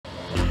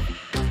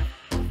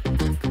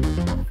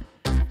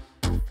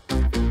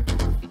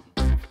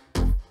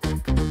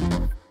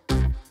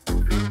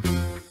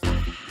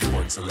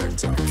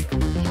selector,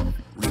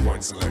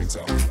 rewind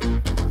selector,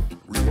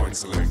 rewind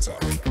selector,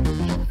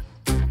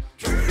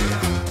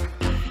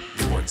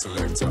 rewind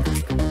selector,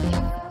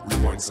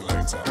 rewind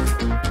selector,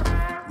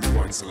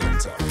 rewind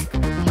selector.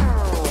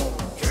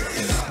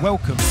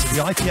 Welcome to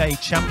the IPA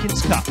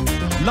Champions Cup,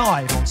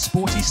 live on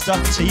Sporty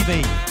Stuff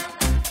TV.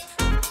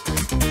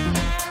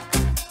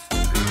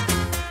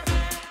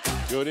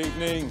 Good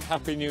evening,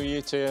 Happy New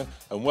Year to you,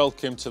 and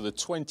welcome to the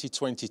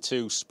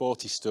 2022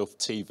 Sporty Stuff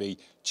TV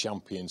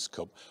Champions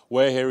Cup.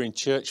 We're here in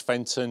Church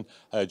Fenton,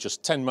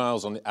 just 10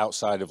 miles on the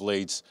outside of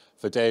Leeds,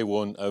 for day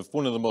one of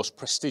one of the most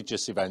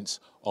prestigious events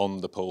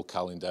on the pool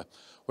calendar.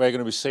 We're going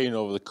to be seeing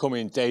over the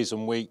coming days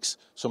and weeks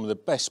some of the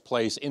best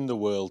players in the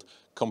world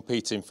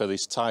competing for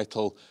this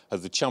title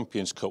of the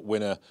Champions Cup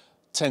winner,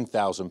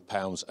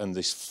 £10,000 and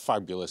this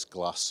fabulous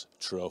glass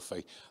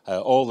trophy.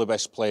 All the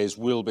best players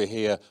will be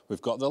here.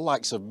 We've got the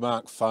likes of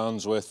Mark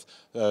Farnsworth,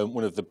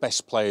 one of the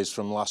best players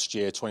from last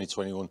year,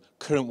 2021,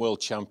 current world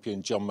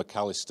champion John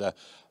McAllister,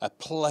 a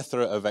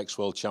plethora of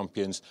ex-world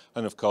champions,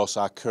 and of course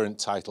our current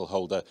title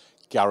holder,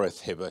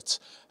 Gareth Hibbert.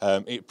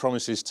 It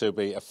promises to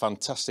be a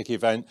fantastic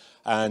event,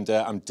 and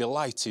I'm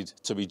delighted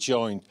to be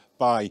joined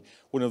by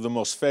one of the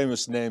most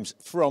famous names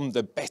from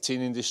the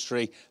betting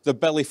industry, the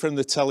belly from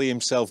the telly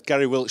himself,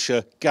 Gary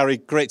Wiltshire. Gary,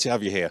 great to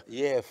have you here.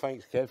 Yeah,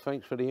 thanks, Kev.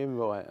 Thanks for the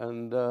invite.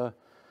 And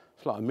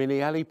it's like a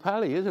mini alley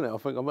pally, isn't it? I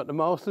think I'm at the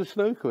Masters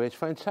Snooker. It's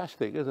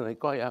fantastic, isn't it?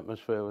 Great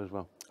atmosphere as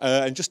well.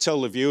 And just tell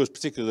the viewers,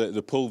 particularly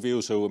the pool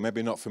viewers who are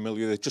maybe not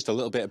familiar with it, just a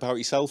little bit about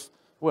yourself.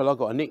 Well, I've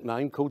got a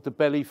nickname called the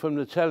belly from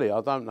the telly.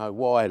 I don't know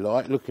why,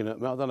 like, looking at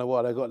me, I don't know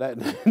why they got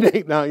that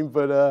nickname,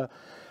 but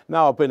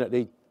no, I've been at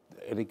the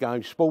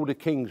game, Sporty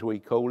Kings we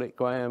call it,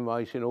 greyhound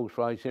racing, horse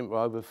racing for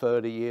over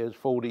 30 years,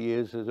 40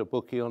 years as a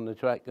bookie on the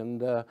track,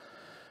 and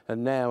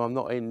now I'm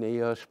not in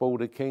the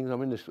Sporty Kings,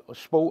 I'm in the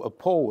sport of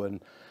pool,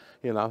 and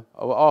you know,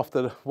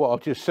 after what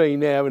I've just seen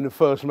now in the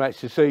first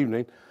match this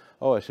evening,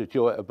 oh, it's a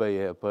joy to be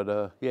here,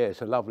 but yeah,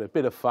 it's a lovely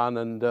bit of fun,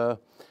 and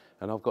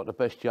I've got the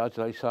best judge,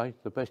 they say,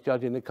 the best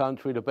judge in the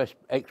country, the best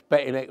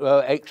betting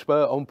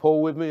expert on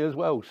pool with me as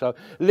well. So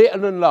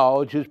little and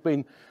large has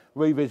been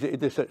revisited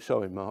this,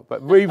 sorry Mark,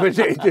 but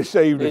revisited this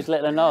evening. Who's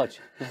little and large?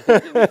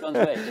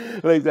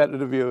 Leave that to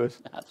the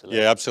viewers. Absolutely.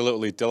 Yeah,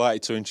 absolutely.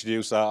 Delighted to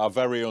introduce our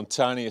very own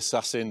tiny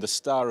assassin, the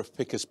star of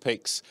Pickers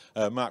Picks,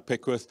 Mark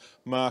Pickworth.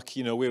 Mark,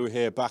 you know, we were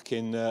here back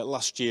in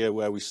last year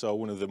where we saw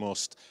one of the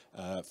most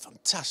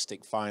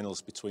fantastic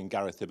finals between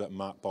Gareth Hibbert and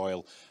Mark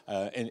Boyle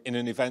in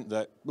an event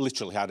that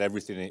literally had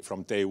everything in it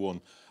from day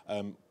one.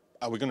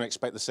 Are we going to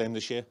expect the same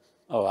this year?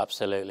 Oh,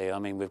 absolutely. I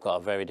mean, we've got a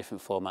very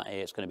different format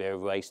here. It's going to be a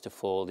race to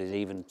fall. There's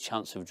even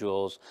chance of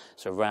draws.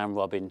 It's a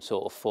round-robin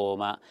sort of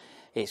format.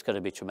 It's going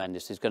to be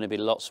tremendous. There's going to be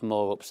lots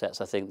more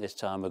upsets, I think, this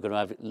time. We're going to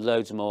have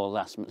loads more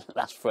last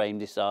frame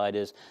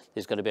deciders.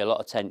 There's going to be a lot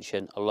of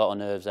tension, a lot of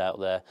nerves out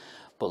there.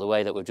 But the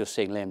way that we've just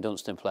seen Liam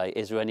Dunstan play,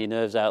 is there any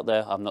nerves out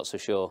there? I'm not so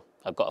sure.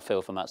 I've got a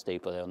feel for Matt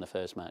Steeple there on the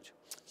first match.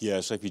 Yeah,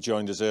 so if you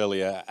joined us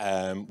earlier,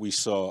 we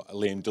saw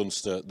Liam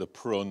Dunstan, the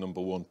pro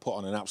 #1, put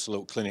on an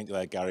absolute clinic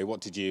there, Gary.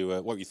 What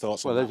were your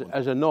thoughts on that? Well,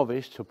 as a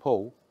novice to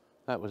Paul,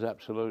 that was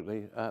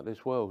absolutely out of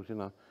this world, you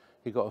know.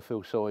 You've got to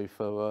feel sorry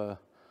for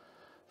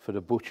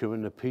the butcher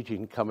and the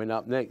pigeon coming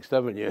up next,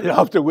 haven't you?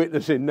 After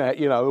witnessing that,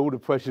 you know, all the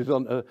pressure's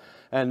on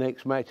our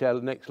next match, our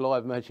next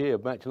live match here,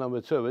 match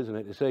 #2, isn't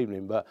it, this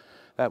evening? But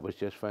that was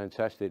just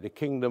fantastic. The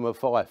Kingdom of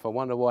Fife. I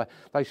wonder why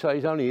they say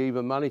he's only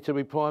even money to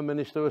be Prime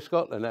Minister of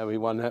Scotland. How he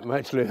won that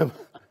match, Liam.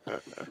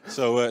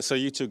 So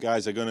you two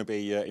guys are going to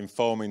be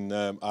informing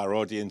our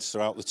audience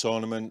throughout the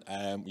tournament.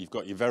 You've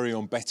got your very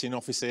own betting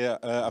office here,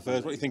 I've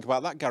heard. What do you think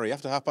about that, Gary,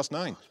 after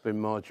 9:30? It's been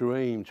my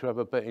dream to have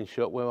a betting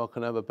shop where I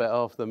can have a bet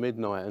after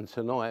midnight. And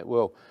tonight,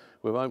 well,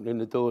 we're opening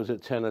the doors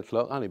at 10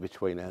 o'clock, only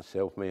between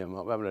ourselves, me and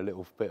Mark. We're having a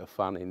little bit of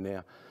fun in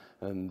there,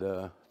 and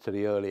to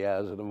the early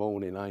hours of the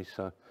morning, eh?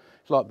 So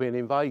it's like being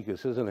in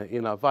Vegas, isn't it?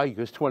 You know,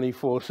 Vegas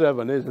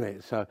 24/7, isn't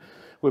it? So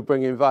we're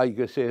bringing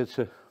Vegas here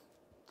to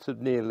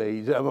near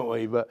Leeds, haven't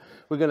we? But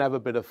we're going to have a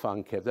bit of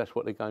fun, Kev. That's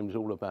what the game's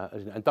all about,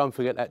 isn't it? And don't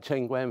forget that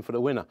 10 grand for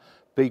the winner.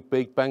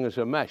 Big bangers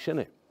and mash, isn't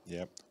it?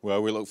 Yeah.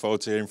 Well, we look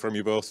forward to hearing from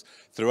you both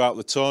throughout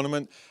the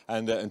tournament.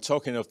 And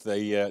talking of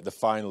the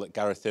final that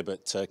Gareth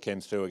Hibbert came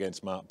through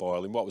against Mark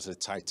Boyle in what was a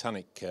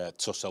titanic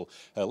tussle,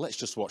 let's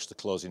just watch the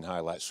closing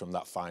highlights from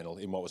that final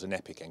in what was an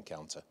epic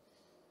encounter.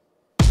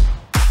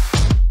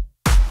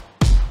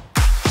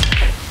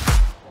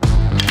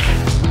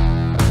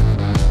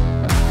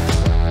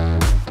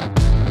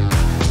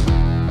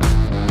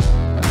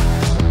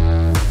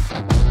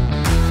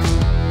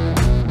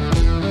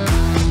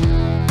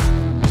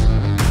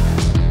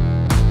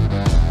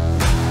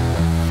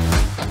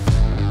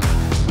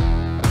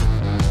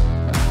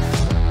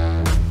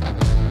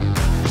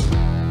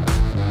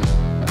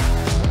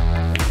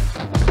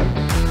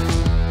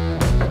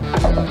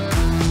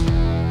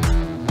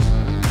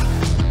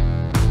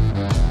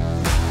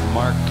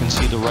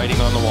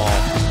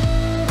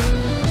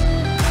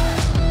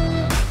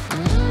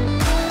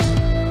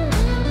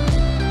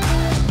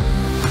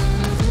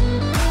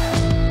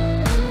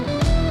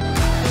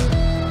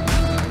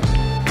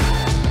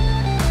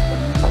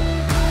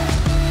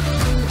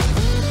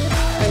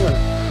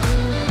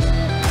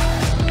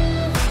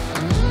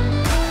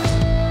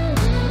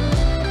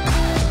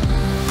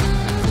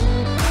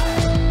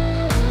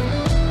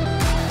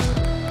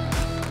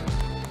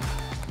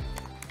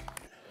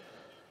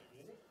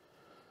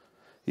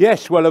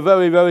 Yes, well, a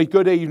very, very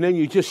good evening.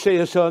 You just see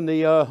us on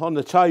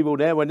the table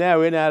there. We're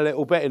now in our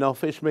little betting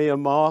office, me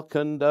and Mark,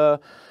 and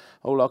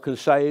all I can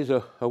say is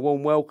a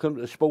warm welcome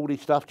to the Sporty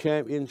Stuff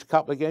Champions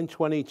Cup again,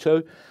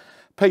 22.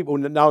 People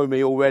that know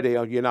me already,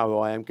 you know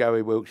I am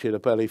Gary Wiltshire, the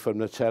belly from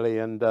the telly,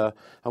 and I'm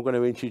going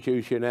to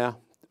introduce you now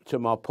to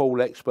my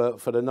pool expert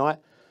for the night,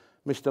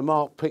 Mr.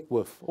 Mark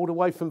Pickworth, all the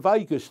way from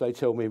Vegas, they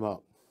tell me, Mark.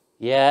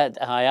 Yeah,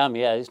 I am,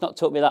 yeah. It's not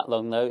took me that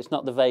long, though. It's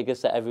not the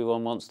Vegas that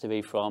everyone wants to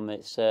be from.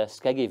 It's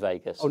Skeggy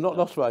Vegas. Oh, not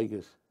Las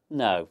Vegas?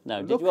 No.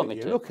 Did you want me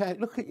to? Look at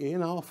you, you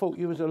know, I thought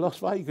you was a Las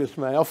Vegas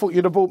man. I thought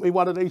you'd have bought me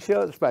one of these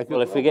shirts back. Well,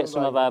 if we get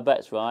some of our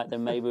bets right,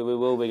 then maybe we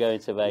will be going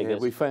to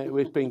Vegas. Yeah,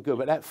 it's been good,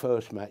 but that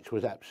first match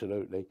was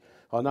absolutely...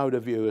 I know the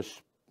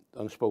viewers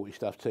on Sporty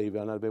Stuff TV,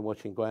 I know they've been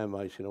watching Graham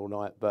racing all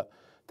night, but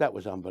that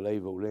was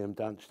unbelievable, Liam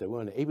Dunster,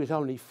 wasn't it? He was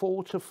only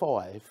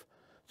 4-5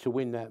 to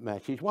win that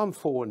match. He's won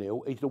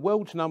 4-0, he's the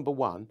world's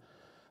 #1,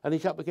 and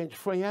he's up against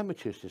 3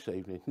 amateurs this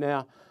evening.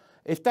 Now,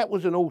 if that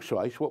was an horse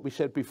race, what we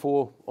said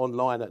before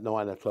online at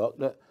 9 o'clock,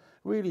 that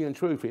really and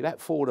truthfully, that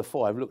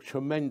 4-5 looks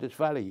tremendous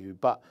value.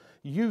 But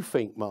you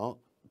think, Mark,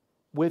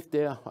 with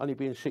there only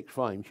being 6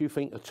 frames, you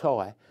think a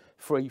tie,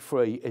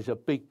 3-3, is a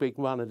big, big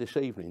runner this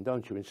evening,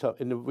 don't you,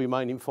 in the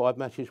remaining 5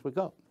 matches we've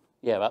got?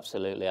 Yeah,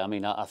 absolutely. I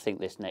mean, I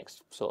think this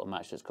next sort of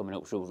match that's coming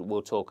up, which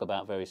we'll talk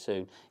about very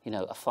soon, you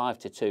know, a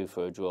 5-2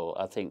 for a draw,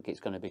 I think it's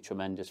going to be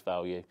tremendous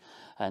value.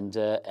 And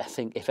I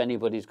think if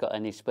anybody's got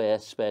any spare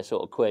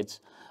sort of quids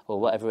or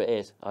whatever it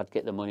is, I'd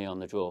get the money on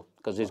the draw,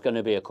 because there's going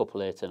to be a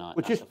couple here tonight.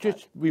 Well,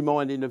 just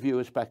reminding the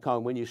viewers back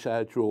home, when you say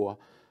a draw,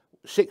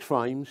 6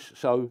 frames,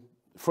 so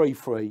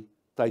 3-3,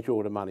 they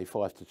draw the money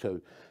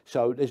 5-2.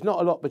 So there's not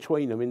a lot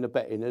between them in the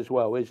betting as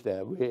well, is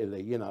there,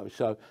 really, you know?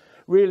 So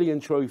really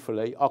and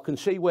truthfully, I can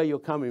see where you're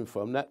coming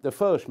from. That the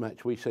first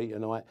match we see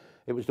tonight,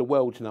 it was the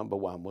world's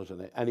 #1,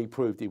 wasn't it? And he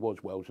proved he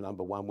was world's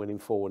 #1, winning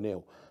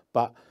 4-0.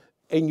 But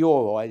in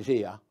your eyes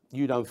here,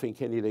 you don't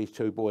think any of these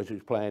 2 boys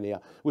who's playing here.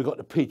 We've got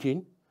the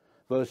Pigeon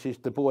versus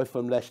the boy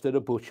from Leicester,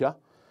 the Butcher.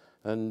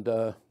 And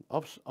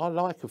I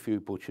like a few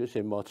butchers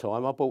in my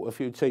time. I bought a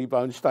few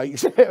T-bone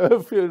steaks there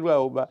as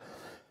well, but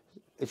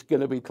it's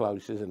going to be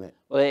close, isn't it?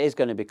 Well, it is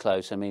going to be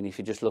close. I mean, if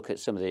you just look at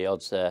some of the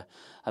odds there,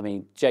 I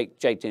mean, Jake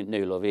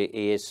Newlove,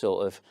 he is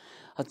sort of,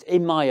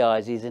 in my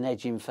eyes, he's an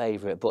edging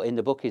favourite, but in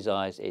the bookies'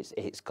 eyes,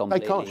 it's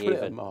completely even. They can't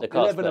split them, Mark. They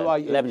can't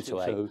 11 to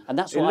 8. And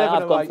that's why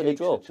I've gone for the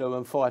draw. 11-8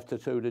 and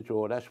 5-2 the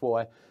draw. That's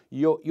why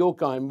you're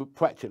going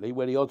practically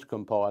where the odds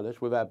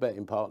compilers with our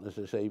betting partners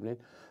this evening,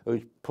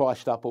 who's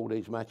priced up all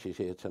these matches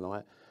here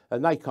tonight,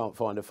 and they can't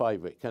find a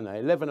favourite, can they?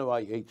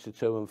 11-8 each to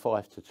 2 and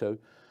 5-2.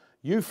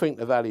 You think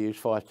the value is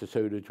 5-2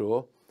 to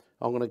draw.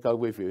 I'm going to go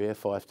with you here,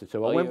 5-2.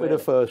 I went with the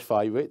first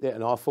favourite,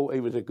 and I thought he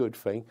was a good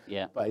thing.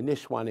 Yeah. But in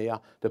this one here,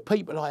 the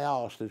people I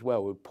asked as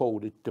well, with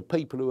Paul, the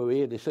people who are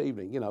here this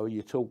evening, you know, who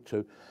you talk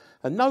to,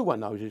 and no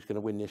one knows who's going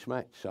to win this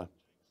match. So,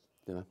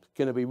 you know, it's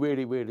going to be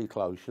really, really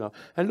close. You know,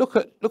 and look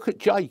at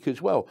Jake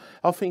as well.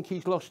 I think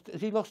he's lost. Has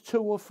he lost 2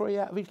 or 3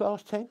 out of his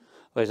last 10?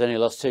 Well, he's only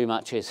lost 2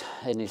 matches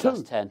in his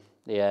last 10.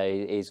 Yeah,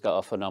 he's got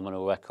a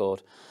phenomenal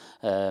record.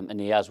 And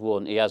he has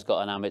won. He has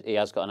got an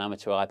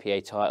amateur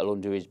IPA title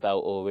under his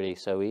belt already.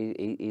 So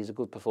he's a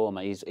good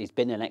performer. He's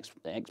been an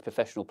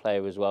ex-professional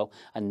player as well,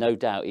 and no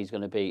doubt he's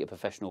going to be a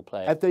professional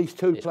player. Have these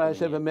 2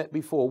 players ever met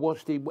before?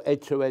 What's the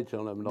head-to-heads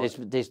on them like?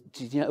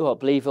 You know what?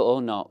 Believe it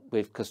or not,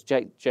 because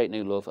Jake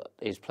Newlove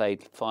has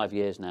played 5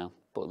 years now.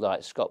 But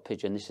like Scott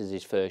Pigeon, this is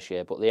his first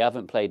year, but they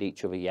haven't played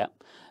each other yet.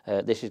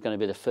 This is going to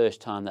be the first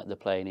time that they're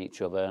playing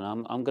each other, and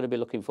I'm going to be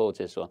looking forward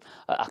to this one.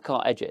 I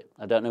can't edge it.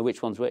 I don't know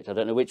which one's which. I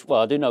don't know which.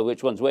 Well, I do know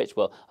which one's which,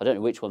 but I don't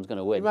know which one's going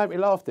to win. You made me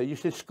laugh there. You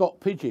said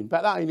Scott Pigeon,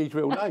 but that ain't his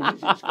real name.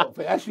 Is it, Scott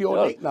Pigeon? That's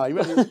your nickname,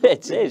 isn't it?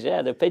 It is,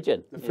 yeah, the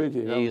Pigeon. The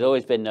Pigeon. He's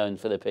always been known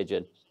for the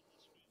Pigeon.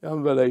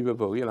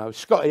 Unbelievable, you know.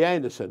 Scotty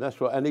Anderson, that's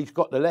right, and he's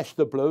got the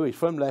Leicester blue. He's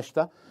from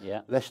Leicester.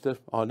 Yeah. Leicester.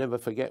 I'll never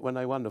forget when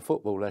they won the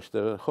football.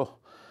 Leicester. Oh,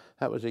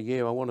 that was a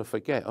year I want to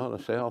forget,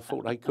 honestly. I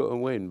thought they couldn't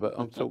win, but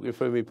I'm talking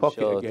through my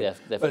pocket again.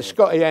 But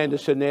Scotty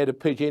Anderson there, the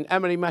Pigeon. How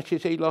many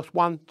matches he lost?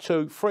 1,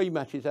 2, 3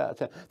 matches out of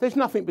 10. There's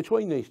nothing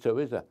between these 2,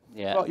 is there?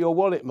 Yeah. Like your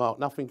wallet, Mark,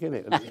 nothing in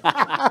it.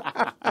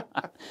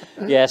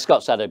 Yeah,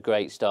 Scott's had a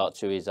great start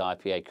to his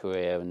IPA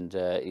career, and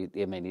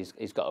I mean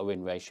he's got a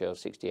win ratio of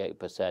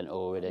 68%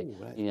 already.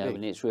 Ooh, you know,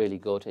 and it's really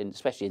good, and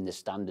especially in the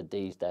standard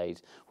these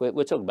days. We're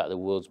talking about the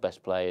world's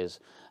best players,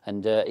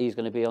 and he's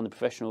going to be on the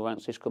professional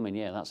ranks this coming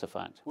year. That's a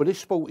fact. Well, this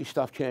Sporty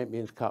Stuff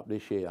Champions Cup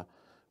this year,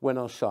 when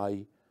I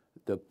say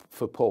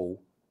for Paul,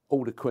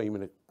 all the cream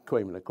and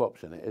the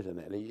crops in it, isn't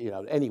it? You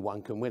know,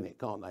 anyone can win it,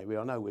 can't they?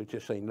 I know we've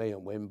just seen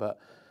Liam win, but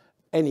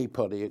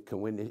anybody can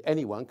win this.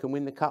 Anyone can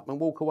win the cup and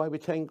walk away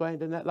with 10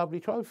 grand and that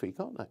lovely trophy,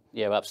 can't they?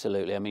 Yeah,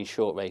 absolutely. I mean,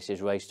 short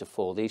races, race to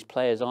 4. These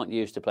players aren't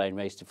used to playing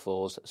race to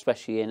 4s,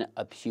 especially in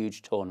a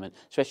huge tournament,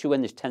 especially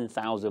when there's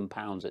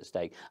 £10,000 at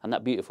stake. And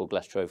that beautiful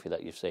glass trophy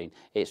that you've seen,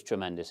 it's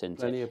tremendous, isn't it?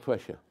 Plenty of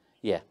pressure.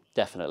 Yeah,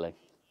 definitely.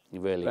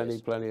 It really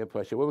is. Plenty of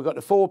pressure. Well, we've got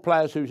the 4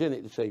 players who's in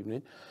it this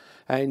evening.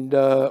 And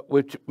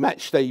with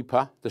Matt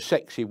Steeper, the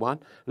sexy one,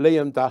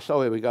 Liam Duster,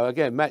 oh, here we go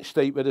again, Matt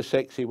Steeper, the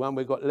sexy one,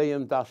 we've got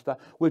Liam Duster.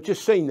 We've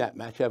just seen that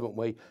match, haven't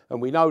we?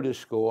 And we know the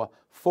score,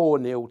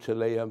 4-0 to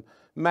Liam.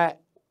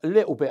 Matt, a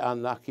little bit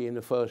unlucky in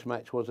the first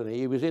match, wasn't he?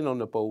 He was in on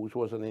the balls,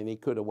 wasn't he? And he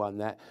could have won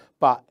that,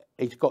 but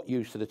he's got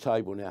used to the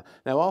table now.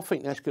 Now, I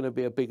think that's going to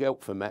be a big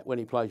help for Matt when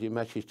he plays in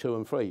matches 2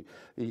 and 3,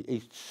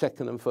 his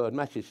second and third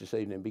matches this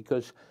evening,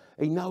 because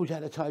he knows how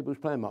the table's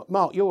playing, Mark.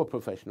 Mark, you're a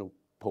professional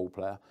pool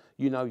player.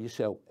 You know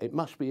yourself. It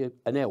must be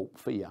an help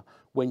for you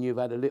when you've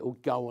had a little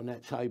go on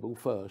that table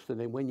first, and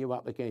then when you're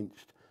up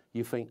against,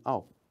 you think,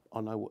 oh,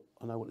 I know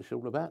what it's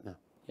all about now.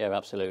 Yeah,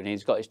 absolutely. And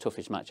he's got his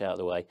toughest match out of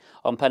the way.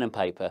 On pen and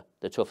paper,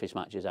 the toughest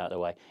match is out of the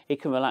way. He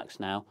can relax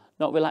now.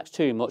 Not relax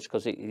too much,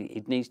 because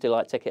he needs to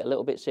like take it a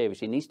little bit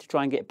seriously. He needs to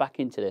try and get back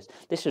into this.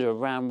 This is a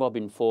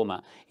round-robin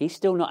format. He's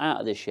still not out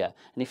of this yet.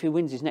 And if he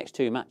wins his next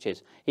 2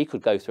 matches, he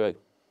could go through.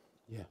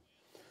 Yeah,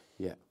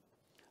 yeah.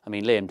 I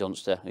mean, Liam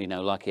Dunster, you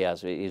know, like he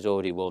has, he's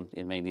already won.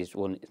 I mean, he's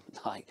won,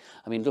 like,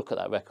 I mean, look at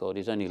that record.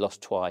 He's only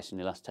lost twice in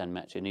the last 10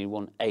 matches, and he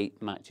won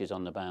 8 matches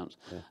on the bounce.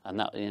 Yeah.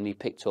 And he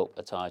picked up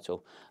a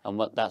title.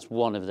 And that's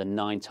one of the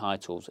 9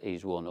 titles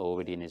he's won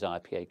already in his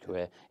IPA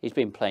career. He's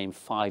been playing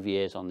 5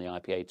 years on the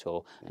IPA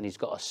tour, and he's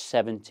got a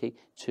 72%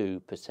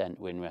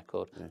 win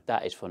record. Yeah.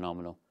 That is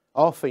phenomenal.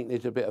 I think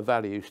there's a bit of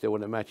value still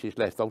in the matches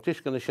left. I'm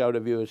just going to show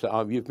the viewers at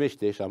home. You've missed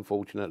this,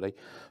 unfortunately,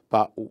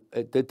 but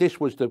this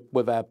was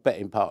with our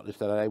betting partners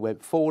today. They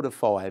went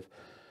 4-5.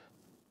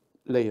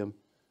 Liam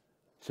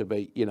to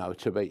beat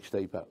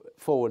Steeper,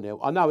 4-0.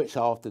 I know it's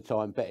after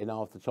time, betting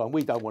after time.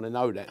 We don't want to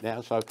know that now,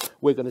 so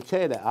we're going to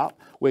tear that up.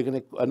 We're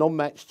going to, and on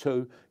match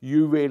 2,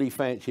 you really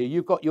fancy.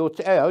 You've got your,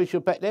 it's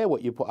your bet there,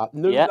 what you put up.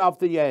 New Love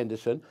the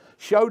Anderson.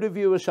 Show the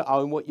viewers at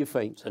home what you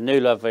think. So New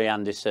Love v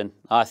Anderson.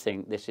 I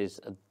think this is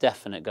a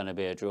definite going to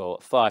be a draw.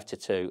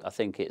 5-2. I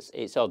think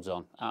it's odds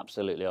on.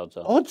 Absolutely odds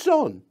on. Odds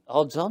on?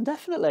 Odds on,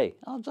 definitely.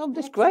 Odds on.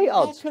 There's great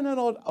odds. How can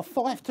a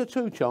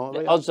 5-2,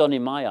 Charlie? Odds on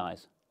in my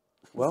eyes.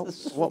 Well,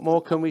 what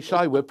more can we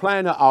say? We're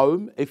playing at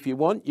home. If you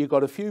want, you've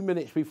got a few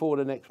minutes before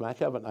the next match,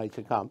 haven't they,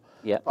 to come?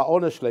 Yeah. But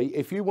honestly,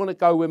 if you want to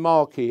go with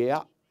Mark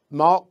here,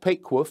 Mark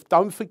Pickworth,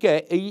 don't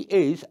forget, he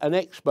is an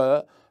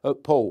expert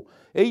at pool.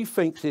 He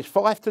thinks this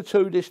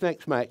 5-2, this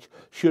next match,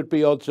 should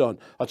be odds on.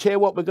 I'll tell you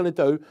what we're going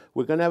to do.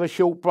 We're going to have a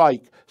short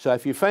break. So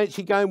if you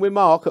fancy going with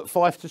Mark at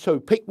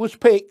 5-2, Pickworth's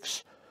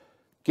picks,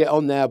 get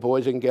on now,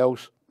 boys and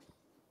girls.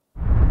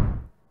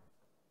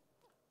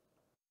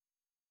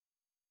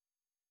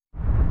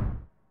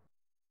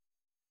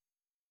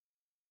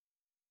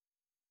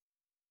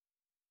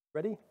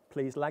 Ready?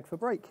 Please lag for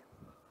break.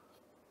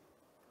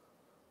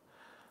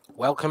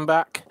 Welcome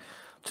back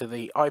to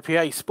the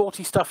IPA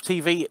Sporty Stuff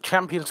TV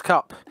Champions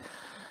Cup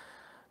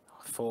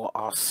for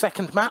our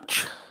second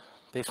match.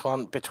 This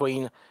one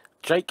between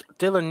Jake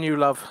Dylan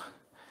Newlove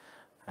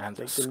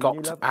and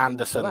Scott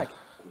Anderson.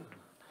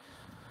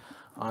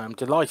 I am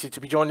delighted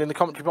to be joined in the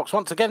commentary box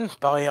once again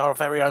by our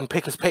very own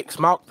Pickers Picks,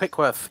 Mark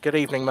Pickworth. Good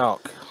evening,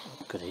 Mark.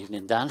 Good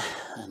evening, Dan.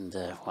 And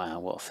wow,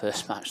 what a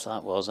first match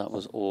that was. That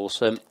was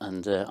awesome.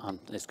 And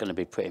it's going to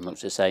be pretty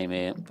much the same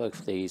here. Both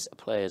of these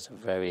players are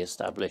very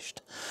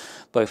established.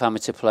 Both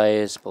amateur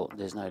players, but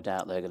there's no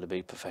doubt they're going to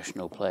be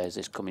professional players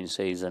this coming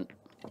season.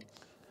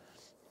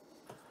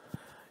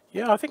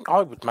 Yeah, I think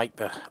I would make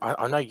the...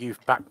 I know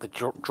you've backed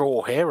the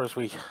draw here, as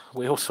we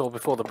all saw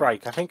before the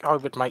break. I think I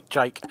would make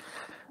Jake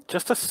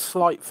just a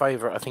slight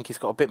favourite. I think he's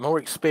got a bit more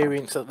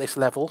experience at this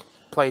level,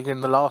 playing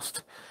in the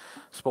last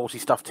Sporty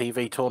Stuff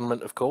TV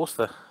tournament, of course,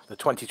 the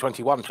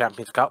 2021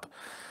 Champions Cup.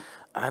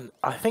 And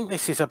I think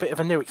this is a bit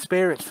of a new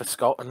experience for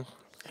Scott, and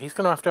he's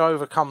going to have to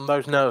overcome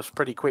those nerves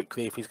pretty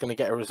quickly if he's going to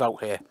get a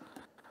result here.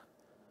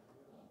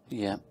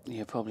 Yeah,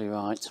 you're probably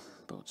right.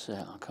 But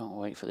I can't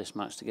wait for this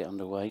match to get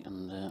underway,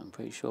 and I'm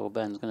pretty sure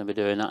Ben's going to be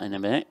doing that in a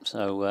minute.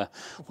 So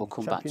we'll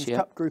come back to you. Champions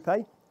Cup Group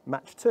A,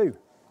 match 2,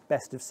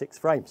 best of 6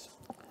 frames.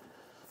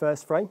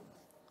 First frame,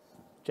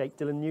 Jake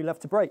Dylan Newlove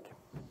to break.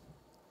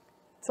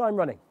 Time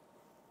running.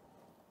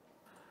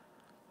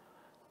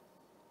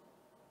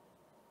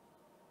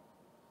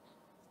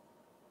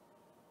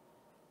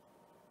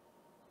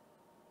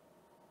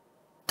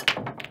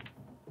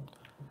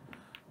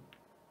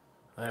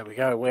 There we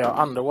go, we are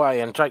underway,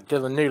 and Jake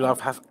Dylan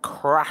Newlove has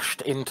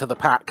crashed into the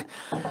pack,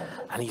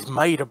 and he's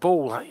made a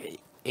ball.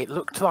 It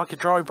looked like a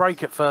dry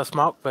break at first,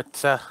 Mark, but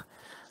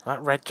that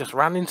red just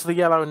ran into the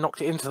yellow and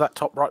knocked it into that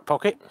top right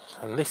pocket,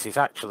 and this is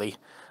actually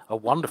a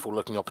wonderful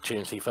looking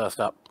opportunity first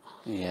up.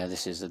 Yeah,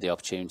 this is the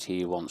opportunity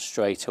you want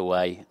straight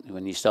away.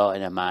 When you start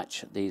in a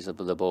match, these are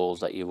the balls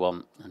that you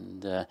want.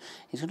 And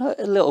he's got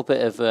a little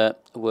bit of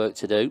work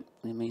to do.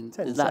 I mean,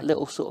 that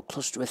little sort of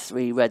cluster of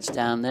 3 reds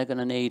down, they're going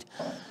to need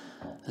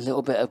a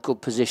little bit of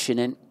good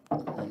positioning.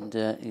 And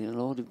it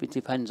all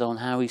depends on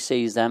how he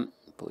sees them.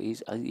 But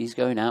he's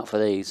going out for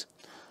these.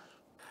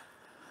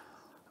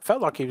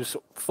 Felt like he was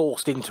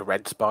forced into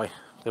reds by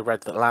the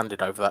red that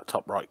landed over that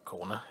top right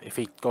corner. If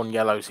he'd gone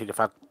yellows, he'd have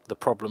had the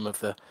problem of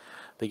the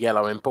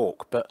yellow in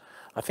baulk, but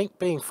I think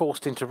being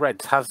forced into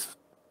reds has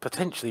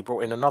potentially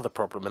brought in another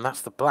problem, and that's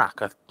the black.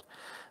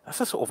 That's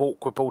a sort of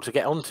awkward ball to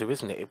get onto,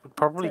 isn't it? It would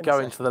probably 10 go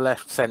seconds. into the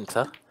left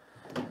centre.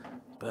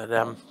 But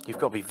you've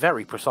got to be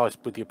very precise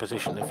with your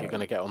position if you're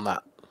going to get on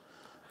that.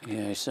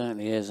 Yeah, he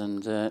certainly is.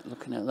 And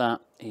looking at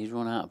that, he's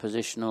run out of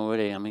position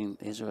already. I mean,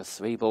 is there a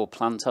 3-ball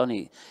plant on?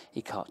 He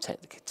can't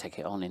take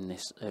it on in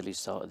this early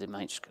start of the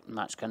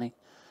match, can he?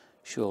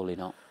 Surely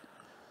not.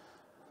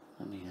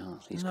 I mean,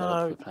 he's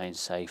got to be playing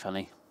safe,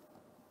 hasn't he?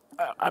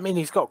 I mean,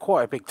 he's got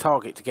quite a big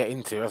target to get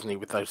into, hasn't he,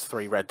 with those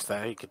 3 reds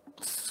there? He could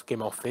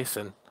skim off this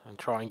and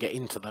try and get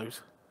into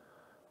those.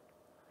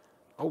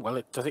 Oh,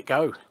 well, does it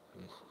go?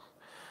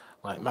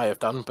 Well, it may have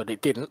done, but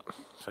it didn't.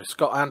 So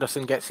Scott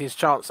Anderson gets his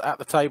chance at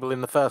the table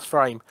in the first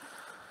frame.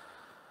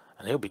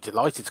 And he'll be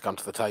delighted to come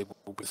to the table,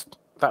 because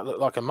that looked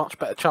like a much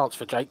better chance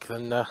for Jake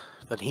than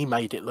he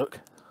made it look.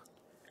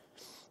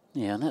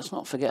 Yeah, and let's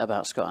not forget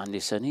about Scott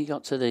Anderson. He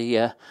got to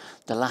the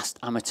last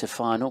amateur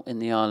final in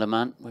the Isle of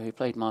Man, where he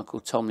played Michael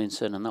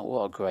Tomlinson, and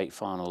what a great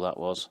final that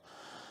was.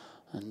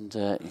 And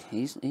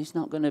he's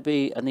not going to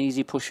be an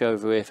easy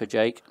pushover here for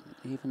Jake,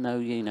 even though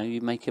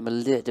you make him a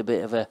little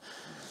bit of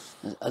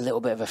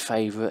a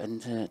favourite.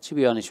 And to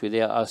be honest with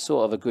you, I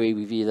sort of agree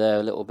with you there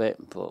a little bit,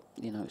 but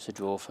it's a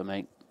draw for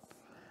me.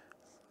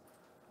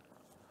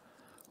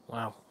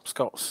 Wow,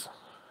 Scott's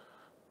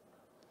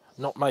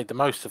not made the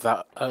most of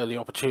that early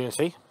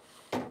opportunity.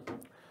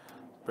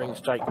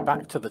 Brings Jake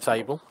back to the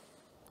table.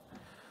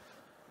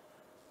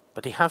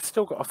 But he has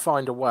still got to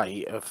find a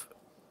way of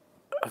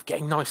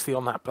getting nicely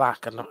on that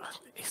black, and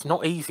it's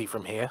not easy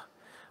from here.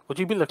 Would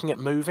you be looking at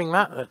moving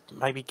that,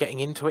 maybe getting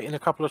into it in a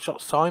couple of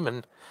shots' time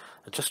and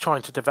just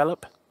trying to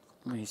develop?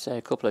 Well, you say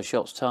a couple of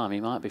shots' time,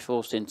 he might be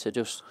forced into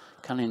just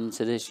canning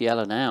into this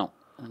yellow now,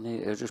 and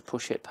he'll just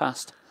push it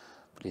past.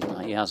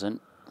 But he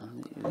hasn't.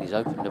 He's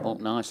opened them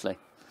up nicely.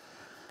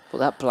 But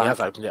that black, he has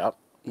opened it up.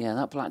 Yeah,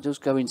 that black does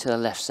go into the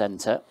left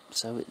centre,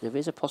 so there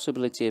is a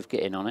possibility of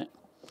getting on it.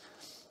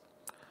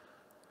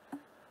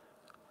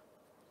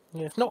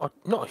 Yeah, it's not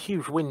a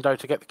huge window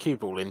to get the cue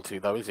ball into,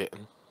 though, is it?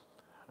 And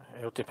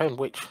it'll depend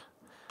which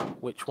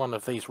one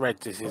of these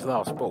reds is his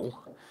last ball.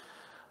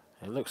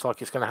 It looks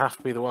like it's going to have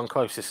to be the one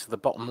closest to the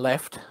bottom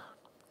left.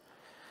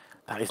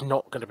 That is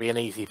not going to be an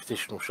easy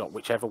positional shot,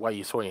 whichever way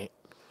you swing it.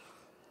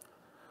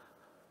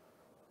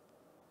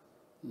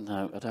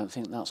 No, I don't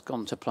think that's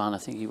gone to plan. I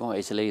think he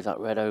wanted to leave that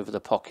red over the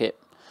pocket.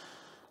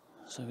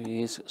 So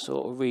he is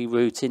sort of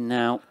rerouting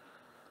now.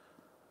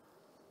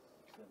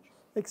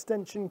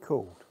 Extension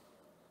called.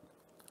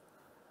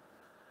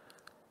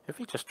 If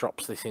he just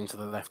drops this into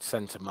the left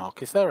centre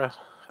mark, is there a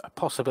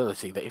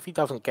possibility that if he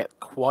doesn't get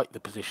quite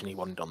the position he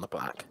wanted on the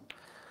black,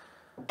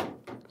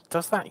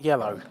 does that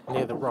yellow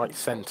near the right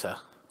centre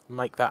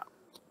make that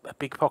a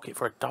big pocket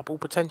for a double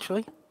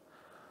potentially?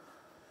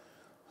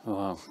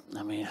 Well,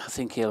 I mean, I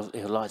think he'll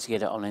like to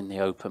get it on in the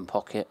open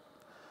pocket.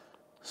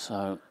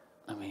 So,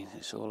 I mean,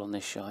 it's all on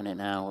this shiny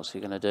now. What's he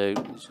going to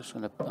do? He's just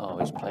going to... Oh,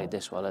 he's played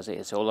this well, has he?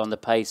 It's all on the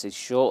pace. He's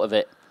short of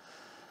it.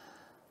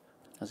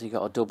 Has he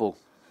got a double?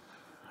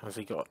 Has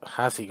he got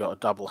a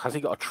double? Has he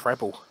got a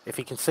treble? If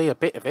he can see a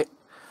bit of it,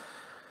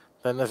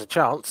 then there's a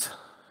chance.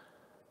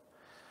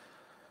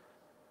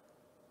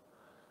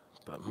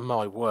 But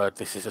my word,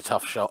 this is a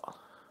tough shot.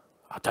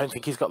 I don't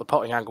think he's got the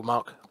potting angle,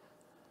 Mark.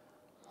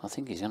 I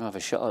think he's going to have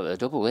a shot at a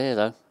double here,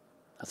 though.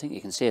 I think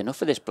you can see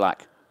enough of this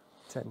black.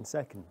 10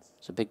 seconds.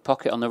 It's a big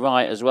pocket on the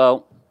right as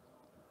well.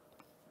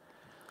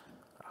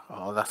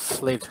 Oh, that's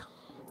slid.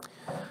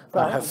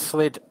 That has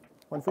slid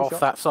One free off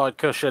shot. that side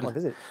cushion. What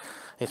is it?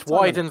 It's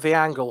widened the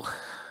angle,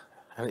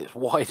 and it's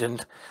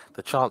widened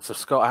the chance of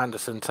Scott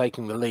Anderson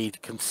taking the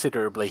lead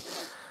considerably.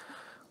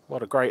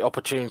 What a great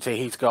opportunity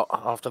he's got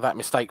after that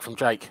mistake from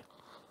Jake.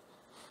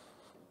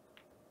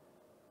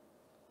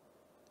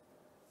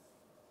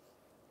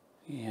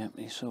 Yeah,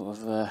 he sort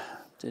of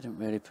didn't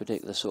really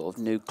predict the sort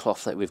of new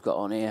cloth that we've got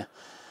on here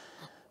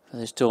for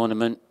this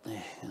tournament.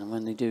 And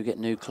when they do get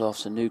new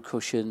cloths and new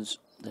cushions,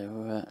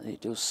 they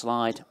do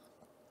slide.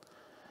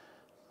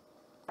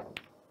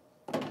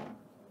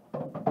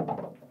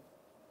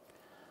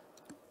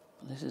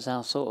 This is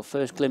our sort of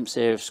first glimpse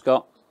here of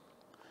Scott,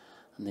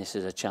 and this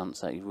is a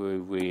chance that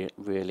we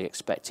really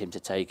expect him to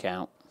take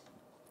out.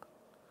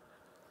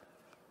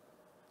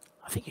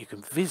 I think you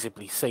can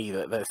visibly see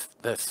that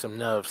there's some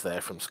nerves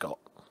there from Scott.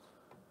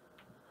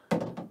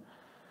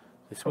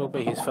 This will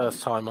be his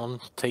first time on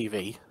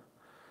TV.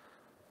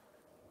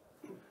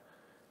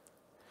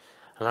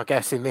 And I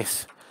guess in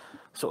this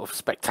sort of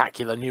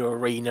spectacular new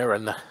arena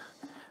and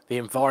the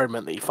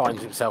environment that he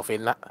finds himself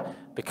in, that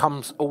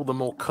becomes all the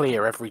more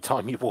clear every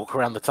time you walk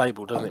around the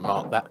table, doesn't it,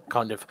 Mark? That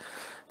kind of,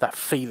 that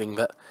feeling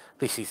that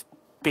this is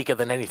bigger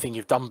than anything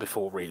you've done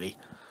before, really.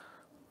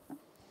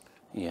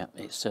 Yeah,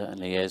 it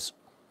certainly is.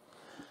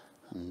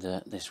 And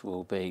this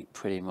will be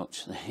pretty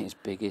much his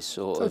biggest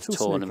sort of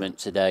tournament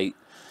to date.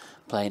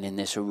 Playing in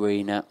this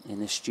arena, in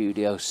this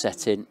studio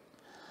setting,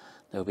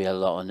 there'll be a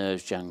lot of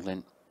nerves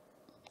jangling.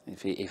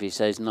 If he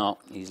says not,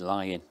 he's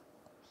lying.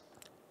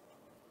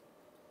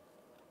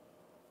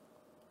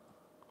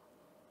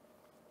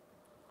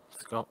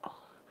 Scott,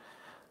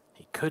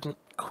 he couldn't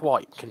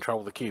quite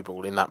control the cue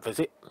ball in that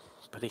visit.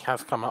 but he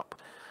has come up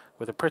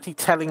with a pretty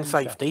telling 10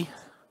 safety.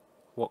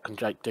 What can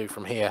Jake do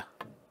from here?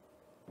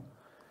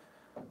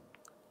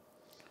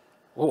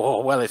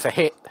 Oh, well, it's a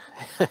hit.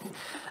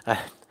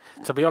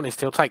 To be honest,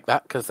 he'll take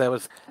that because there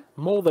was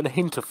more than a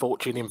hint of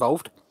fortune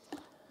involved.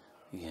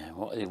 Yeah,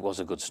 well, it was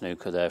a good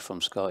snooker there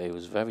from Scott. It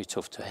was very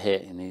tough to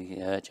hit.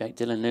 And Jake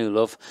Dillon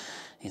Newlove,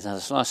 he's had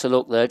a slice of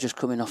luck there, just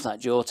coming off that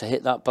jaw to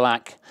hit that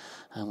black.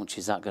 How much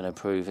is that going to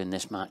prove in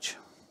this match?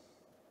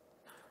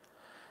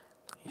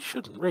 He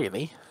shouldn't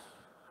really.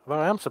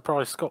 Although I am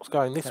surprised Scott's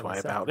going this 10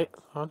 way seconds. about it.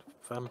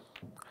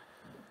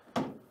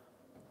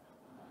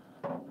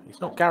 He's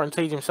not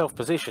guaranteed himself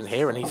position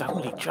here, and he's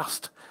only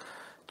just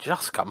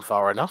come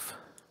far enough.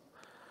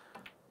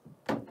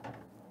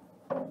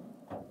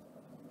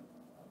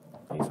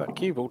 Needs that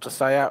cue ball to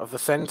stay out of the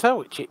centre,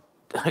 which it,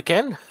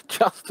 again,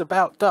 just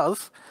about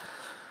does.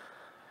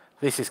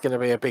 This is going to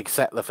be a big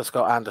settler for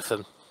Scott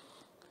Anderson.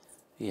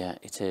 Yeah,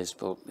 it is,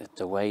 but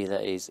the way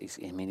that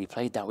I mean, he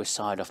played that with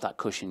side off that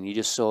cushion. You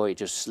just saw it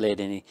just slid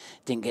and he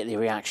didn't get the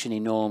reaction he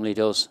normally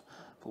does.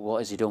 But what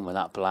has he done with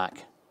that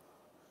black?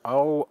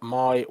 Oh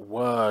my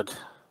word.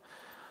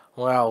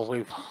 Well,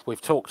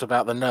 we've talked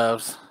about the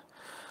nerves,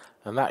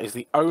 and that is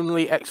the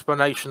only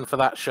explanation for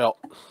that shot.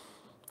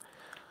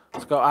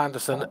 Scott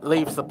Anderson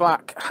leaves the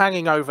black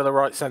hanging over the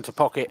right centre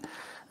pocket,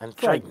 and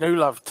Jake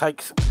Newlove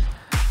takes,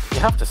 you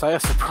have to say, a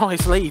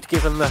surprise lead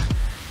given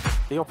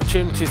the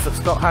opportunities that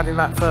Scott had in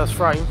that first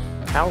frame.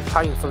 How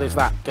painful is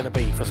that going to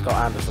be for Scott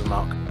Anderson,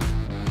 Mark?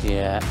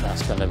 Yeah,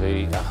 that's going to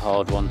be a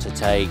hard one to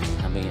take.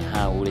 I mean,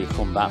 how will he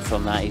come back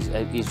from that?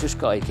 He's just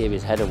got to give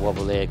his head a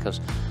wobble here,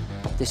 because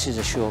this is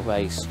a short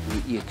race.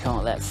 You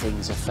can't let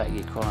things affect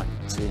you quite,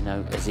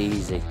 as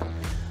easy.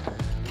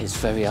 It's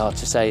very hard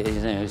to say,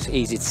 it's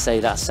easy to say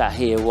that sat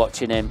here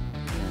watching him.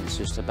 It's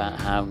just about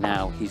how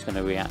now he's going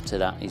to react to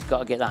that. He's got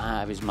to get that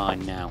out of his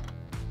mind now.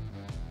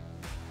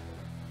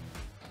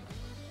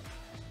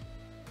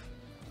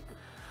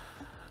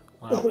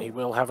 Well, he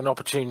will have an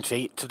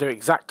opportunity to do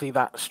exactly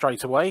that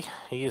straight away.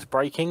 He is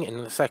breaking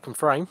in the second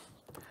frame.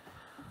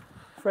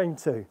 Frame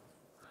 2.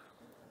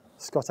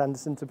 Scott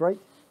Anderson to break.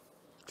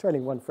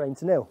 Trailing 1 frame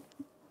to 0.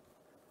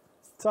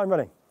 Time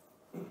running.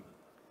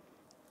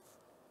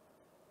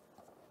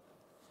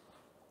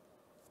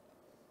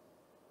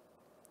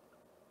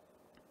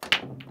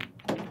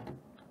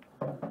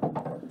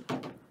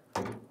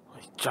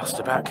 He just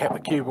about kept the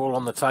cue ball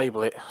on the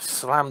table. It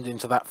slammed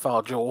into that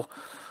far jaw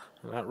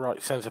in that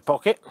right centre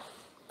pocket.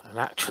 And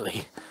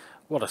actually,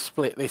 what a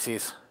split this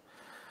is.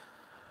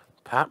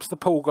 Perhaps the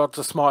pool gods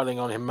are smiling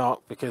on him,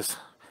 Mark, because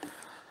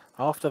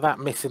after that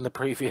miss in the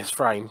previous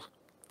frame,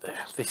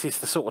 this is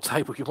the sort of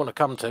table you want to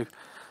come to.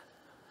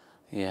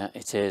 Yeah,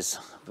 it is.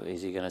 But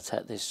is he going to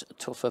take this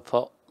tougher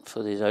pot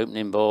for his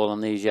opening ball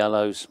on these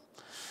yellows?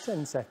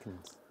 10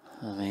 seconds.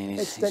 I mean,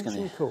 he's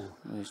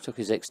took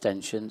his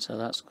extension, so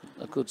that's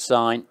a good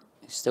sign.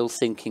 He's still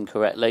thinking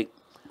correctly.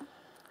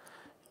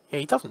 Yeah,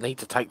 he doesn't need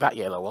to take that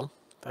yellow on.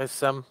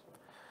 There's,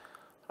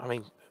 I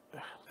mean,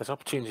 there's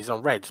opportunities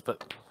on reds,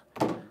 but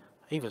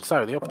even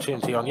so, the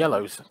opportunity on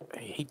yellows,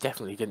 he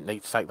definitely didn't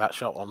need to take that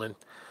shot on. And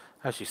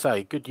as you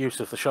say, good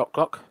use of the shot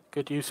clock,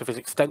 good use of his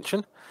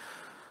extension,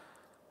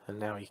 and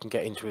now he can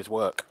get into his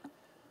work.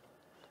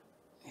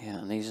 Yeah,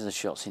 and these are the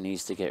shots he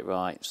needs to get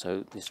right.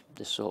 So this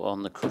sort of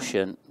on the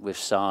cushion with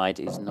side,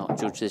 he's not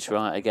judged this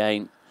right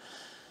again.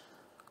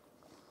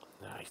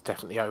 No, he's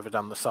definitely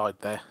overdone the side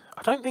there.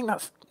 I don't think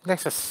that's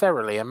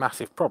necessarily a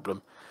massive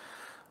problem.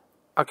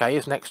 Okay,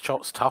 his next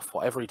shot's tough,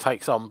 whatever he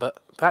takes on, but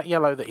that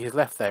yellow that he's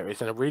left there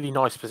is in a really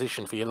nice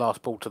position for your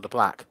last ball to the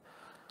black.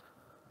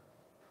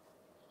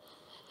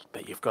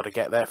 But you've got to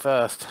get there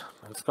first,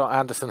 and Scott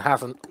Anderson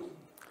hasn't.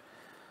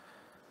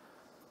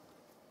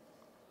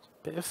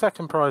 Bit of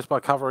second prize by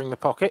covering the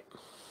pocket.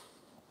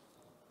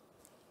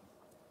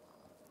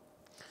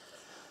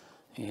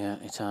 Yeah,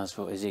 it has,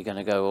 but is he going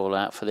to go all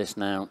out for this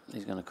now?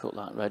 He's going to cut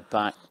that red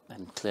back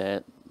and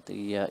clear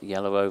the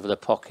yellow over the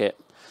pocket.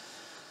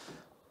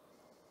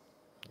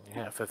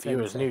 Yeah, for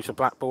viewers new to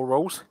black ball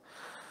rules,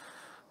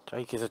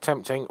 Jake is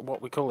attempting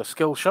what we call a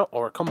skill shot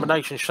or a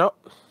combination shot.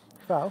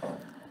 Foul.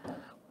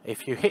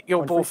 If you hit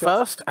your ball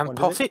first and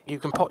pot it, you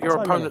can pot your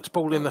opponent's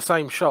ball in the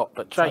same shot.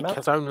 But Jake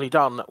has only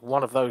done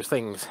one of those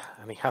things,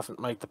 and he hasn't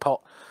made the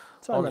pot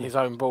on his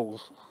own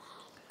ball.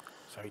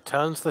 So he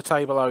turns the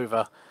table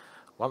over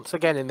once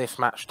again in this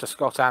match to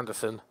Scott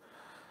Anderson.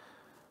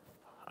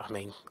 I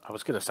mean, I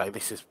was going to say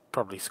this is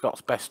probably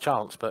Scott's best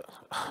chance, but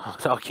I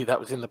would argue that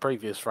was in the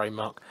previous frame,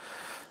 Mark.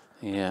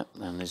 Yeah,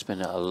 and there's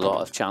been a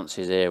lot of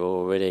chances here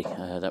already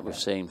that we've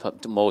seen.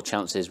 More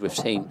chances we've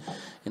seen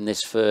in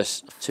this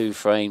first 2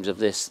 frames of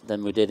this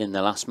than we did in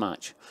the last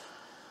match.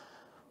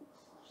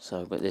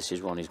 So, but this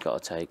is one he's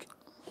got to take.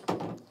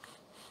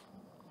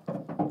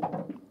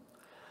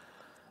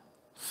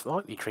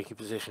 Slightly tricky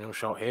positional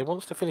shot here.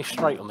 Wants to finish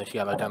straight on this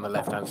yellow down the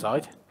left-hand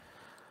side.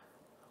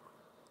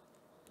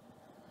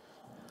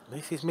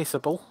 This is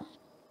missable.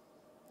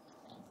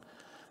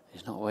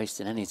 He's not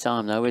wasting any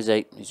time though, is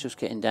he? He's just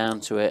getting down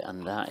to it,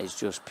 and that is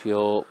just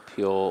pure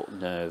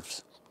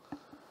nerves.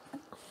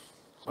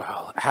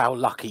 Well, how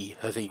lucky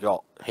has he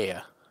got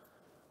here?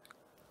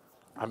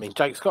 I mean,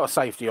 Jake's got a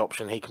safety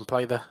option. He can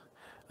play the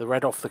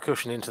red off the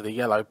cushion into the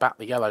yellow, bat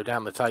the yellow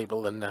down the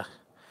table, and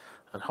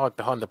hide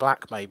behind the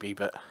black maybe.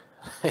 But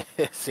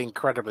it's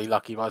incredibly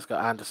lucky by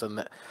Scott Anderson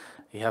that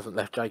he hasn't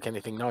left Jake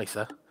anything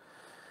nicer.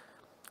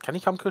 Can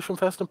he come cushion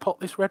first and pot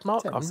this red,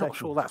 Mark? I'm not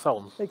sure that's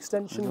on.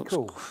 Extension,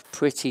 cool.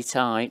 Pretty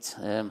tight,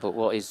 but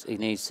what he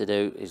needs to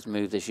do is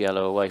move this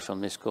yellow away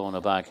from this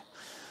corner bag.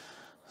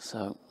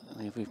 So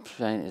he'll be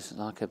playing, it's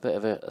like a bit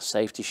of a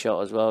safety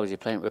shot as well. Is he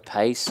playing it with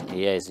pace?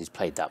 He is. He's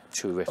played that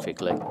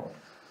terrifically.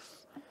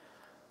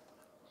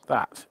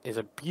 That is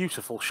a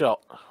beautiful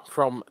shot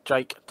from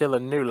Jake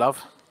Dylan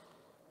Newlove.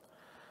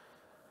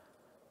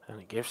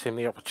 And it gives him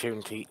the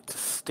opportunity to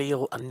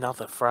steal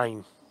another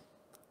frame.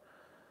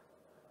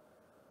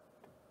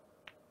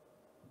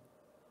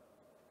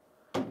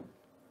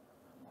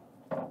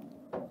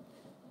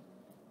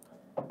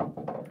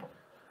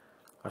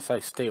 I say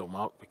steal,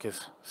 Mark,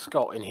 because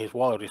Scott in his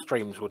wildest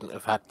dreams wouldn't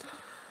have had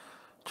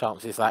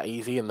chances that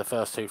easy in the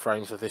first 2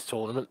 frames of this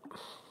tournament.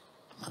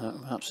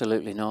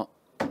 Absolutely not.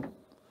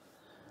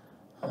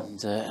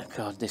 And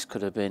God, this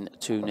could have been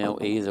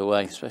 2-0 either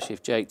way, especially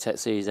if Jake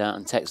takes these out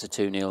and takes a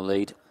 2-0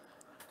 lead.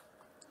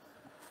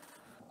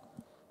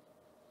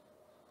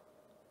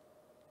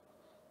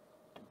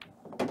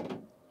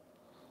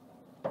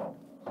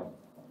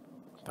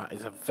 That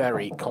is a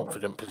very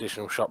confident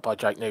positional shot by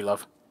Jake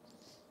Newlove.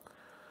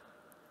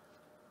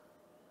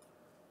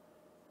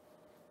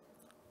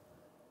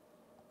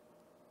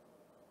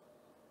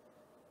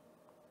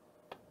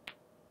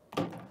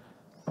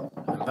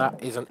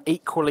 That is an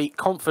equally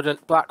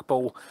confident black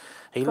ball.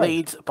 He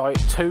leads by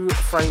 2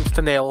 frames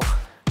to 0.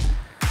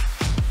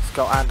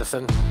 Scott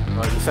Anderson,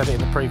 well, you said it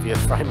in the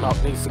previous frame,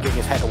 Mark, needs to give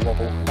his head a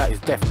wobble. That is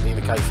definitely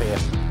the case here.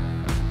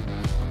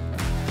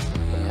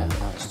 Yeah,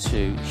 that's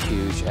 2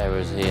 huge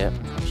errors here.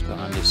 Scott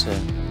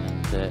Anderson,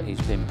 and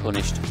he's been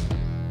punished.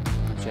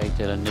 Jake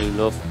Dylan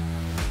Newlove.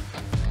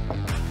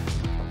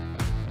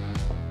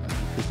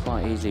 Could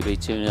quite easily be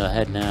 2-0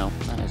 ahead now.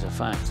 That is a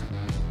fact.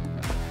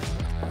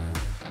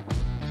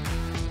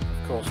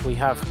 Of course, we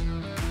have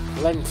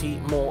plenty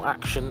more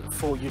action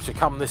for you to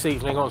come this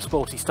evening on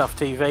Sporty Stuff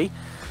TV.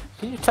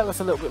 Can you tell us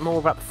a little bit more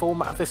about the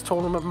format of this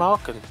tournament,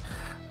 Mark, and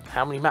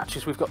how many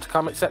matches we've got to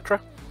come, etc.?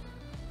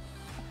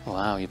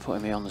 Wow, you're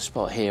putting me on the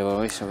spot here,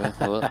 Rory. So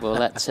we'll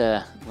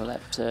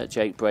let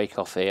Jake break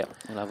off here.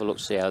 We'll have a look,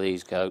 see how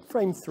these go.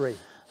 Frame 3.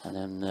 And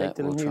then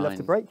we'll try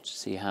and break.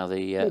 See how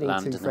they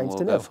land, and then we'll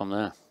go from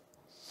there.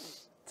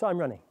 Time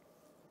running.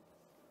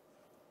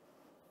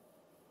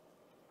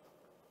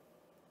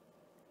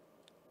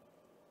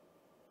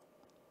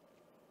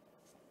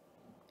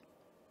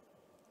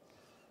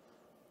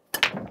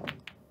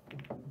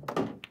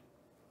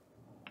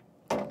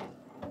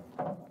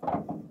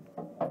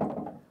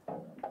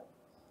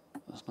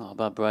 That's not a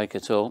bad break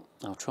at all.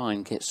 I'll try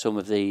and get some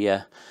of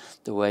the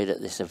way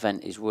that this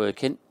event is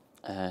working.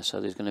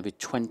 So there's going to be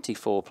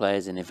 24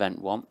 players in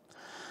event 1.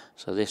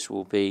 So this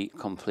will be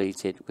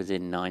completed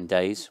within 9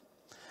 days.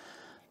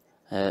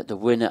 The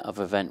winner of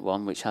event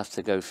 1, which has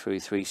to go through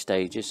 3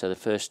 stages. So the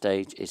first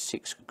stage is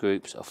 6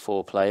 groups of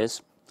 4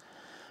 players,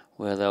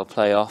 where they'll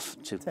play off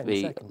to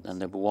be,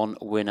 and the 1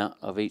 winner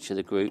of each of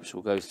the groups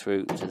will go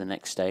through to the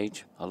next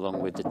stage, along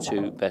with the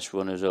 2 best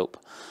runners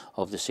up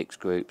of the 6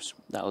 groups.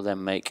 That will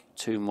then make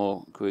 2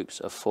 more groups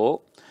of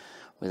 4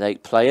 with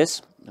 8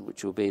 players,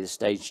 which will be the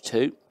stage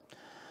 2.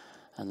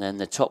 And then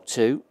the top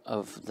 2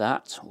 of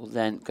that will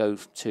then go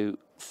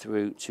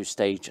through to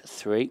stage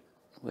 3,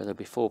 where there'll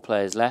be 4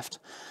 players left.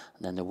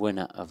 And then the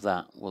winner of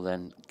that will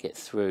then get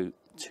through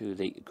to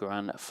the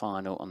grand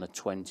final on the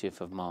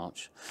 20th of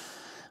March.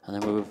 And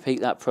then we'll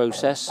repeat that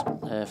process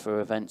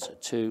for events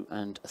 2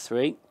 and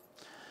 3,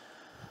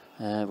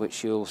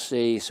 which you'll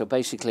see. So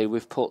basically,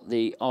 we've put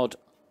the odd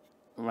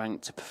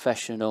ranked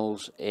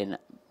professionals in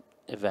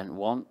event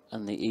 1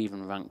 and the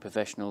even ranked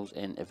professionals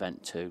in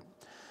event 2.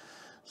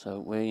 So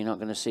where you're not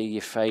going to see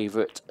your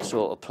favourite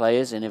sort of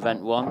players in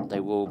event 1, they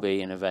will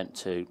be in event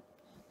 2.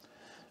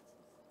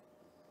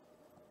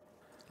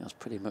 That's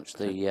pretty much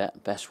the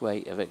best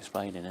way of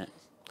explaining it.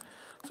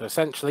 So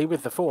essentially,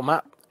 with the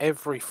format,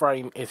 every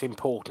frame is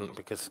important,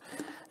 because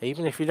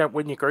even if you don't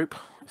win your group,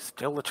 it's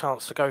still the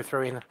chance to go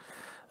through in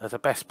as a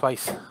best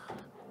place,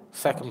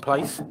 second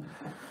place.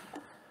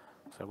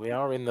 So we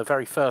are in the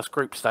very first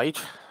group stage,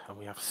 and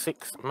we have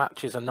 6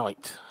 matches a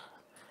night.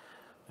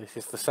 This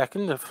is the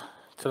second of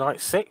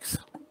tonight's 6,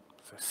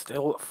 so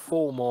still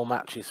 4 more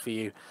matches for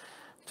you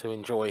to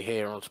enjoy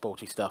here on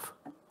Sporty Stuff.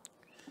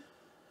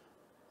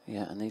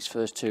 Yeah, and these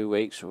first 2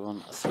 weeks are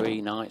on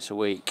 3 nights a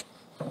week.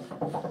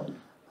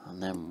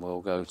 And then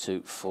we'll go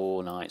to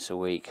 4 nights a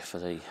week for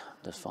the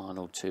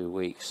final 2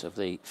 weeks of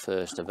the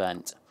first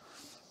event.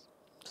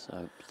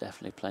 So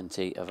definitely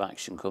plenty of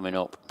action coming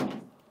up.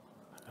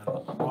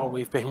 While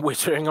we've been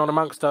wittering on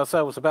amongst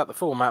ourselves about the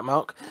format,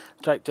 Mark,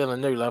 Jake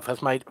Dylan Newlove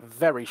has made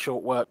very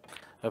short work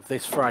of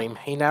this frame.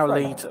 He now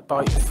leads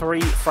by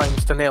 3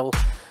 frames to 0.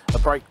 A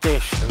break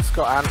dish, and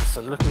Scott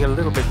Anderson, looking a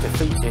little bit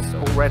defeatist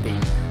already,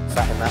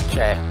 sat in that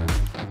chair.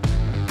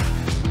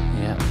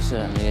 Yeah, it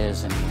certainly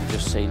is, and you can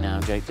just see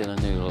now Jake Dillon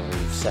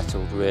who's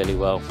settled really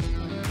well.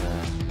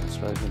 And I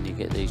suppose when you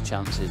get these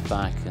chances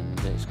back, and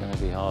it's going to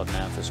be hard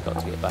now for Scott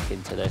to get back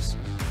into this.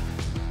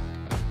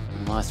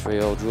 My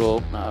 3-all draw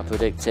that I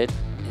predicted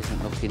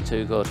isn't looking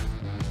too good.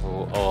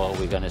 Or are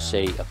we going to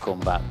see a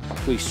comeback?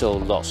 We saw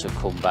lots of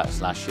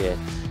comebacks last year,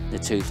 the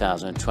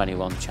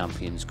 2021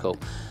 Champions Cup.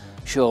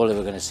 Surely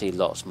we're going to see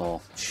lots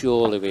more.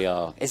 Surely we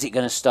are. Is it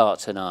going to start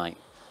tonight?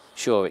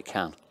 Sure it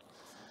can.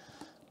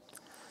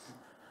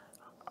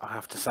 I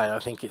have to say, I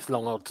think it's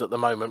long odds at the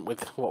moment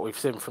with what we've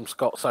seen from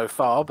Scott so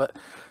far, but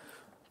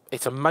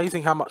it's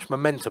amazing how much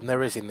momentum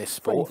there is in this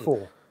sport.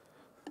 24.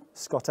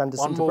 Scott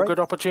Anderson One to more break. good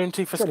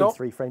opportunity for It's only Scott.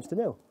 3 frames to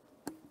nil.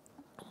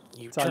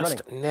 You Time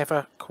just running.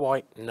 never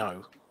quite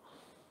know.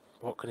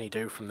 What can he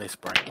do from this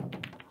break?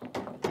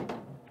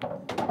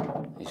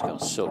 He's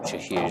got such a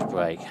huge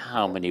break.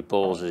 How many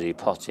balls has he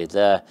potted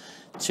there?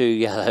 2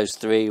 yellows,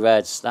 3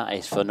 reds. That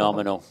is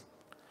phenomenal.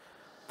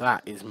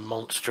 That is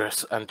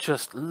monstrous. And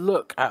just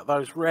look at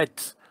those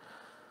reds.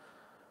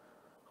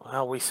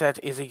 Well, we said,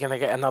 is he going to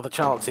get another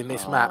chance in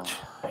this match?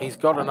 He's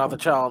got another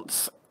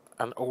chance,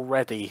 and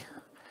already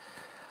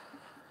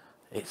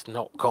it's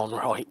not gone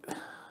right.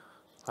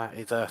 That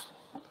is a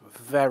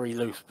very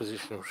loose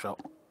positional shot.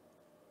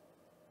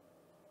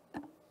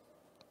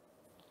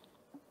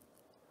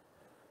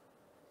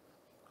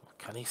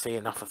 Can he see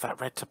enough of that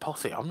red to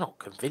pot it? I'm not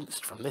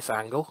convinced from this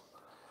angle.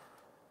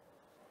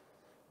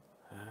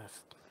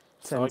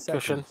 10 Side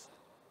cushion. seconds.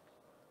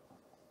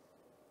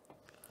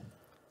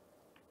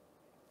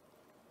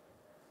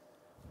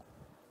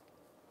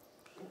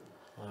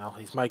 Well,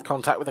 he's made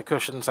contact with the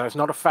cushion, so it's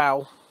not a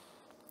foul.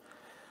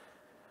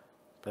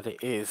 But it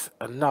is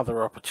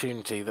another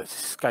opportunity that's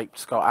escaped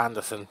Scott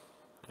Anderson.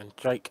 And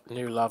Jake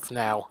Newlove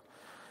now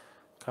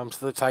comes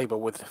to the table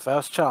with the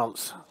first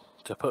chance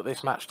to put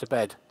this match to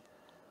bed.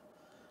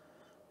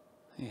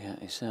 Yeah,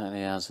 he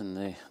certainly has,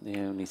 and the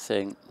only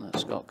thing that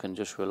Scott can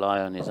just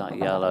rely on is that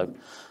yellow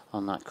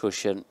on that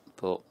cushion.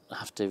 But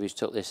after he's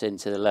took this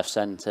into the left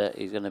centre,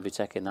 he's going to be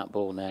taking that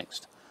ball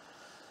next.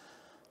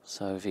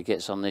 So if he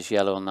gets on this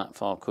yellow on that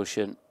far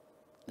cushion,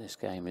 this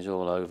game is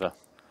all over.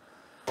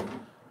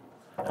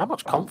 How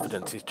much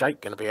confidence is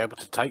Jake going to be able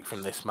to take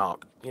from this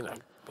mark? You know,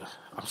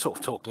 I'm sort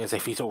of talking as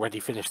if he's already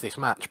finished this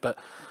match, but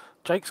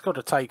Jake's got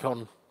to take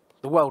on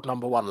the world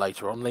 #1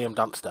 later on, Liam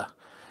Dunster.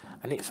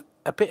 And it's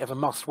a bit of a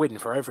must-win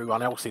for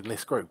everyone else in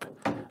this group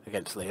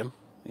against Liam.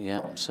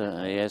 Yeah,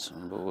 certainly is.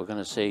 But we're going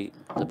to see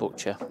the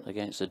Butcher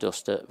against the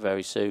Duster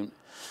very soon.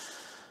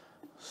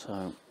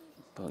 So,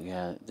 but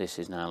yeah, this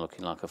is now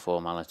looking like a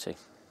formality.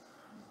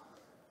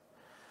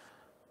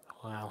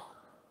 Wow.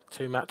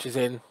 2 matches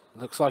in.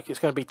 Looks like it's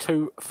going to be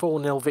 2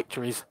 4-0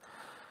 victories.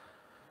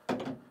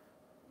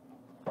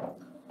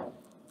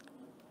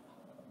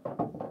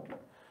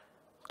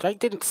 Jake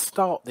didn't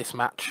start this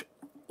match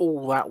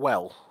all that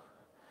well.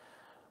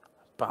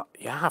 But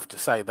you have to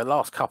say, the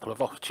last couple of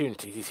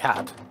opportunities he's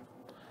had,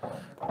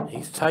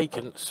 he's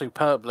taken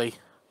superbly.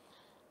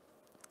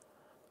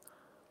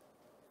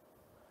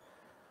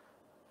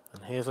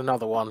 And here's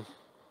another one.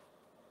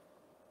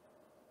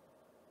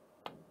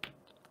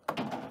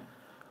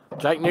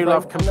 Jake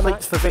Newlove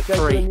completes the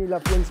victory. Jake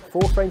Newlove wins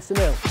 4 frames to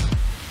nil.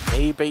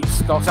 He beats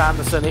Scott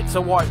Anderson. It's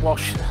a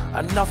whitewash.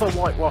 Another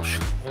whitewash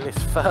in this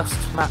first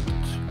match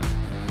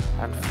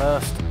and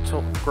first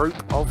top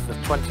group of the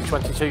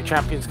 2022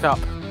 Champions Cup.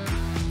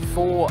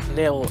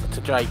 4-0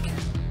 to Jake.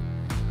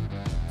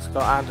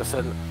 Scott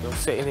Anderson will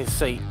sit in his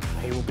seat.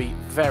 He will be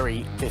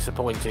very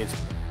disappointed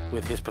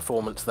with his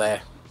performance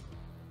there.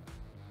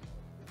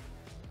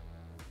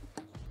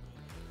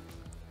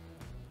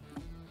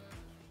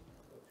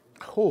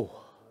 Oh,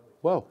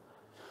 well,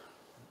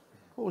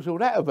 what was all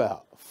that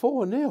about?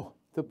 4-0,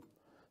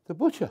 the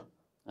Butcher.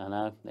 I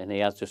know, and he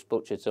has just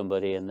butchered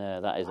somebody in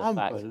there. That is a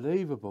fact.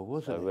 Unbelievable,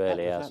 wasn't it? It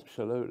really that was has.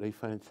 absolutely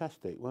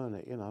fantastic, weren't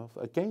it? You know,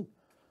 again,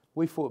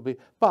 we thought it'd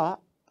be, but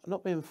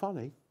not being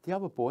funny, the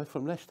other boy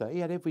from Leicester, he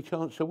had every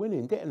chance of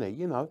winning, didn't he?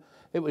 You know,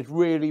 it was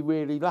really,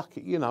 really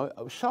lucky. You know, it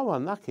was so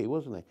unlucky,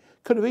 wasn't he?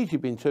 Could have easily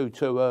been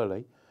 2-2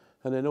 early,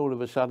 and then all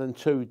of a sudden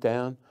 2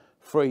 down,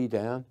 3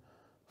 down,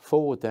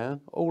 4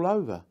 down, all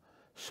over.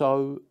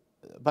 So,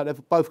 but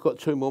they've both got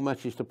 2 more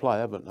matches to play,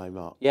 haven't they,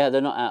 Mark? Yeah,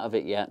 they're not out of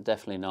it yet,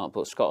 definitely not.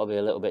 But Scott will be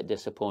a little bit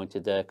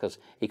disappointed there because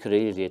he could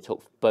easily have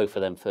took both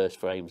of them first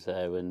frames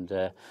there,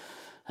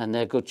 and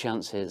they're good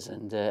chances.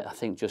 And I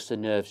think just the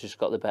nerves just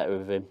got the better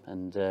of him.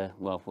 And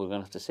well, we're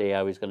going to have to see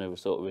how he's going to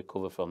sort of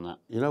recover from that.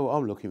 You know what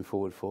I'm looking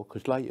forward for?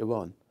 Because later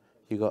on,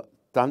 you got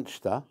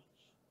Dunster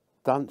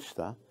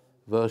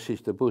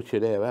versus the Butcher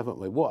there, haven't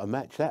we? What a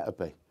match that would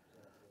be.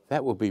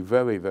 That would be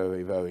very,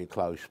 very, very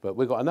close. But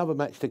we've got another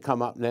match to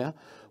come up now.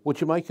 What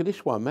do you make of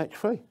this one, match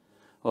 3?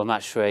 Well,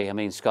 match 3, I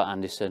mean, Scott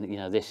Anderson, you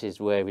know, this is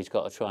where he's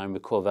got to try and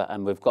recover.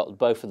 And we've got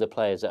both of the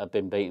players that have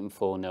been beaten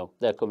 4-0.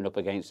 They're coming up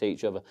against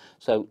each other.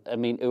 So, I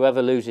mean,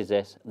 whoever loses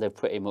this, they're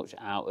pretty much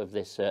out of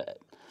this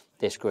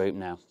this group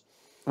now.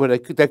 Well,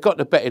 they've got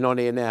the betting on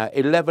here now.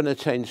 11 of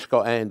 10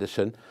 Scott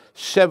Anderson,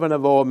 7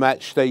 of our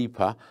match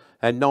steeper.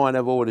 and 9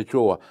 of all the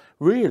draw.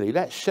 Really,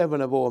 that's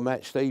 7 of all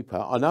Matt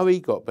Steeper. I know he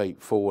got beat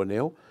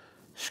 4-0.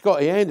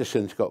 Scotty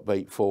Anderson's got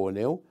beat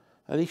 4-0,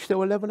 and he's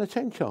still 11 or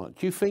 10 chance.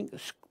 Do you think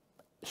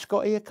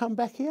Scotty will come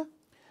back here?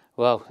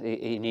 Well,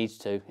 he needs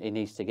to. He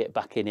needs to get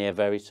back in here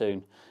very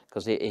soon.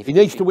 Because he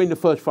needs to win the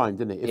first frame,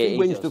 doesn't he? If he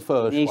wins the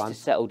first one, he needs to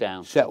settle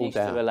down. Settle he needs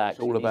down. To relax.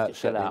 It's all about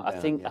settling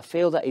down. I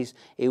feel that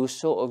he was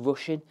sort of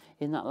rushing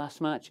in that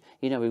last match.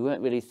 You know, he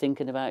weren't really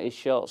thinking about his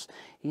shots.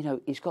 You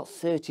know, he's got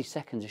 30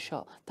 seconds a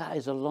shot. That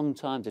is a long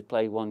time to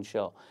play one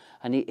shot.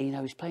 And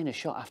he's playing a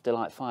shot after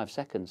like 5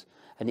 seconds,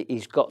 and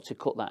he's got to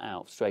cut that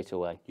out straight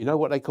away. You know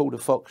what they call the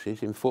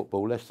Foxes in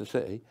football, Leicester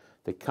City?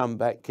 The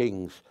comeback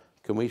kings.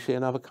 Can we see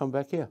another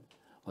comeback here?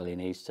 Well, he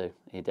needs to.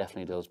 He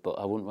definitely does. But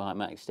I wouldn't write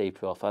Max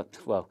Steeper off. I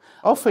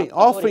think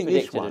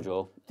this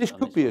one. This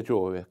could be a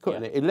draw here,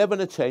 couldn't it? 11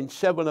 of 10,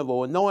 7 of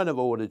all, 9 of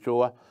all the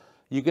draw.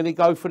 You're going to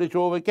go for the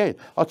draw again.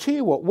 I'll tell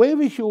you what.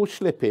 Where is your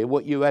slip here?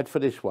 What you had for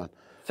this one?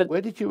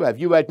 Where did you have?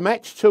 You had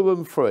match 2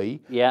 and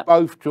 3. Yeah.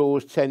 Both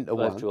draws 10 to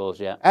 1. Both draws.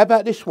 Yeah. How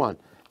about this one?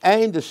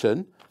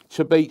 Anderson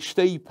to beat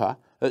Steeper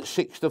at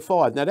 6 to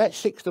 5. Now that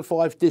 6 to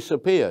 5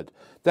 disappeared.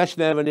 That's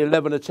now an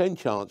 11 or 10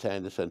 chance,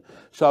 Anderson.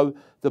 So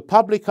the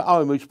public at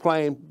home who's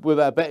playing with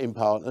our betting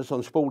partners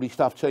on Sporty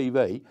Stuff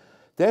TV,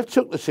 they've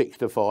took the 6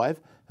 to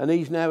 5 and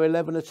he's now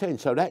 11 or 10.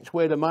 So that's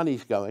where the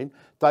money's going.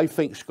 They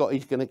think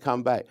Scotty's going to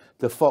come back.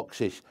 The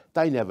Foxes,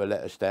 they never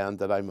let us down,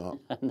 do they, Mark?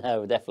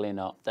 No, definitely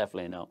not.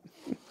 Definitely not.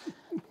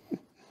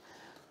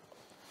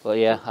 Well,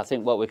 yeah, I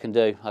think what we can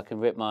do, I can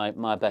rip my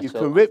bet up. You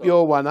can rip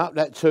your one up,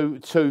 that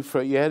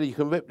 2-3, yeah. You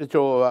can rip the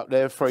draw up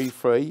there,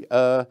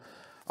 3-3.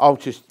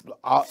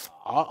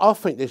 I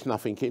think there's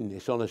nothing in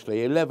this,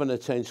 honestly. 11 or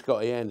 10,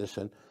 Scotty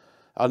Anderson.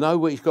 I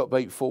know he's got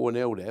beat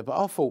 4-0 there,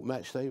 but I thought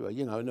Matt Steeper,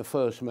 you know, in the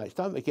first match,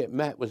 don't forget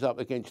Matt was up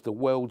against the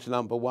world's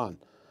 #1.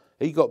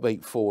 He got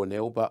beat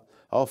 4-0, but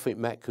I think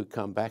Matt could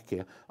come back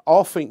here.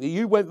 I think that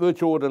you went for a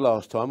draw the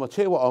last time. I'll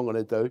tell you what I'm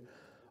going to do.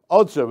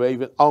 Odds are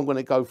even, I'm going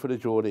to go for the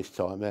draw this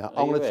time. Yeah.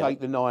 I'm going to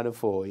take the 9 and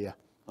 4, yeah.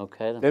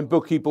 Okay then. Then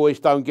bookie boys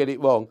don't get it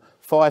wrong.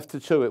 5 to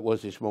 2 it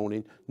was this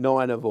morning.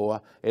 9 of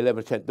 4,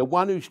 11 10. The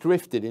one who's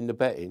drifted in the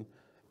betting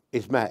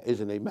is Matt,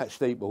 isn't he? Matt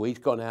Steeple. He's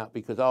gone out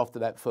because after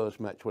that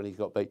first match when he's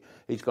got beat,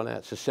 he's gone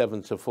out to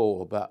 7 to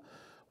 4. But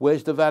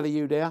where's the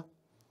value there?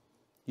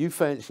 You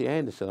fancy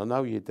Anderson, I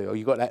know you do.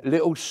 You got that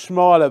little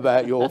smile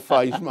about your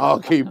face,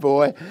 Marky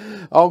boy.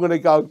 I'm going to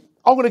go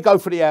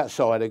for the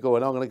outsider. Go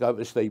on. I'm going to go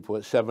for Steeple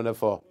at 7 to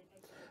 4.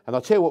 And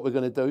I'll tell you what we're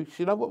going to do.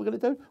 You know what we're going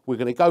to do? We're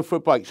going to go for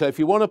a break. So if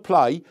you want to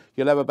play,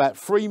 you'll have about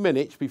 3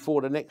 minutes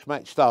before the next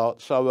match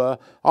starts. So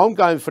I'm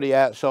going for the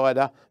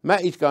outsider.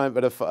 Matty's going for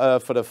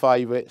the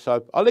favourite.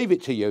 So I'll leave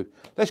it to you.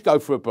 Let's go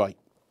for a break.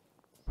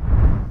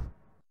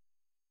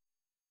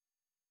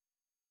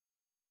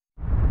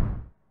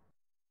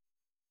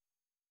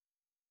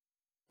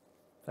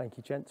 Thank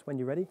you, gents. When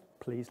you're ready,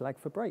 please lag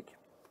for break.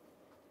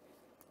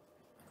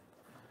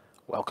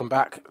 Welcome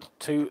back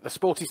to the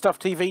Sporty Stuff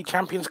TV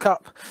Champions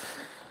Cup.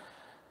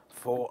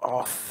 For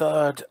our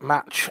third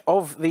match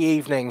of the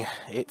evening,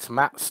 it's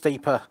Matt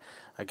Steeper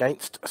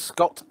against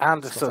Scott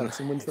Anderson.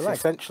 It's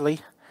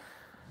essentially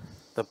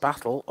the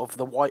battle of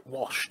the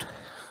whitewashed.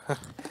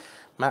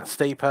 Matt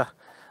Steeper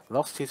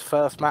lost his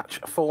first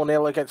match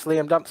 4-0 against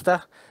Liam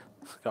Dunster.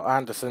 Scott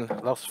Anderson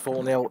lost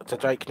 4-0 to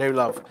Jake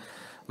Newlove.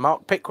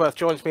 Mark Pickworth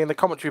joins me in the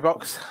commentary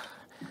box.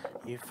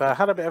 You've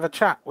had a bit of a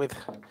chat with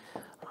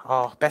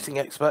our betting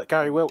expert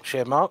Gary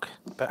Wiltshire, Mark,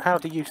 but how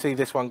do you see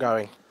this one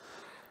going?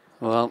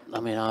 Well, I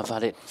mean, I've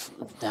had it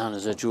down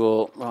as a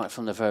draw right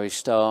from the very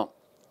start,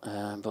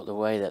 but the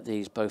way that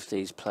both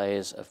these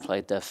players have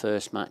played their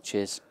first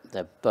matches,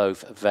 they're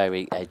both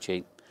very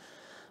edgy.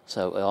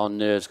 So our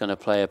nerves going to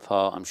play a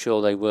part. I'm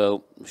sure they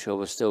will. I'm sure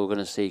we're still going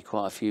to see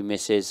quite a few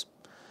misses.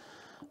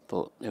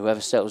 But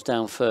whoever settles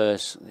down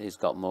first, he's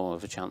got more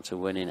of a chance of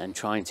winning and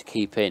trying to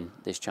keep in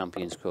this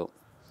Champions Cup.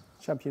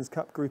 Champions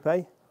Cup Group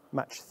A,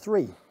 match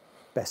 3,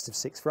 best of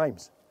 6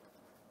 frames.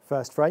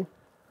 First frame,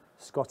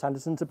 Scott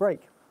Anderson to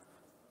break.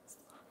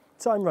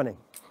 Time running.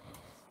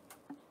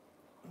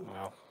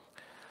 Well,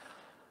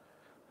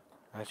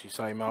 as you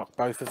say, Mark,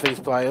 both of these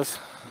players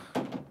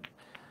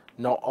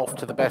not off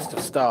to the best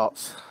of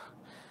starts.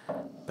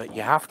 But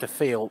you have to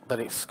feel that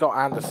it's Scott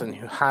Anderson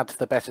who had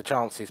the better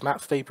chances. Matt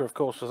Steeper, of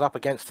course, was up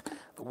against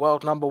the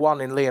world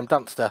 #1 in Liam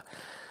Dunster.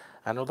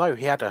 And although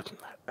he had a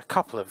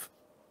couple of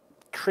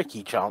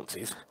tricky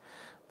chances,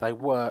 they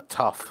were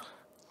tough.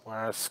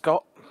 Whereas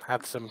Scott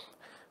had some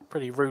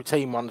pretty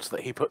routine ones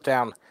that he put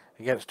down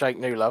against Jake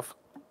Newlove.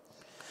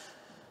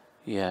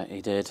 Yeah,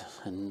 he did.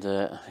 And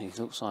he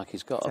looks like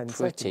he's got a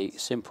pretty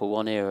seconds. simple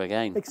one here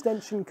again.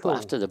 Extension call. But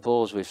after the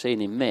balls we've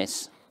seen him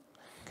miss,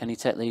 can he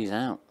take these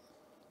out?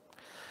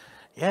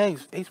 Yeah,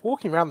 he's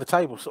walking around the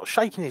table sort of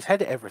shaking his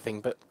head at everything,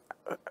 but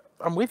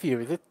I'm with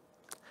you.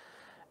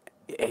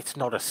 It's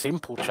not a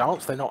simple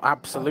chance. They're not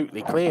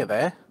absolutely clear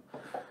there.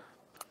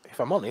 If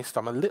I'm honest,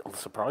 I'm a little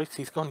surprised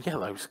he's gone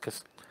yellows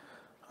because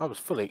I was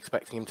fully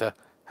expecting him to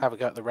have a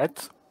go at the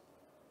reds.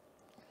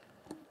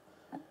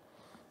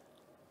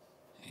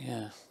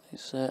 Yeah,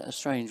 it's a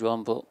strange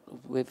one, but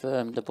with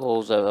the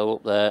balls that are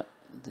up there,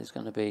 they're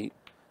going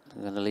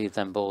to leave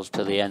them balls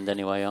to the end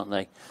anyway, aren't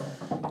they,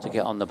 to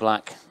get on the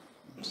black.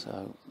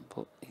 So,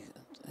 but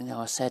you know,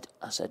 I said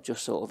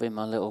just sort of in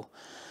my little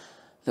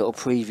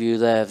preview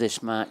there of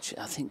this match,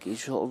 I think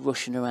he's sort of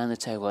rushing around the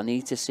table. I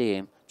need to see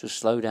him just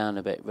slow down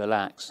a bit,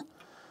 relax.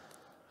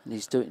 And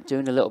he's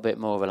doing a little bit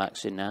more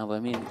relaxing now. But I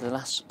mean,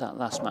 that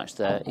last match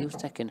there, he was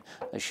taking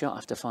a shot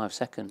after 5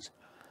 seconds.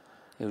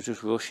 He was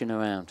just rushing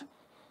around.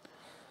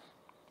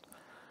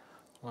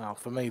 Well,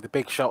 for me, the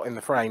big shot in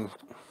the frame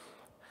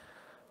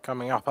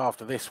coming up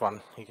after this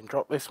one. He can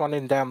drop this one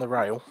in down the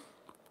rail.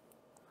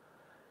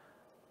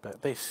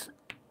 But this,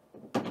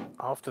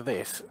 after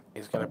this,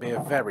 is going to be a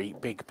very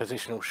big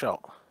positional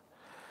shot.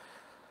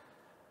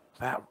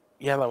 That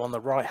yellow on the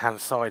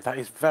right-hand side, that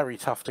is very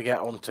tough to get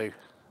onto.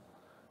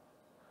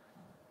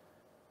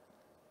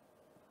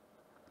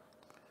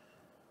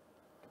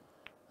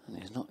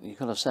 And he's not, you've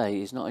got to say,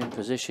 he's not in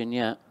position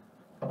yet.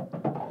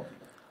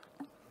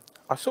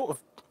 I sort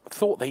of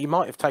thought that he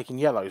might have taken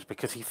yellows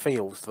because he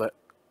feels that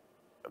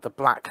the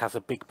black has a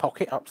big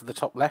pocket up to the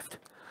top left,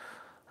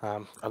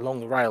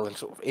 along the rail and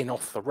sort of in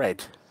off the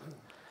red.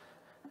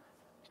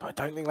 But I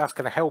don't think that's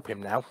going to help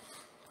him now.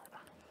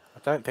 I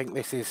don't think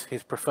this is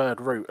his preferred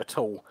route at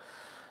all.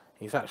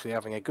 He's actually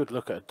having a good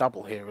look at a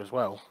double here as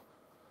well.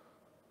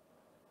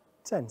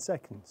 10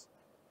 seconds.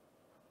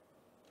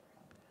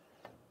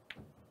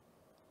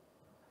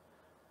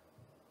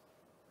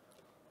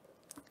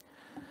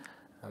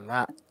 And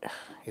that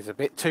is a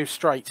bit too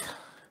straight.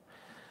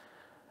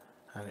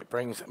 And it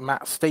brings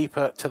Matt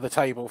Steeper to the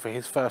table for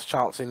his first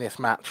chance in this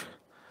match.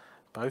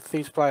 Both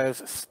these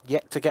players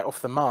yet to get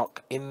off the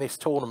mark in this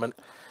tournament.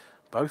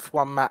 Both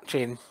one match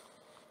in.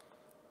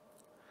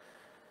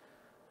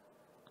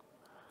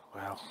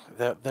 Well,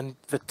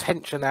 the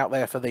tension out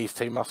there for these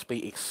two must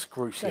be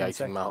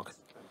excruciating, Mark.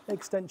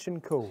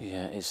 Extension call.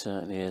 Yeah, it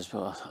certainly is.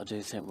 But I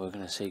do think we're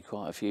going to see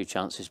quite a few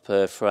chances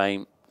per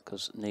frame,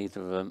 because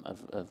neither of them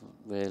have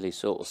really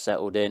sort of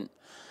settled in.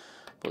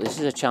 But this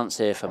is a chance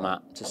here for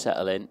Matt to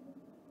settle in.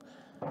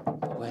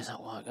 But where's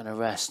that white going to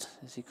rest?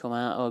 Does he come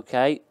out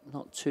okay?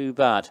 Not too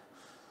bad.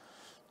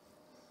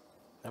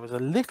 There was a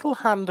little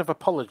hand of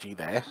apology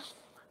there.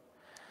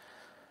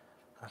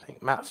 I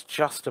think Matt's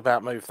just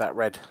about moved that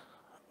red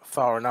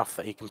far enough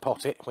that he can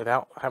pot it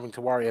without having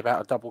to worry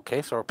about a double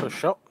kiss or a push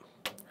shot.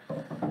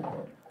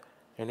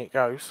 In it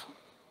goes.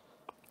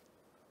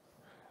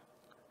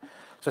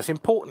 So it's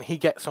important he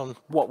gets on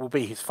what will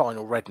be his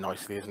final red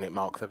nicely, isn't it,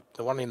 Mark?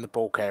 The one in the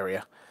balk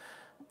area.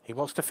 He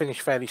wants to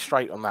finish fairly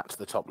straight on that to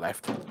the top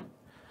left,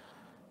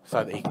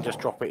 so that he can just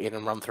drop it in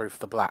and run through for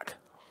the black.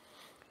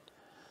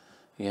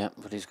 Yeah,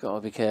 but he's got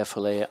to be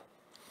careful here,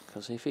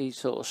 because if he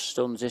sort of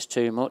stuns this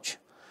too much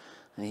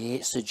and he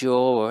hits the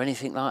jaw or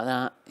anything like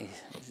that,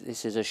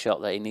 this is a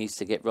shot that he needs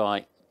to get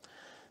right.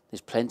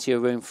 There's plenty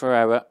of room for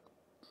error,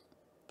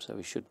 so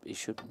he should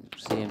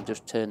see him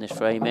just turn this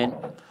frame in.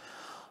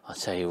 I'll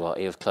tell you what,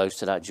 he was close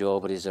to that jaw,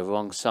 but he's the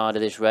wrong side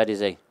of this red,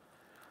 is he?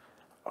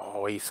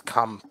 Oh, he's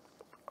come,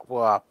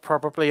 well,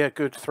 probably a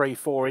good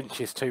 3-4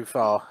 inches too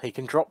far. He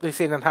can drop this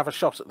in and have a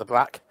shot at the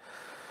black,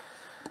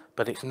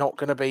 but it's not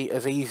going to be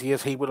as easy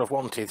as he would have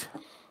wanted.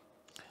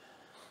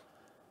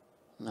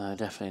 No,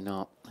 definitely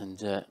not. And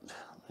you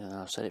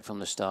know, I've said it from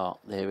the start,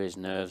 there is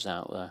nerves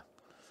out there.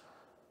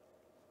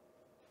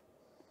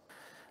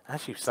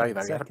 As you say,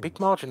 though, he had a big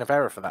margin of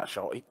error for that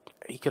shot.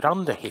 He could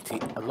under-hit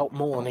it a lot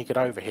more than he could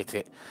over-hit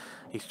it.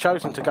 He's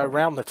chosen to go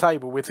round the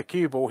table with the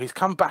cue ball. He's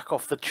come back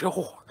off the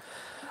jaw.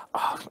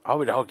 Oh, I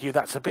would argue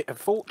that's a bit of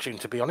fortune,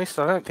 to be honest.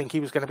 I don't think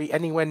he was going to be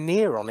anywhere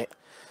near on it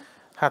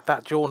had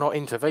that jaw not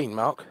intervened,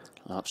 Mark.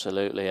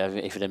 Absolutely.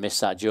 If he'd have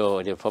missed that jaw,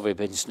 he'd have probably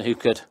been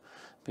snookered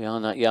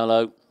behind that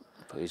yellow.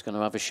 But he's going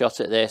to have a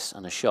shot at this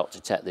and a shot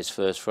to take this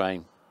first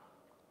frame.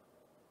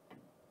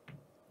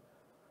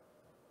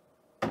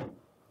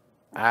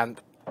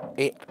 And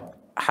it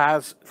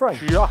has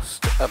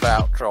just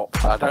about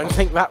dropped. I don't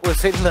think that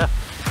was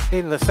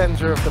in the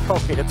centre of the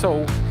pocket at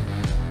all.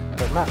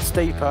 But Matt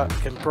Steeper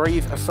can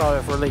breathe a sigh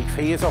of relief.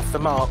 He is off the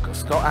mark.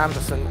 Scott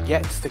Anderson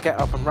gets to get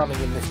up and running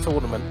in this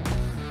tournament.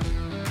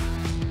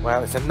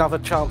 Well, it's another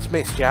chance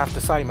missed, you have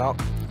to say, Mark.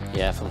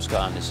 Yeah, from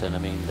Scott Anderson. I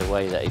mean, the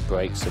way that he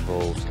breaks the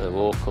balls, they're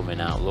all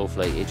coming out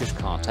lovely. He just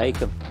can't take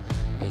them.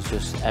 It's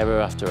just error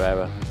after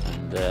error.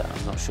 And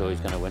I'm not sure he's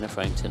going to win a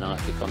frame tonight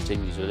if he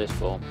continues with this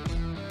form.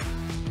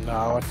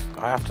 No,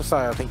 I have to say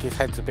I think his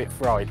head's a bit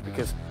fried,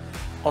 because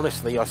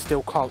honestly I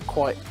still can't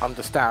quite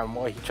understand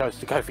why he chose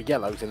to go for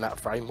yellows in that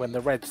frame when the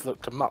reds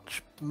looked a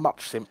much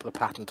simpler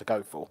pattern to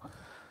go for.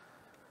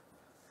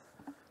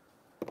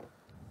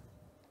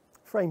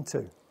 Frame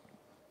 2.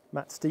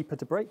 Matt Steeper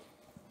to break,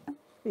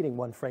 leading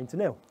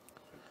 1-0.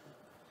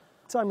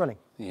 Time running.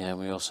 Yeah,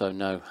 we also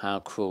know how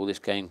cruel this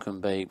game can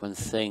be. When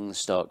things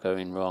start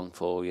going wrong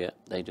for you,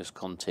 they just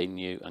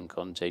continue and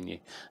continue.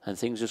 And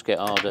things just get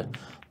harder.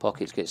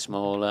 Pockets get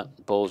smaller,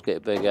 balls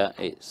get bigger.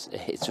 It's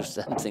just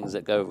them things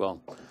that go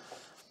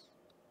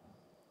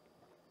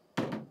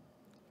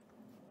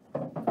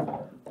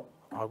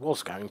I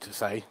was going to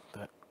say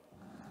that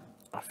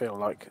I feel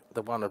like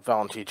the one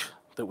advantage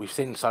that we've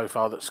seen so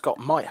far that Scott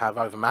might have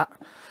over Matt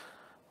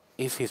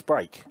is his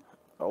break.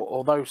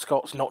 Although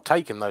Scott's not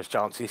taken those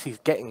chances, he's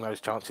getting those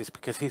chances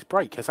because his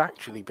break has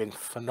actually been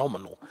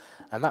phenomenal.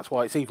 And that's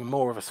why it's even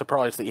more of a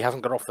surprise that he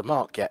hasn't got off the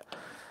mark yet.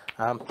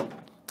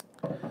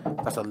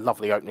 That's a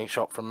lovely opening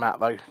shot from Matt,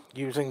 though,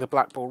 using the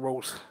black ball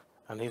rules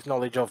and his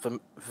knowledge of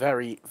them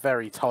very,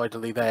 very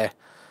tidily there.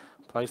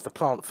 Plays the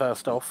plant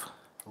first off,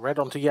 red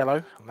onto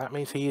yellow, and that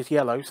means he is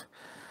yellows.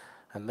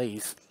 And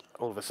these,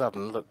 all of a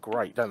sudden, look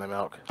great, don't they,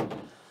 Mark?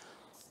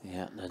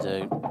 Yeah, they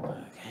do.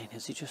 Okay,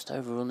 has he just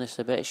overrun this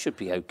a bit? It should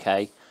be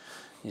okay.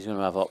 He's going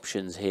to have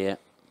options here.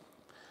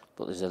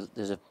 But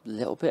there's a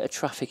little bit of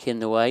traffic in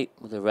the way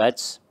with the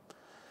reds.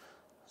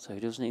 So he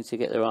does need to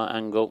get the right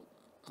angle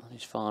on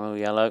his final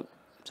yellow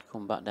to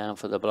come back down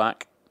for the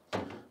black.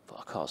 But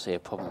I can't see a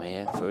problem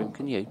here for him,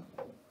 can you?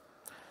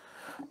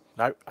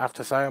 No, I have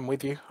to say I'm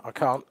with you. I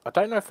can't. I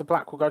don't know if the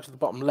black will go to the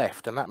bottom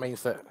left, and that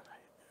means that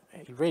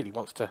he really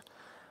wants to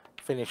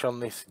finish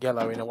on this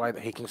yellow in a way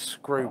that he can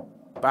screw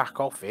back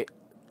off it.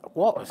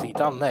 What has he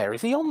done there?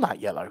 Is he on that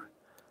yellow?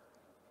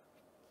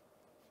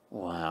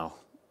 Wow.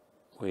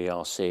 We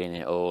are seeing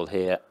it all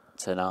here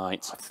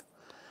tonight.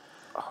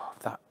 Oh,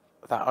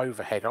 that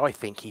overhead, I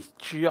think he's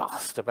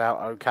just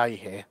about okay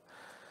here.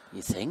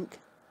 You think?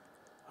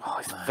 Oh,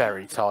 it's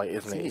very tight,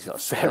 isn't it? He's got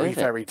It's very,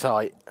 very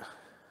tight.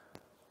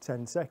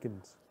 10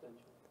 seconds.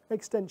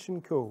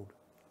 Extension called.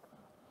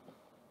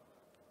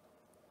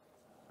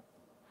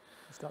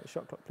 Start the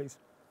shot clock, please.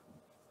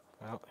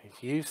 Well,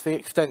 he's used the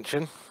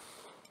extension.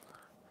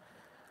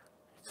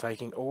 He's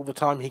taking all the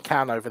time he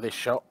can over this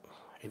shot.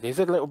 It is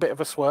a little bit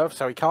of a swerve,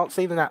 so he can't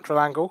see the natural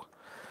angle.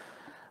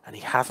 And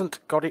he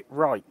hasn't got it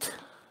right.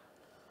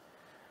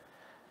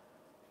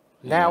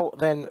 Now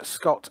then,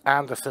 Scott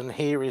Anderson,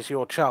 here is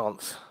your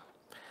chance.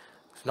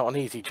 It's not an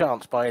easy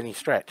chance by any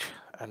stretch.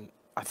 And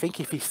I think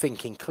if he's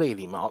thinking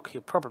clearly, Mark,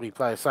 he'll probably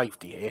play a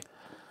safety here.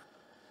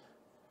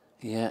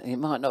 Yeah, it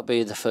might not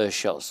be the first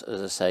shots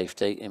as a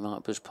safety. He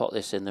might just put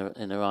this in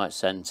the right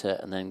centre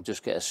and then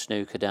just get a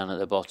snooker down at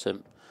the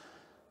bottom.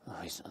 Oh,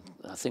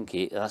 I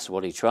think that's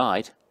what he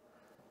tried.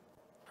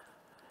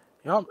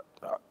 Yeah,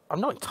 I'm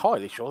not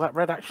entirely sure that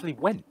red actually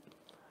went.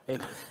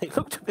 It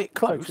looked a bit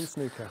close.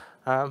 Snooker.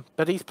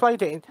 But he's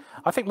played it in...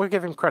 I think we'll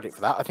give him credit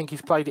for that. I think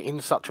he's played it in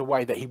such a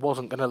way that he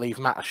wasn't going to leave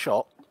Matt a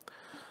shot.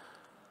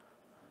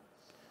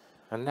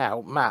 And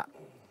now, Matt,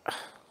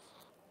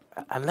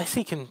 unless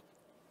he can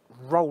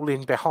roll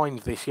in behind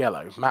this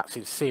yellow, Matt's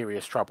in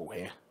serious trouble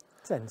here.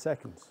 10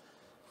 seconds.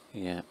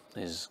 Yeah,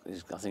 I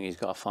think he's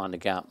got to find a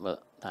gap,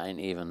 but that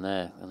ain't even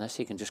there. Unless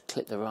he can just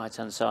clip the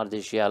right-hand side of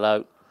this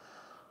yellow.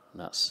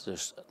 That's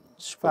just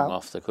sprung Foul.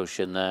 off the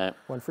cushion there.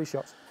 1 free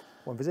shot,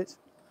 1 visit.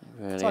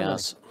 It really Time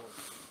has.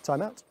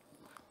 Time out.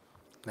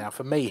 Now,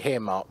 for me here,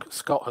 Mark,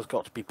 Scott has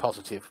got to be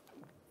positive.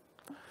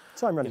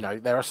 Time running. You know,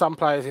 there are some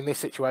players in this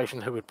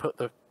situation who would put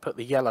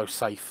the yellow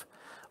safe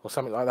or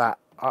something like that.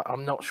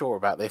 I'm not sure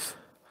about this.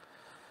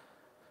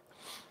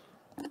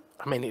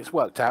 I mean, it's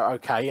worked out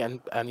okay,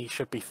 and he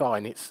should be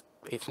fine. It's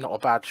not a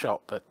bad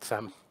shot, but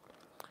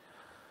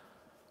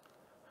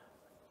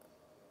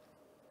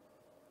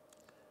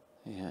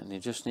yeah, and he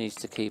just needs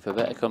to keep a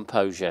bit of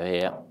composure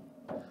here,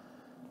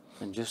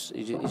 and he's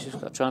just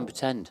got to try and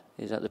pretend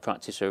he's at the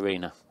practice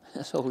arena.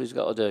 That's all he's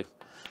got to do.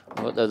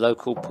 Or at the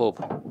local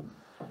pub.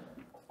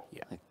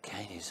 yeah.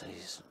 Again,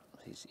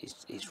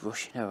 he's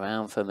rushing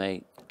around for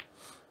me.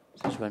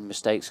 This is when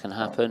mistakes can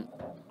happen.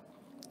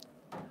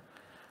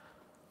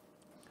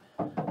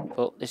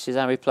 But this is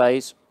how he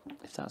plays.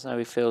 If that's how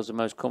he feels the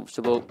most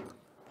comfortable.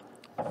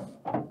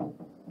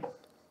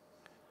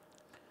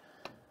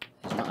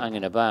 He's not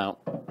hanging about.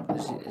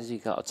 Has he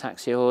got a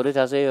taxi ordered,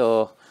 has he?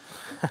 Or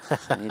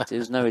he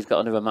does know he's got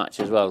another match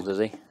as well, does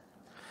he?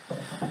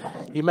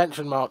 You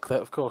mentioned, Mark,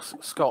 that of course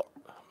Scott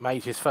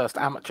made his first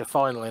amateur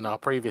final in our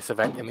previous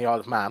event in the Isle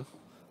of Man,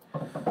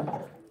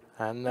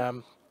 and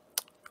I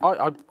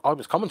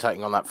was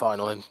commentating on that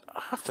final, and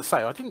I have to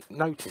say I didn't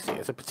notice it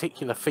as a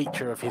particular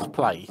feature of his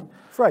play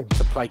Frame.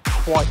 to play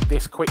quite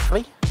this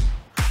quickly.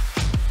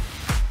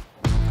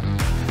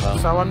 Well,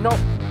 So I'm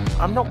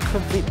not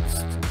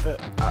convinced that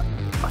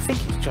I think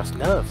it's just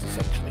nerves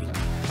essentially.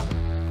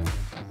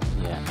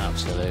 yeah,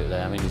 absolutely.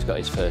 I mean, he's got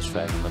his first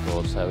frame on the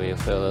board, so he'll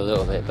feel a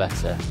little bit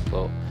better.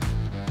 But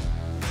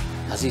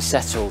has he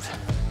settled?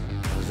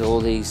 With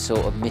all these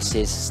sort of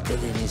misses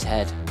still in his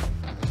head?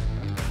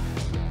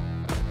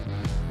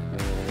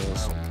 Really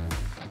is.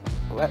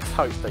 Let's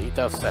hope that he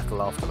does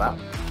settle after that.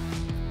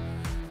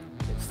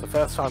 It's the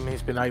first time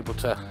he's been able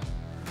to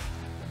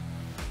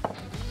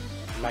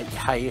make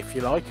hay, if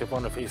you like, of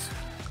one of his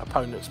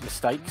opponent's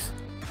mistakes.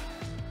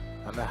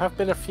 And there have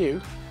been a few.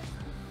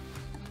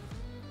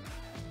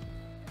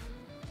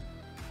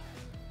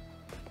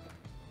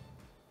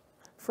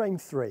 Frame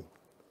 3.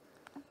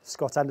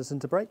 Scott Anderson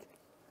to break.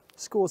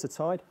 Scores are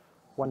tied.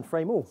 1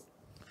 frame all.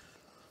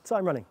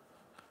 Time running.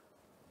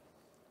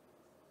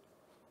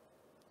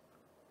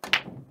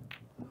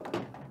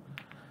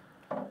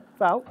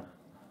 Foul.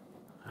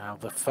 Now,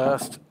 the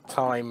first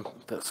time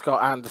that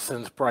Scott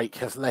Anderson's break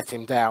has let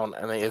him down,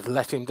 and it has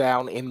let him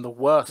down in the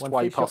worst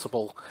way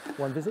possible.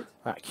 One visit.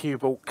 That cue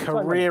ball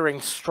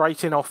careering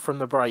straight in off from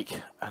the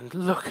break. And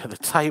look at the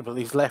table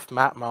he's left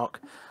Matt,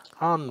 Mark.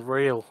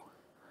 Unreal.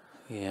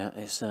 Yeah,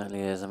 it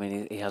certainly is. I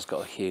mean, he has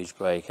got a huge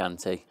break,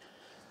 hasn't he?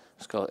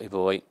 Scotty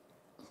boy.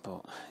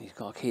 But he's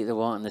got to keep the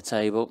white on the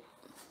table.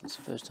 It's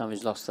the first time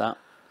he's lost that.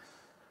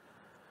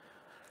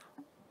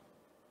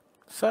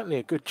 Certainly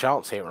a good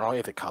chance here on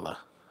either colour.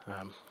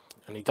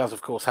 And he does,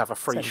 of course, have a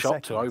free 10 shot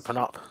seconds. to open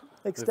up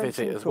the Extension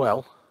visit as tour.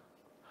 well.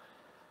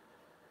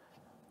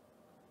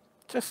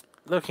 Just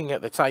looking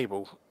at the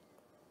table,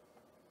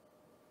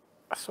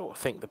 I sort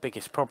of think the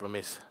biggest problem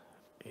is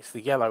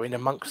the yellow in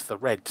amongst the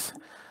reds,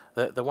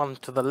 the one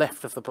to the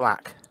left of the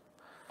black.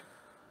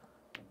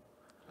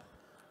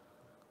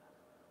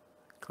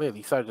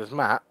 Clearly so does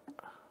Matt,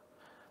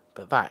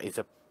 but that is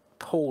a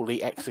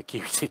poorly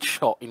executed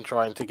shot in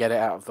trying to get it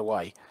out of the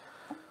way.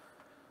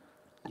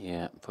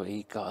 Yeah, but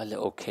he got a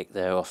little kick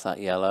there off that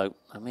yellow.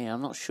 I mean,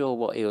 I'm not sure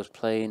what he was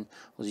playing.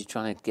 Was he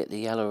trying to get the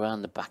yellow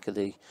around the back of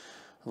the,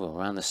 well,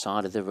 around the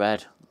side of the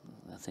red?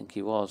 I think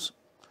he was.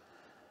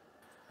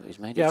 But he's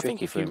made it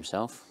tricky for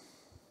himself.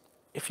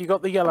 If you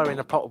got the yellow in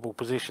a potable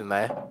position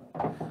there,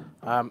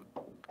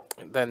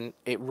 then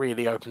it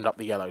really opened up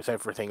the yellows.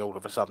 Everything all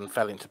of a sudden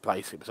fell into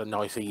place. It was a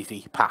nice,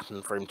 easy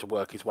pattern for him to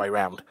work his way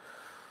round.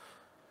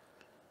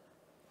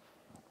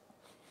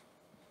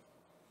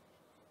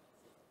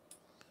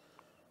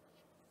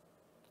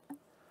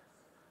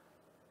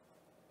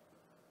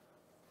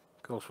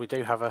 Of course, we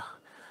do have a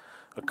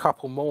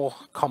couple more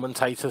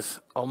commentators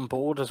on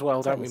board as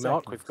well, don't we,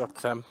 Mark? We've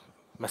got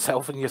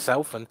myself and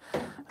yourself and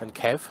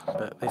Kev,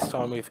 but this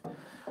time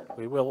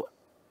we will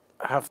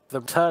have the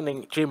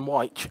returning Jim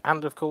White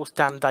and, of course,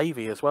 Dan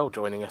Davey as well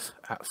joining us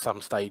at some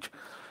stage.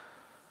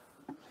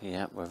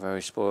 Yeah, we're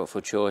very spoilt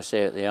for choice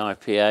here at the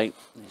IPA.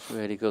 It's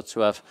really good to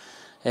have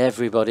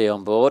everybody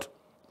on board.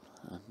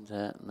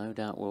 And no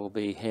doubt we'll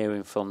be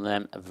hearing from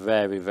them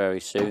very, very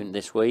soon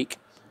this week.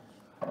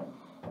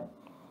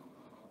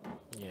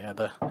 Yeah,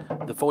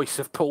 the voice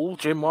of Paul,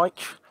 Jim White.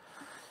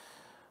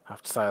 I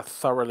have to say I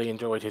thoroughly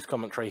enjoyed his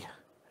commentary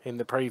in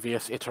the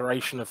previous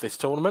iteration of this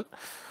tournament.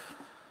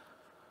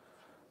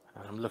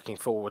 And I'm looking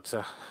forward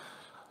to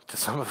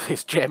some of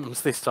his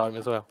gems this time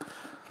as well.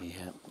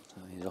 Yeah,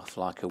 he's off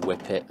like a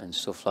whippet and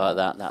stuff like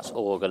that. That's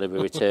all going to be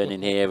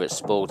returning here at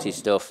Sporty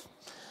Stuff.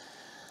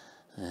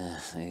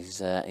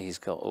 He's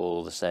got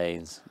all the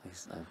sayings.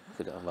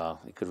 He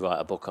could write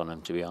a book on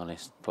them, to be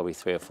honest. Probably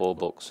 3 or 4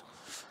 books.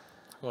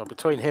 Well,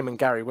 between him and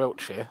Gary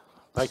Wiltshire,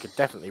 they could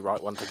definitely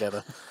write one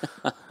together.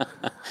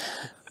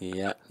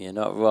 Yeah, you're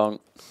not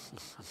wrong.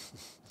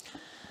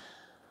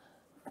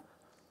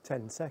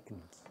 10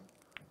 seconds.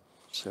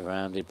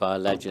 Surrounded by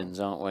legends,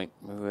 aren't we?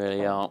 We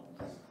really are.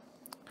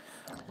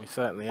 We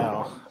certainly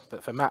are.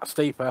 But for Matt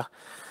Steeper,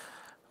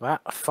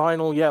 that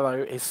final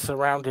yellow is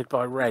surrounded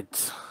by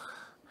reds.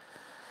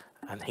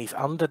 And he's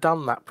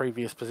underdone that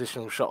previous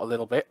positional shot a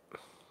little bit.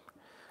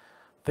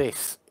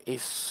 This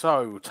is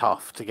so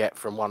tough to get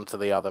from one to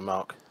the other,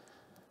 Mark.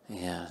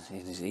 Yeah,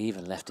 he's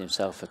even left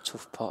himself a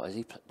tough pot.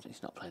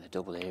 He's not playing a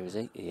double here, is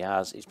he? He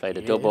has. He's played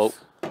a double.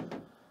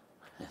 And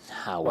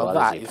how well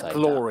that has he is played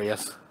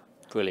glorious. That?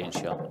 Brilliant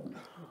shot.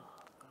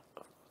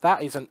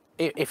 That is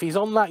if he's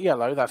on that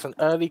yellow, that's an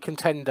early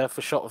contender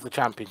for shot of the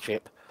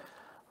championship.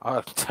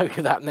 I'll tell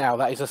you that now.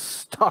 That is a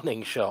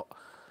stunning shot.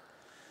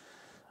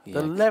 Yeah.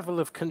 The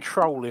level of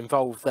control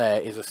involved there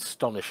is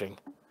astonishing.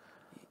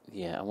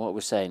 Yeah, and what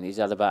we're saying, he's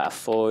had about a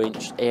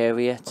 4-inch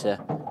area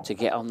to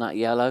get on that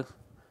yellow.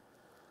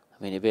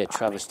 I mean, it'd be a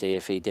travesty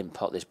if he didn't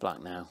pot this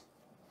black now.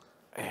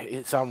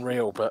 It's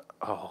unreal, but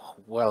oh,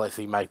 well, has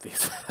he made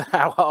this?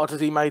 How hard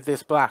has he made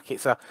this black?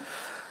 It's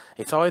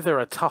either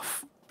a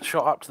tough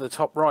shot up to the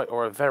top right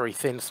or a very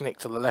thin snick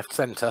to the left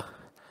centre.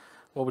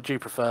 What would you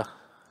prefer?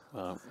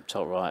 Well,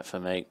 top right for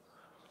me.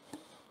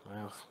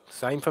 Well,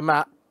 same for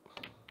Matt.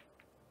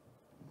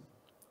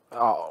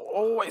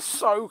 Oh, it's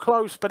so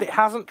close, but it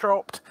hasn't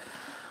dropped.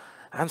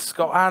 And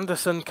Scott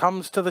Anderson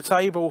comes to the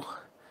table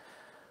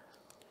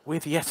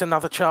with yet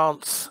another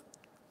chance.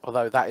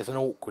 Although that is an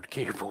awkward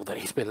cue ball that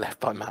he's been left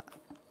by Matt.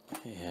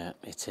 Yeah,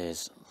 it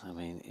is. I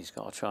mean, he's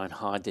got to try and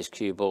hide this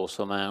cue ball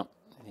somehow.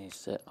 He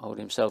needs to hold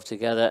himself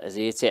together. Has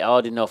he hit it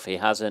hard enough? He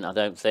hasn't, I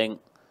don't think.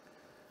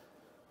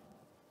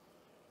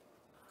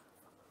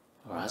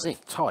 Or has he?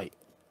 Tight.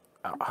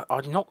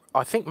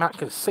 I think Matt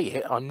can see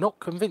it. I'm not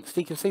convinced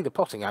he can see the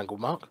potting angle,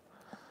 Mark.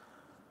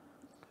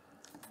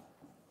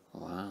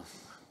 Wow.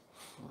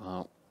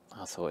 Well,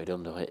 I thought he'd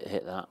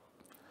hit that.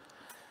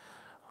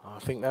 I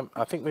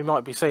think we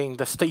might be seeing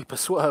the steeper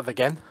swerve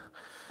again.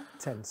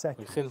 10 seconds.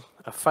 We've seen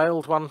a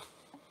failed one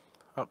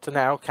up to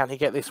now. Can he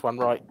get this one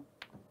right?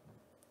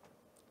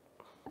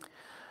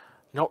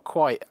 Not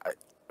quite.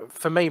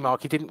 For me,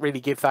 Mark, he didn't really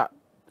give that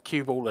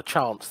cue ball a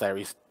chance there.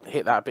 He's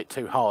hit that a bit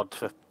too hard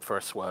for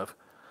a swerve.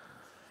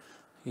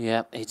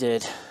 Yeah, he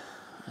did.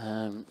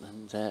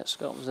 And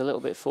Scott was a little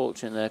bit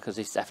fortunate there because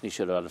he definitely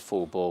should have had a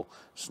full ball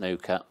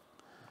snooker.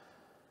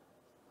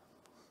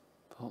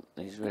 Oh,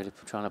 he's really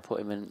trying to put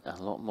him in a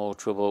lot more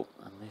trouble,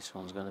 and this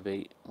one's going to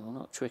be, well,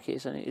 not tricky,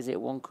 isn't it? Is it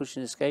one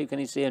cushion escape? Can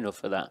you see enough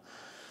for that?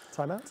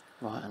 Time out.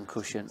 Right hand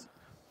cushion.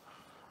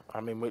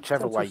 I mean,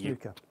 whichever Total way you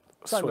snooker.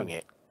 swing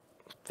it,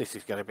 this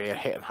is going to be a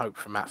hit and hope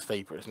from Matt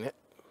Steeper, isn't it?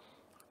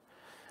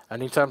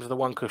 And in terms of the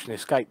one cushion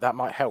escape, that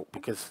might help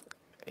because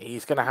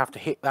he's going to have to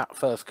hit that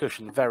first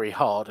cushion very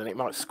hard, and it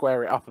might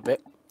square it up a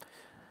bit.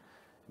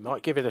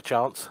 Might give it a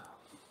chance.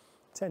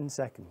 10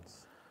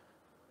 seconds.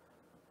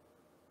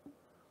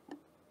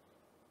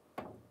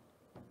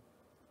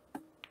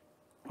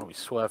 Oh, he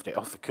swerved it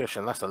off the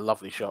cushion. That's a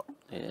lovely shot.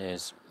 It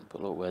is,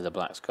 but look where the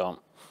black's gone.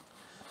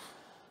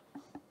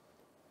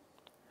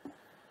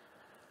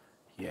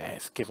 Yeah,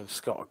 it's given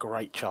Scott a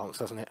great chance,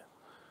 hasn't it?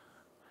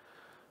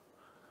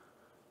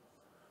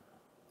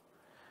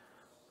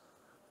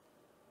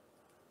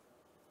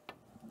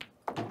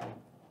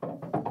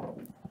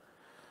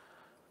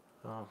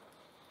 Oh.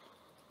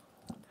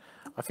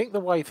 I think the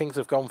way things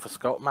have gone for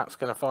Scott, Matt's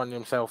going to find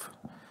himself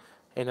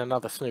in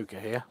another snooker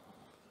here.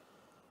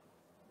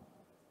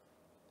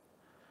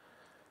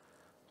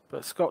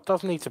 But Scott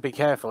does need to be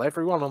careful.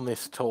 Everyone on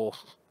this tour,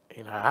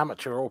 you know,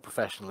 amateur or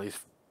professional,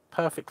 is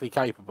perfectly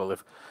capable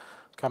of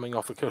coming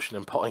off a cushion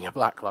and potting a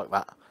black like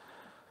that.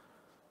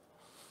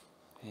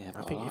 Yeah,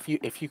 I think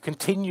if you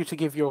continue to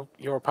give your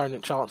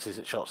opponent chances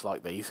at shots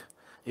like these,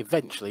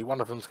 eventually one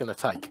of them's going to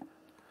take.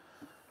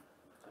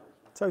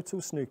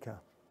 Total snooker.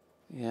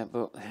 Yeah,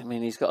 but I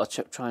mean, he's got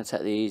to try and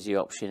take the easy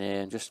option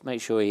here and just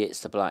make sure he hits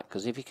the black,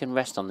 because if he can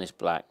rest on this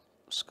black,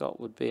 Scott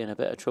would be in a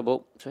bit of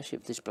trouble, especially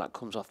if this black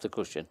comes off the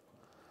cushion.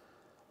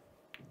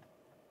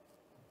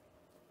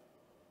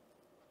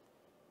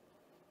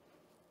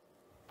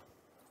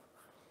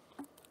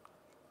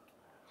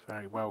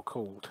 Very well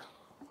called.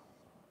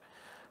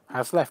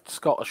 Has left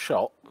Scott a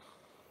shot.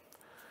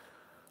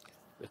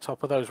 The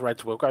top of those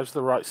reds will go to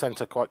the right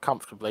centre quite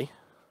comfortably.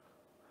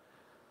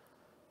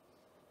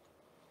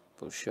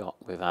 But shot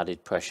with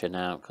added pressure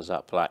now because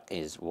that black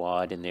is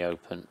wide in the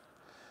open.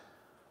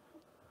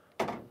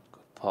 Good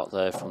pot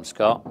there from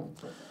Scott.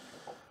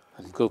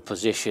 And good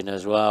position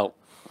as well.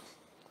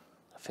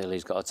 I feel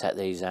he's got to take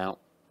these out.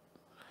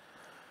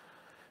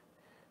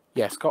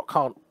 Yeah, Scott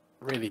can't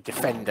really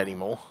defend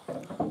anymore,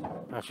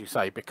 as you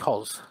say,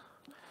 because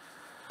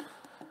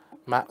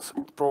Matt's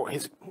brought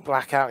his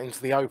black out into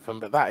the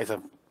open, but that is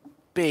a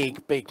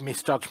big, big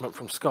misjudgment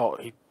from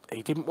Scott.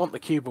 He didn't want the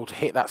cue ball to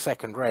hit that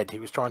second red. He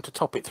was trying to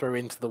top it through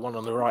into the one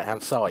on the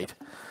right-hand side.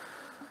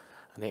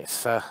 And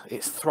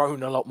it's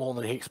thrown a lot more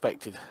than he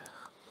expected.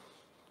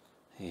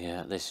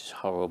 Yeah, this is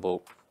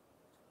horrible.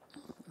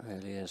 It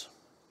really is.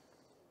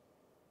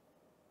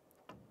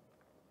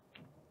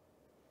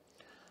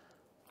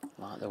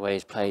 Like the way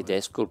he's played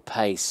this, good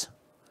pace.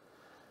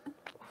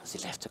 Has he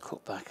left a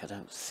cut back? I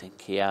don't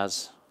think he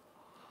has.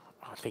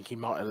 I think he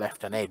might have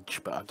left an edge,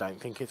 but I don't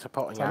think it's a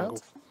potting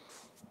angle.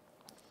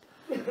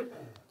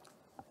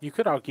 You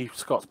could argue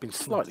Scott's been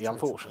slightly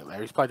unfortunate there.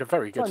 He's played a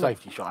very good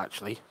safety shot,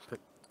 actually. But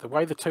the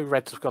way the two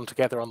reds have gone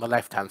together on the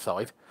left-hand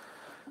side,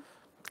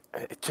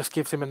 it just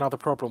gives him another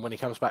problem when he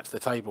comes back to the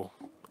table.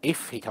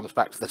 If he comes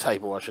back to the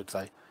table, I should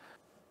say.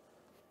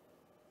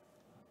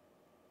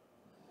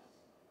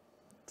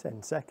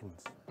 10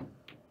 seconds.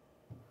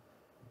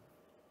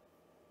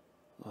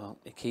 Well,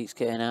 he keeps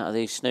getting out of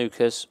these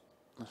snookers.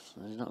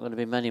 There's not going to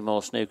be many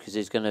more snookers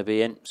he's going to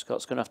be in.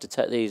 Scott's going to have to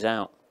take these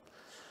out.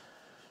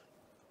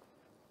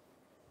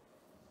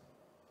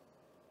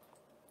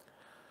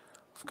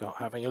 Scott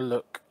having a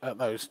look at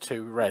those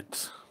two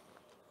reds.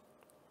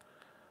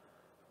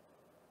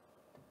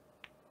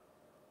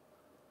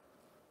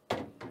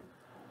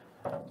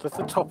 Does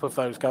the top of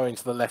those go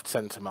into the left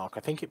centre mark? I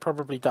think it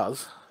probably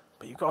does,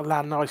 but you've got to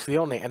land nicely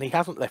on it, and he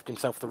hasn't left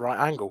himself the right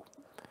angle.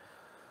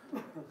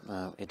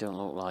 No, it don't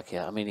look like it.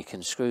 I mean, he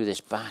can screw this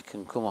back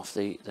and come off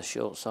the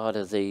short side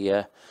of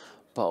the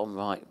bottom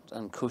right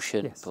and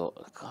cushion, yes.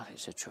 But God,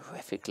 it's a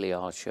terrifically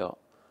hard shot.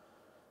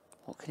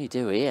 What can he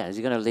do here? Is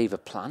he going to leave a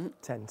plant?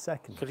 10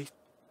 seconds. Could he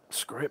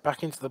screw it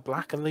back into the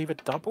black and leave a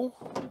double?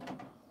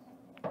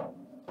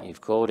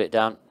 You've called it,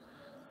 Dan.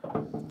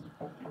 And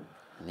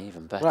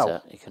even better,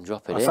 well, he can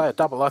drop it in. I say a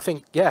double. I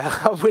think, yeah,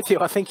 I'm with you.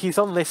 I think he's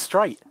on this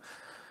straight.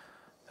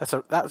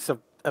 That's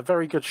a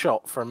very good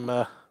shot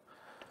from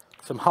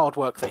some hard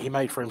work that he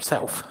made for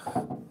himself.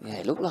 Yeah,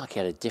 it looked like he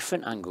had a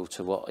different angle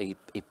to what he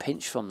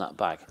pinched from that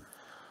bag.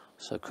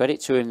 So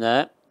credit to him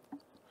there.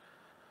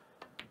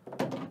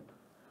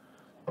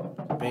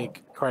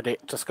 Big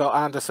credit to Scott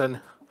Anderson.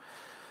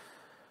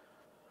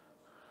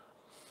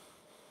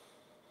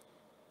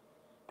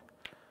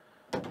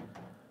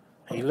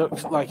 He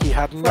looked like he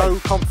had no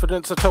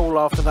confidence at all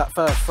after that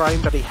first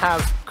frame, but he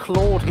has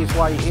clawed his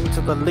way into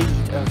the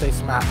lead of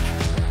this match.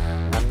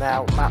 And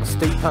now Matt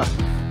Steeper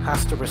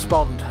has to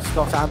respond.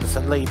 Scott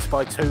Anderson leads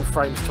by 2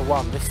 frames to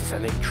 1. This is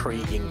an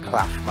intriguing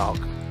clash, Mark.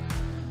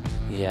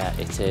 Yeah,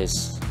 it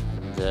is.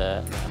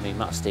 And, I mean,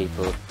 Matt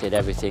Steeper did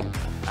everything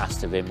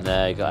asked of him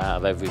there. He got out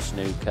of every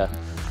snooker.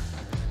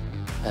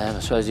 I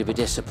suppose he'd be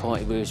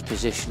disappointed with his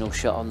positional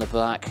shot on the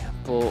black,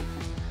 but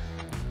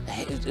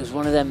it was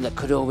one of them that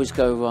could always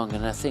go wrong,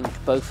 and I think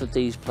both of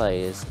these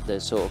players, they're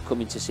sort of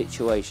coming to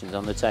situations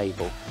on the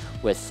table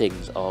where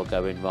things are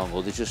going wrong,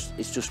 or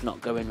it's just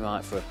not going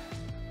right for them.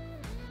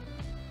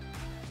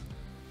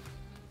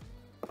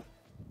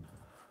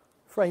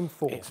 Frame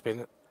 4. It's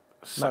been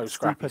so Matt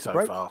scrappy Steeper to so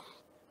break. far.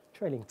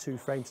 Trailing 2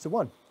 frames to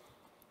 1.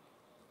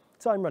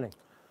 Time running.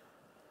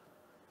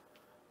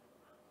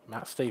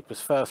 Matt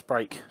Steeper's first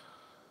break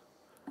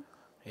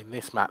in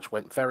this match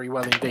went very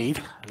well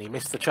indeed, and he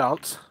missed the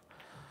chance.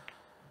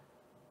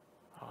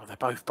 Oh, they're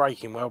both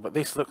breaking well, but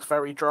this looks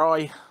very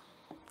dry.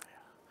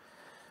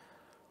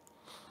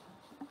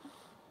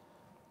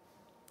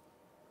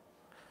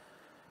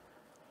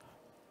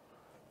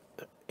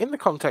 In the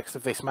context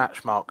of this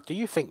match, Mark, do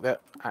you think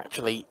that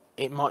actually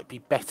it might be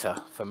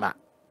better for Matt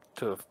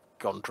to have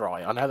gone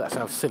dry? I know that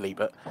sounds silly,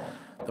 but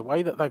the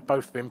way that they've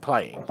both been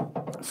playing,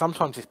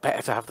 sometimes it's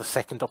better to have the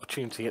second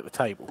opportunity at the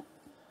table.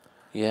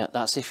 Yeah,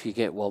 that's if you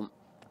get one.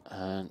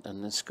 And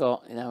then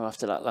Scott, you know,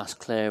 after that last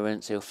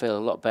clearance, he'll feel a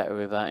lot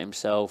better about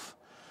himself.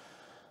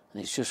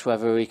 And it's just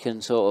whether he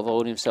can sort of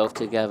hold himself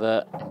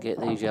together and get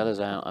these yellows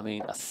out. I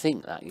mean, I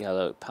think that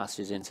yellow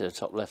passes into the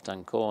top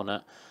left-hand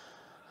corner.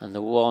 And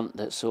the one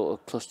that's sort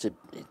of clustered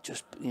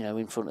just, you know,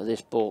 in front of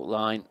this baulk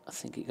line, I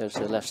think it goes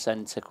to the left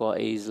centre quite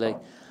easily.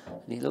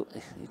 And he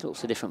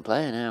looks a different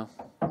player now.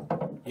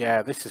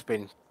 Yeah, this has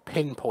been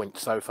pinpoint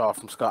so far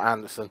from Scott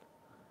Anderson.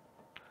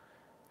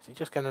 Is he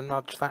just going to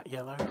nudge that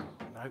yellow?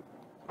 No.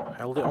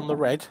 Held it on the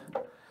red.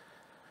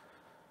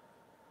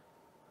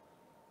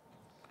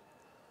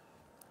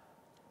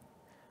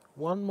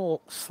 One more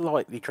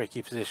slightly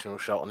tricky positional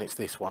shot, and it's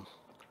this one.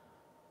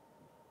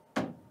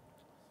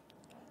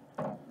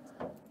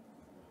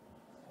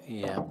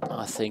 Yeah,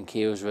 I think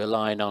he was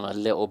relying on a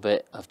little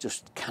bit of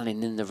just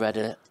canning in the red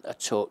a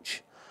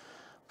touch.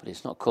 But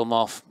it's not come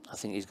off. I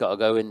think he's got to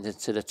go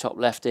into the top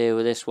left here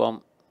with this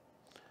one.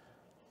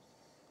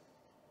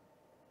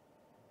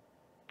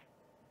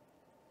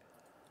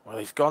 Well,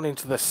 he's gone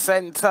into the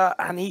centre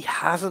and he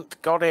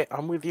hasn't got it.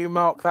 I'm with you,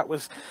 Mark. That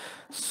was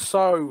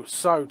so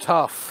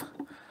tough.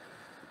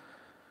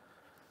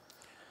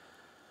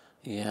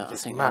 Yeah, I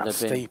think Matt I'd have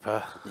been.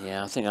 Steeper.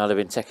 Yeah, I think I'd have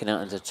been taken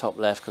out into the top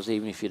left, because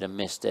even if you'd have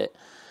missed it,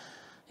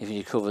 if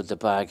you covered the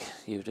bag,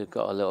 you'd have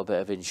got a little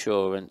bit of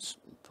insurance.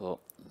 But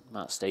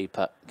Matt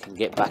Steeper can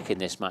get back in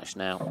this match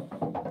now.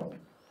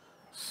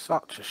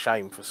 Such a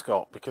shame for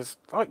Scott, because,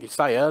 like you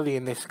say, early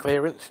in this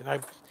clearance, you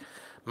know,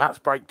 Matt's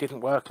break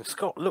didn't work, and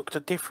Scott looked a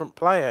different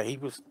player. He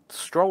was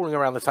strolling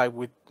around the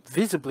table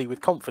visibly with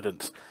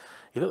confidence.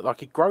 He looked like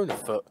he'd grown a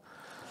foot.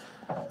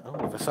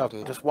 All of a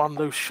sudden, just one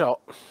loose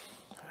shot.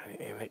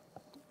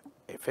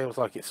 It feels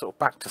like it's sort of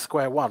back to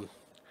square one.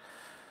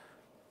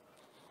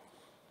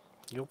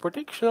 Your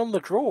prediction on the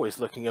draw is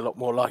looking a lot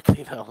more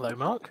likely now, though,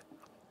 Mark.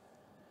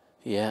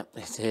 Yeah,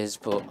 it is,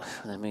 but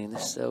I mean,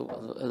 there's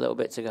still a little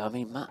bit to go. I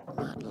mean,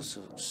 Matt looks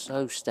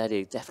so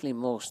steady, definitely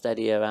more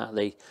steadier out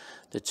of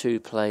the two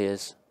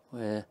players.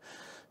 Where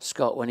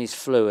Scott, when he's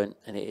fluent,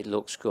 and it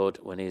looks good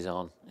when he's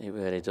on, it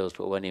really does,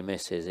 but when he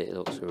misses, it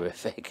looks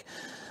horrific.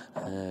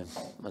 I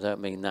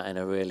don't mean that in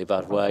a really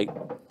bad way.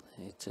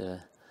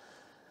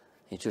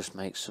 He just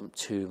makes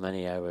too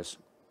many errors.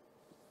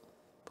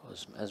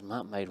 But as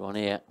Matt made one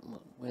here,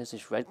 where's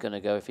this red going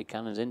to go if he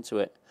cannons into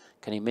it?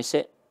 Can he miss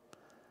it?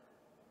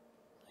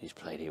 He's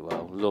played it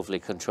well. Lovely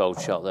controlled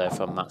shot there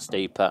from Matt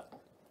Steeper.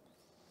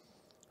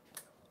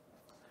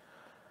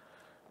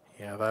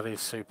 Yeah, that is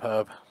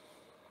superb.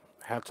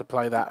 Had to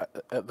play that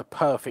at the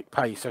perfect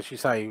pace. As you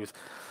say, he was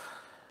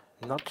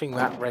nudging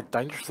that red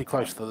dangerously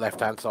close to the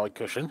left-hand side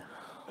cushion.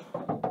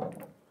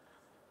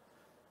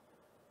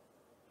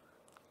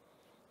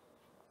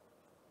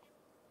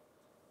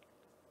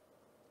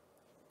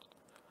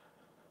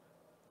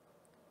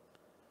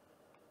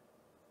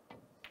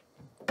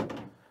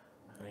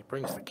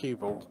 Brings the cue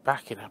ball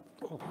back in a...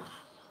 Oh,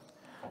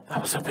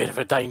 that was a bit of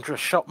a dangerous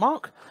shot,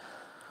 Mark.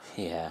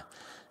 Yeah,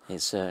 it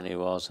certainly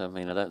was. I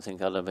mean, I don't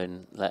think I'd have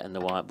been letting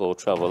the white ball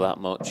travel that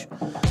much.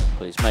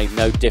 But it's made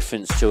no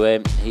difference to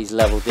him. He's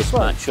levelled this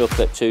match up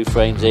at 2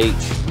 frames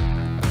each.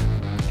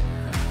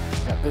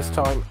 At this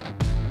time,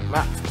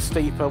 Matt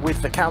Steeper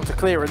with the counter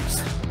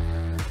clearance.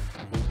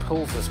 He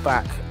pulls us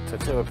back to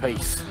 2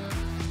 apiece.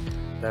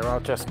 There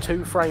are just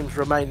 2 frames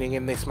remaining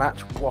in this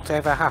match,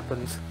 whatever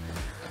happens.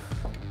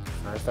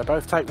 If they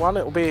both take one,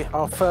 it will be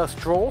our first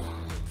draw.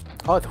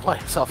 Either way,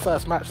 it's our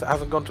first match that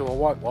hasn't gone to a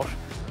whitewash.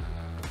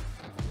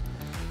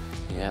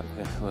 Yeah,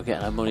 we're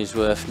getting our money's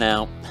worth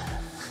now.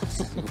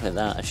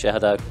 Without a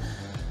shadow.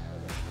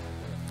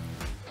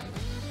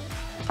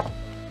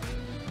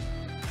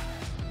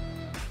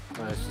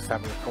 It's just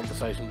having a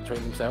conversation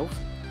between themselves.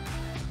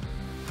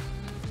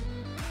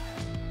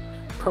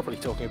 Probably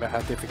talking about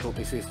how difficult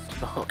this is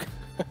to mark.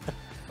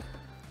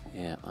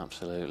 Yeah,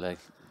 absolutely.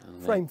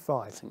 And Frame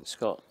 5. I think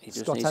Scott, he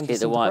just Scott needs to get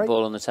Anderson the to white break.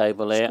 ball on the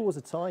table here. Scores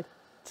are tied.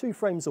 2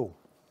 frames all.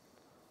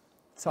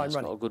 Time He's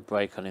running. got a good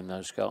break on him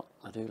though, Scott.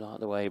 I do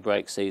like the way he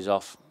breaks these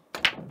off.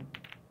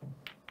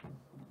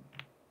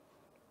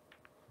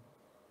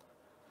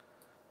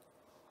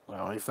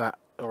 Well, is that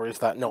or is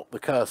that not the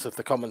curse of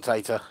the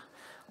commentator?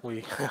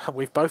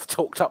 We've both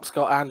talked up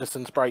Scott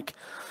Anderson's break,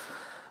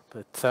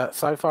 but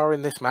so far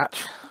in this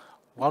match,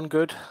 one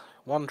good,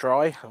 one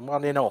dry, and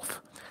one in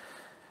off.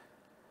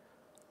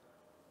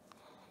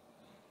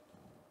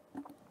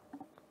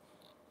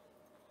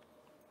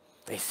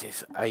 This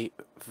is a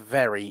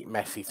very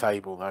messy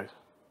table, though.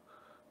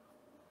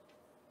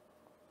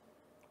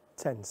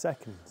 10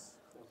 seconds.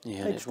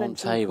 Yeah, it's one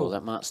table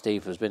that Matt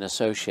Steeper has been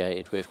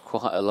associated with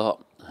quite a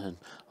lot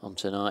on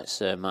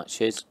tonight's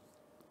matches.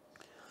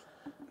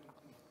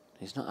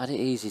 He's not had it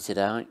easy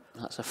today,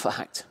 that's a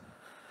fact.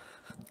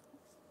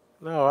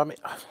 No, I mean,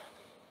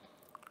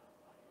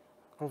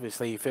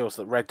 obviously he feels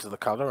that red's the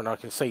colour, and I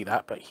can see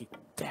that, but he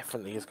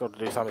definitely has got to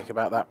do something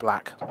about that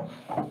black.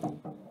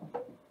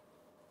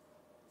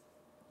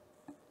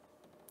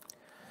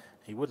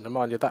 He wouldn't have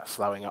minded that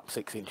slowing up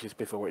 6 inches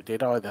before it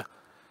did either.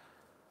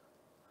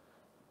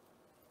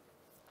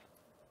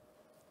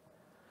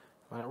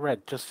 That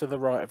red just to the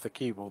right of the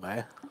cue ball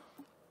there.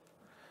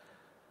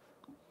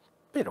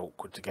 Bit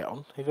awkward to get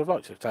on. He'd have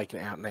liked to have taken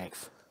it out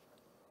next.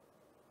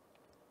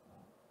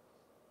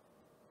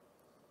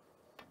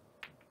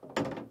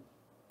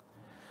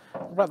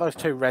 What about those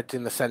two reds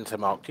in the centre,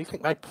 Mark? Do you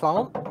think they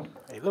plant?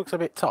 It looks a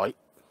bit tight.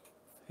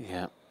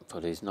 Yeah,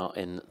 but he's not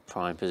in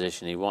prime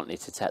position. He wanted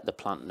to take the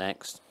plant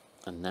next,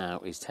 and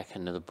now he's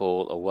taking the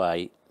ball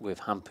away with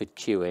hampered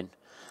cueing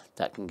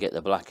that can get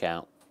the black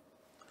out.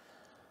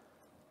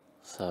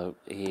 So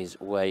he is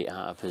way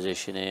out of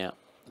position here.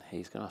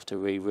 He's going to have to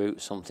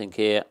reroute something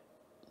here.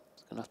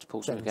 He's going to have to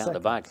pull something out of the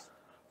bag.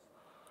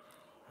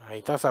 He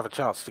does have a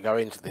chance to go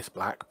into this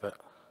black, but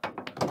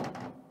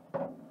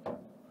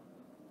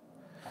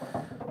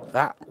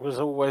that was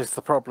always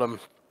the problem.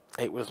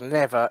 It was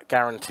never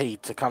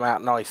guaranteed to come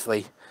out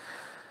nicely.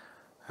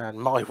 And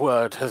my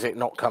word, has it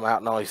not come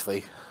out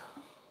nicely.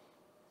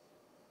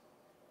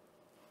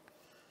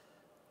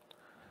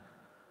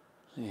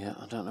 Yeah,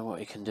 I don't know what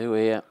he can do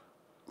here.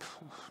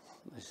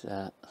 It's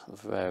a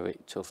very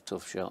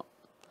tough shot.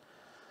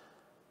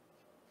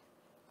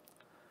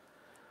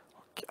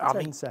 I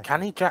mean,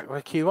 can he jack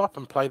the cue up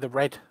and play the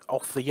red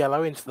off the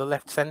yellow into the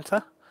left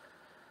centre?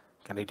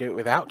 Can he do it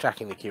without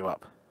jacking the cue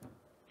up?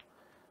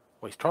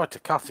 Well, he's tried to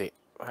cut it.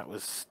 That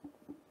was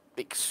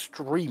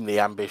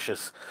extremely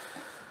ambitious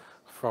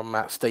from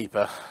Matt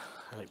Steeper.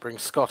 And it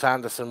brings Scott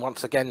Anderson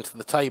once again to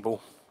the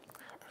table.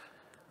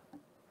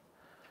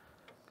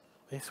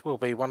 This will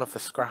be one of the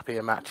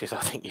scrappier matches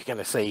I think you're going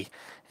to see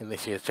in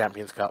this year's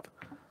Champions Cup.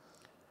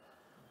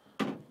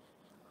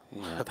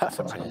 Yeah, that's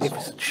a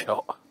magnificent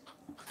shot.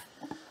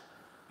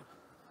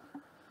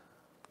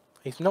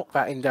 He's knocked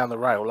that in down the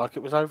rail like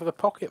it was over the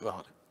pocket,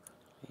 Mark.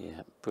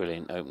 Yeah,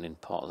 brilliant opening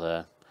pot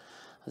there.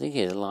 I think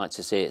he'd like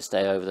to see it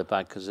stay over the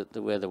bag because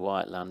where the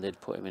white landed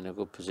put him in a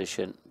good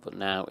position. But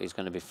now he's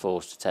going to be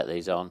forced to take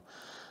these on,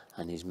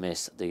 and he's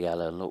missed the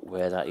yellow. Look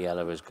where that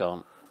yellow has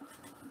gone.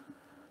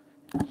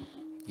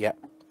 Yep,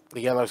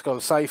 the yellow's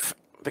gone safe.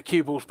 The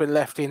cue ball's been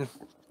left in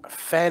a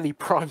fairly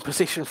prime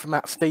position for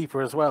Matt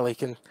Steeper as well. He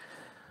can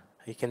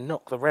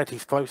knock the red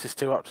he's closest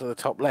to up to the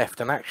top left,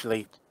 and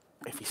actually,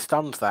 if he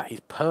stuns that,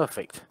 he's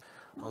perfect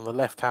on the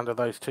left hand of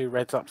those two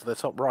reds up to the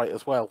top right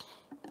as well.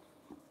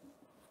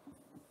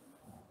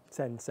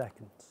 10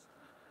 seconds.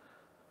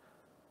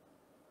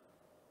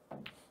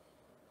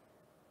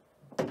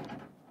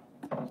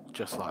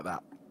 Just like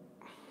that.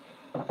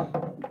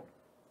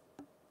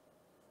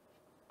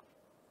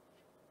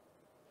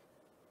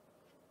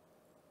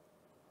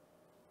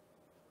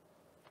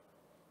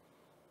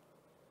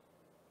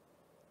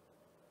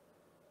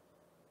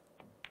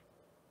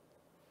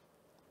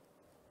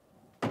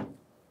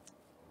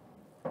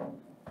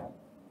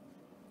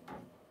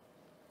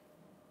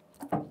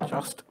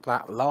 Just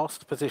that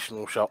last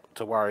positional shot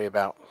to worry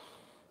about.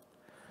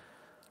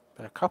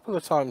 Been a couple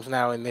of times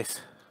now in this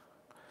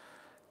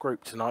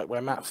group tonight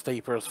where Matt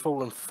Steeper has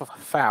fallen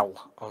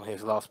foul on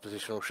his last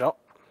positional shot.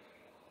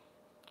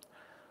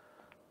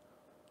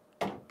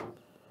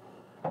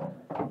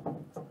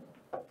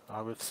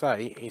 I would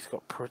say he's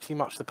got pretty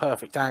much the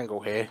perfect angle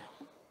here.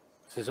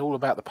 This is all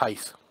about the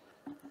pace.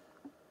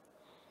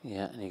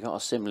 Yeah, and he got a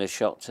similar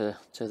shot to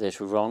this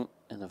wrong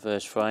in the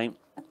first frame.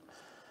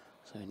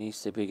 So he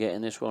needs to be getting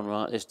this one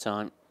right this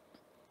time.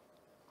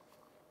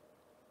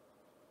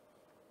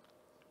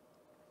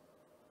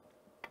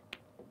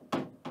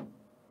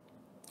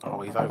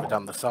 Oh, he's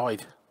overdone the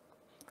side.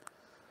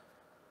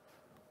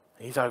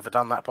 He's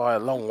overdone that by a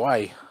long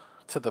way,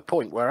 to the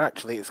point where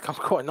actually it's come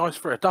quite nice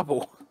for a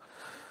double.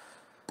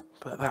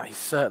 But that is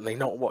certainly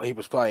not what he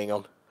was playing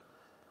on.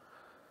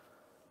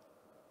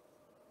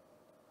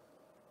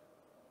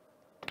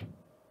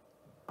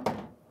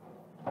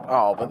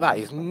 Oh, but that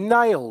is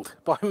nailed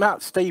by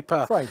Matt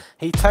Steeper. Right.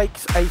 He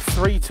takes a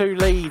 3-2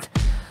 lead.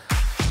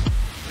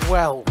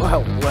 Well.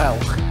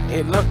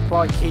 It looked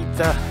like he'd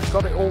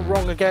got it all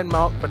wrong again,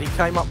 Mark, but he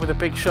came up with a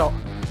big shot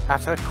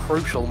at a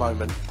crucial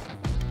moment.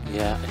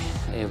 Yeah,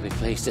 he'll be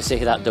pleased to see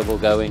that double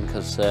going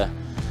because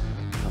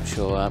I'm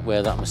sure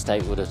where that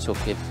mistake would have took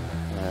him.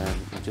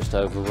 Just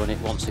overrun it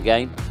once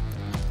again.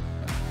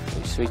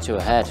 He 3-2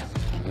 ahead.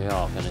 We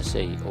are going to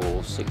see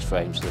all 6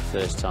 frames for the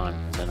first time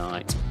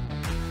tonight.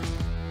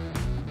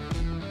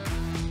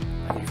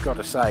 And you've got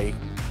to say,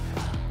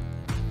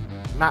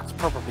 Matt's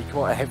probably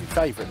quite a heavy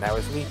favourite now,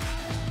 isn't he?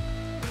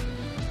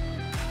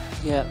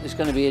 Yeah, it's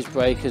going to be his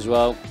break as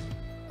well.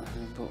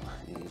 But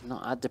he's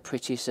not had the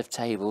prettiest of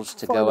tables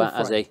to go at,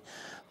 has he,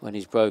 when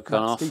he's broken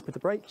off. Deep with the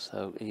break.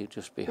 So he'll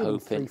just be In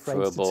hoping 3 for a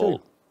frames to ball.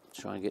 2.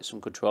 Try and get some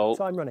control.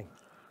 Time running.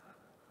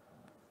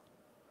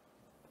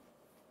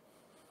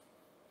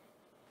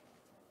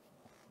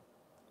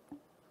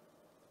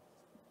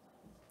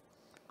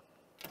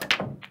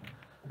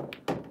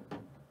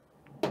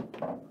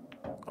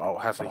 Oh,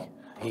 has he?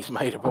 He's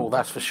made a ball,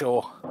 that's for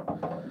sure.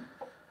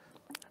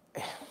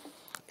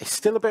 It's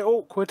still a bit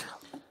awkward.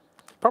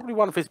 Probably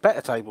one of his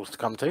better tables to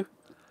come to.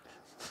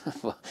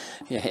 Well,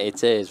 yeah,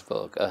 it is,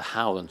 but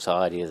how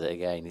untidy is it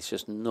again? It's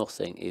just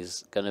nothing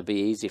is going to be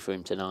easy for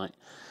him tonight.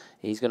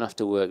 He's going to have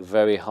to work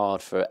very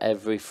hard for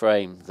every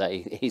frame that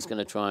he's going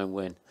to try and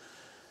win.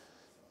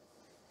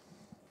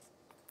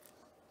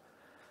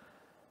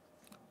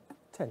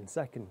 10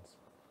 seconds.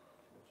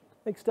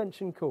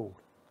 Extension called.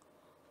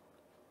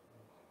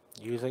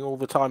 Using all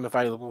the time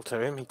available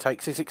to him, he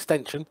takes his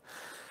extension.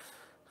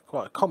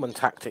 Quite a common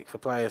tactic for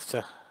players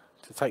to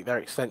take their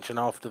extension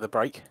after the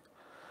break.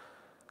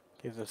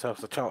 Gives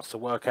themselves a chance to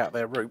work out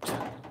their route.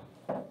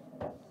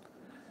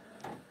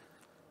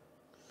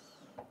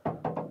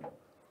 But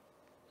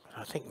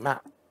I think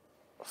Matt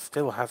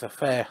still has a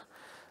fair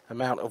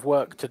amount of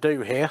work to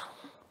do here.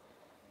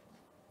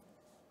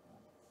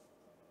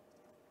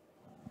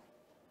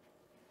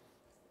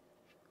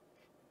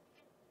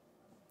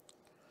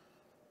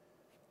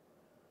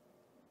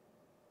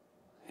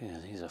 Yeah,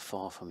 these are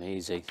far from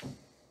easy.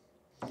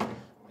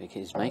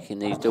 He's making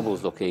these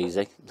doubles look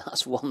easy.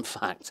 That's one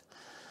fact.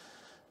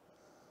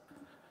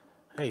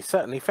 He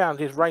certainly found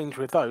his range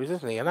with those,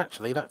 isn't he? And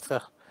actually, that's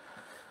a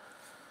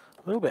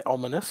little bit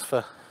ominous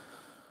for...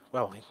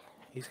 Well,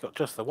 he's got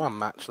just the one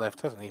match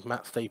left, hasn't he,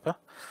 Matt Steeper?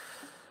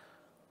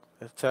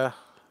 But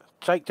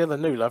Jake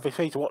Dillanula, if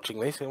he's watching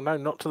this, he'll know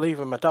not to leave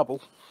him a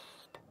double.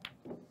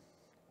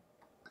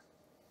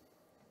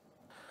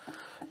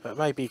 But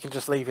maybe you can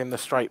just leave him the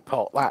straight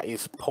pot. That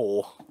is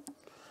poor,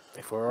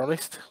 if we're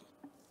honest.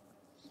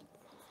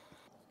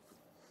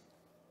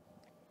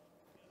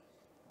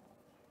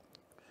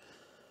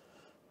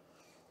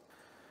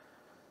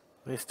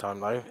 This time,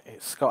 though,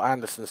 it's Scott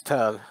Anderson's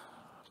turn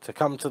to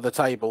come to the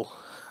table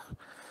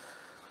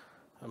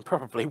and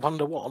probably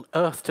wonder what on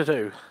earth to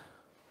do.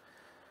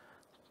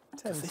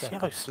 10 Does this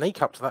seconds. yellow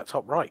sneak up to that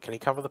top right? Can he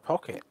cover the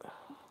pocket?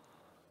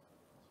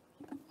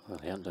 Well,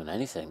 he hasn't done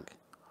anything.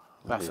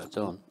 What That's he's a-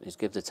 done is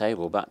give the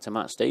table back to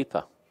Matt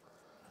Steeper.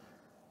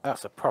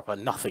 That's a proper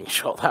nothing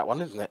shot, that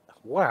one, isn't it?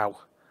 Wow.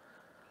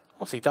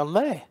 What's he done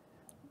there?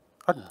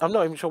 I'm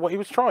not even sure what he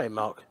was trying,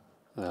 Mark.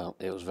 Well,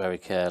 it was very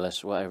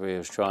careless, whatever he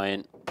was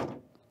trying.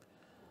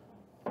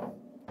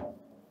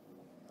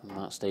 And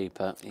Matt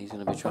Steeper, he's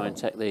going to be trying to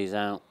take these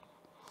out.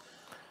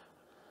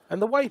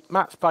 And the way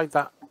Matt's played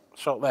that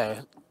shot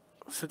there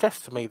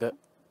suggests to me that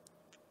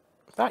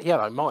that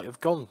yellow might have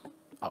gone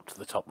up to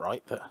the top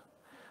right,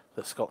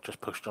 that Scott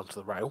just pushed onto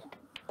the rail.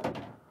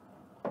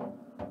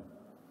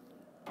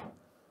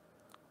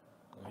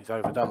 He's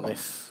overdone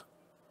this.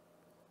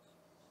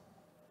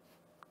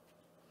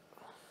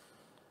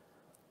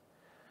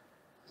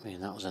 I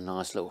mean, that was a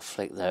nice little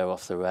flick there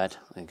off the red.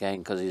 Again,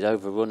 because he's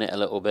overrun it a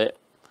little bit.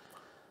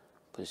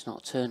 But it's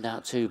not turned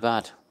out too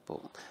bad. But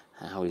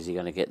how is he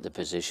going to get the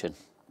position?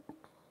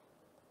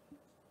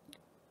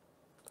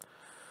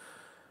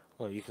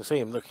 Well, you can see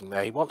him looking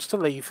there. He wants to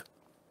leave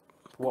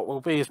what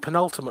will be his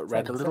penultimate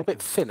red a little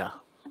bit thinner.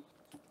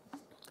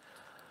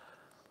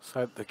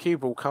 So the cue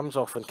ball comes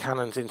off and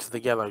cannons into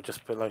the yellow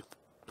just below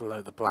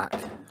the black.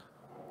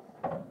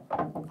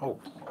 Oh,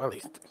 well,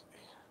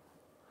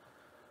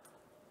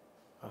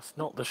 that's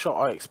not the shot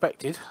I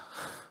expected.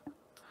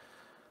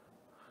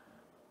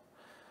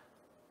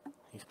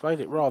 He's played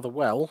it rather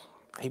well.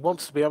 He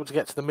wants to be able to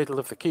get to the middle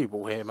of the cue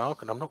ball here,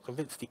 Mark, and I'm not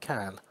convinced he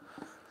can.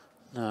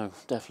 No,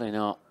 definitely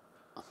not.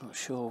 I'm not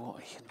sure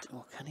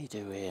what can he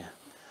do here.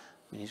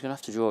 I mean, he's going to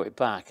have to draw it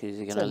back. Is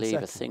he going to 10 leave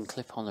seconds. a thin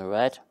clip on the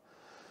red?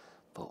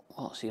 But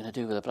what's he going to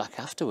do with the black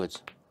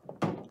afterwards?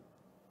 He's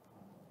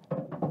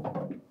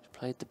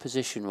played the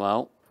position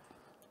well,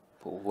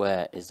 but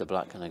where is the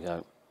black going to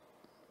go?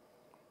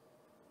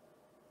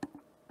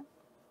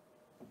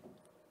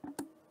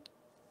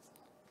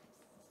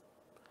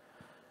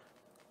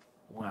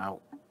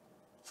 Wow.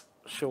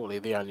 Surely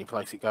the only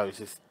place it goes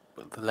is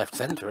the left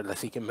centre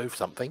unless he can move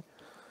something.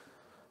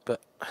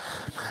 But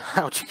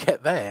how'd you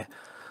get there?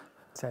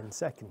 10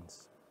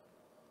 seconds.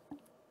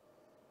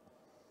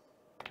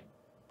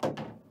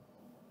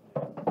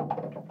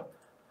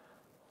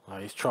 Well,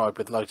 he's tried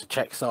with loads of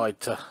check side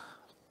to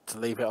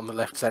leave it on the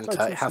left centre.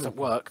 Total It hasn't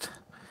snooker. worked.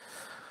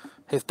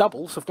 His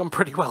doubles have gone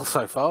pretty well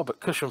so far, but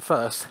cushion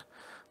first.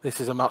 This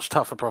is a much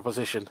tougher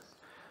proposition.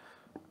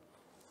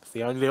 It's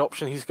the only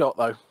option he's got,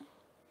 though.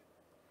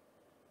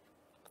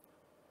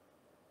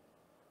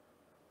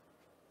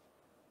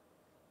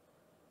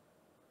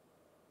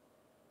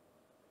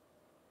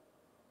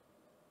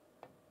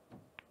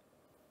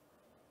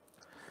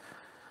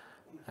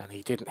 And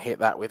he didn't hit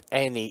that with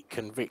any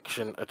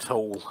conviction at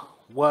all.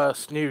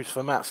 Worst news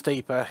for Matt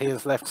Steeper. He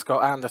has left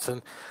Scott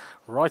Anderson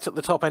right at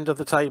the top end of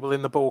the table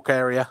in the balk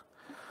area.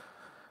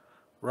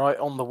 Right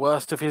on the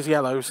worst of his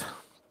yellows.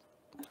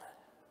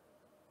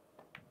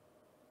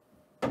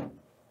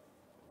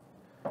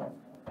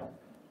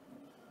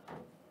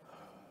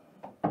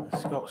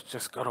 Scott's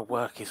just got to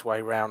work his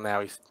way round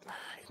now. He's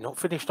not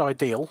finished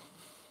ideal.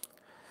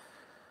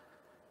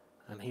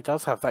 And he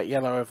does have that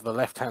yellow over the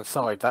left-hand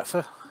side. That's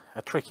a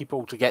tricky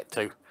ball to get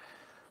to.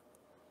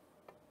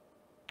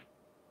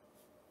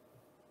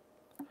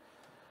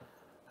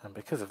 And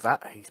because of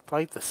that, he's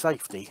played the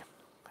safety.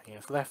 He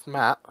has left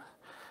Matt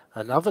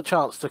another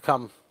chance to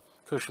come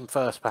cushion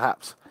first,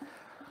 perhaps,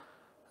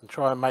 and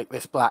try and make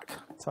this black.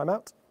 Time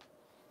out.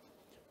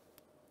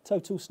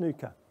 Total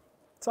snooker.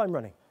 Time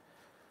running.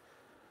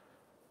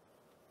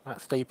 Matt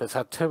Steeper's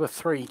had 2 or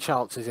 3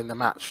 chances in the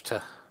match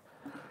to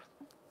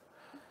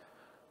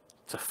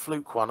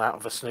fluke one out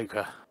of a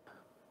snooker.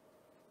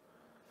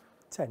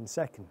 10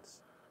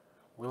 seconds.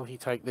 Will he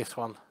take this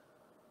one?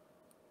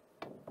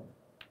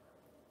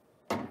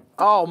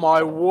 Oh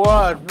my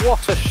word,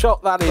 what a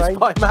shot that is Frame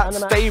by Matt and a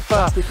match.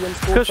 Steeper. Steeper wins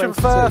 4 Cushion frames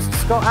to first, 2.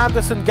 Scott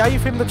Anderson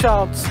gave him the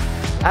chance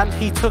and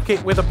he took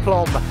it with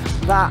aplomb.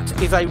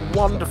 That is a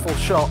wonderful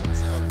shot,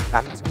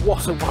 and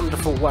what a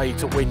wonderful way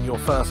to win your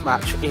first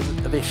match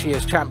in this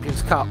year's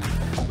Champions Cup.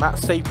 Matt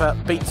Steeper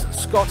beats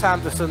Scott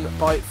Anderson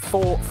by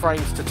 4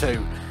 frames to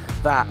 2.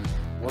 That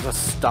was a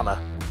stunner.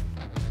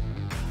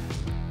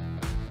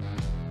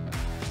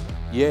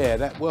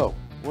 Yeah, well,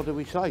 what do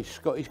we say?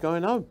 Scotty's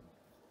going home.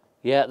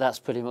 Yeah, that's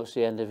pretty much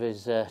the end of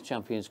his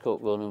Champions Cup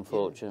run,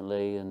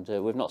 unfortunately, and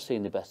we've not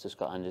seen the best of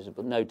Scott Anderson,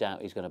 but no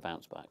doubt he's going to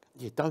bounce back.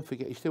 Yeah, don't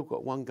forget, he's still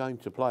got 1 game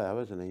to play,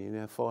 hasn't he? In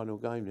our final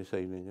game this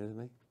evening,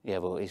 hasn't he? Yeah,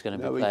 well, he's going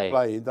to be He's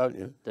playing, don't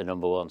you? the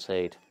 #1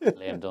 seed,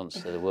 Liam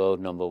Dunster, the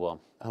world #1.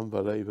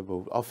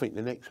 Unbelievable. I think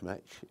the next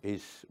match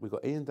is we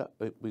got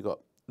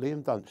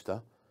Liam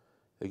Dunster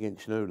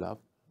against New Love,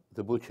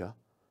 the Butcher.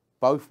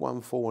 Both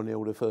won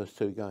 4-0 the first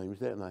 2 games,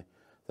 didn't they?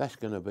 That's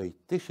going to be.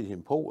 This is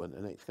important.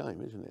 The next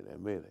game, isn't it?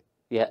 Then really.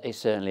 Yeah, it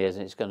certainly is,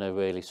 and it's going to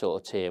really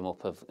sort of tee him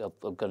up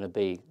of going to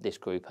be this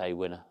Group A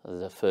winner,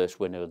 the first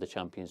winner of the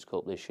Champions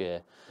Cup this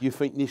year. You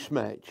think this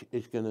match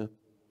is going to?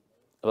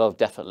 Well,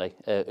 definitely.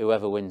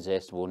 Whoever wins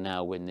this will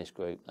now win this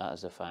group. That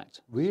is a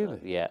fact. Really?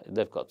 So, yeah,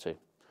 they've got to.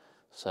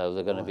 So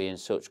they're going to be in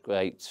such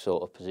great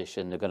sort of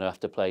position. They're going to have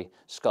to play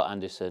Scott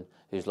Anderson,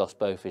 who's lost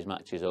both his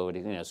matches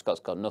already. You know,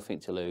 Scott's got nothing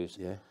to lose.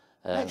 Yeah.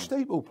 That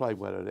Steeple played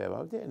well there,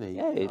 didn't he?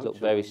 Yeah, he looked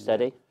very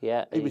steady.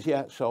 Yeah, he was the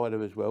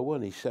outsider as well,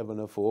 wasn't he?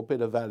 7-4,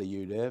 bit of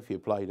value there if you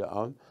played at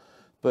home.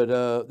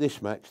 But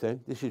this match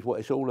then, this is what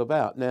it's all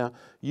about. Now,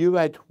 you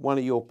had one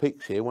of your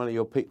picks here, one of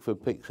your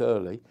Pickford picks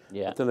early.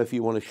 Yeah. I don't know if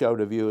you want to show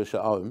the viewers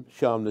at home,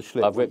 show them the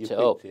slip. I've ripped it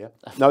up. Here.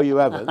 No, you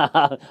haven't.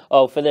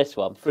 Oh, for this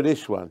one? For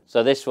this one.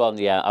 So this one,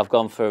 yeah, I've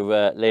gone for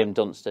Liam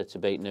Dunster to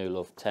beat New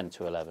Love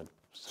 10-11.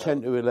 So,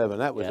 10-11,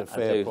 that was a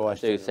fair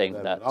price. I do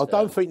think that. I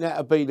don't think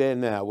that'll be there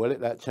now, will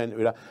it? That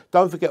 10-11.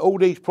 Don't forget, all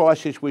these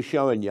prices we're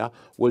showing you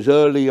was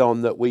early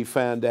on that we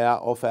found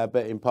out off our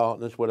betting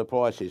partners were the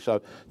prices.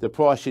 So the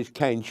prices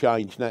can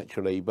change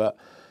naturally. But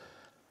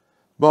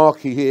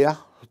Marky here,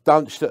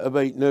 Dunster to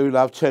beat New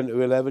Love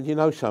 10-11. You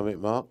know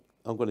something, Mark?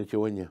 I'm going to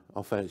join you.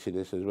 I fancy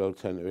this as well,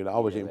 10-11. I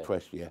was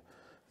impressed, yeah.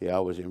 Yeah, I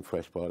was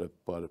impressed by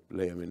the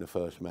Liam in the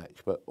first match.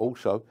 But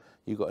also,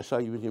 you've got to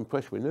say you was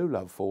impressed with New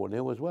Love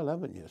 4-0 as well,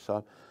 haven't you?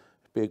 So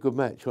it'd be a good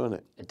match, won't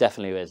it? It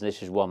definitely is.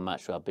 This is one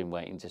match where I've been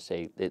waiting to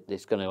see.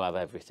 It's going to have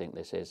everything,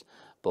 this is.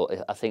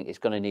 But I think it's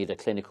going to need a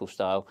clinical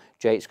style.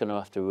 Jake's going to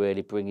have to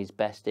really bring his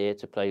best here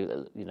to play,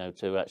 you know,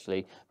 to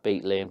actually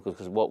beat Liam.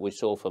 Because what we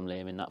saw from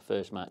Liam in that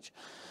first match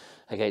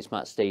against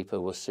Matt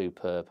Steeper was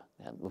superb.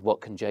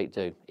 What can Jake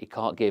do? He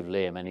can't give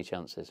Liam any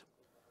chances.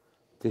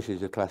 This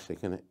is a classic,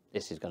 isn't it?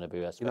 This is going to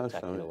be a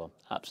spectacular one.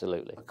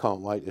 Absolutely. I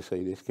can't wait to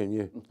see this, can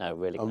you? No,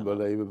 really.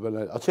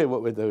 Unbelievable. I'll tell you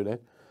what we'll do then.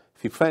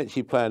 If you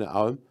fancy playing at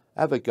home,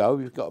 have a go.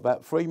 You've got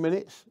about 3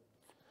 minutes.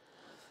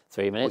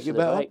 3 minutes. You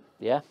better?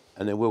 Yeah.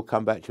 And then we'll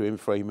come back to you in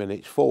 3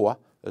 minutes for,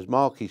 as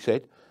Marky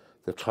said,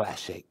 the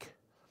classic.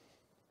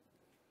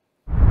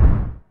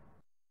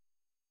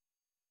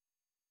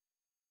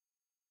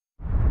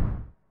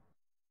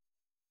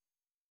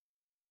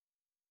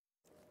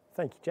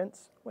 Thank you,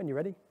 gents. When you're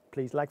ready,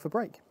 please lag for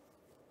break.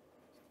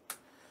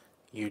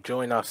 You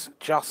join us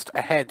just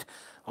ahead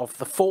of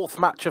the 4th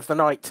match of the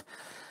night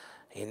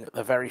in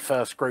the very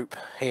first group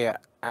here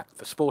at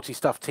the Sporty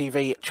Stuff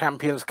TV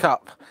Champions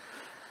Cup.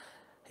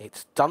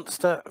 It's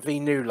Dunster v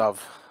New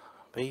Love.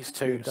 These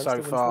two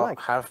so far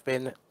have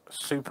been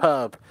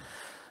superb.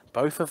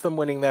 Both of them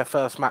winning their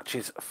first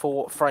matches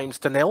 4 frames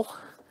to 0.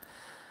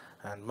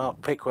 And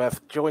Mark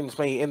Pickworth joins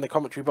me in the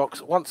commentary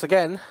box once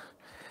again.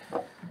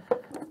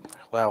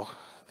 Well,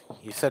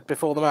 you said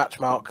before the match,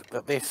 Mark,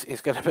 that this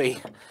is going to be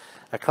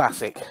a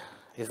classic.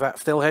 Is that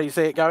still how you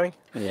see it going?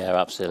 Yeah,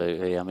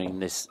 absolutely. I mean,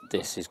 this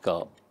has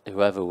got,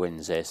 whoever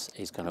wins this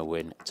is going to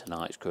win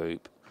tonight's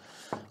group.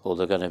 Or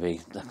they're going to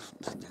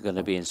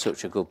be in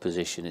such a good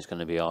position. It's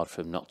going to be hard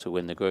for them not to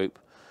win the group.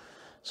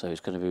 So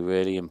it's going to be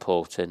really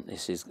important.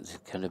 This is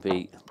going to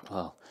be,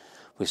 well,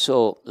 we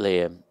saw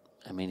Liam.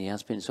 I mean, he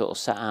has been sort of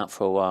sat out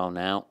for a while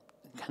now.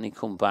 Can he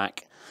come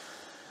back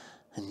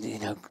and, you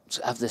know,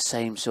 have the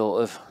same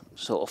sort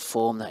of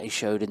form that he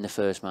showed in the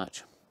first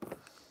match?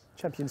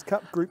 Champions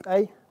Cup Group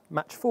A,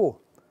 match 4,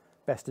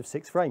 best of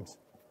 6 frames.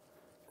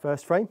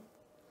 First frame,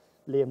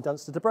 Liam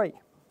Dunster to break.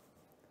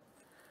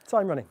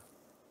 Time running.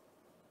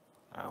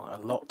 Well,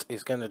 a lot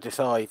is going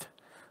to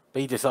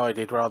be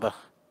decided rather,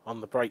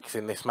 on the breaks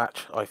in this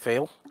match, I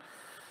feel.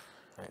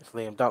 It's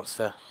Liam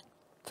Dunster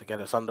to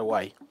get us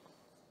underway.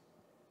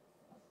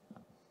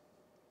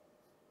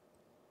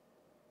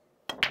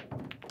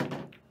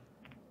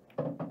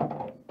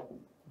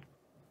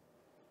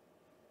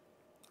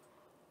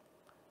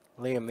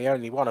 Liam, the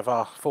only one of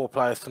our 4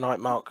 players tonight,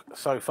 Mark,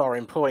 so far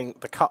employing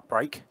the cut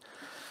break,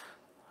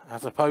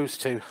 as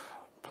opposed to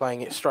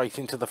playing it straight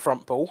into the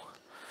front ball.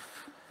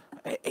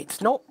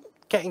 It's not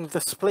getting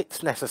the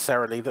splits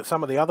necessarily that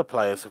some of the other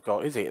players have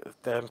got, is it?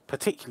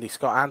 Particularly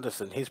Scott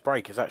Anderson, his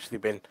break has actually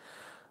been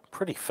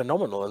pretty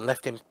phenomenal and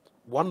left him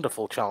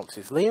wonderful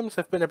chances. Liam's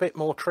have been a bit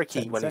more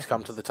tricky when he's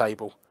come to the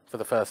table for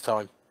the first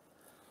time.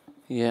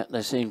 Yeah,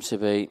 there seems to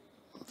be.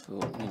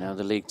 You know,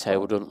 the league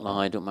table doesn't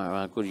lie. Don't matter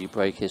how good your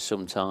break is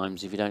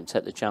sometimes. If you don't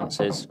take the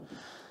chances,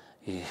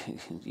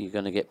 you're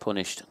going to get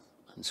punished.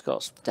 And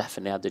Scott's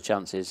definitely had the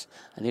chances,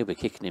 and he'll be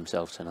kicking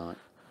himself tonight.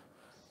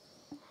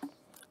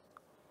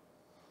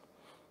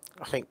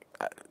 I think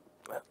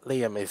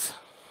Liam is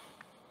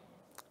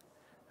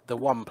the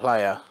one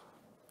player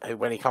who,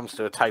 when he comes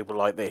to a table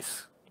like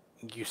this,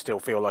 you still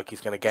feel like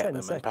he's going to get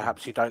them. And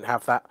perhaps you don't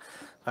have that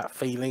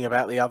feeling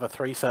about the other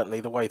 3, certainly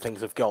the way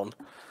things have gone.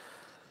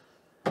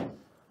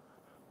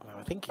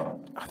 I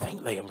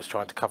think Liam was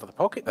trying to cover the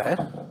pocket there.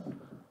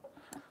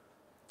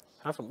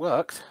 Hasn't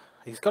worked.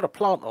 He's got a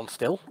plant on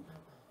still.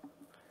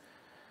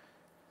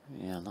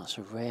 Yeah, and that's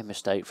a rare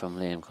mistake from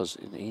Liam, because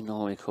he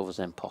normally covers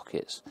them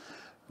pockets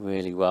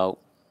really well.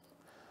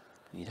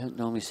 You don't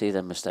normally see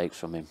them mistakes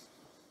from him.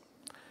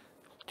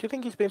 Do you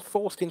think he's been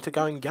forced into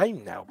going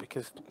game now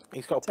because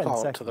he's got a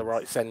plant to the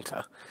right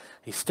centre?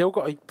 He's still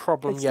got a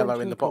problem yellow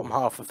in the bottom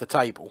half of the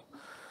table.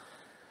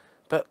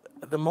 But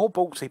the more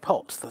balls he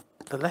pots, the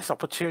less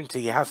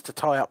opportunity he has to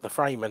tie up the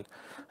frame and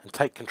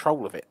take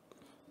control of it.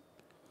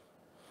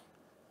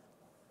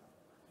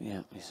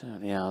 Yeah, he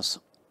certainly has.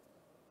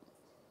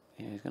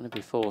 Yeah, he's going to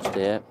be forced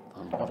here.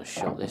 And what a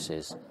shot this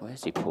is.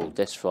 Where's he pulled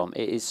this from?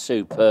 It is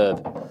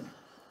superb.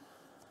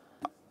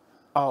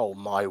 Oh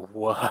my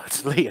word,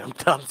 Liam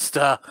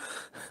Dunster.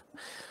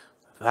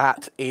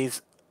 That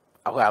is,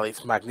 well,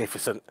 it's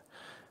magnificent.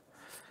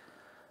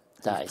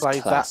 That is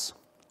class.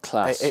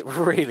 Class. It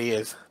really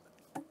is.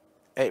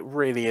 It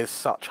really is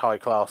such high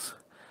class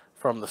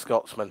from the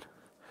Scotsman.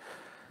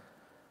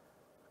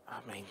 I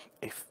mean,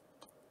 if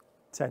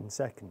 10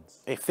 seconds.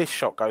 If this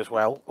shot goes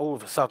well, all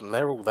of a sudden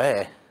they're all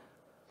there.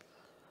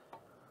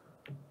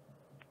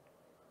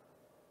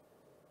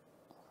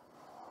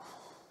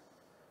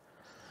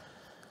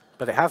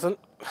 But it hasn't.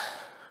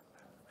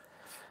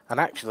 And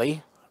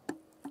actually,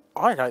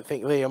 I don't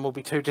think Liam will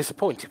be too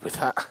disappointed with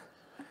that.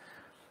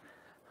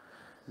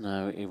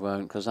 No, he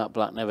won't, because that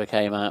black never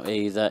came out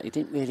either. He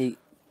didn't really,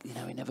 you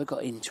know, he never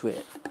got into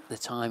it. The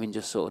timing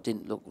just sort of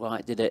didn't look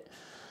right, did it?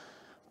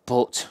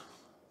 But,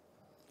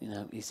 you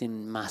know, he's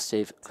in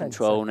massive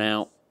control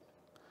now.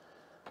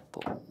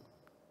 But,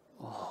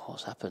 oh,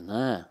 what's happened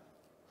there?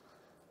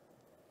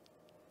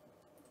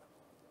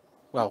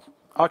 Well,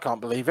 I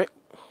can't believe it.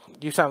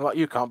 You sound like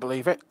you can't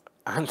believe it.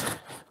 And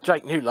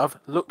Jake Newlove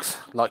looks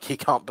like he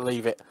can't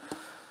believe it.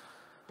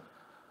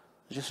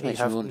 It just makes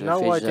me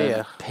wonder if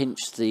he's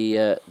pinched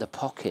the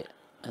pocket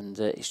and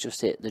it's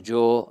just hit the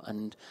jaw.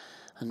 And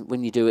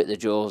when you do it, the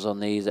jaws on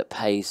these at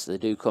pace, they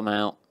do come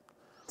out.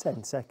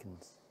 10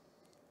 seconds.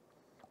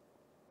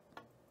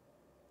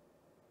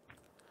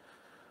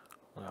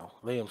 Well,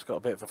 Liam's got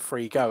a bit of a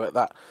free go at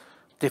that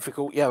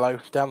difficult yellow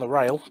down the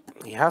rail.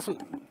 He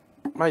hasn't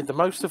made the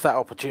most of that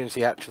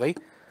opportunity, actually.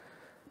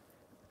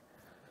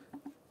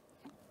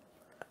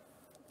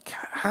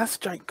 Has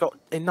Jake got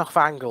enough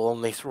angle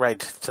on this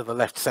red to the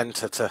left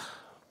centre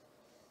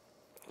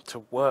to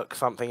work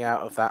something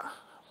out of that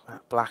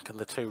black and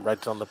the two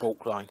reds on the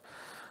baulk line?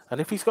 And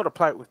if he's got to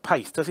play it with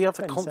pace, does he have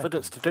the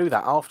confidence to do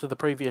that after the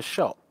previous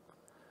shot?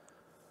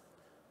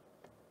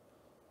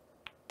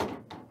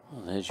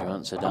 Well, there's your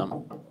answer,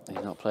 Dan.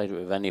 He's not played it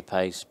with any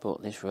pace,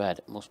 but this red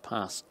must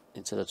pass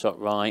into the top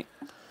right.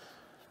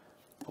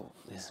 But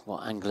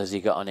what angle has he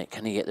got on it?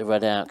 Can he get the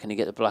red out? Can he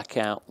get the black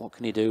out? What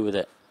can he do with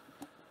it?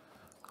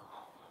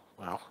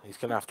 Well, he's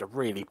going to have to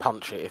really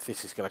punch it if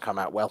this is going to come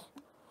out well.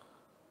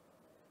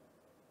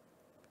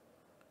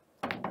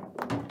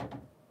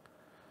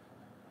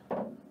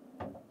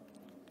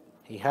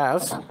 He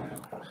has,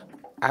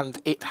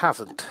 and it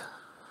hasn't.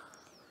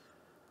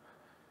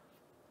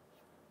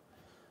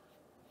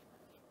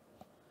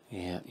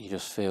 Yeah, you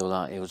just feel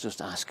like he was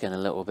just asking a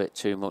little bit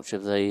too much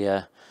of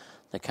the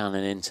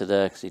cannon into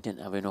there because he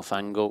didn't have enough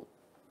angle.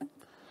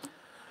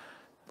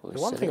 But the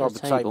one thing I would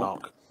say,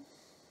 Mark,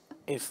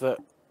 is that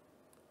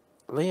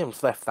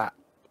Liam's left that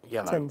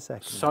yellow 10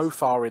 seconds. so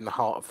far in the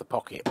heart of the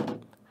pocket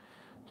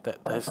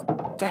that there's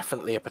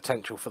definitely a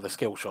potential for the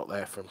skill shot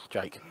there from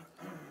Jake.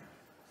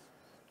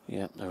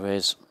 Yeah, there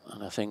is,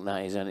 and I think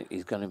that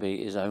is going to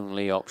be his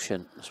only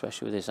option,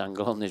 especially with this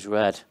angle on this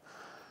red.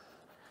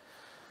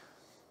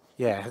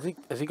 Yeah, has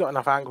he got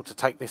enough angle to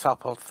take this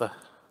up off the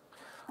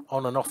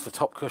on and off the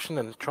top cushion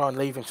and try and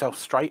leave himself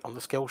straight on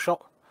the skill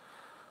shot?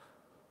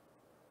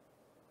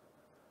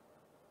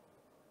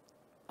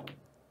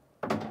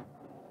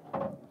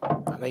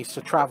 That needs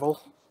to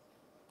travel.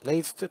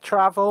 Needs to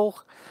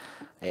travel.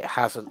 It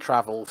hasn't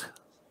travelled.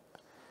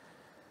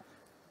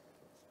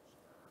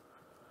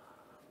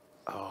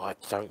 Oh, I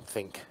don't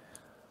think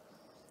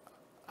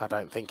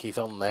he's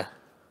on there.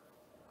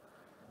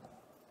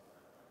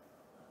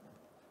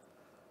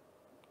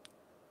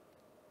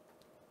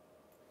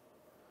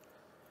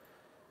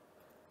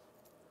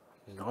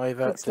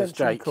 Neither does Extension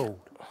Jake. called.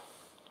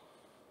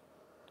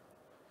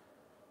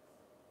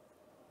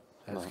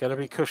 There's going to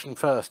be cushion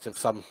first of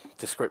some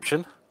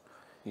description.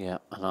 Yeah,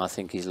 and I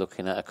think he's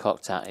looking at a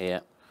cocked hat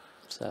here.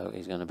 So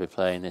he's going to be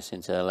playing this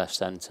into the left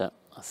centre,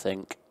 I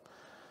think.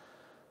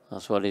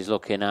 That's what he's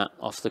looking at,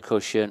 off the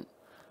cushion.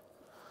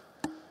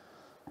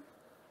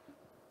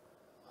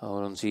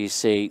 Hold on to your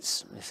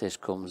seats. If this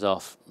comes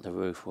off, the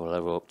roof will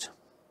erupt.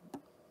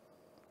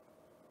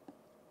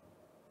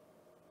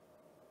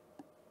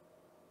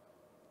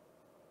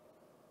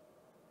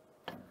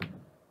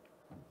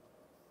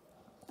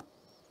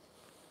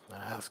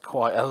 That's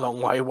quite a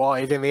long way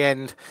wide in the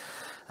end.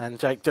 And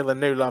Jake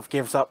Dillon-Newlove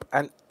gives up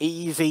an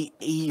easy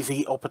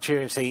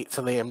opportunity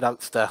to Liam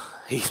Dunster.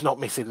 He's not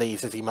missing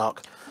these, is he,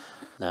 Mark?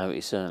 No,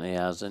 he certainly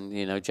has. And,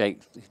 you know,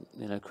 Jake,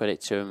 you know,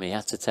 credit to him. He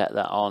had to take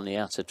that on. He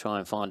had to try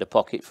and find a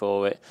pocket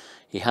for it.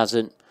 He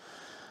hasn't.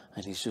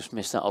 And he's just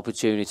missed that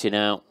opportunity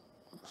now.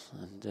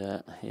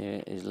 And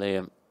here is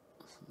Liam.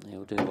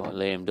 He'll do what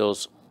Liam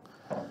does.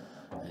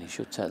 And he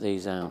should take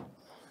these out.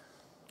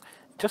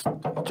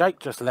 Jake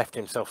just left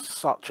himself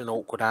such an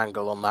awkward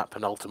angle on that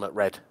penultimate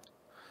red.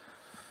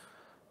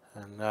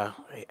 And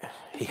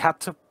he had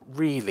to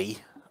really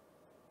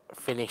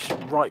finish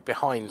right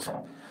behind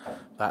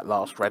that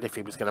last red if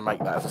he was going to make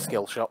that as a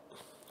skill shot.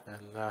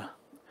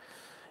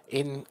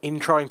 And in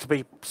trying to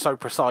be so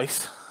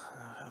precise,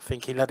 I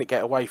think he let it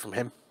get away from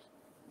him.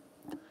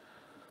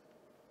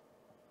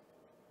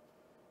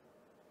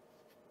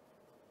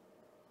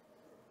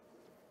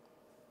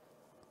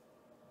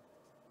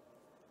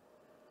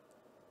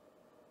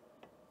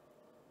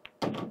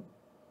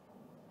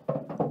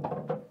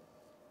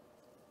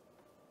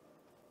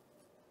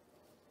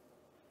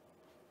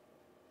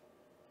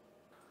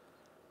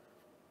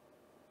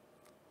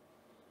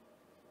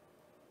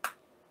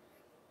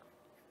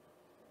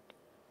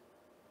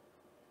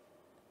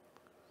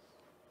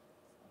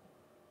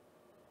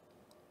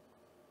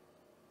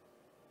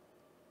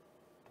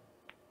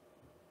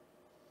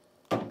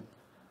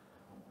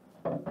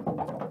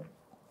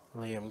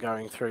 Liam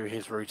going through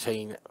his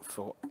routine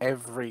for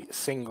every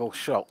single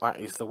shot. That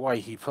is the way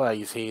he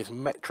plays. He is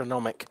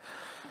metronomic.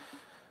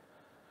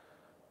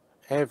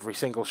 Every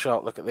single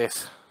shot. Look at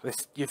this.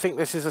 You think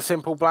this is a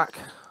simple black,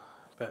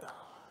 but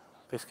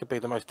this could be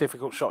the most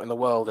difficult shot in the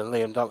world, and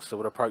Liam Dunster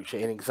would approach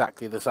it in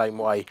exactly the same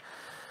way.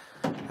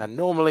 And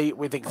normally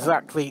with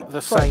exactly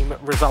the same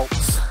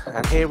results.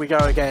 And here we go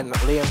again.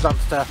 Liam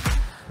Dunster.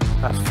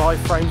 That's 5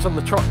 frames on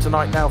the trot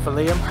tonight now for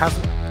Liam.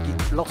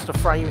 Hasn't lost a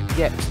frame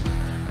yet.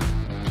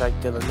 Jake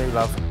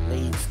Dillon-Newlove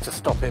needs to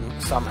stop him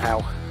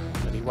somehow,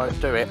 and he won't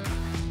do it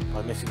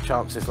by missing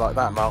chances like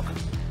that, Mark.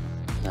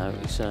 No,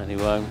 he certainly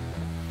won't.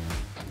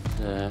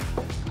 I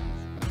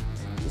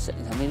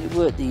mean, it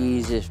weren't the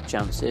easiest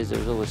chances. There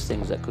was always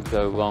things that could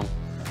go wrong.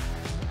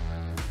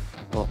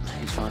 But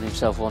he's finding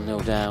himself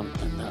 1-0 down,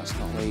 and that's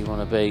not where you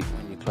want to be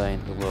when you're playing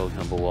the world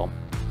 #1.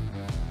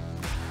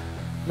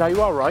 No,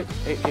 you are right.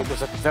 It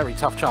was a very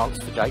tough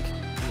chance for Jake.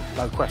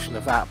 No question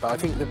of that, but I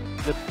think the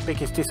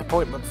biggest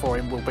disappointment for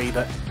him will be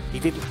that he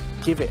didn't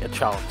give it a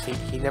chance.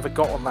 He never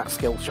got on that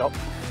skill shot.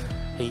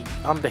 He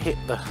underhit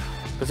the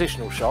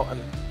positional shot,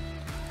 and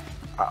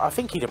I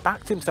think he'd have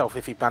backed himself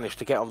if he managed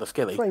to get on the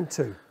skilly. Frame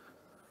 2.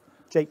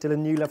 Jake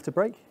Dillon-Newlove to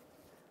break.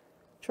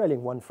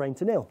 Trailing 1 frame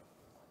to 0.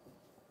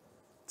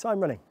 Time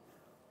running.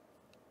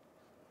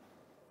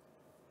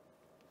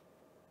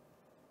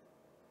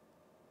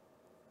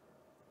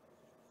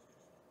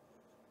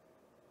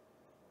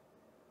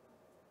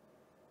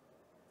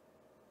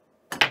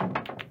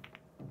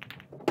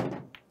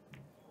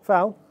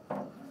 Foul.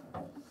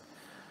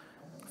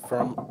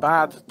 From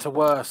bad to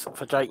worse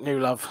for Jake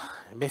Newlove.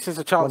 He misses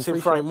a chance in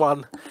frame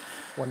 1.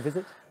 1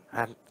 visit.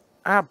 And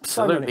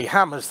absolutely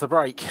hammers the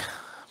break.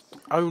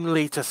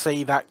 Only to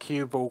see that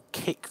cue ball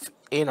kicked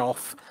in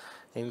off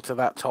into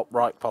that top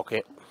right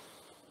pocket.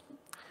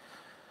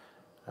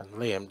 And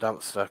Liam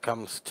Dunster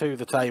comes to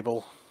the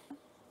table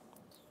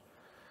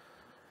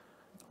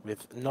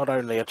with not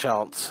only a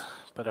chance,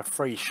 but a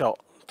free shot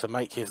to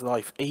make his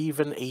life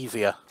even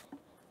easier.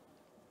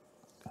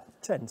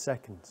 10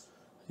 seconds.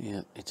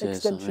 Yeah, it is.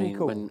 Extension I mean,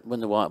 call. when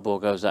the white ball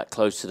goes that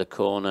close to the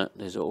corner,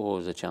 there's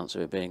always a chance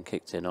of it being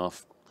kicked in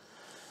off.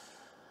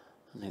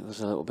 And it was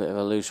a little bit of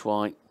a loose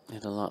white.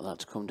 You'd have liked that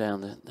to come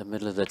down the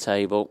middle of the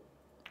table.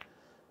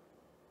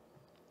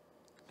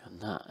 And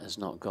that has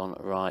not gone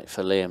right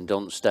for Liam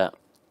Dunster.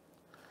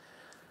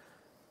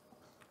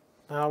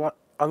 Now,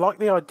 I like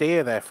the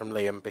idea there from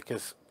Liam,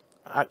 because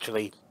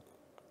actually,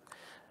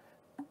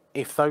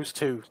 if those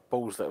two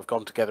balls that have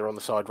gone together on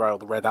the side rail,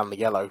 the red and the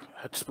yellow,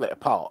 had split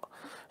apart,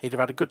 he'd have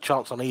had a good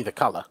chance on either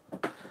colour.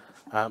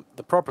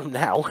 The problem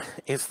now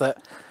is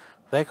that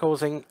they're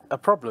causing a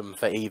problem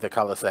for either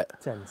colour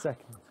set. 10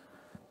 seconds.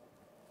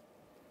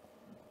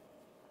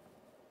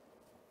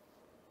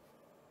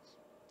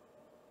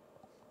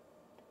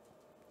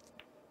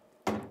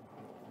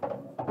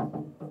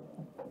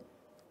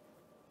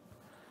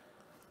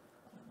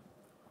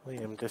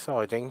 Liam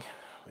deciding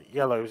that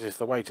yellows is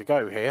the way to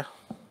go here.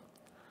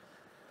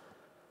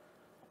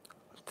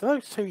 Do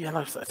those two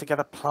yellows that are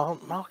together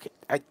plant mark it?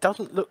 It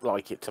doesn't look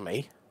like it to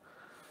me.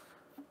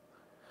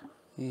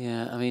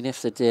 Yeah, I mean,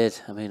 if they did,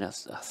 I mean, I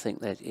think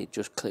that it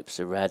just clips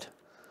the red.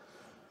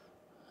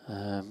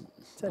 10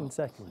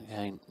 seconds.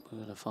 Again, we're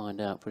going to find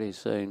out pretty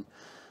soon.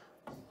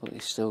 But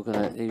he's still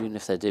going to, even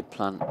if they did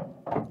plant,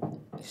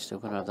 he's still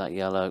going to have that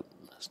yellow.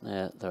 That's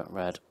near that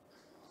red.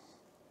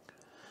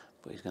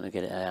 But he's going to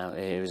get it out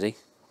here, is he?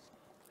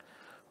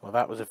 Well,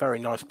 that was a very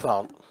nice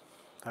plant.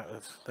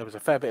 There was a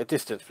fair bit of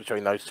distance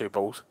between those two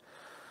balls.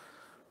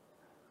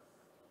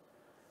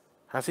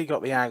 Has he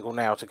got the angle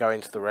now to go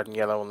into the red and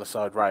yellow on the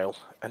side rail?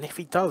 And if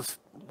he does,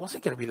 what's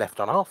it going to be left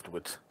on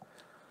afterwards?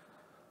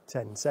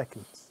 10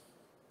 seconds.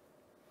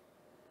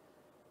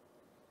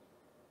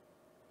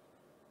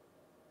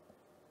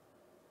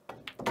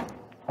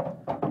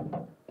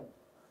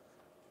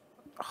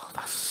 Oh,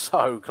 that's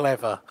so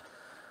clever.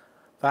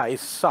 That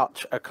is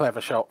such a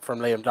clever shot from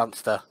Liam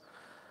Dunster.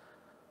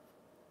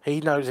 He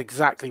knows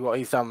exactly what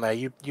he's done there.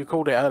 You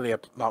called it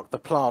earlier, Mark. The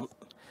plant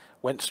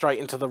went straight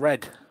into the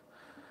red.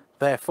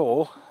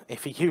 Therefore,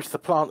 if he used the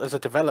plant as a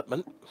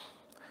development,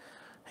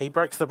 he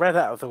breaks the red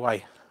out of the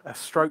way. A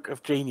stroke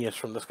of genius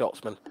from the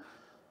Scotsman.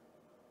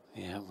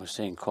 Yeah, we're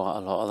seeing quite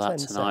a lot of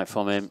that tonight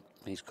from him.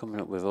 He's coming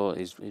up with all.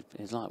 He's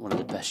like one of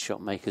the best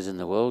shot makers in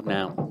the world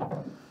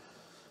now.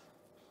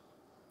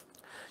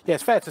 Yeah,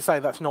 it's fair to say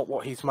that's not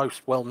what he's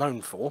most well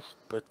known for,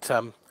 but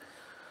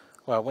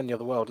well, when you're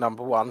the world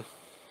number one,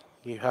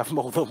 you have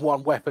more than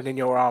one weapon in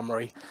your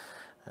armoury,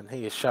 and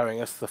he is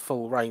showing us the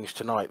full range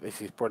tonight. This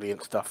is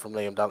brilliant stuff from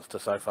Liam Dunster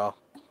so far.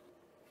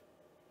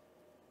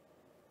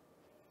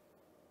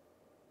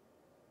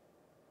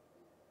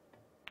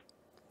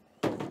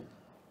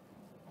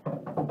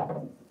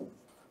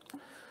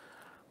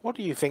 What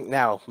do you think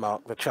now,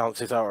 Mark, the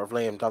chances are of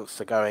Liam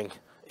Dunster going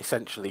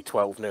essentially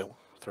 12-0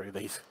 through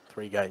these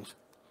 3 games?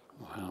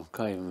 Well, I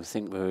can't even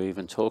think we were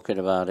even talking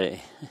about it.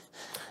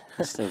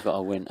 He's still got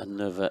to win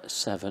another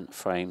 7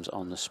 frames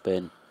on the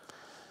spin.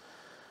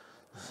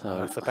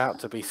 So it's about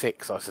to be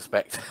 6, I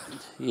suspect.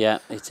 Yeah,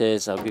 it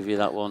is. I'll give you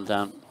that one,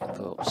 Dan.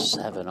 But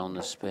 7 on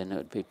the spin, it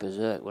would be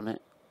berserk, wouldn't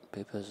it?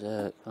 Be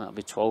berserk. That'd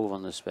be 12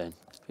 on the spin.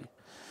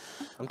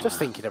 I'm just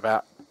thinking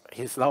about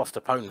his last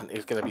opponent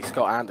is going to be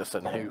Scott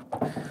Anderson, who,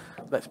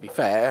 let's be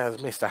fair,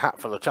 has missed a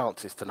hatful of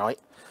chances tonight.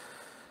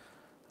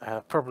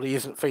 Probably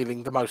isn't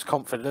feeling the most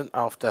confident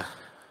after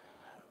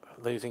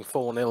losing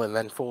 4-0 and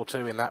then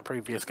 4-2 in that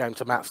previous game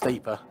to Matt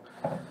Steeper.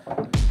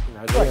 You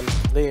know,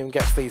 Liam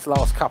gets these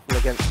last couple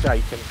against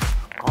Jake, and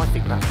I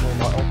think that's more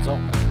like odds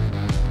on.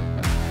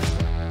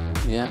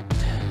 Yeah,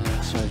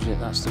 so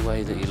that's the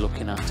way that you're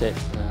looking at it,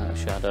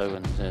 Shadow,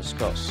 and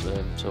Scott's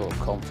sort of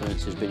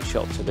confidence has been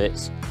shot to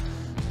bits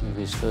with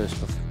his first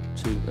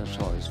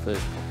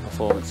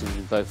performances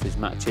in both his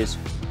matches.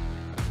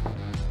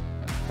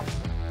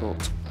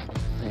 But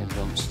Liam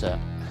Dunster,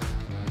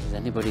 is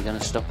anybody going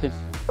to stop him?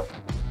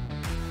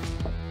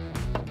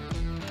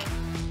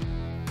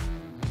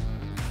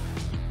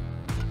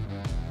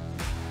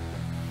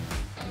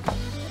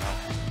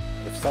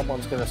 If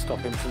someone's going to stop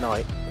him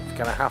tonight, it's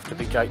going to have to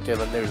be Jake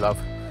Dillon Newlove,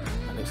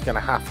 and it's going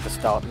to have to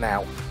start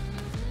now.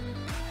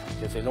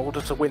 Because in order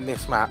to win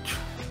this match,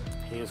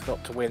 he has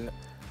got to win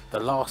the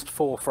last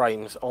 4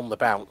 frames on the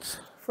bounce.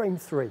 Frame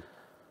 3.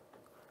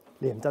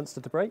 Liam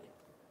Dunster to break,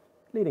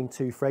 leading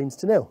 2 frames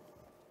to 0.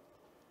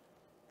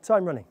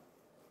 Time running.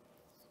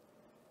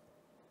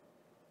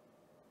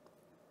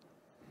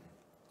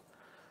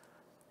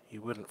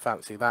 You wouldn't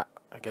fancy that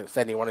against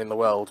anyone in the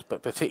world,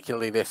 but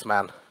particularly this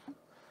man.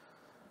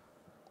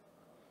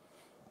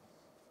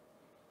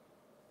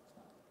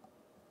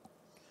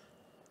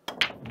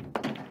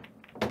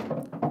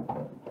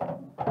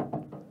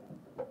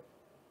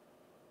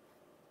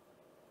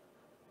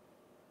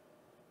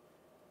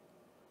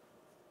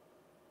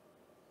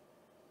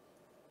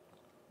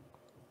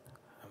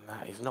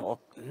 That is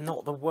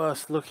not the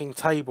worst looking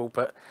table,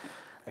 but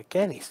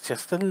again, it's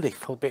just a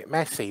little bit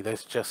messy.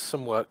 There's just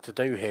some work to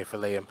do here for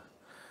Liam.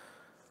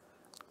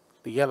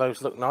 The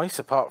yellows look nice,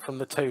 apart from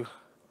the 2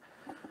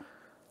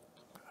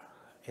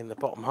 in the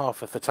bottom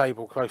half of the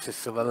table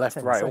closest to the left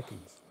 10 rail.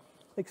 seconds.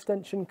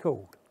 Extension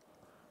called.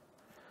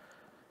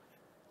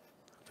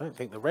 I don't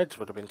think the reds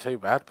would have been too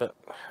bad, but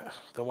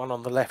the one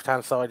on the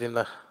left-hand side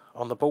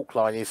on the balk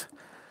line is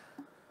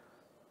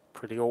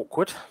pretty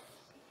awkward.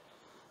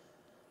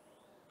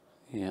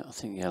 Yeah, I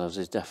think yellows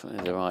is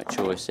definitely the right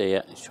choice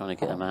here. He's trying to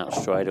get them out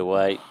straight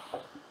away.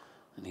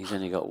 And he's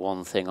only got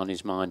one thing on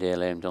his mind here,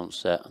 Liam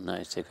Dunster, and that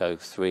is to go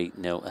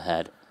 3-0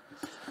 ahead.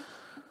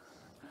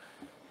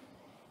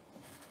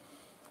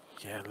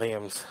 Yeah,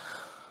 Liam's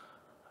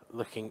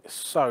looking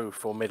so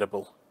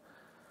formidable.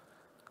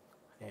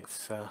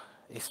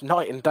 It's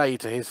night and day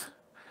to his.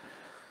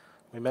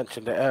 We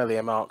mentioned it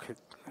earlier, Mark.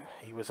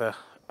 He was a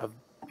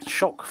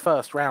shock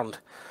first round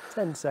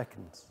 10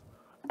 seconds.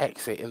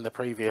 exit in the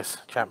previous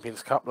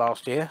Champions Cup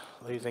last year,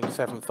 losing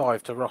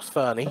 7-5 to Ross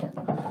Fernie.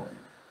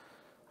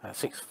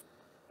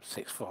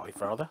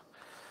 6-5 rather.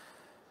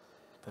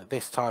 But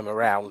this time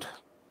around,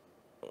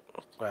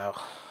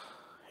 well,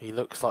 he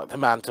looks like the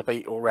man to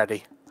beat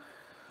already.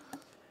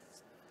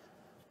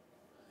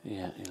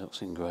 Yeah, he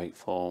looks in great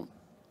form.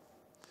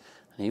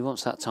 And he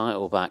wants that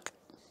title back.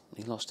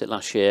 He lost it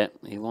last year.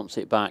 He wants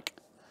it back.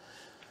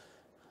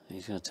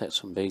 He's going to take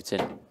some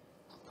beating.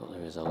 But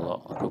there is a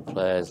lot of good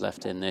players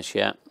left in this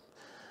yet.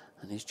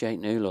 And is Jake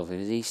Newlove,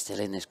 is he still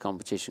in this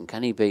competition?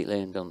 Can he beat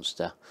Liam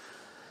Dunster?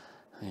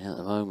 I mean, at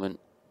the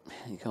moment,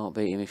 you can't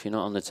beat him if you're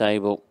not on the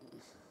table.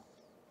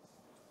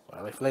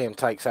 Well, if Liam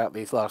takes out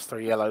these last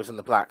 3 yellows and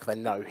the black,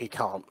 then no, he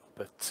can't.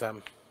 But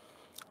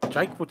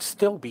Jake would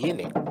still be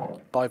in it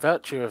by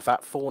virtue of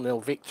that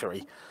 4-0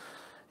 victory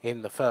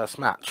in the first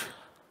match.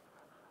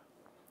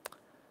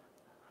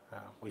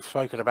 We've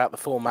spoken about the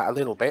format a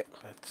little bit,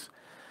 but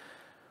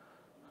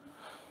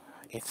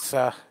it's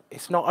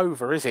not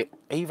over, is it?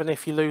 Even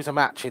if you lose a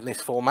match in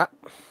this format,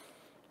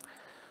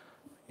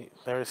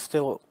 there is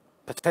still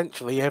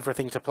potentially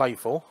everything to play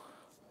for.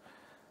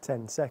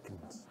 10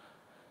 seconds.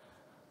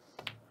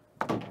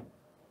 And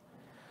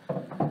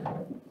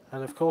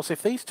of course,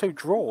 if these two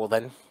draw,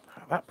 then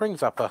that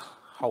brings up a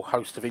whole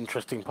host of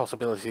interesting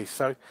possibilities.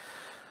 So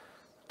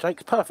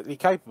Jake's perfectly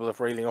capable of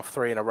reeling off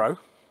 3 in a row.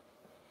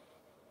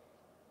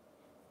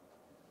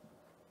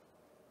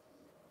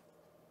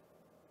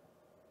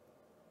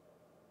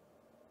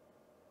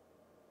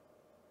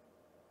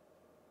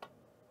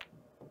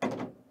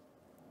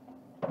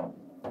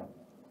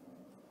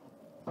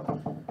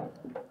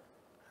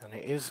 And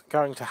it is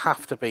going to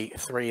have to be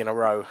 3 in a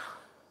row.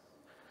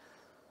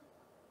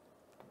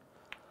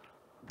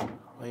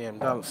 Liam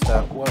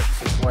Dunster works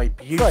his way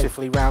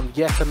beautifully round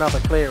yet another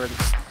clearance.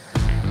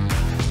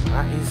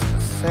 That is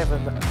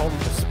 7 on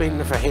the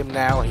spin for him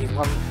now. He's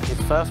won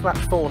his first match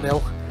 4-0.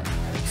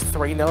 He's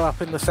 3-0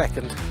 up in the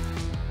second.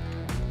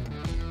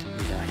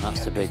 Yeah,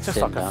 that's the big It's just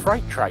thing, like a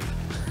freight train.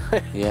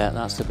 Yeah,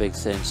 that's the big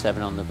thing.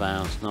 7 on the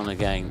bounce, none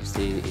against.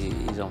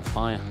 He's on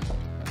fire.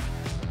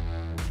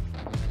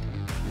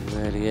 He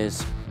really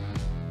is.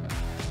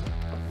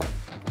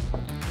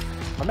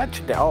 I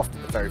mentioned it after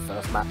the very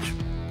first match,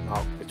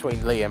 Mark, between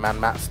Liam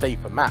and Matt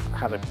Steep, and Matt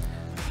had a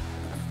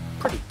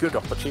pretty good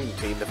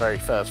opportunity in the very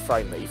first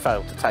frame that he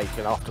failed to take,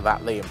 and after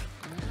that Liam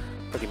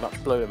pretty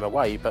much blew him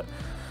away. But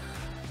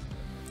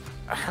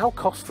how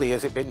costly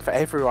has it been for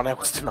everyone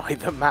else tonight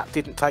that Matt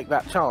didn't take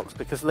that chance?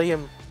 Because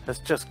Liam has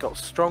just got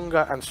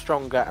stronger and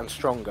stronger and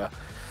stronger.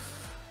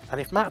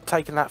 And if Matt had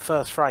taken that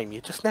first frame,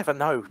 you just never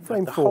know.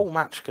 Frame the 4. whole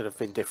match could have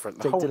been different.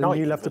 The Jake whole Dillon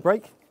night. Newlove to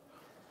break.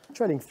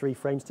 Trailing 3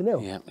 frames to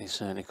 0. Yeah, he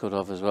certainly could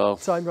have as well.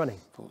 Time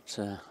running.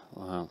 But,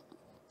 wow.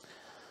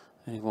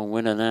 Only one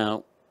winner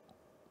now.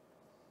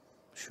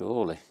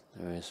 Surely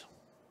there is.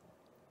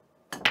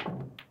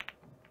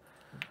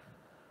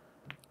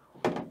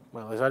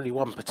 Well, there's only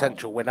one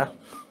potential winner,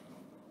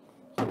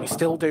 but we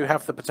still do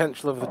have the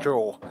potential of the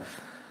draw.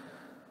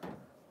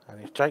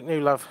 And if Jake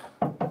Newlove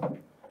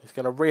is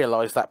going to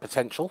realise that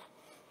potential,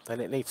 then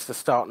it needs to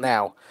start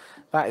now.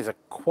 That is a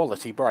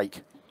quality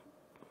break.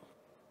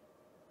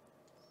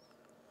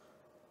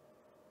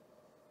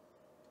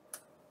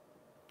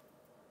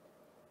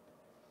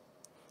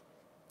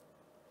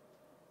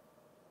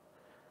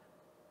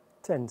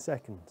 Ten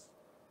seconds.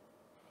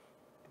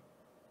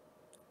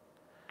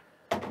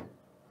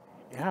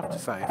 You have to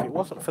say, if it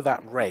wasn't for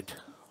that red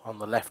on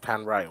the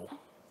left-hand rail,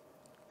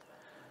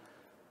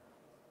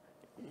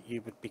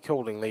 you would be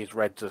calling these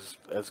reds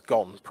as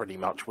gone pretty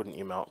much, wouldn't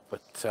you, Mark?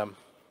 But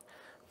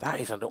that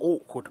is an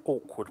awkward,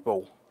 awkward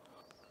ball.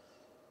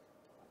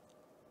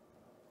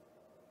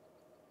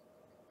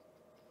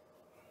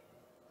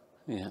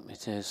 Yeah,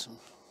 it is.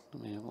 I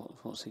mean,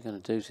 what's he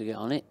going to do to get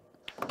on it?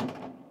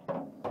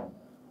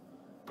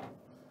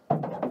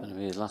 Going to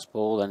be his last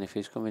ball then if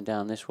he's coming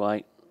down this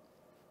way.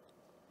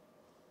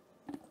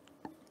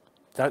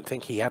 Don't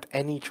think he had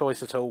any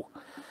choice at all.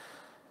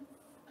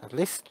 And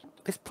this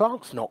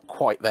plant's not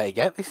quite there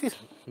yet. This is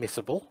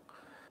missable.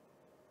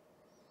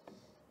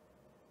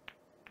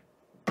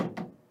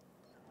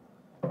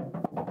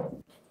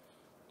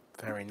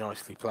 Very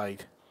nicely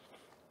played.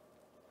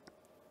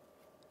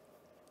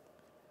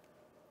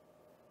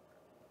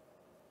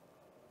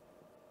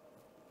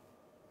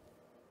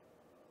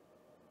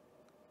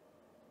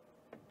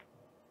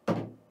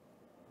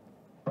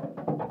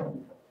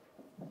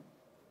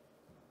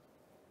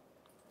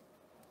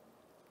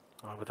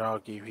 I would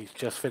argue he's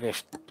just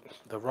finished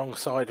the wrong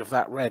side of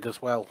that red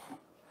as well.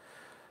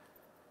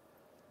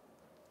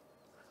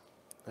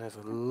 There's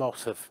a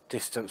lot of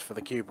distance for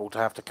the cue ball to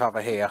have to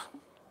cover here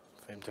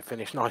for him to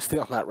finish nicely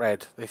on that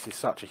red. This is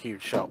such a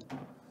huge shot.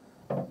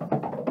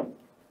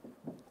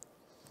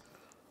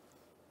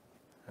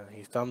 And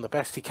he's done the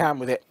best he can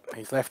with it.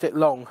 He's left it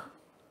long.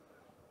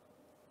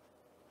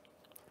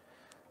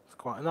 It's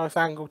quite a nice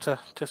angle to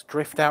just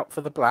drift out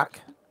for the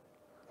black.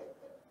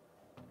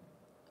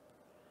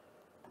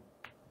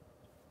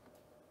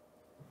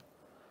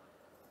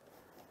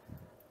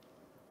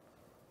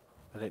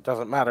 But it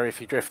doesn't matter if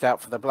you drift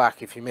out for the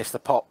black if you miss the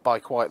pot by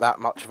quite that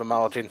much of a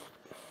margin.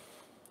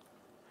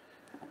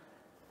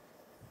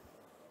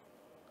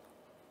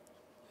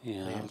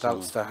 Yeah, Liam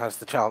Dunster has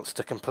the chance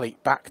to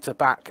complete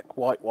back-to-back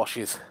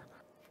whitewashes.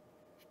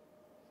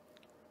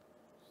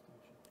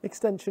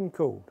 Extension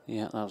called.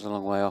 Yeah, that was a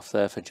long way off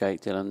there for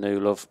Jake Dillon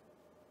Newlove.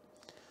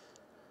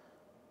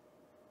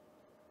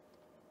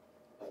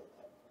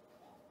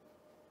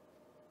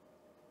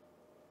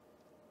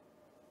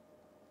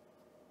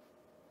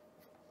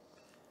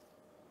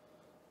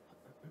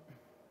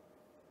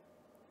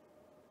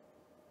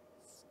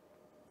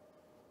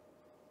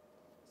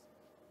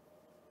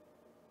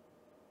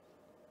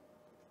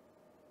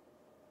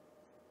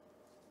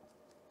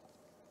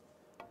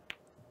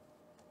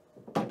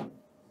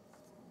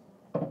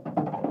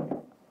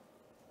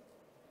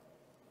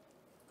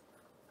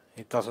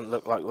 It doesn't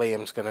look like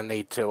Liam's going to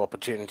need two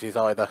opportunities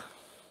either.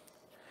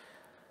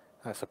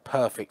 That's a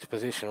perfect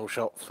positional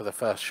shot for the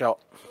first shot.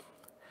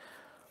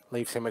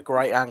 Leaves him a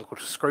great angle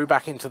to screw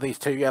back into these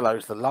two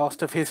yellows. The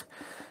last of his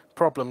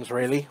problems,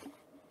 really.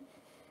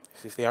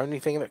 This is the only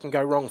thing that can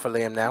go wrong for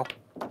Liam now.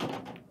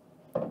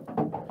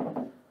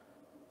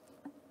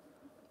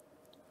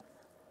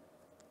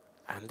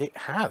 And it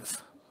has.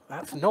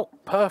 That's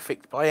not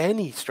perfect by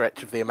any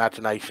stretch of the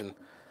imagination.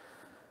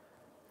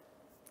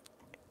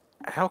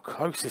 How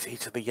close is he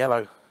to the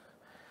yellow?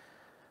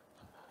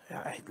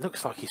 It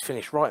looks like he's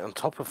finished right on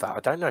top of that.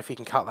 I don't know if he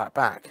can cut that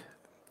back.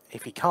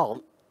 If he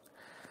can't,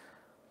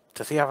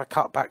 does he have a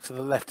cut back to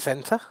the left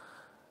centre?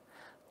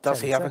 Does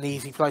he have an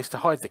easy place to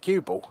hide the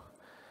cue ball?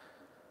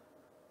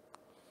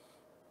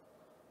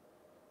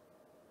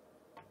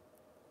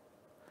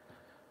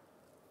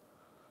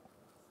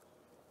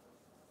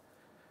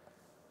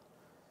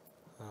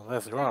 Well,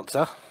 there's the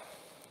answer.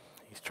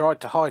 He's tried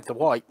to hide the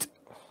white.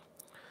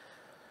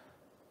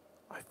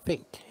 I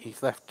think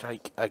he's left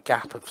Jake a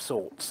gap of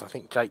sorts. I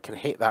think Jake can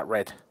hit that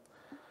red.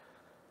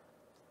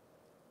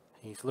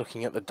 He's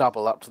looking at the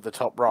double up to the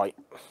top right.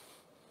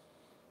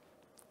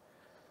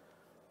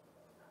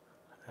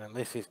 And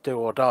this is do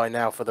or die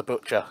now for the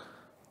butcher.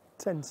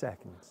 10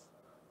 seconds.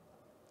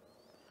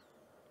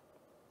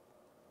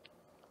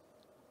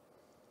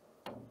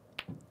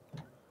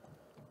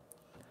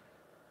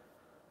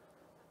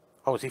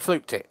 Oh, has he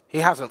fluked it? He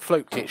hasn't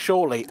fluked it,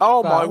 surely.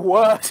 Oh, my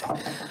word.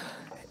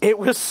 It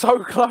was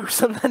so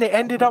close, and then it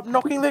ended up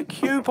knocking the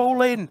cue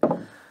ball in.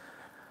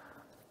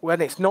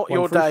 When it's not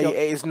your day,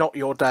 it is not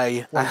your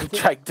day. And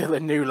Jake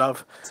Dillon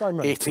Newlove,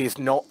 it is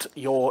not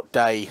your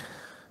day.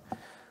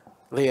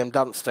 Liam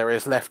Dunster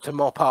is left to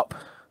mop up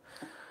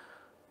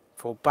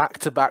for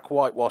back-to-back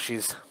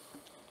whitewashes.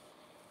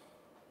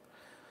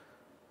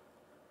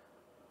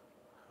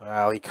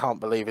 Well, he can't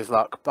believe his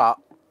luck, but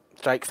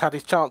Jake's had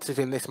his chances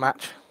in this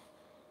match.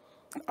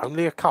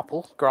 Only a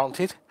couple,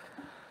 granted.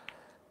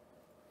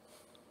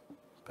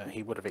 But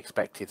he would have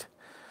expected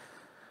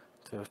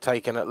to have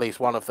taken at least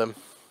one of them.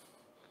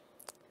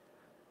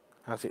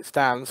 As it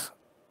stands,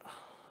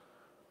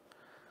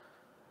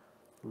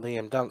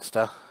 Liam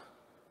Dunster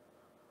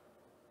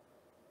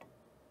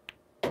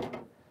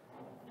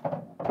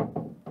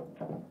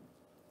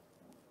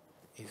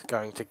is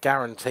going to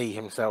guarantee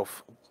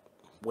himself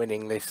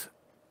winning this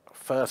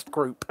first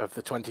group of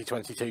the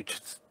 2022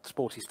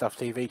 Sporty Stuff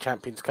TV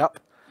Champions Cup.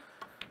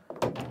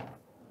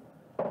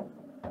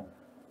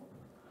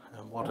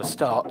 And what a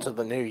start to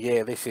the new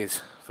year this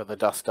is for the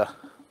Duster.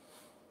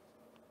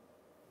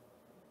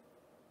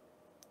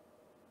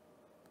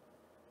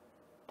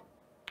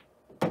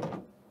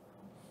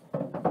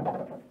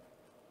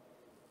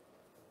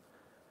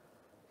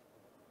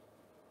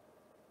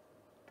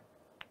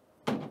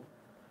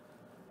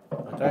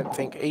 I don't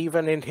think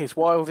even in his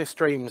wildest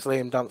dreams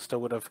Liam Dunster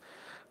would have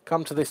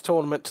come to this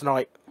tournament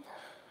tonight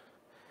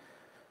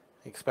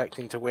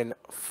expecting to win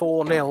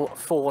 4-0,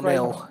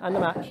 4-0. And the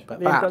match.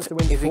 But Liam that Dunster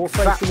wins is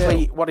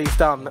exactly what he's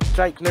done.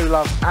 Jake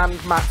Newlove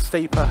and Matt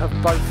Steeper have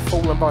both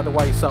fallen by the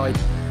wayside.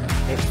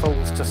 It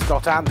falls to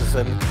Scott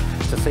Anderson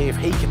to see if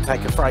he can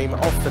take a frame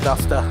off the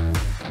Duster.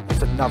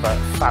 It's another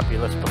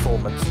fabulous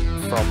performance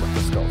from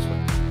the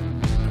Scotsman.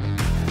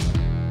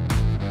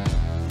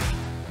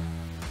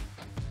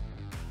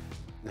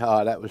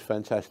 Oh, that was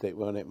fantastic,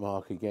 wasn't it,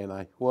 Mark? Again,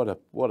 eh? What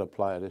a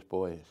player this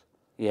boy is.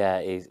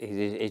 Yeah,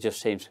 he just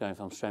seems to go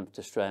from strength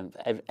to strength.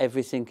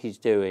 Everything he's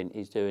doing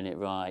it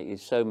right.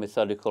 He's so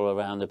methodical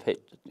around the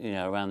pit, you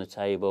know, around the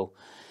table.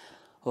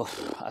 Oh,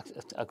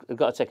 I've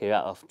got to take your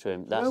hat off to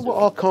him. That's you know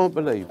what I can't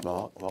believe,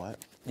 Mark, right?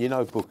 You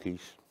know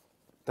bookies.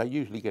 They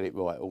usually get it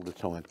right all the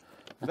time.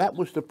 That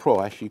was the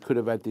price you could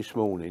have had this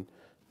morning.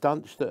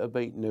 Dunster to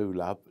beat New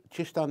Love,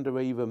 just under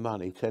even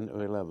money, 10 to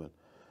 11.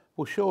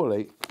 Well,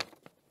 surely,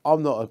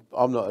 I'm not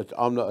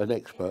an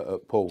expert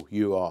at pool.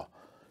 You are.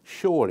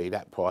 Surely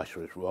that price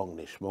was wrong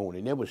this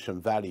morning. There was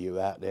some value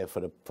out there for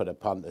the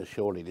punters.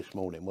 Surely this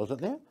morning,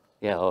 wasn't there?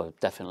 Yeah, oh,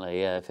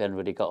 definitely. Yeah, if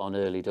anybody got on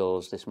early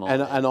doors this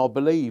morning. And I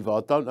believe,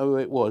 I don't know who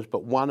it was,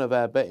 but one of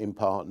our betting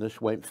partners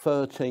went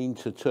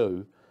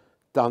 13-2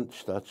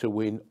 Dunster to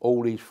win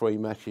all these 3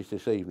 matches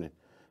this evening.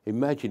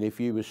 Imagine if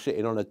you were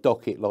sitting on a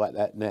docket like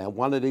that now,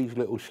 one of these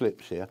little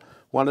slips here,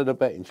 one of the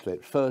betting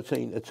slips,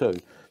 13-2.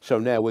 So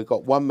now we've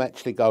got 1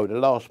 match to go, the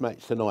last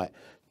match tonight,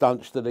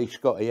 Dunster v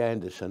Scotty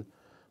Anderson.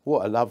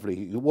 What a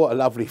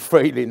lovely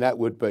feeling that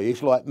would be.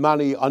 It's like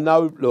money. I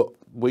know, look,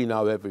 we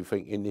know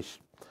everything in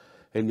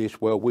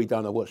this world. We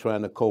don't know what's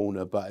around the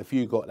corner, but if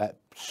you got that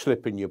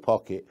slip in your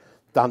pocket,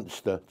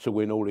 Dunster to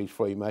win all these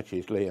 3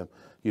 matches, Liam,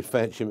 you'd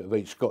fancy him to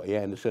beat Scotty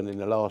Anderson in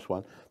the last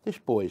one. This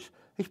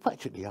he's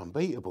practically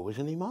unbeatable,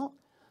 isn't he, Mark?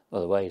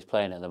 Well, the way he's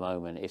playing at the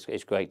moment,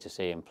 it's great to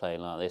see him playing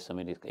like this. I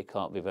mean, it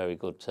can't be very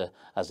good to,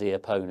 as the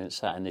opponent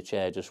sat in the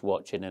chair just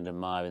watching and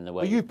admiring the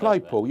way. Well, you play,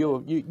 Paul. You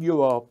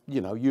are,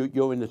 you know,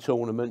 you're in the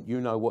tournament.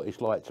 You know what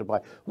it's like to play.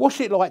 What's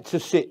it like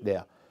to sit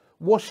there?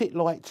 What's it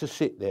like to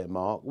sit there,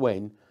 Mark,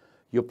 when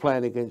you're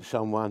playing against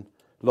someone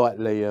like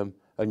Liam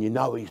and you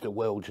know he's the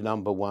world's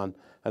 #1,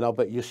 and I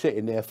bet you're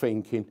sitting there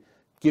thinking,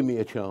 give me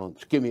a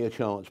chance, give me a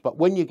chance. But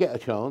when you get a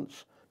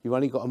chance, you've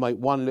only got to make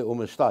one little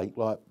mistake,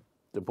 like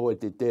the boy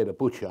did there, the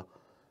butcher,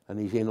 and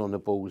he's in on the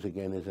balls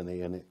again, isn't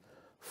he? And it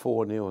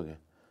 4-0 again.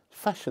 It's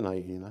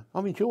fascinating, you know.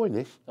 I'm enjoying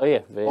this. Oh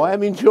yeah, really. I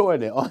am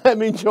enjoying it. I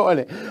am enjoying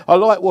it. I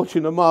like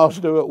watching a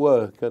master at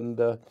work, and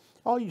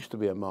I used to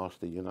be a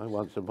master, you know,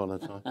 once upon a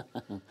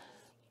time.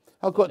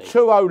 I've got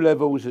 2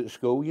 O-levels at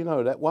school, you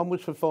know that. One was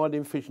for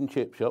finding fish and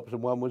chip shops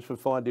and one was for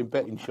finding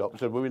betting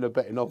shops, and we're in a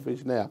betting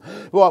office now.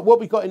 Right,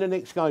 what we got in the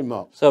next game,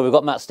 Mark? So we've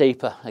got Matt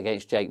Steeper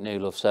against Jake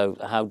Newlove. So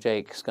how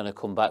Jake's going to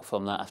come back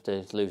from that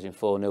after losing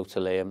 4-0 to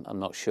Liam, I'm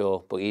not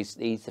sure. But he's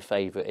the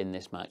favourite in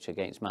this match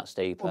against Matt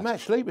Steeper. Well, Matt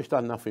Steeper's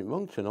done nothing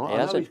wrong tonight.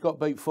 I know he's got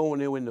beat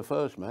 4-0 in the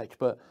first match,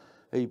 but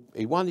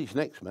he won his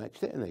next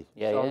match, didn't he?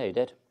 Yeah, so yeah, he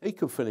did. He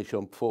could finish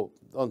on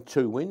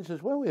 2 wins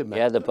as well here, Matt.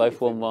 Yeah, they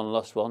both won 1,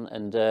 lost 1,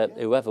 and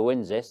whoever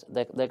wins this,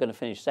 they're going to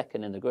finish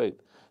second in the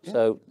group. Yeah.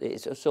 So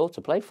it's all to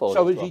play for.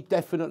 So has he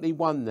definitely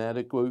won there,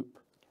 the group?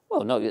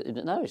 Well, no,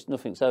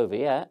 nothing's over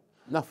yet.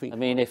 Nothing. I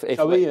mean, if so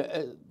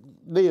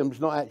Liam's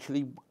not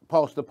actually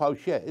past the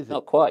post yet, is it?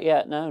 Not quite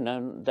yet.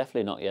 No,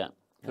 definitely not yet.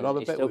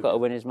 He's still got to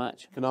win his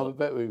match. Can I have a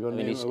bet with you on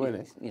him to win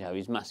it? You know,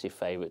 he's massive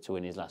favourite to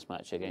win his last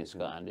match against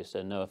Scott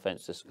Anderson. No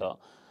offence to Scott.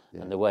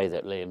 Yeah. And the way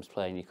that Liam's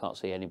playing, you can't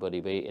see anybody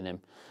beating him.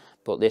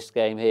 But this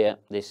game here,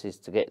 this is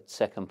to get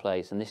second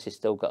place, and this has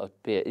still got to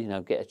be, you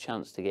know, get a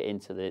chance to get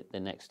into the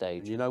next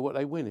stage. You know what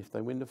they win if they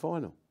win the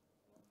final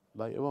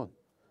later on?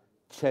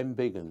 10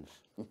 big uns.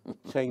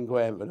 10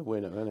 grand for the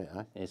winner, isn't it?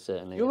 Eh? It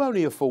certainly You're is.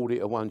 only afforded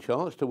to 1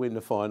 chance to win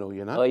the final,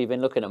 you know. Oh, you've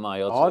been looking at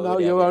my odds. I know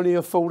you're only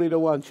afforded to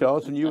 1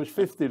 chance, and you was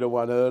 50 to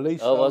 1 early.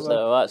 Oh, so, was that?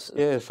 Well, that's,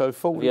 yeah, so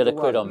 40 you had to a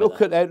quid 1. on me.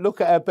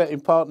 Look at our betting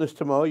partners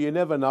tomorrow. You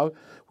never know.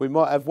 We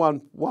might have one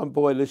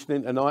boy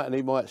listening tonight, and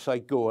he might say,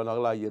 "Go," and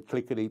I'll lay you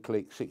clickety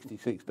click,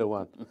 66 to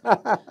 1.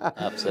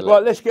 Absolutely.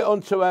 Right, let's get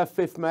on to our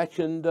 5th match,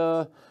 and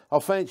I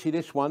fancy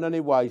this one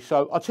anyway.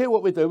 So I'll tell you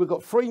what we do. We've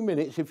got 3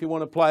 minutes if you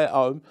want to play at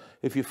home.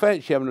 If you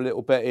fancy having a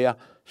little bet here,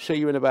 see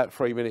you in about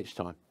 3 minutes'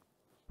 time.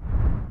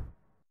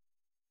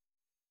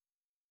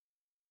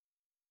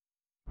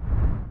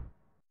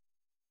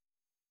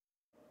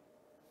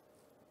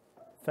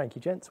 Thank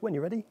you, gents. When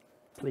you're ready,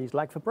 please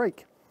lag for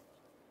break.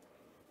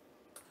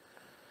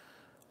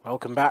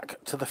 Welcome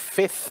back to the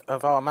 5th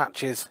of our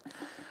matches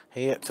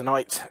here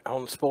tonight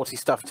on Sporty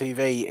Stuff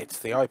TV. It's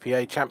the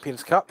IPA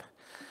Champions Cup,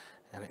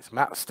 and it's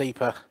Matt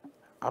Steeper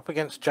up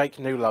against Jake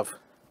Newlove.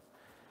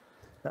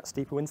 Matt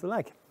Steeper wins the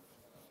leg.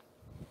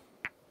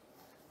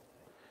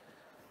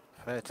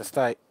 Fair to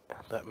state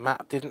that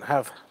Matt didn't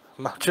have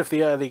much of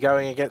the early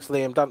going against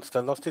Liam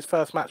Dunster. Lost his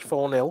first match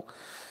 4-0,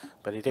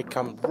 but he did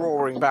come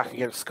roaring back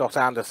against Scott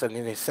Anderson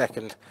in his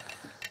second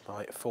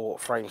by 4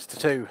 frames to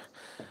 2.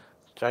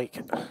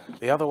 Jake,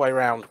 the other way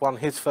round, won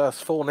his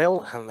first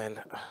 4-0 and then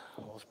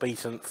was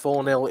beaten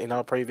 4-0 in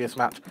our previous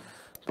match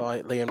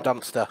by Liam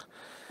Dunster.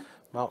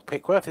 Mark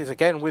Pickworth is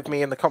again with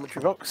me in the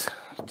commentary box.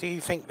 Do you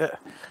think that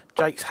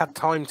Jake's had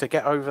time to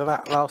get over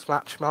that last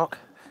match, Mark?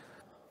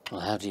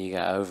 Well, how do you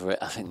get over it?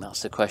 I think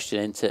that's the question,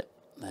 isn't it?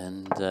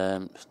 And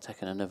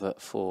taking another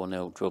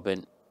 4-0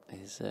 drubbing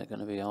is going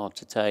to be hard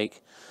to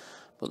take.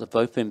 But they've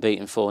both been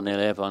beaten 4-0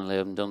 here by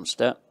Liam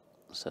Dunster.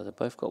 So they've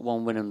both got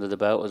 1 win under the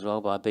belt as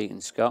well by beating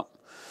Scott.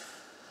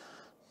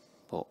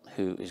 But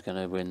who is going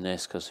to win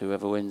this? Because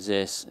whoever wins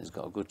this has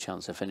got a good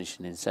chance of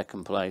finishing in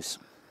second place.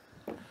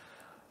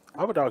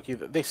 I would argue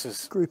that this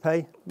is Group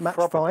A, match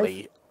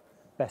probably 5,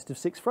 best of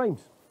 6 frames.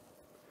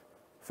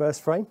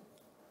 First frame,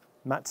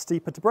 Matt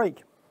Steeper to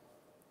break.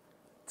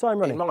 Time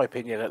running. In my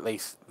opinion, at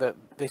least, that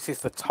this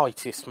is the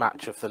tightest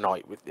match of the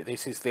night.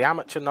 This is the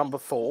amateur number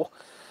 4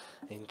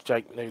 in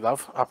Jake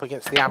Newlove up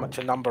against the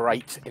amateur number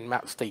 8 in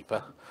Matt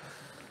Steeper.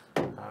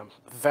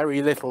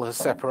 Very little has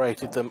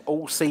separated them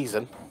all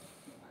season,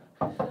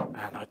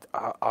 and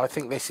I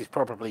think this is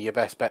probably your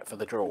best bet for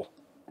the draw.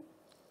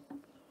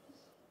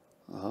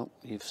 Well,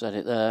 you've said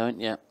it there,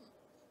 haven't you?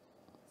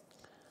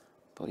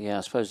 But yeah,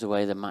 I suppose the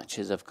way the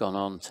matches have gone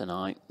on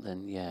tonight,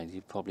 then yeah,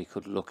 you probably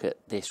could look at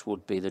this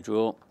would be the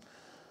draw.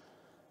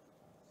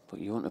 But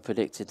you wouldn't have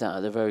predicted that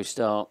at the very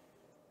start.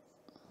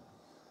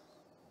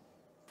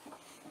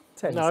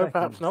 10 No, seconds.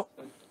 perhaps not.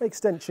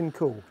 Extension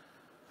call.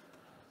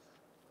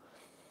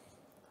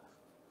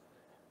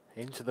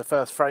 Into the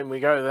first frame we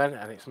go then,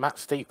 and it's Matt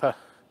Steeper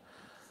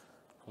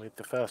with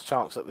the first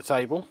chance at the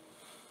table.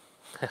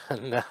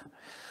 And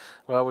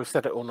well, we've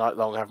said it all night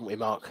long, haven't we,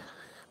 Mark?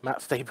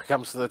 Matt Steeper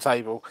comes to the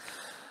table.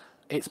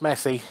 It's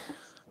messy.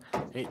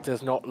 It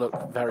does not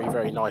look very,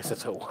 very nice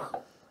at all.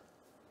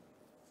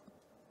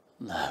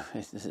 No,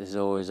 there's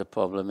always a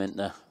problem, isn't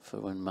there, for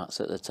when Matt's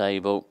at the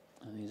table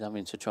and he's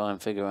having to try and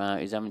figure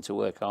out, he's having to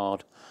work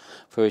hard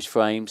for his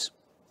frames.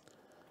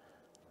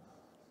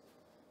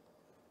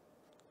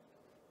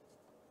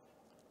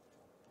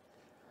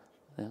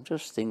 I'm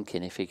just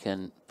thinking if he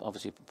can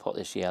obviously put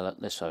this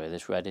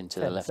this red into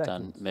the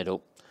left-hand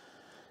middle.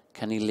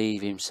 Can he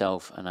leave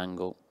himself an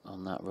angle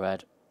on that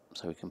red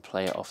so he can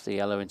play it off the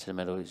yellow into the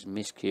middle? He's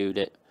miscued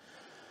it.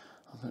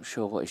 I'm not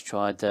sure what he's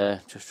tried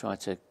there. Just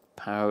tried to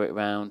power it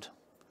round.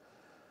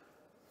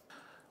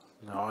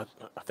 No,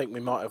 I think we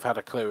might have had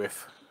a clue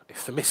if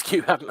the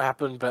miscue hadn't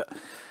happened, but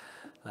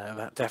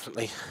that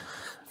definitely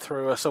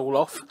threw us all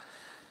off.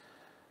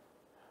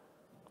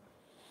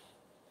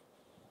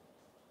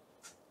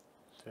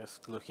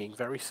 Just looking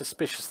very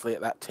suspiciously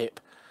at that tip.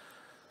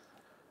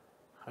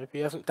 Hope he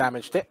hasn't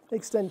damaged it.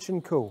 Extension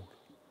call.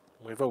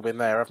 We've all been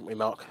there, haven't we,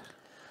 Mark?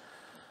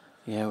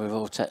 Yeah, we've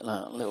all taken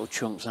like, little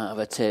chunks out of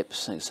our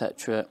tips,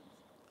 etc.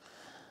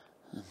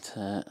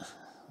 And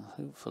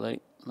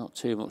hopefully not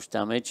too much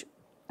damage.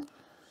 Of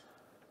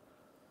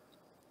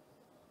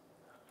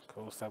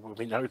course, there will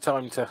be no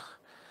time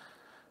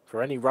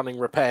for any running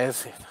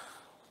repairs.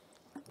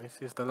 This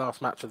is the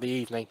last match of the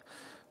evening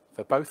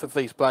for both of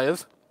these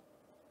players.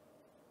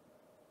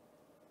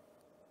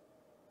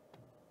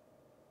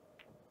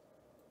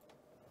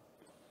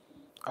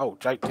 Oh,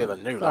 Jake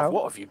Dillon, Newlove,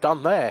 what have you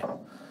done there?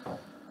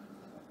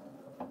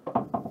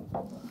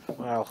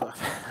 Well,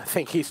 I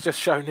think he's just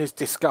shown his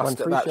disgust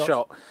at that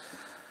shot.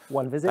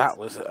 One visit. That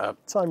was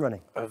time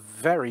running. A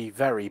very,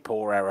 very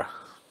poor error.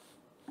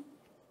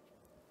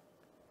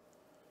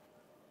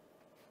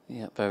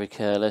 Yeah, very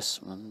careless.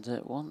 And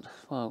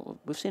well,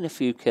 we've seen a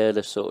few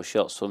careless sort of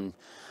shots from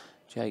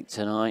Jake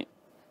tonight,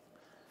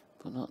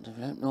 but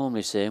we don't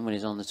normally see him when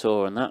he's on the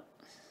tour and that.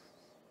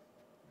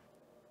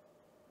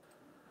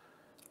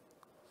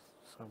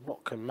 So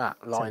what can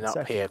Matt line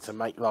up here to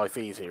make life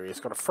easier? He's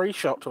got a free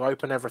shot to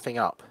open everything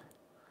up.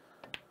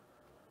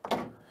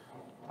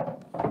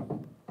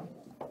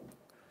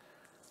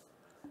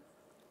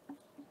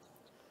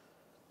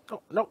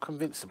 Not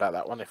convinced about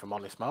that one, if I'm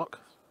honest, Mark.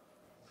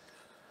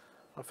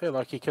 I feel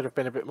like he could have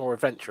been a bit more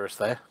adventurous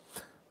there.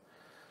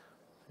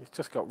 He's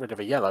just got rid of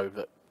a yellow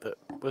that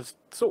was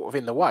sort of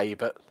in the way,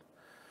 but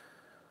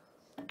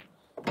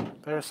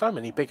there are so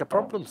many bigger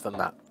problems than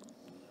that.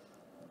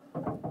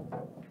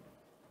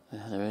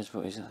 Yeah, there is,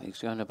 but he's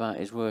going about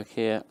his work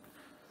here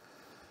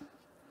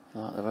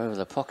like they're over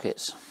the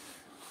pockets.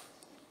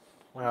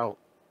 Well,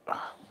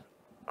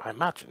 I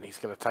imagine he's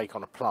going to take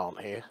on a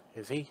plant here,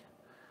 is he?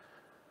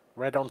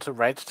 Red onto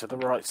red to the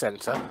right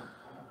centre.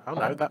 Oh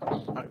no,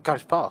 that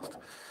goes past.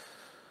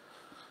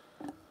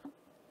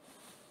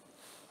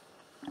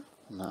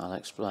 And that'll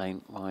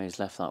explain why he's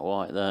left that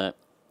white there.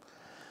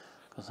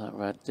 Because that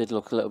red did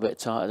look a little bit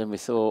tighter than we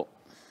thought.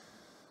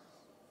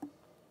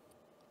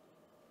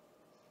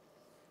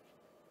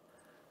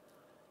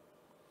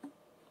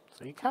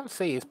 So you can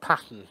see his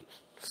pattern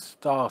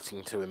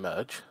starting to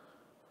emerge.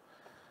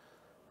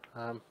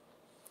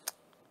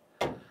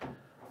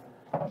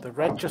 The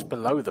red just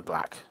below the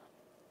black,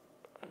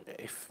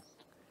 if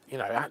you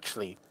know,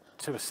 actually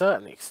to a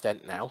certain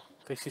extent now,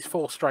 this is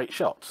 4 straight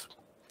shots,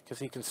 because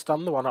he can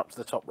stun the one up to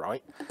the top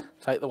right,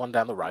 take the one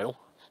down the rail,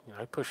 you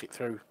know, push it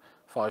through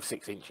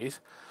 5-6 inches.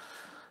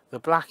 The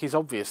black is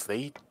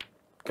obviously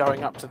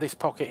going up to this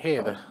pocket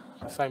here, the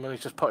same one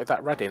he's just potted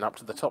that red in up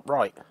to the top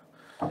right.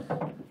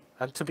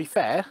 And to be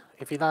fair,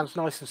 if he lands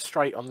nice and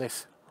straight on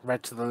this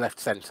red to the left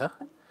centre,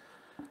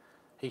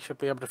 he should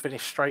be able to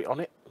finish straight on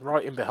it,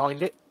 right in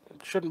behind it.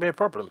 Shouldn't be a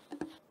problem.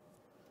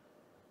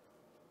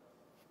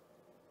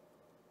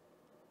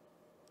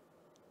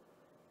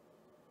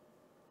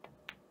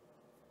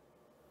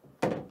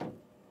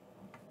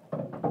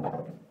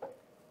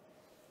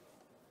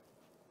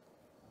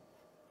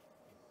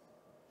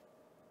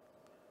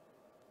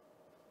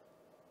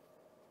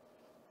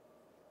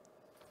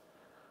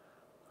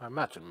 I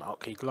imagine,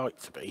 Mark, he'd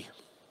like to be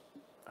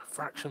a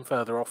fraction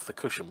further off the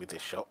cushion with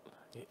this shot.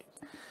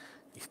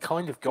 He's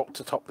kind of got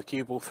to top the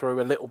cue ball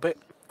through a little bit.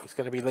 He's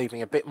going to be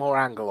leaving a bit more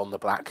angle on the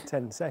black.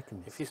 10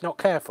 seconds. If he's not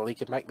careful, he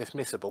could make this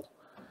missable.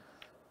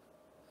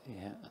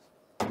 Yeah,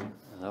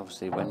 And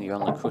obviously when you're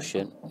on the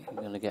cushion,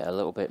 you're going to get a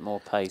little bit more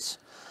pace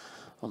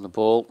on the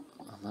ball,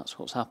 and that's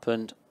what's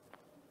happened.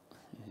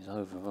 He's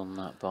overrun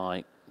that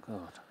by,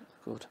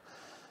 good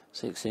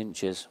 6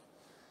 inches.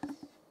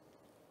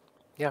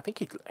 Yeah, I think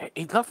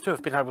he'd love to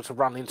have been able to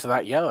run into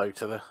that yellow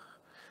to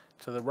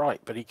the right,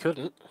 but he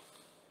couldn't.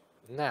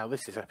 Now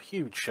this is a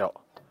huge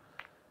shot.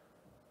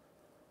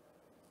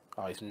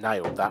 Oh, he's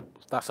nailed that.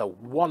 That's a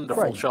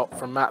wonderful shot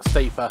from Matt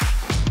Steeper.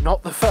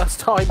 Not the first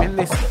time in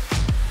this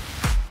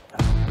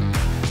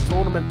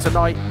tournament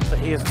tonight that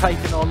he has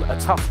taken on a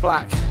tough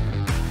black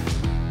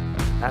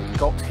and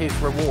got his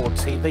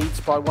rewards. He leads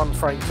by 1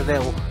 frame to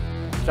 0.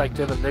 Jake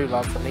Dillon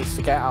Newlove needs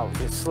to get out of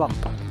his slump.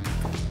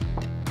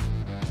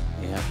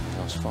 Yeah,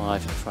 that's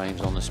 5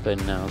 frames on the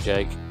spin now,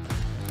 Jake.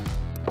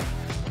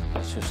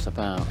 It's just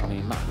about, I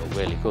mean, Matt looked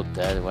really good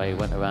there, the way he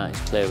went around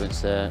his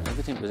clearance there.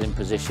 Everything was in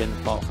position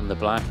apart from the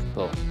black,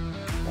 but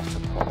what a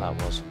pot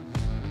that was.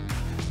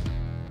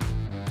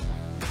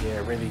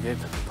 Yeah, really did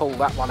pull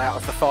that one out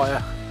of the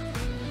fire.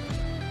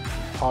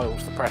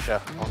 Piles the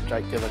pressure on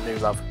Jake Dillon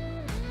Newlove.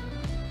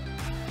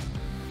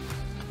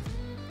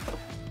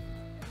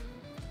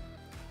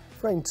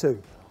 Frame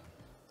 2.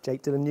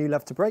 Jake Dillon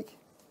Newlove to break.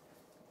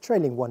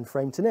 Trailing 1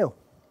 frame to 0.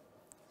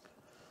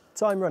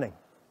 Time running.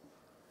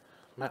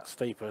 Matt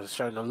Steeper has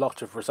shown a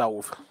lot of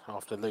resolve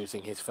after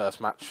losing his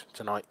first match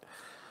tonight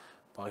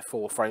by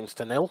 4 frames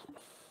to 0.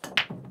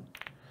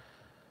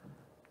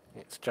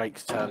 It's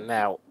Jake's turn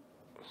now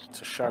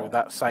to show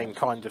that same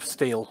kind of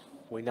steel.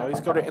 We know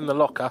he's got it in the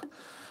locker.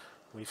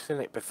 We've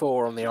seen it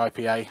before on the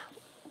IPA.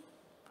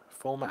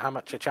 Former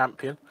amateur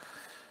champion.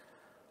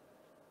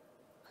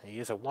 He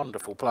is a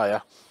wonderful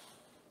player.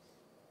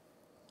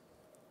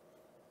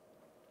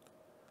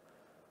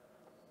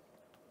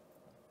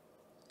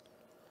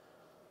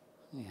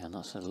 Yeah, and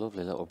that's a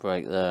lovely little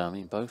break there. I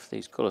mean, both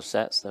these colour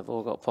sets, they've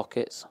all got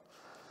pockets.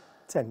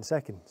 10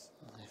 seconds.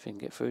 If you can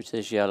get through to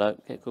this yellow,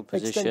 get good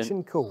position.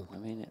 Extension cool. I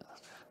mean,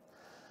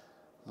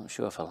 I'm not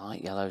sure if I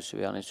like yellows, to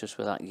be honest, just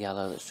with that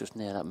yellow that's just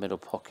near that middle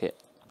pocket.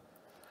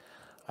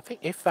 I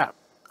think if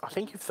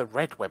the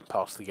red went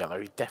past the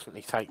yellow, he'd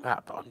definitely take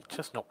that, but I'm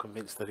just not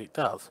convinced that it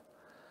does.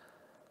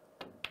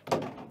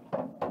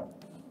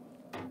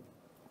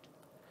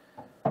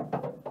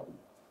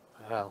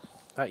 Well,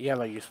 that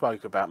yellow you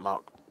spoke about,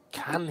 Mark,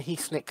 can he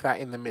snick that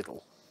in the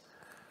middle?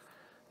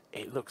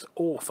 It looks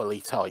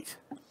awfully tight.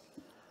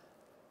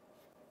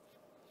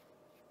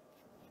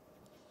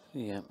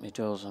 Yeah, it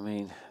does. I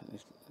mean,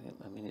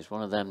 it's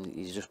one of them that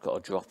he's just got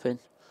to drop in.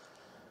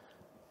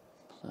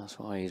 That's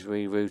why he's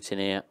rerouting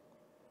here.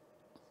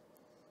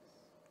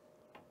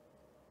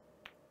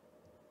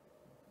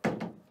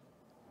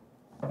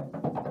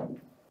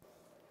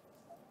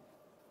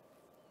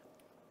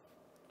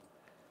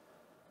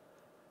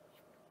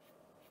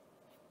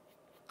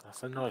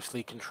 That's a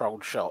nicely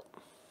controlled shot.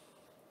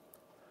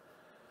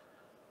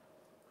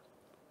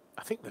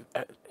 I think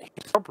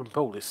his problem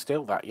pool is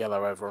still that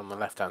yellow over on the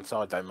left-hand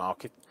side, though,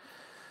 Mark.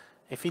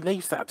 If he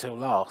leaves that till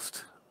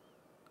last,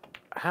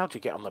 how do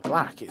you get on the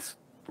black? It's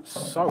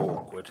so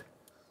awkward.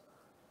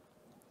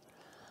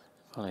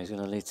 Well, he's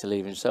going to need to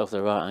leave himself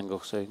the right angle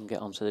so he can get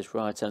onto this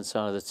right-hand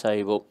side of the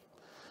table.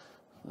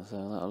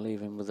 So that'll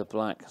leave him with the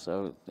black.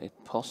 So it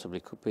possibly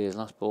could be his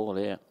last ball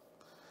here.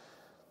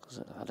 Because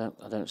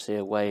I don't see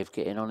a way of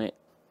getting on it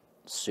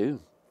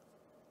soon.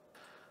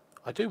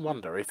 I do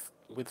wonder if,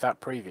 with that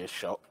previous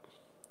shot,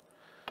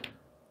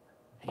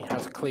 he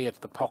has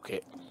cleared the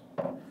pocket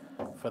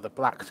for the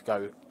black to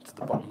go to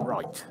the bottom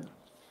right.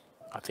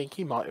 I think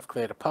he might have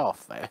cleared a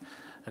path there,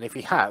 and if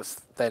he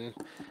has, then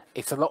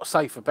it's a lot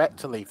safer bet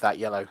to leave that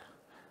yellow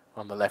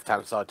on the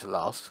left-hand side to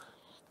last,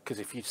 because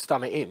if you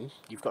stun it in,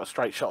 you've got a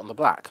straight shot on the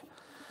black.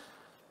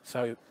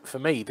 So for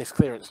me, this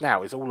clearance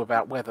now is all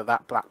about whether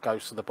that black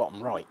goes to the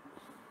bottom right.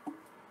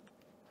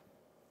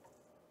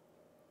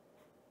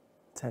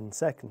 10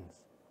 seconds.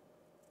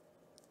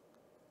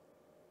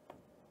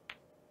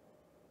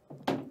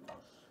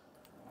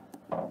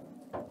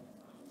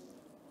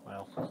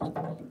 Well,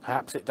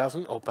 perhaps it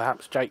doesn't, or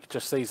perhaps Jake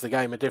just sees the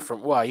game a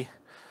different way.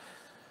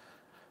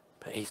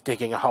 But he's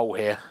digging a hole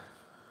here,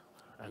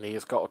 and he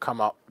has got to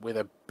come up with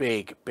a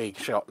big, big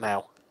shot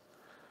now.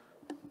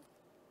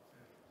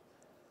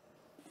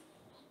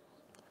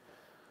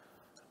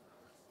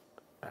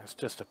 That's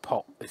just a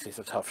pop. This is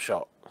a tough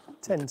shot.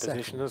 10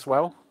 Position seconds. as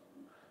well.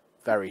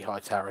 Very high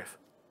tariff.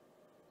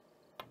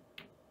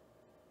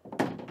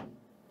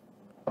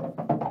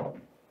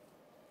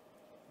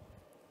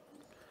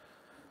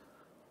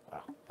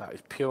 Wow, that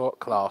is pure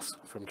class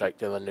from Jake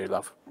Dillon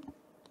Newlove.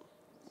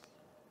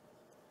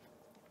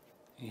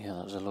 Yeah,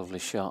 that was a lovely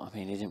shot. I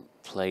mean, he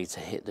didn't play to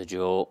hit the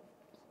jaw,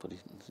 but he,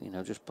 you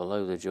know, just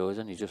below the jaw,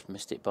 and he just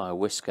missed it by a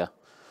whisker.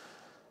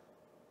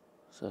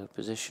 So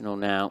positional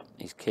now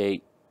is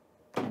key.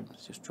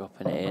 It's just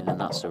dropping it in, and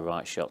that's the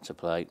right shot to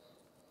play.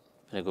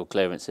 Been a good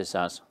clearance this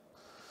has.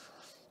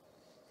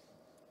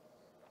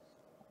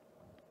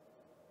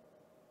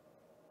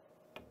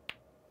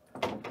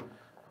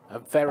 A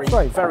very,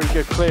 very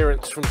good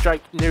clearance from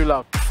Jake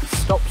Newlove. He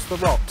stops the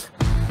rot.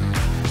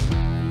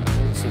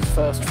 He It's his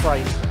first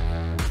frame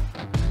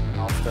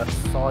after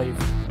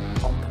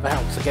 5 on the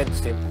bounce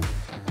against him.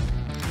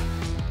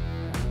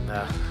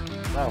 And,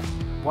 well,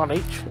 one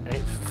each. It's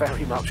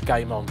very much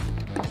game on.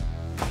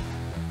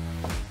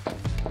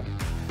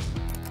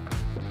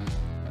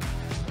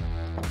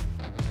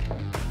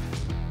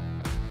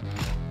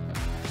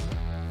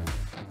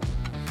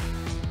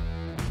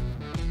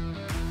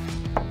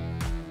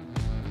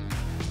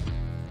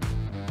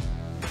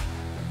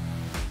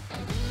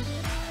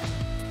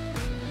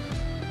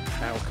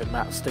 How can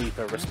Matt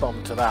Steeper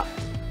respond to that?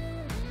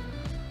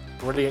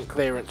 Brilliant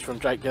clearance from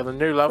Jake Dillon.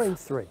 New love. Frame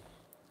 3.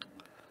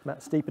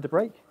 Matt Steeper to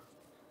break.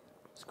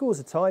 Scores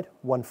are tied,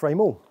 1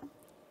 frame all.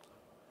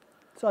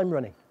 Time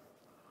running.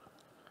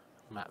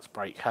 Matt's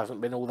break hasn't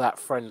been all that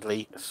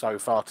friendly so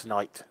far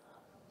tonight.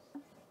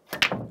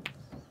 Of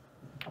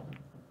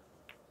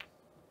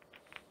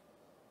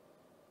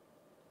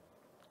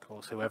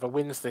course, whoever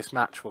wins this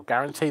match will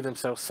guarantee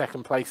themselves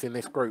second place in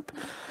this group.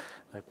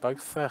 They've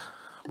both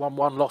won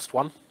one, lost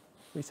one.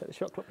 Reset the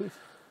shot clock, please.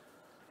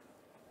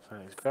 So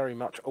it's very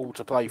much all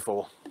to play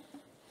for.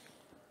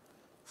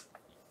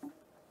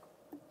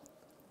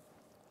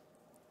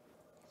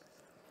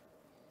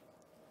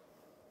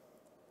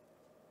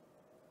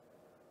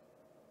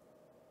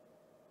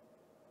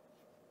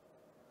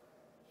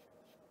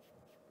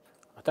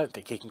 I don't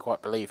think he can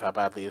quite believe how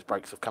badly his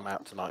breaks have come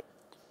out tonight,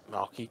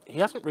 Mark. He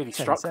hasn't really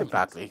struck them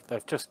badly.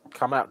 They've just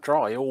come out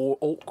dry or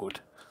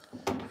awkward.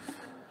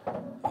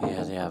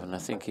 Yeah, they have. And I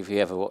think if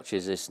he ever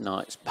watches this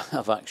night's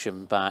of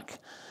action back,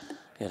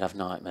 he'll have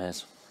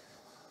nightmares.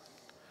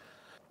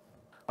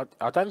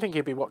 I don't think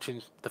he'll be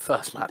watching the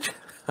first match,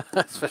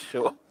 that's for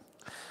sure.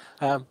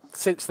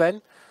 Since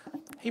then,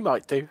 he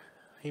might do.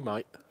 He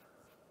might.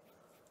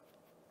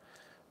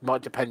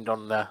 Might depend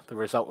on the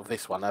result of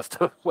this one as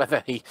to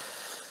whether he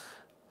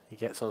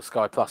gets on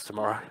Sky Plus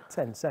tomorrow.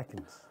 10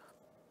 seconds.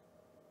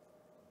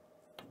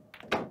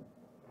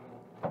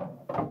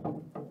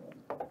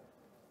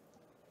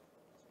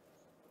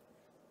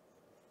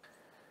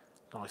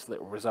 Nice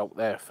little result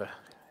there for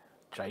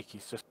Jake.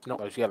 He's just not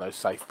those yellows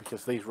safe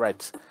because these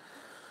reds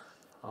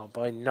are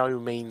by no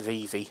means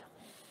easy.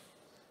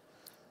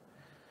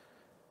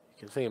 You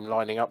can see him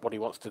lining up what he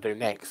wants to do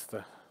next.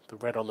 The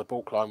red on the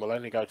balk line will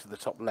only go to the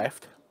top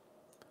left.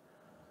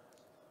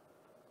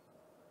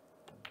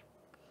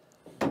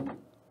 But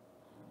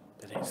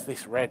it's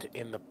this red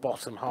in the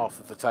bottom half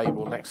of the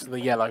table next to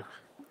the yellow,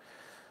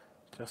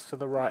 just to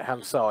the right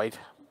hand side,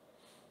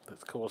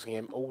 that's causing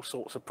him all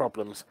sorts of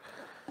problems.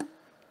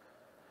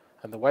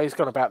 And the way he's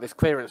gone about this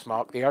clearance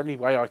mark, the only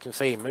way I can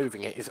see him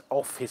moving it is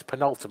off his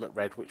penultimate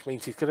red, which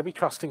means he's going to be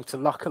trusting to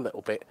luck a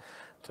little bit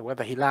to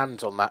whether he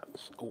lands on that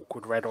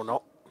awkward red or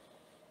not.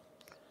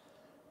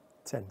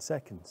 10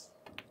 seconds.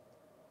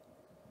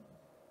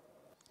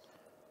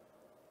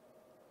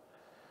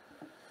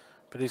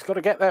 But he's got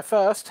to get there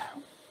first.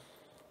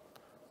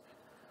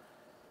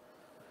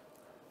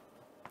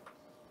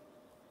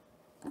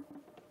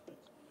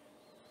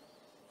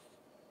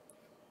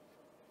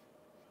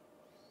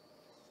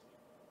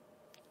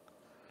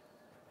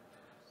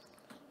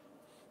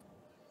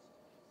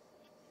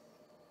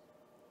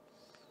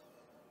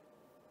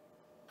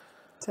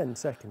 Ten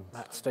seconds.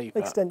 Matt Steeper,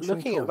 Extension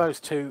looking call. at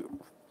those two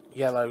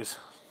yellows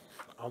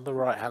on the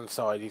right hand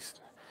side, he's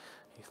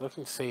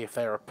looking to see if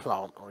they're a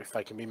plant or if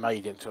they can be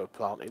made into a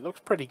plant. It looks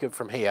pretty good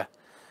from here.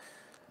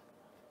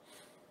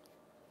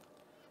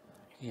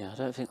 Yeah, I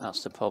don't think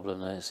that's the problem.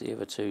 There's the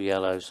other 2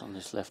 yellows on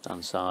this left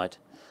hand side.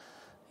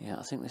 Yeah,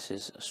 I think this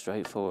is a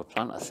straightforward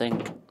plant, I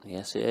think.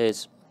 Yes, it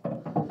is. Of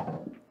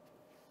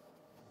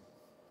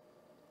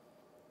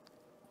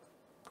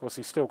course,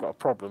 he's still got a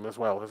problem as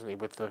well, hasn't he,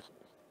 with the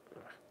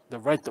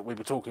red that we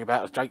were talking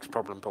about as Jake's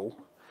problem pool.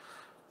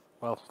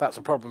 Well, that's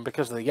a problem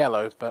because of the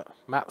yellow, but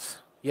Matt's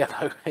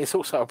yellow is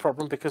also a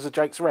problem because of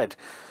Jake's red.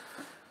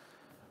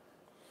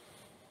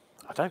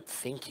 I don't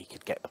think he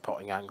could get the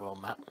potting angle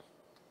on that.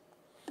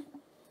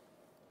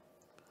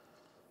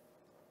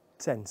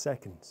 10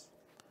 seconds.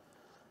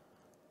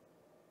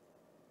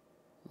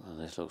 Well,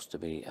 this looks to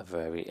be a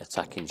very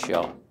attacking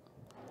shot.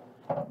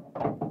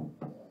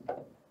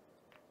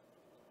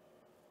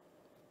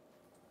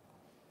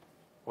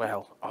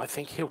 Well, I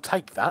think he'll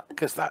take that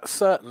because that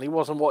certainly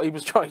wasn't what he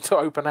was trying to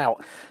open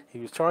out. He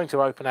was trying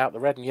to open out the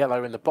red and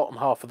yellow in the bottom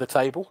half of the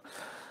table,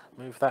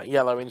 move that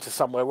yellow into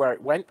somewhere where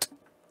it went,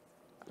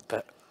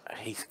 but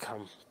he's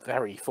come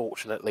very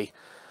fortunately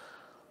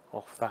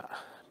off that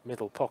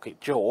middle pocket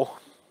jaw.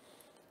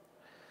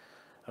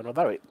 And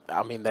although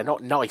I mean, they're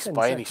not nice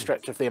by any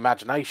stretch of the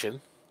imagination,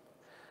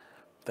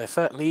 they're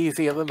certainly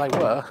easier than they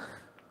were.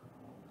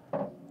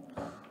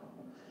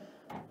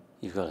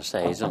 You've got to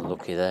say he's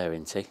unlucky there,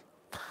 isn't he?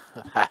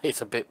 That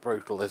is a bit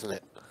brutal, isn't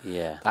it?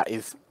 Yeah. That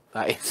is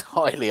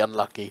highly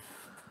unlucky.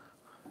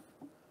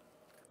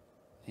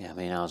 Yeah, I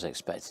mean, I was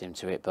expecting him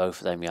to hit both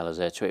of them yellows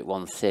there, to hit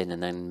one thin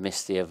and then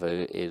miss the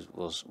other.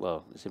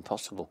 Well, it's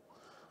impossible.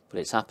 But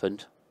it's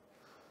happened.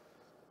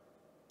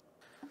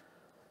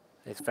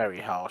 It's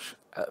very harsh.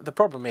 The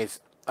problem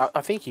is,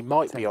 I think he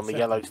might be on the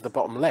yellow to the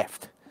bottom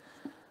left.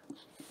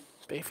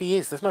 But if he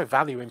is, there's no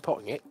value in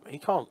potting it. He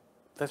can't.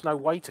 There's no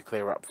way to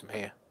clear up from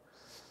here.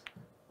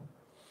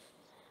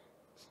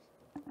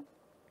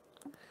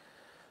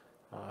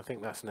 I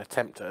think that's an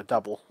attempt at a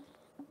double.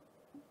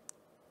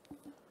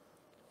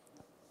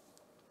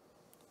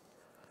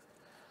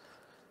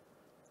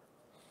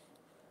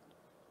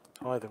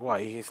 Either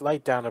way, he's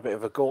laid down a bit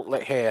of a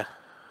gauntlet here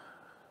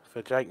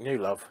for Jake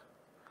Newlove.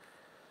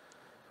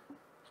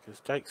 Because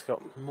Jake's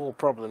got more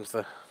problems.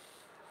 The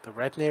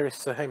red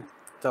nearest to him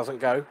doesn't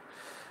go.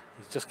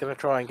 He's just going to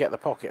try and get the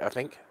pocket, I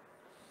think.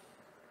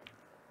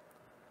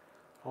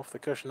 Off the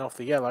cushion, off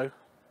the yellow.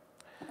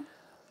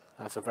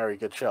 That's a very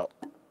good shot.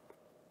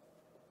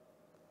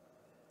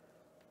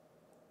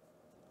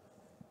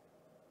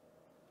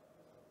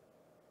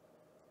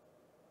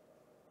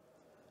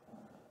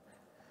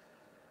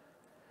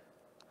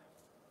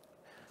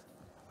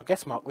 I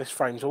guess, Mark, this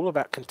frame's all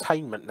about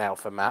containment now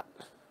for Matt.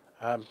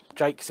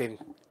 Jake's in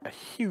a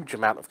huge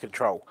amount of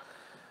control.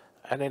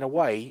 And in a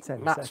way,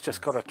 Matt's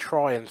just got to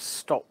try and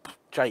stop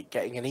Jake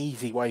getting an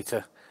easy way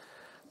to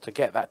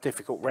get that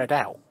difficult red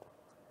out.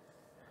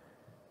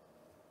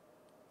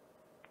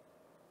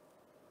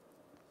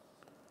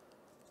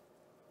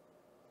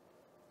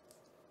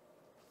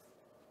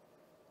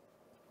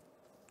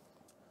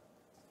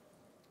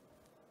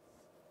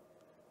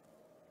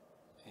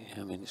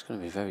 Yeah, I mean, it's going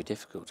to be very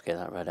difficult to get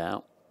that red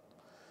out.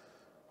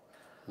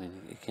 I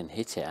mean, he can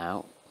hit it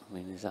out. I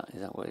mean, is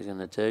that what he's going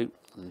to do?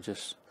 And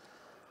just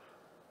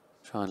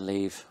try and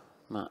leave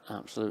Matt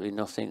absolutely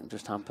nothing,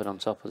 just hampered on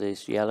top of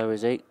this yellow,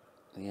 is he?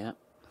 Yeah.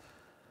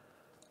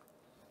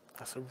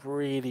 That's a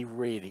really,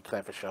 really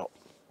clever shot.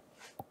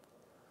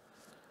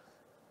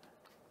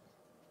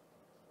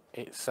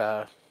 It's,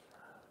 I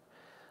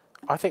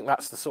think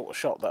that's the sort of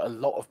shot that a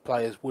lot of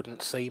players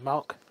wouldn't see,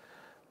 Mark.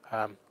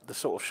 The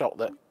sort of shot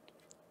that,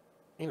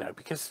 you know,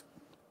 because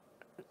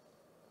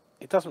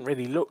it doesn't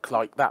really look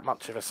like that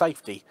much of a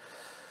safety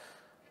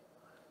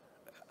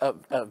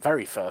at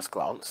very first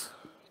glance.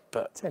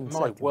 But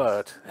my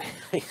word,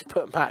 he's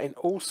put Matt in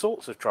all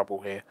sorts of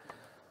trouble here.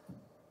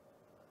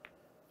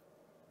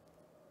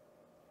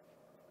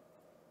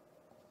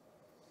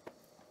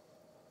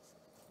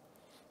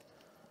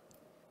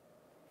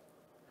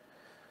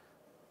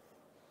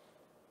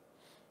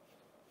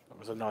 That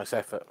was a nice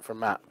effort from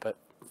Matt, but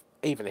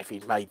even if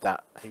he'd made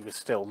that, he was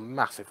still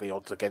massively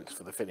odds against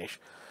for the finish.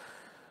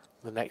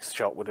 The next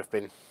shot would have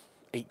been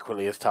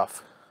equally as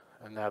tough.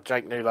 And now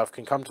Jake Newlove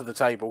can come to the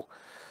table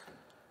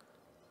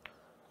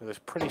with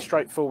a pretty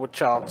straightforward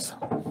chance.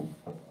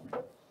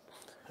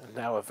 And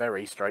now a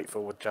very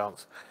straightforward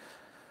chance.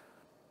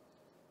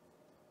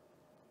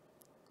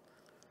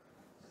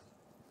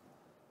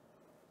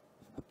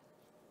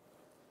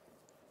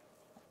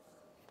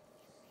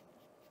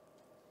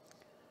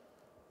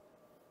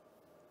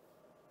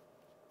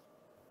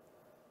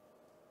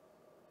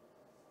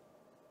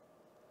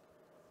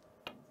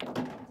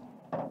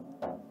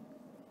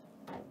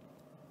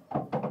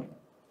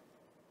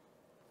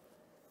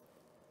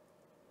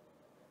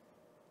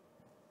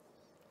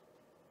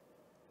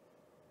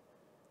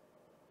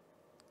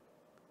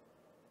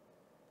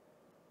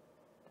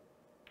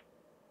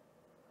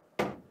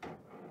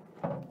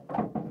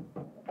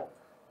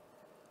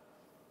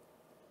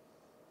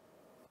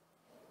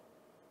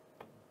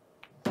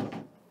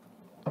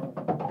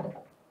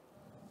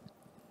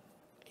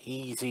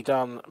 Easy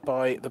done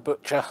by the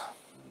butcher.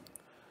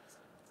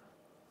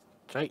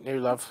 Jake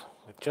Newlove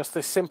with just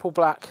this simple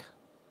black.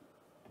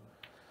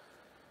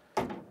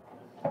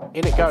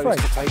 In it goes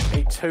to take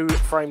a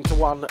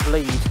 2-frame-to-1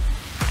 lead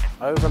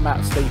over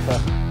Matt Steeper.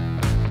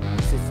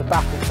 This is the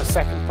battle for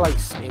second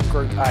place in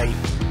Group A.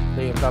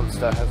 Liam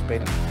Dunster has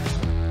been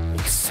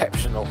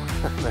exceptional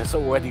and has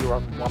already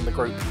won the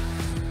group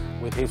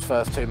with his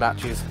first 2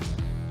 matches.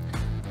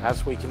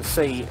 As we can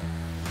see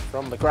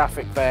from the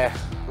graphic there,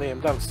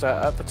 Liam Dunster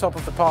at the top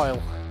of the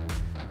pile.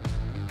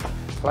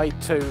 Played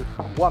 2,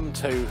 won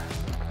 2,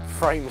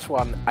 frames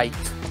won 8,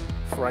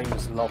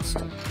 frames lost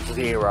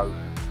 0.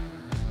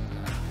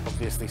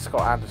 Obviously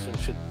Scott Anderson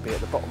should be at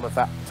the bottom of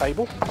that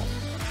table.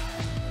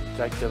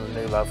 Jake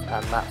Newlove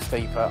and Matt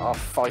Steeper are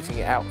fighting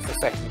it out for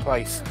second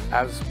place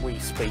as we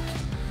speak.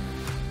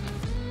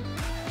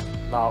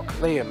 Mark,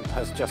 Liam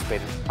has just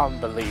been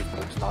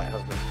unbelievable tonight,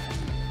 hasn't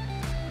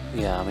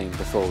he? Yeah, I mean,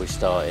 before we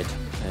started,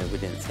 we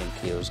didn't think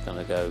he was going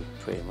to go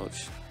pretty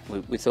much.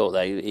 We thought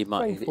that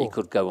he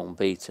could go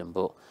unbeaten,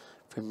 but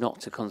for him not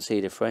to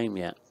concede a frame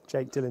yet,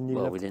 Jake Dillon,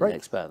 well, we didn't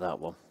expect that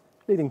one.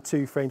 Leading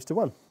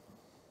 2-1.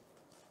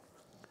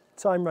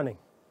 Time running.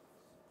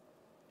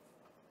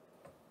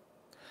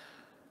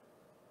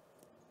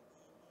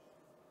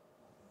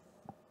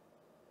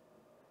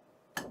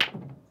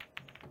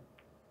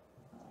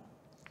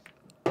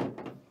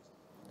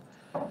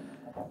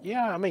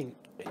 Yeah, I mean,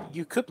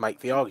 you could make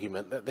the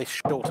argument that this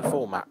shorter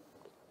format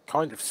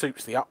kind of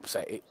suits the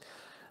upset.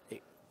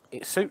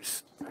 It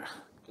suits,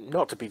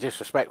 not to be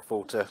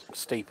disrespectful to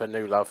Steeper,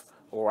 Newlove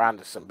or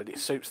Anderson, but it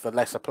suits the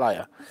lesser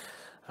player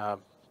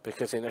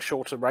because in a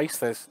shorter race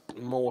there's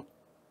more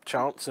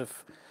chance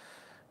of,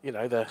 you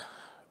know,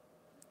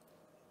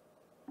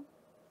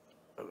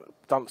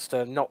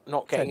 Dunster not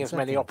getting 10 as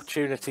many seconds.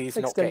 opportunities,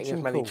 not getting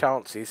as many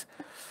chances.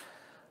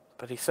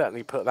 But he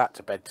certainly put that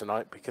to bed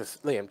tonight, because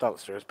Liam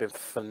Dunster has been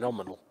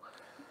phenomenal.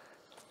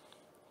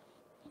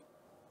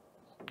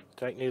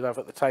 Jake Newlove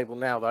at the table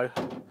now, though.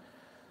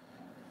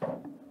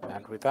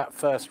 And with that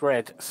first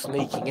red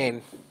sneaking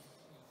in,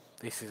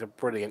 this is a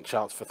brilliant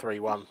chance for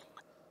 3-1.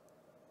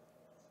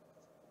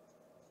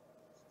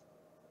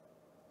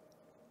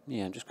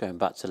 Yeah, I'm just going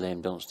back to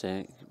Liam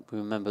Dunster.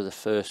 Remember the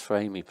first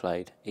frame he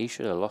played? He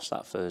should have lost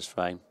that first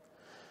frame.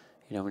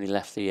 You know, when he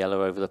left the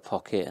yellow over the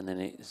pocket and then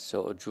it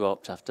sort of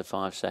dropped after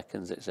 5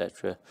 seconds,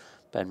 etc.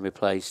 Ben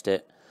replaced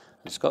it.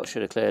 And Scott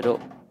should have cleared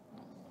up.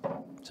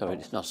 Sorry,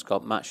 it's not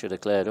Scott. Matt should have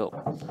cleared up.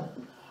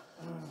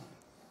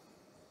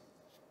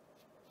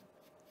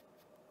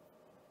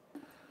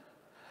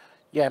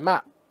 Yeah,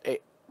 Matt,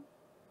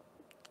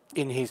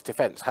 in his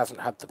defence,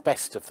 hasn't had the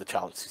best of the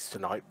chances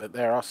tonight, but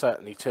there are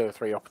certainly 2 or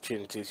 3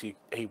 opportunities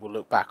he will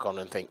look back on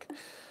and think,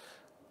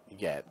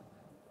 yeah,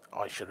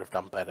 I should have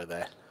done better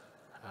there.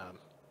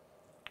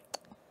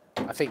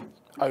 I think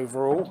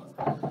overall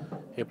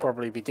he'll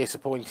probably be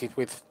disappointed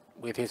with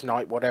his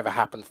night, whatever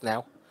happens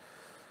now.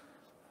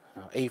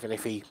 Even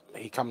if he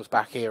comes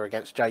back here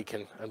against Jake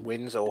and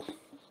wins or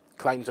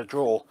claims a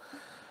draw,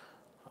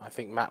 I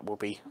think Matt will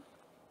be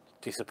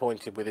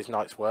disappointed with his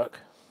night's work.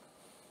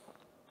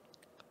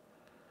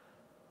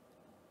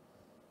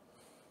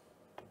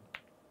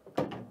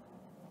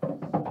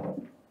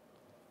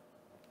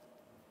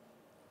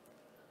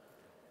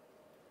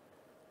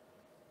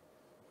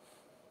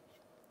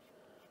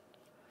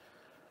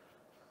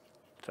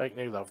 Jake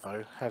Newlove,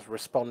 though, has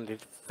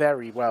responded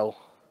very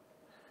well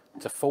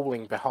to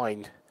falling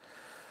behind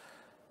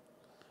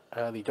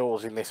early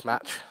doors in this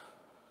match,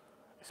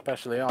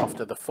 especially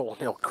after the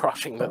 4-0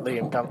 crushing that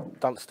Liam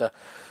Dunster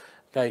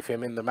gave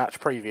him in the match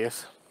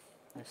previous.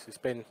 This has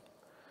been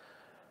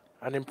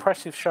an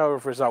impressive show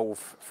of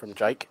resolve from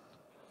Jake.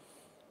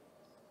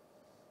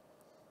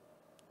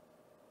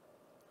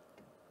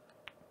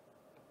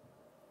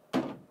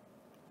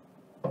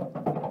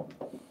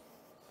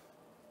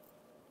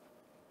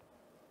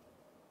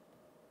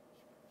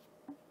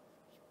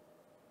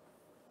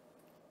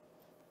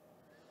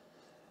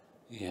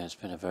 Yeah, it's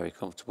been a very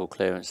comfortable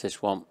clearance,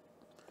 this one.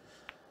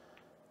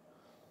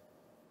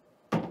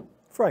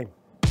 Frame.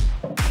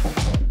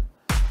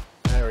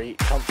 Very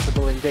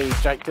comfortable indeed.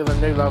 Jake Dylan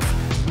Newlove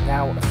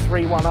now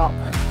 3-1 up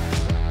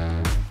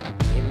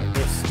in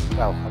this,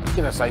 well, I was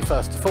going to say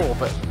first to 4,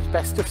 but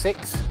best of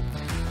 6.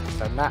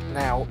 So Matt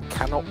now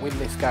cannot win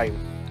this game.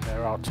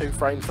 There are 2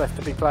 frames left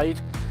to be played.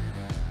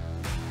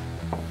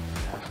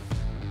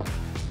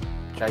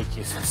 Jake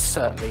is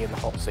certainly in the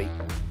hot seat.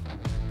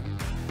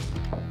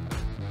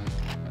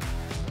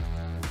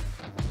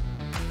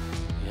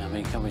 Yeah, I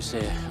mean, can we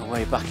see a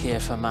way back here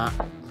for Matt?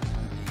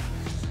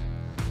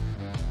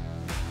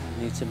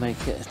 Need to make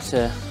it he's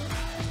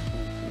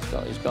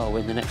got to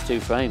win the next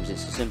 2 frames.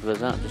 It's as simple as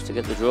that, just to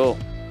get the draw.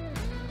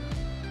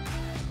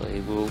 But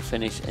he will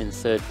finish in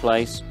 3rd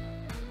place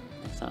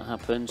if that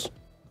happens.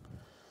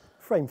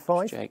 Frame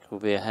 5. Jake will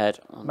be ahead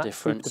on Matt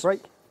difference. The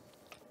break.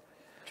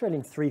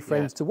 Trailing 3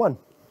 frames to 1.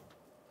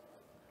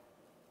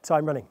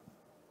 Time running.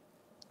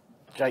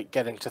 Jake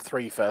getting to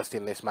 3 first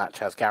in this match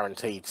has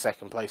guaranteed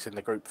 2nd place in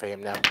the group for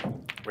him now,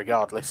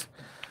 regardless.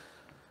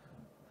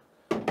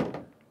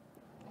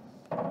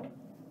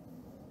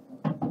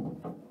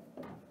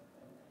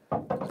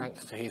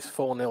 Thanks to his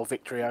 4-0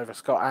 victory over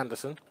Scott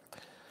Anderson.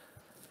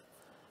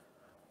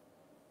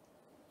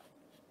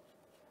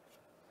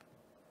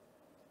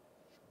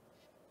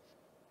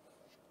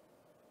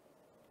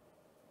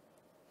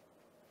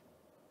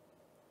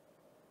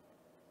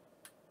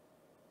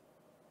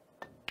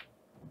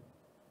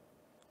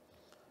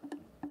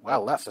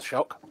 Well, that's a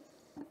shock.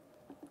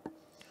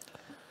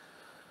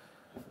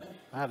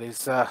 That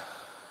is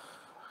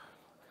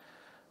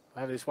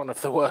one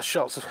of the worst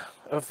shots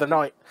of the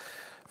night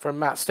from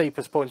Matt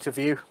Steeper's point of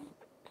view,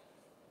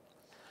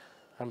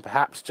 and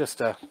perhaps just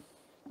a.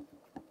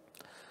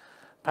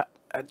 Do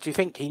you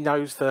think he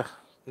knows the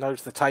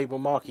table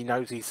mark? He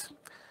knows he's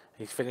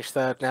finished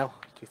 3rd now.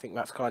 Do you think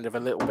that's kind of a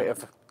little bit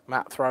of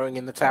Matt throwing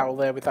in the towel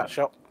there with that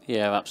shot?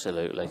 Yeah,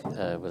 absolutely,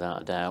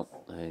 without a doubt.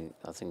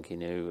 I think he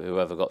knew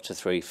whoever got to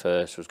 3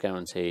 first was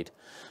guaranteed.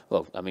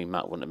 Well, I mean,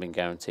 Matt wouldn't have been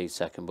guaranteed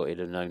 2nd, but he'd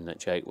have known that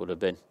Jake would have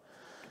been.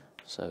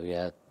 So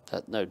yeah,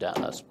 no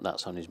doubt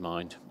that's on his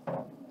mind.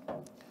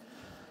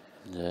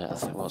 I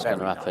think what's going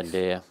to happen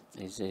here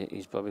is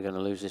he's probably going to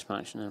lose this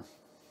match now.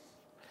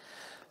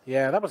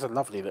 Yeah, that was a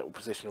lovely little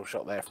positional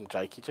shot there from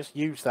Jake. He just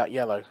used that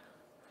yellow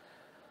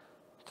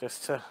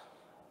just to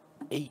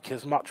eke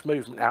as much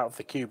movement out of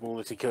the cue ball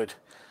as he could.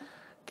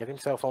 Get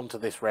himself onto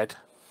this red.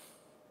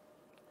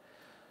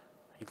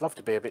 He'd love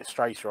to be a bit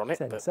straighter on it.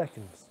 10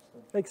 seconds.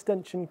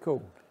 Extension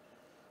called.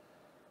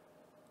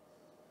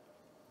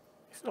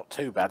 It's not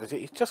too bad, is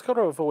it? He's just got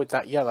to avoid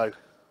that yellow.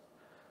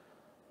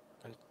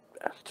 And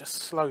just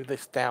slow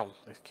this down,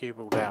 this cue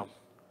ball down.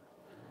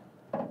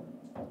 And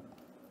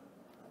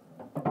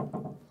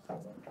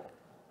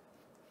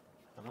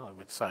I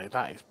would say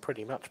that is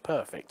pretty much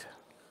perfect.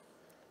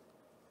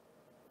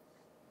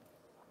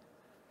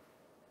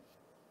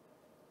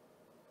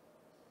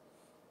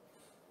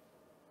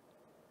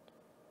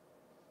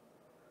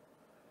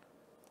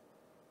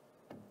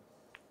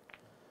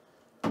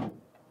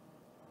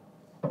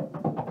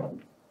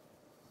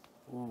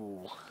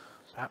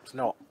 Perhaps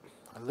not.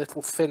 A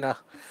little thinner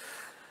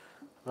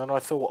than I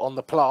thought on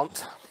the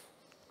plant.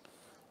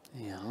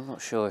 Yeah, I'm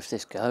not sure if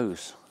this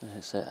goes.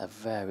 It's a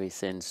very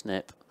thin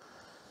snip.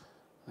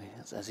 I mean,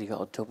 has he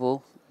got a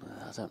double?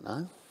 I don't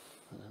know.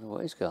 I don't know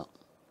what he's got.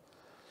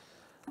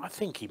 I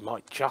think he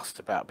might just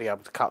about be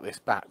able to cut this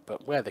back,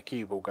 but where the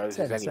cue ball goes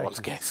is 10 anyone's seconds.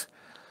 guess.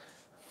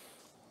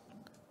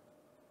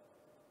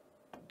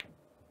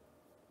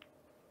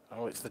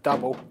 Oh, it's the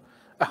double.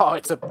 Oh,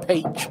 it's a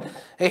peach.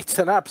 It's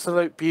an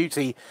absolute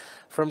beauty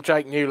from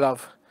Jake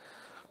Newlove.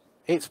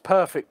 It's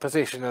perfect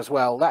position as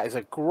well. That is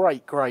a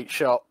great, great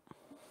shot.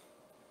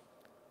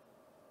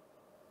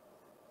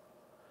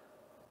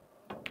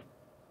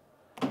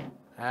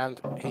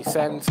 And he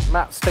sends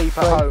Matt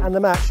Steeper home. And the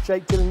match,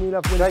 Jake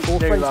Newlove wins Jake 4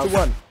 frames Newlove. to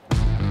 1.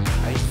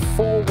 A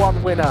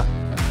 4-1 winner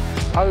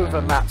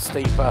over Matt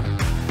Steeper.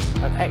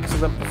 An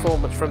excellent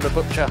performance from the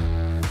Butcher.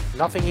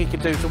 Nothing he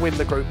can do to win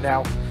the group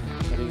now,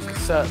 but he's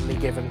certainly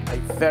given a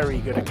very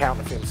good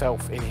account of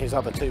himself in his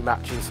other 2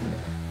 matches.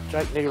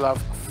 Jake Newlove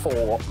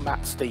 4,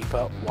 Matt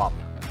Steeper 1.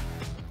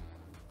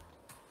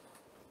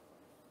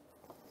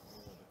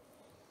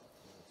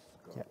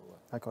 Yeah,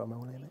 I got him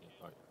all in it.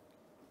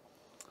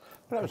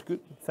 That was good.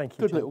 Thank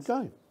you, Good little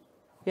gents. game.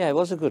 Yeah, it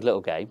was a good little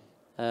game.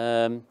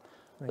 But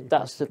you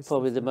that's guys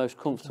probably the most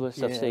comfortable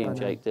I've I seen know.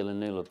 Jake Dylan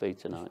Newlove be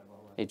tonight.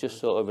 He just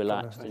sort of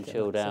relaxed and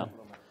chilled out.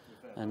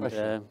 And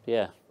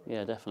yeah,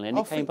 definitely. And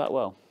he came back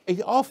well.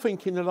 I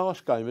think in the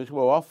last game as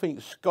well, I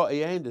think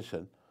Scotty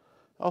Anderson,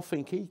 I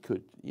think he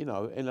could, you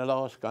know, in the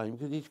last game,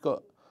 because he's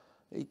got,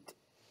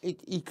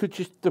 he could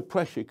just, the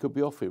pressure could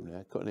be off him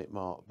now, couldn't it,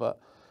 Mark? But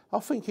I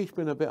think he's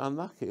been a bit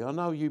unlucky. I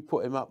know you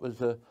put him up as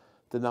the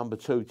number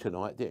 2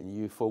 tonight, didn't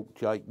you? You thought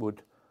Jake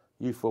would,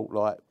 you thought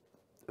like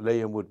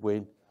Liam would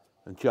win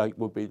and Jake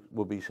would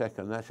be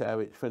second. That's how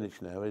it's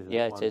finished now, isn't it?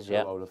 Yeah, it is,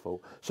 yeah. I would have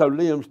thought. So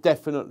Liam's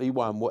definitely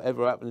won.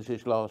 Whatever happens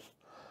this last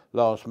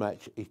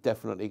match, he's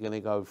definitely going to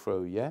go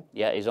through, yeah?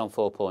 Yeah, he's on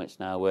 4 points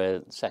now.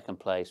 We're second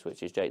place,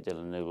 which is Jake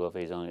Dylan Newlove.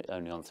 He's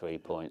only on 3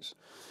 points.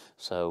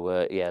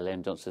 So, yeah,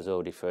 Liam Dunster's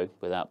already through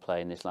without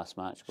playing this last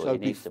match, but So he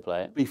needs to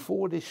play it.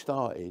 Before this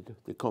started,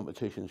 the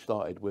competition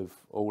started with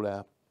all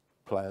our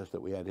players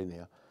that we had in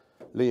here.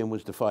 Liam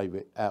was the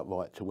favourite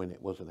outright to win it,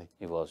 wasn't he?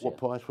 He was, What yeah.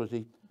 price was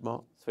he,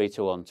 Mark? 3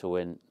 to 1 to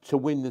win. To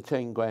win the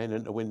 10 grand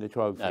and to win the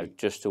trophy? No,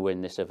 just to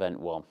win this event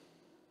 1.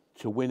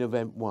 To win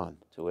event 1?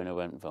 To win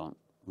event 1.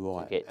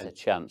 Right. To get a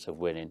chance of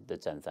winning the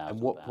 £10,000.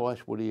 And what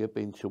price would he have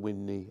been to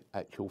win the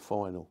actual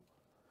final?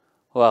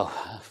 Well,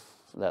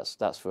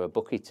 that's for a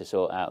bookie to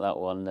sort out that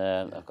one.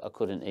 I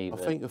couldn't even.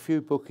 I think a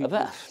few bookies.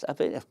 I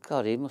bet,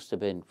 God, he must have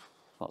been,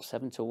 what,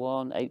 7 to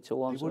 1, 8 to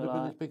 1? He would have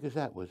been like as big as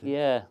that, was he?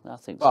 Yeah, I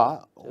think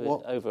But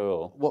so.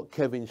 Overall. What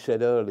Kevin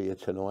said earlier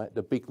tonight,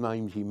 the big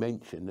names he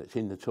mentioned that's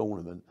in the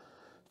tournament,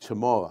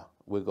 tomorrow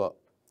we've got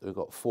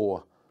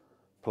 4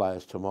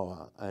 players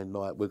tomorrow, and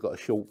like we've got a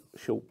short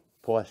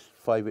price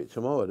favourite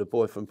tomorrow, the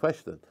boy from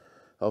Preston.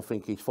 I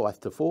think he's 5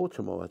 to 4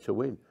 tomorrow to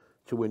win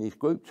his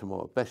group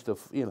tomorrow. Best of,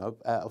 you know,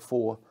 out of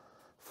 4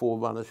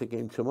 runners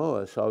again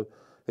tomorrow. So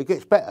it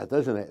gets better,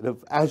 doesn't it?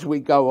 As we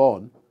go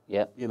on.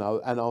 Yeah. You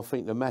know, and I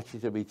think the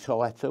matches will be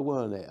tighter,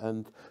 won't it?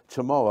 And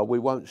tomorrow we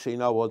won't see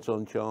no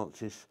odds-on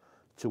chances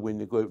to win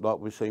the group like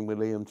we've seen with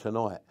Liam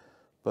tonight.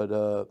 But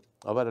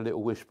I've had a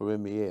little whisper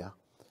in my ear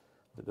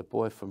that the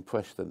boy from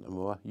Preston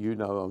tomorrow, you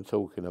know who I'm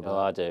talking about. Oh,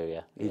 I do,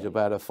 yeah. He's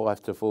about a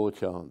 5 to 4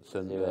 chance.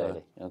 And Too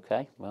early.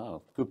 Okay,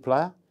 wow. good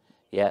player.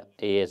 Yeah,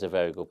 he is a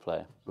very good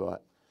player. Right.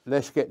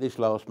 Let's get this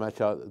last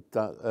match out.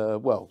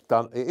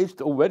 Done. It is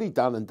already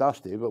done and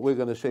dusted, but we're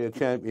going to see a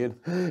champion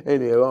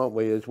in here, aren't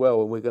we, as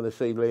well? And we're going to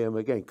see Liam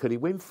again. Could he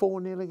win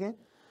 4-0 again?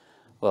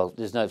 Well,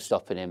 there's no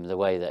stopping him the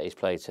way that he's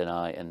played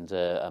tonight. And,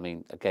 I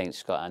mean, against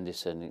Scott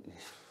Anderson,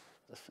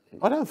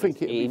 I don't think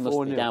he it'll be must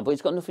 4-0. be down. But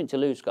he's got nothing to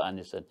lose, Scott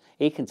Anderson.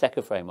 He can take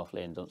a frame off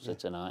Liam Dunster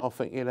tonight. I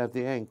think he'll have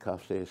the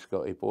handcuffs here,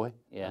 Scotty boy.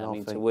 Yeah, And I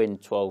mean, think, to win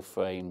 12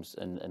 frames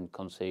and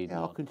concede yeah,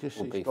 I not can just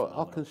would see be Scott. I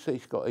phenomenal. can see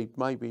Scotty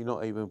maybe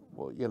not even,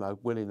 you know,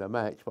 winning the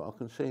match, but I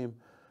can see him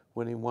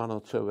winning 1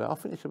 or 2. I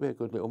think this will be a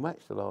good little match,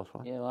 the last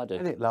one. Yeah, I do.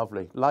 Isn't it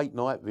lovely? Late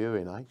night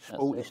viewing, eh?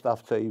 Sporty it.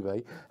 Stuff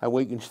TV. And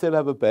we can still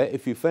have a bet.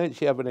 If you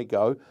fancy having a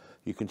go,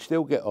 you can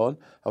still get on.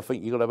 I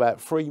think you've got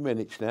about 3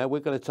 minutes now.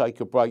 We're going to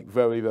take a break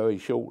very, very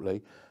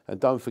shortly. And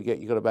don't forget,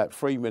 you've got about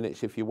 3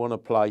 minutes if you want to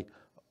play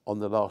on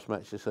the last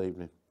match this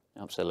evening.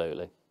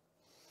 Absolutely.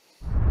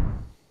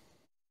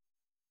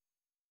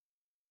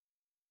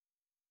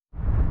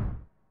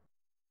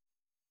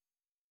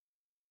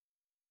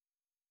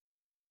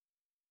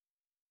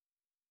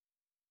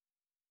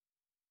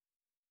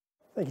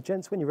 Thank you,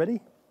 gents. When you're ready,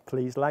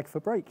 please lag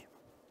for break.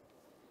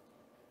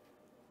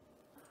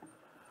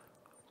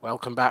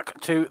 Welcome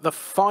back to the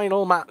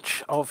final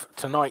match of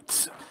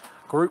tonight's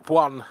Group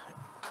 1.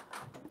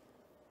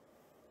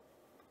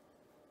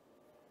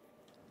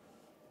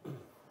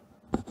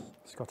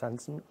 Scott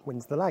Anderson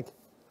wins the lag.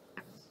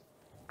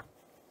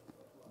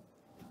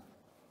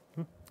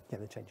 Yeah,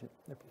 they change it.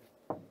 No problem.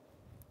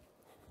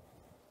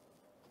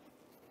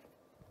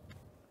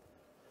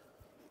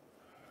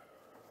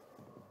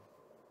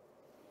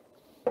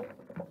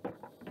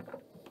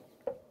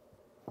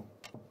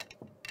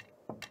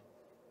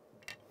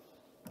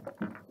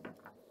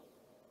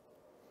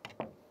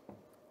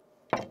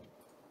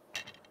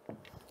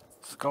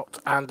 Scott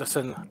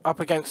Anderson up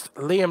against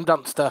Liam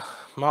Dunster.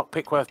 Mark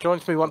Pickworth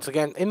joins me once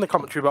again in the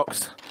commentary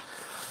box.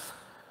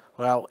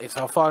 Well, it's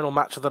our final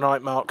match of the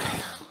night, Mark.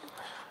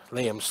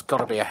 Liam's got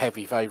to be a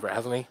heavy favourite,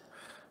 hasn't he?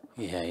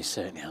 Yeah, he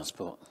certainly has,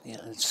 but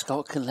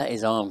Scott can let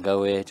his arm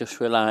go here, just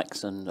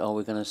relax, and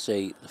we're going to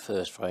see the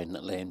first frame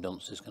that Liam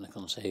Dunster's going to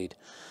concede.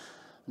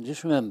 And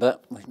just remember,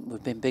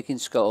 we've been big in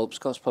Scott up.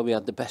 Scott's probably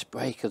had the best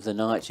break of the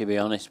night, to be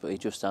honest, but he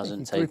just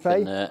hasn't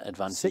taken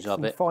advantage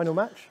of it. Final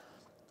match.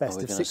 Best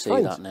we're of going to six see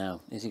frames. that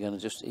now. Is he going to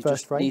just... He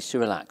First just frame. needs to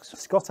relax.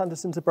 Scott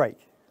Anderson to break.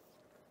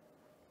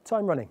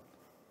 Time running.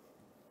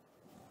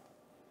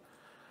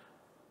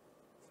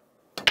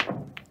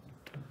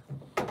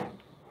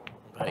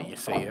 There you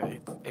see,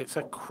 it's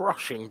a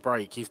crushing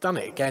break. He's done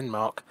it again,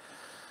 Mark.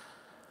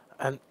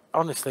 And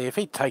honestly, if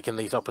he'd taken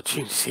these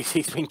opportunities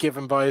he's been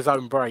given by his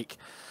own break,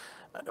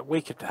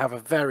 we could have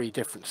a very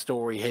different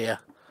story here.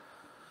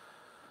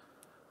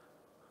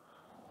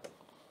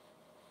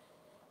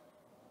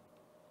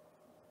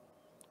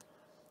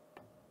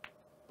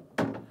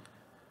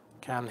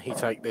 Can he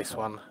take this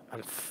one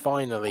and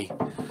finally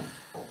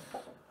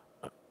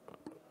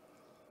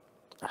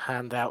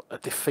hand out a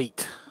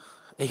defeat,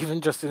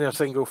 even just in a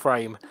single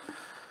frame,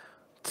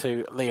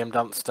 to Liam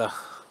Dunster,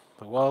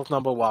 the world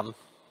number one?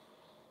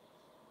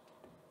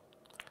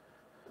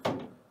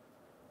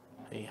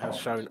 He has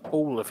shown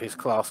all of his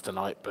class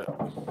tonight, but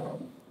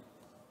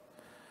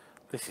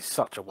this is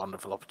such a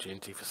wonderful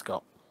opportunity for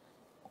Scott.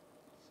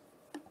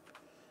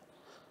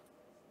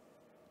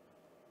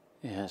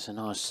 Yeah, it's a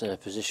nice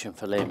position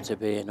for Liam to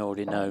be in.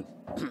 Already know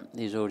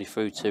he's already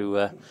through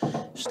to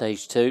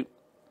stage 2.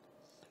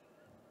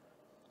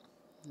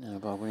 Now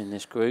by winning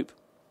this group,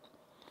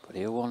 but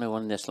he'll want to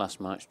win this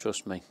last match,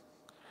 trust me.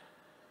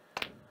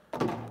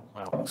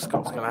 Well,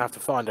 Scott's going to have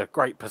to find a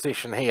great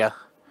position here.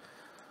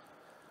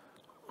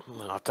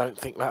 I don't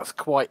think that's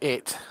quite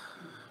it.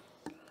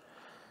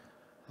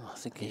 I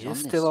think He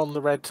is still on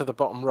the red to the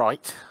bottom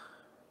right.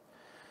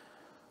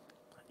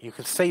 You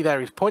can see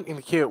there he's pointing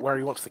the cue at where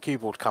he wants the cue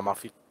ball to come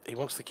off. He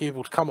wants the cue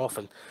ball to come off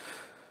and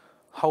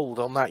hold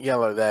on that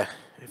yellow there.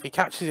 If he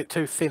catches it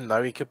too thin,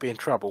 though, he could be in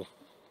trouble.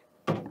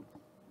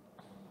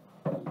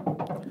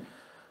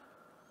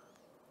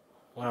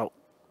 Well,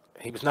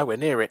 he was nowhere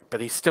near it, but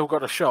he's still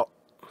got a shot.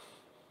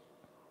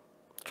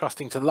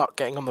 Trusting to luck,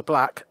 getting on the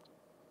black.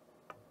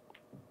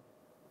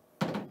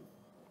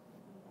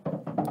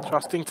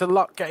 Trusting to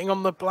luck, getting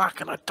on the black,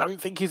 and I don't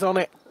think he's on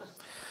it.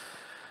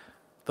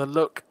 The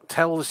look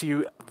tells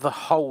you the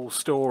whole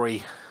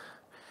story.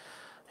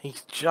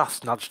 He's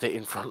just nudged it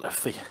in front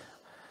of the,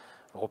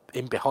 or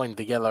in behind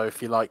the yellow,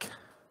 if you like.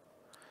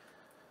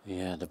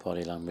 Yeah, the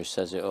body language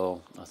says it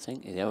all. I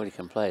think the only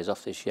can play is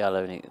off this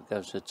yellow and it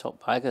goes to the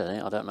top bag, doesn't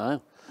it? I don't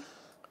know.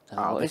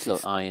 What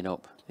is eyeing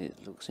up? It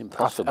looks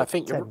impossible. I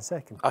think 10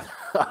 seconds.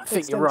 I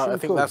think you're right. I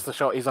think that's the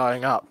shot he's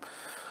eyeing up.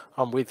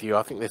 I'm with you.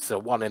 I think this is a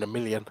 1 in a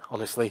million,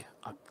 honestly.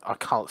 I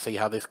can't see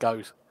how this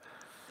goes.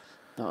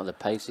 Not at the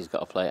pace he's got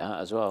to play it out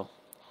as well.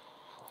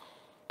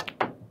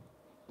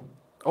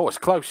 Oh, it's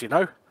close, you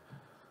know.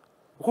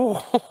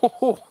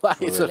 Oh,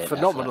 that is a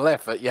phenomenal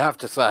effort, you have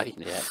to say.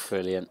 Yeah,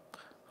 brilliant.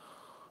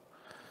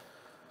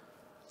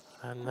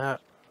 And,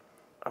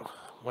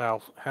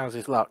 well, how's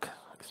his luck?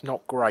 It's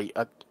not great.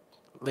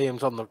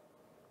 Liam's on the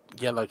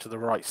yellow to the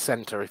right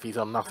centre if he's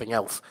on nothing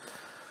else.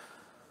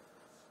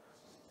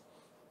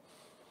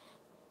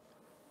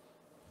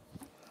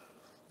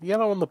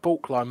 Yellow on the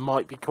balk line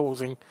might be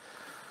causing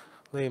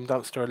Liam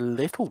Dunster a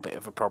little bit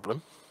of a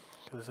problem,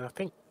 because I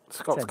think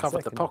Scott's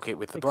covered the pocket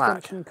with the black.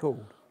 Extension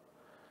called.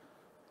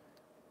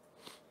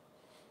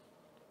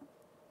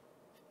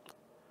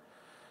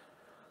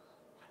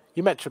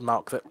 You mentioned,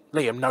 Mark, that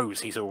Liam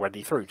knows he's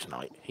already through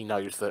tonight. He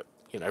knows that,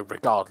 you know,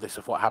 regardless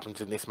of what happens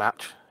in this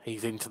match,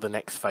 he's into the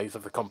next phase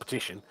of the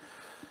competition.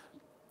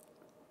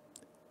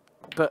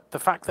 But the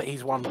fact that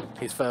he's won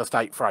his first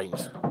 8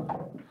 frames,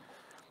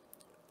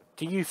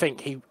 do you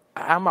think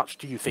how much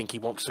do you think he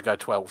wants to go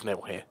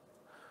 12-0 here?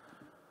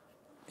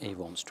 He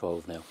wants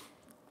 12-0.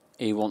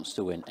 He wants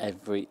to win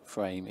every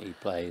frame he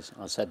plays.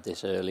 I said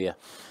this earlier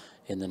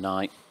in the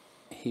night.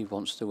 He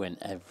wants to win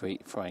every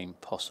frame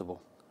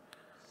possible.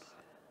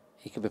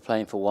 He could be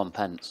playing for 1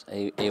 pence.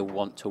 He'll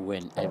want to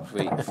win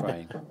every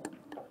frame.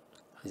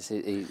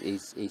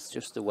 He's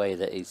just the way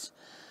that he's...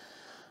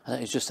 I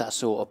think he's just that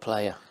sort of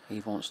player.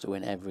 He wants to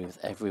win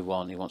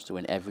everyone. He wants to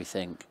win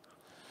everything.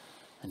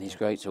 And he's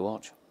great to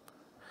watch.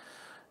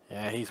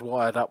 Yeah, he's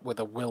wired up with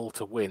a will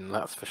to win,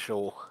 that's for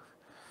sure.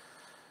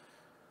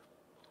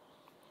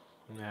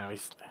 Now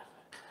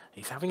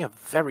he's having a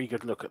very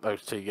good look at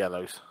those 2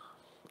 yellows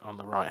on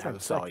the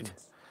right-hand side.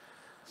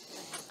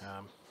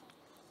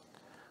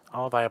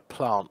 Are they a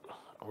plant,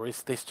 or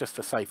is this just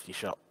a safety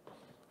shot?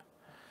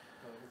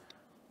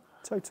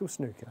 Total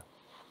snooker.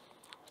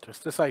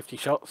 Just a safety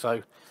shot,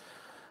 so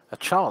a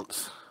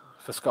chance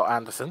for Scott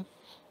Anderson.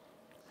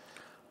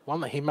 One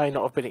that he may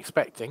not have been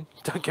expecting.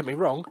 Don't get me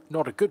wrong,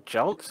 not a good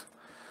chance.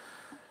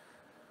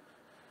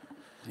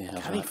 Yeah,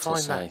 can he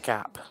find that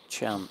gap?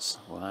 Chance.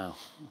 Wow,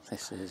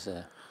 this is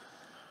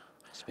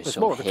There's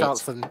more of a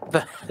chance than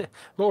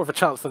more of a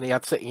chance than he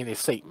had sitting in his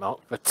seat,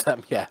 Mark. But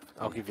yeah,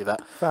 I'll give you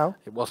that. Foul.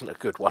 It wasn't a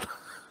good one.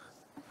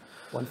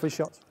 One for his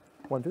shot.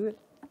 One for it.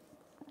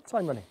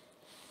 Time running.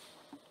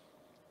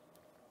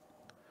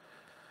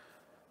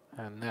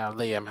 And now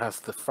Liam has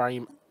the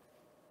frame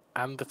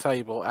and the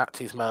table at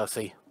his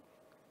mercy.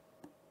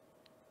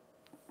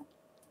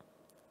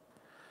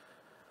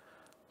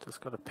 Just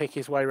got to pick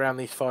his way around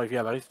these 5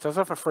 yellows. Does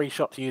have a free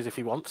shot to use if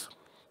he wants.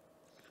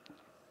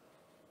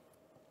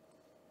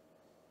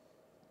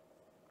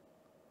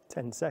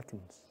 10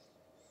 seconds.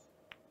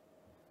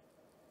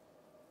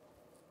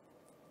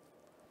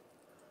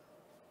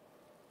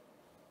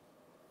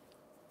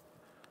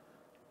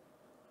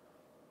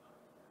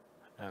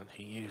 And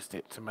he used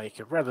it to make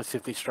a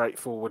relatively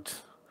straightforward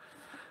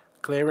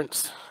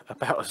clearance,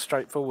 about as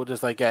straightforward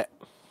as they get.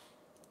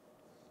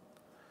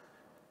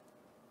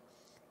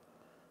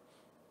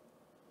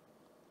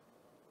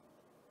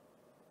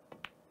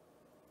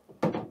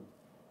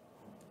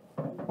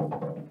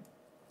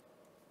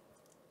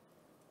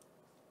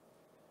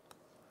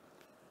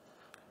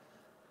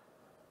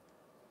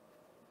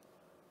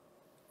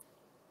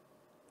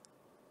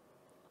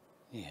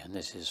 Yeah, and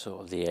this is sort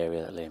of the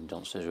area that Liam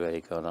Dunster's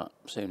really got at.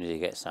 As soon as he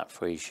gets that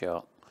free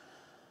shot,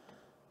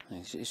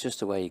 it's just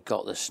the way he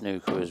got the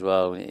snooker as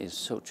well. It's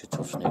such a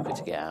tough snooker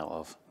to get out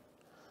of.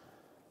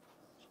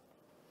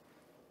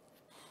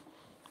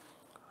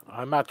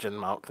 I imagine,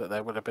 Mark, that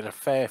there would have been a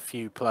fair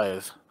few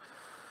players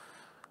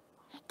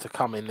to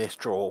come in this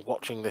draw,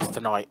 watching this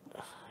tonight,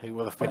 who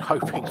would have been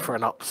hoping for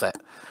an upset.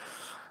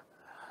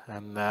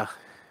 And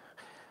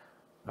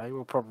they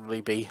will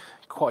probably be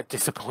quite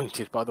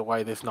disappointed by the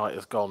way this night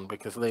has gone,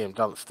 because Liam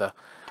Dunster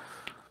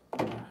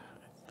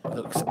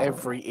looks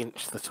every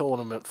inch the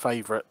tournament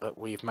favourite that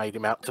we've made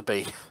him out to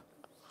be.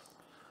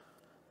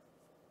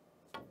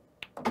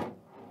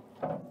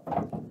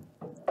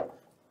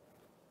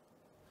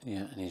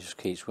 Yeah, and he just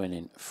keeps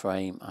winning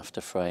frame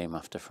after frame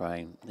after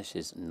frame. This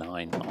is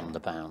 9 on the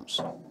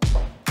bounce.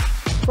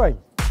 Frame.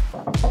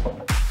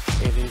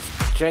 It is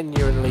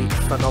genuinely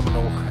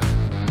phenomenal.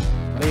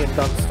 Liam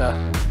Dunster,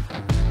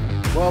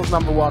 world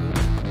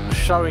 #1,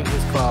 showing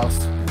his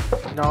class.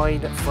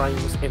 9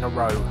 frames in a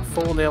row.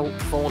 4-0,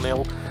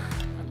 4-0,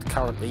 and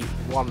currently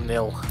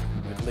 1-0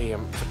 with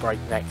Liam to break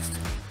next.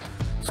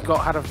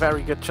 Scott had a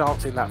very good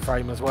chance in that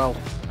frame as well,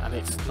 and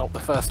it's not the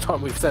first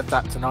time we've said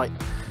that tonight.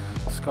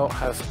 Scott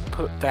has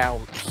put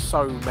down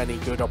so many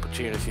good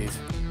opportunities,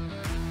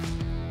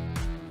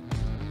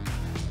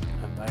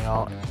 and they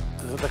are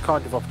the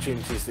kind of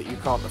opportunities that you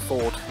can't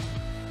afford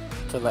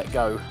to let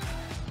go,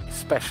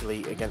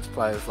 especially against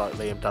players like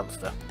Liam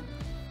Dunster.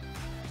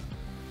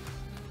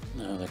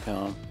 No, they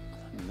can't.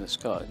 And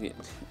Scott, he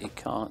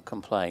can't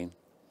complain.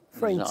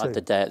 Frame He's not 2. had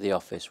the day at the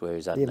office where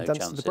he's had Liam no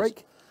Dunster chances. the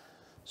break.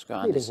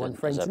 Scott Leading Anderson 1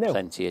 frame has to had 0.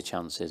 plenty of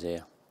chances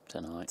here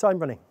tonight. Time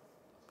running.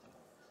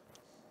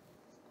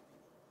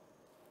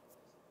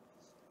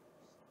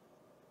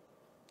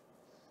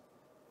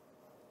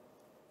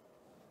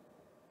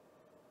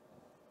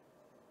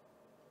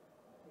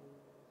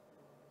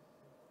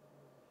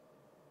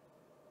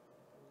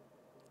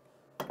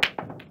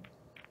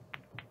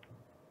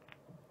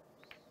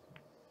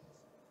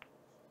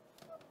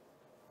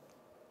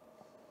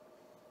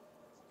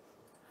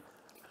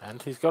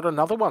 And he's got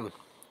another one.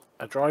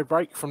 A dry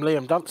break from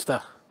Liam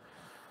Dunster.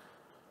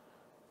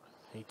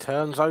 He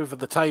turns over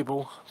the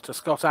table to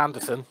Scott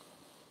Anderson.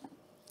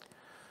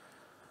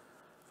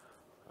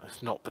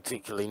 It's not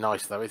particularly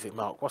nice though, is it,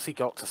 Mark? What's he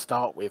got to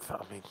start with?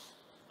 I mean,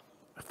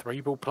 a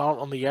 3-ball plant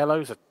on the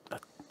yellows,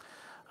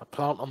 a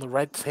plant on the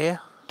reds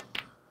here.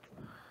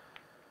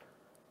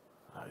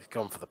 Oh, he's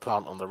gone for the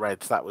plant on the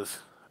reds. That was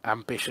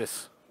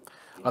ambitious.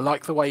 I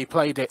like the way he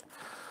played it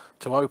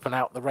to open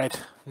out the red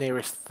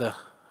nearest the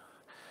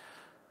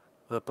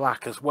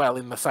black as well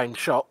in the same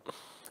shot.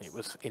 It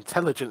was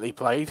intelligently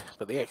played,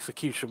 but the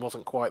execution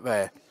wasn't quite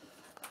there.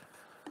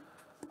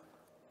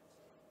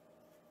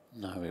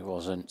 No, it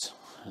wasn't.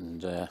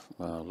 And,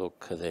 well,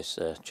 look at this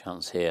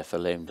chance here for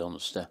Liam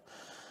Dunster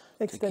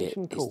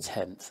Extension to get call. his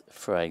 10th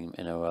frame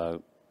in a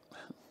row.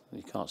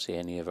 You can't see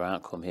any other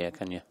outcome here,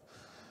 can you?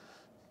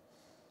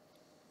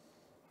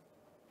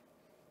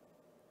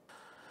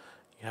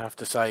 You have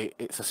to say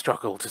it's a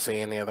struggle to see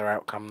any other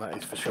outcome, that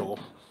is for sure.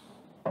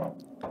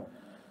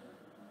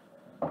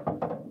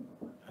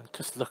 And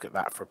just look at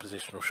that for a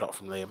positional shot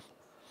from Liam.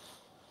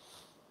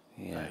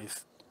 Yeah. That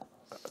is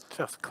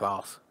just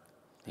class.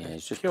 Yeah,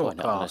 he's just Pure putting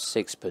it on a class.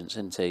 sixpence,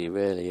 isn't he? He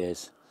really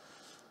is.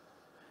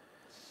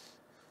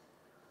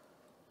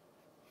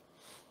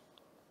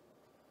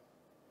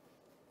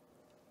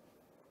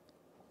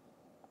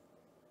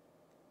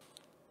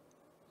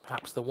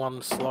 Perhaps the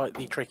one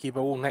slightly tricky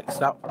ball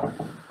next up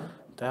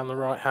down the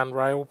right hand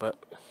rail, but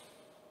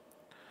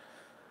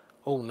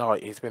all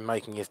night he's been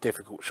making his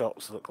difficult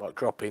shots look like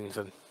drop-ins,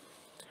 and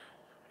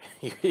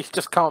you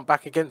just can't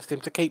back against him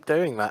to keep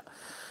doing that.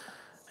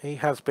 He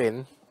has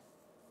been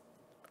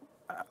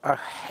a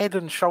head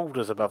and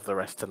shoulders above the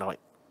rest tonight.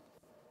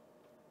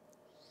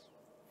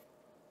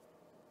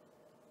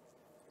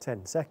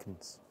 10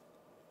 seconds.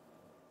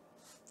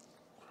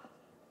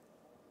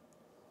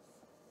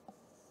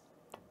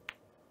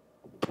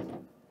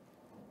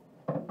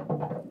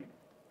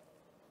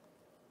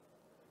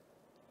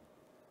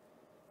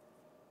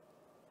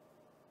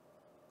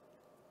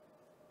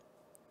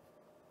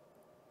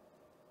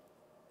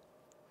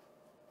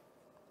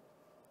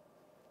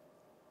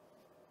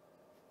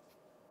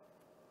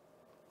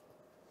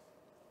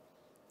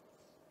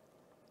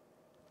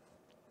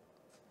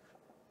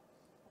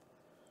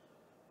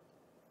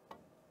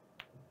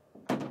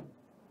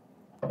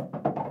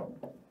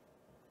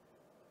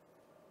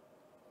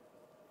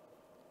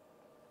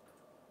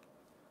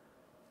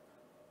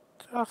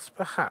 just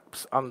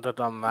perhaps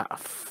underdone that a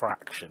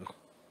fraction.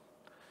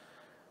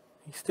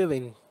 He's still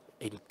in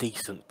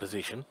decent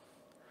position.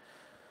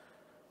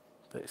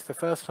 But it's the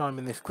first time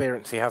in this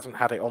clearance he hasn't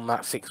had it on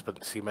that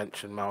sixpence you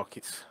mentioned, Mark.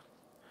 He's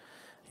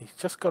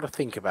just got to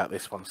think about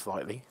this one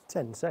slightly.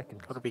 10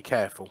 seconds. Got to be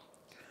careful.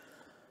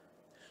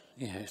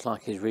 Yeah, it's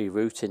like he's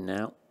rerouting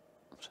now.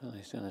 So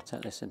he's going to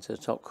take this into the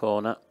top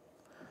corner.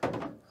 I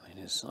mean,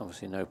 it's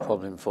obviously no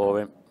problem for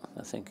him.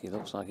 I think he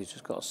looks like he's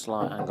just got a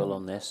slight angle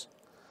on this.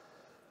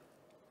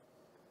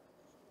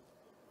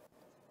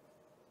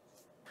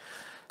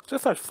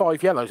 Just those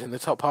 5 yellows in the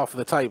top half of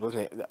the table, isn't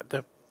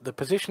it? The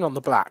position on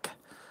the black,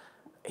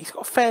 he's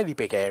got a fairly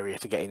big area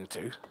to get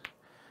into,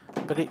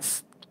 but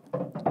it's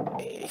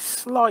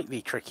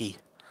slightly tricky.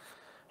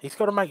 He's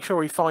got to make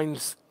sure he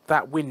finds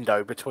that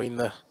window between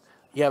the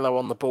yellow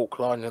on the balk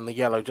line and the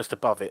yellow just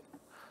above it.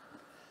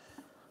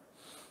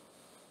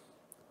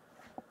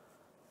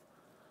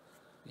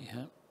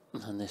 Yeah,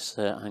 and this,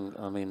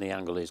 I mean, the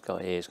angle he's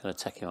got here is going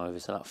to take him over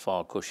to that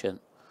far cushion.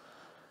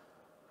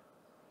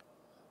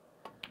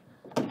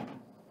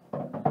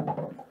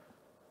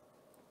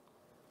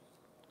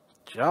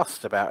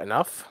 Just about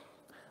enough.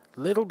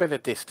 Little bit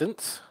of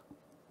distance.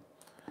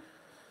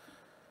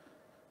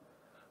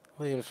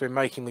 Liam's been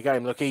making the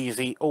game look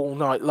easy all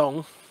night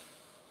long.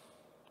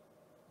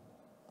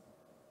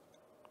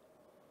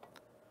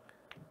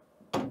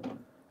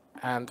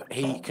 And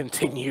he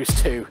continues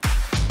to.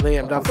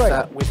 Liam does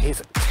that with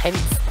his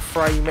 10th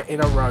frame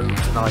in a row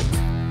tonight.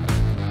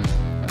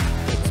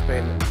 It's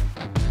been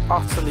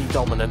utterly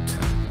dominant.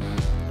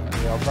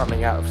 We are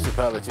running out of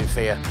superlatives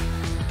here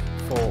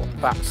for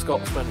that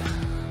Scotsman,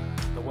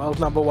 the world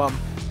 #1.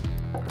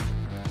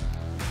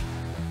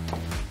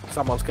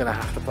 Someone's going to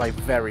have to play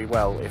very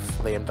well if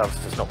Liam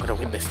Dunster's not going to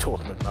win this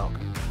tournament, Mark.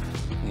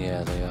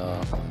 Yeah, they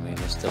are. I mean,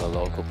 there's still a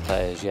lot of good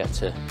players yet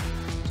to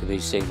be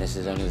seen. This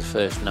is only the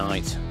first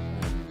night,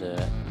 and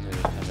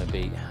there's going to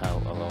be a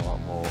lot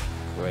more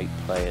great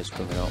players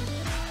coming up.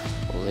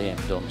 Well,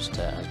 Liam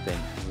Dunster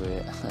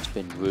has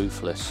been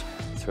ruthless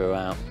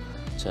throughout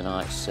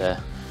tonight's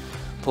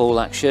pool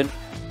action.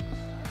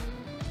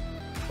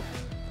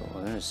 But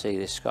we're going to see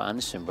this Scott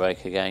Anderson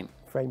break again.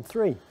 Frame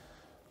 3.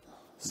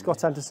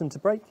 Scott Anderson to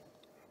break,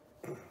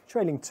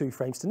 trailing 2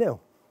 frames to 0.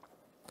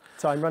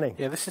 Time running.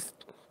 Yeah, this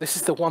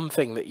is the one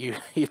thing that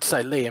you'd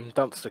say Liam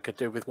Dunster could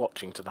do with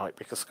watching tonight,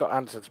 because Scott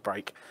Anderson's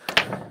break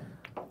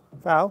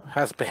Foul.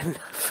 has been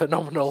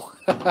phenomenal.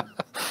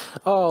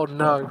 Oh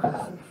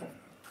no.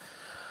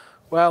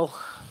 Well,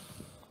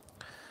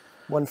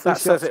 that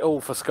says it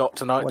all for Scott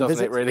tonight,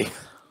 doesn't it, really?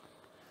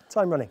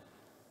 Time running.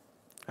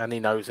 And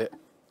he knows it.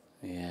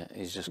 Yeah,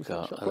 he's just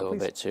got a little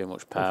bit too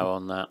much power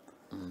on that,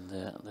 and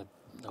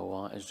the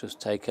white has just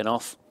taken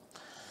off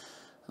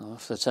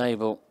the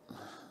table,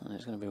 and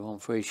it's going to be 1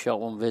 free shot,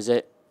 1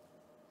 visit.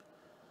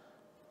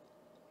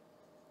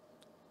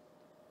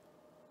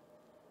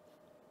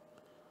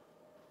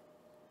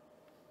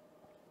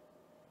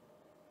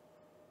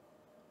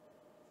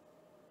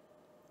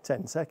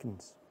 Ten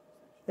seconds.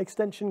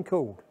 Extension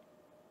called.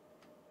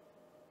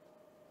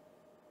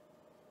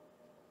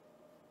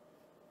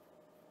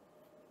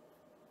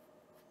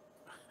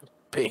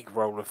 Big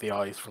roll of the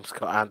eyes from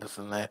Scott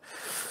Anderson there.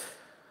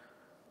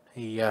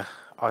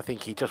 I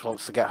think he just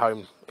wants to get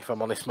home, if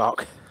I'm honest,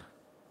 Mark.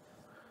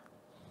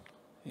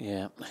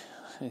 Yeah,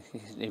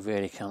 he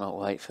really cannot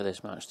wait for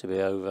this match to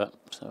be over.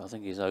 So I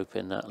think he's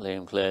hoping that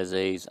Liam clears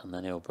these, and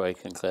then he'll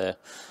break and clear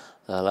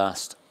the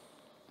last.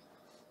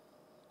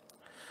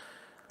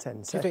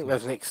 10 seconds. Do you think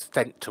there's an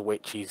extent to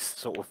which he's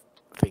sort of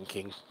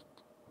thinking,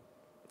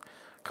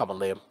 come on,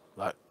 Liam,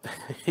 like,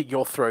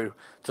 you're through,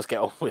 just get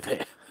on with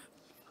it?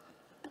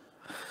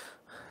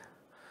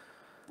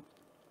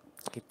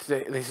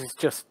 This is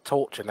just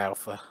torture now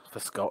for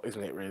Scott,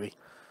 isn't it, really?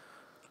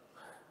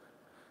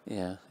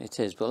 Yeah,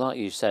 it is. But like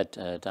you said,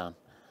 Dan,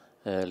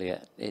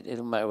 earlier, it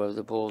doesn't matter whether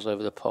the ball's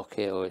over the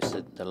pocket or it's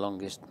the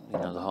longest,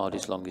 the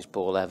hardest, longest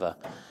ball ever.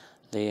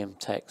 Liam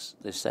takes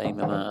the same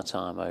amount of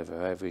time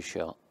over every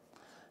shot.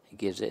 He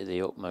gives it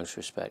the utmost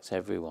respect to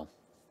everyone.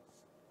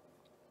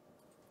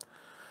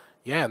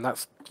 Yeah, and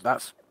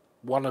that's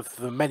one of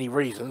the many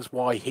reasons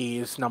why he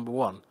is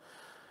 #1.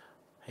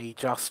 He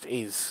just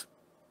is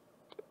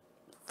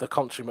the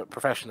consummate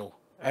professional.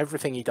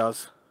 Everything he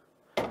does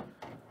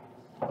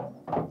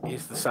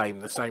is the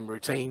same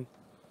routine.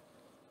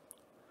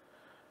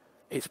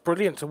 It's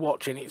brilliant to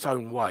watch in its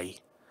own way.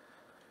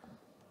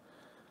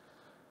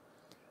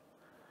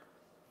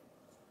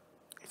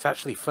 It's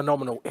actually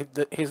phenomenal.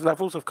 His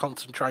levels of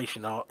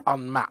concentration are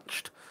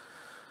unmatched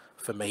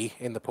for me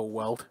in the pool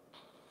world.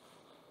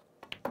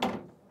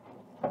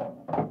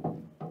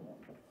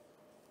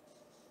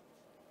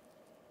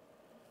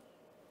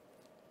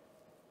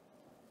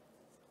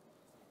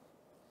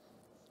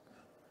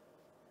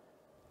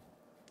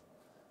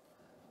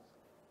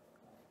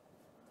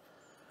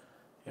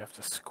 You have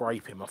to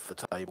scrape him off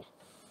the table.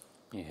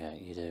 Yeah,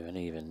 you do, and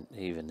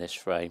even this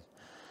frame.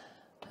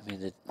 I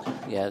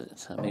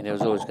mean, he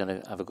was always going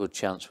to have a good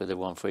chance with the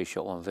 1 free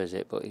shot, 1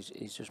 visit, but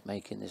he's just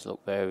making this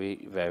look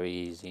very, very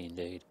easy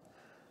indeed.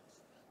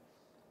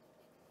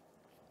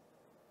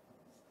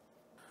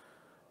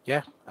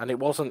 Yeah, and it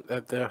wasn't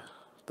the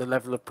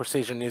level of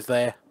precision is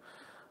there.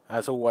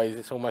 As always,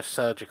 it's almost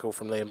surgical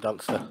from Liam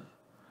Dunster.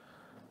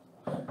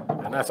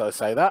 And as I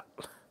say that,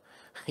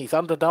 he's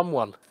underdone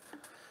one.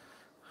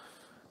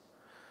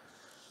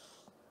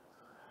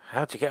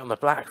 How'd you get on the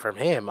black from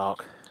here,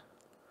 Mark?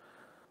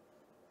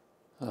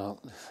 Well,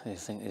 I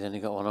think he's only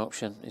got one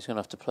option. He's going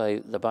to have to play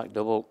the back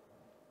double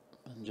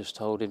and just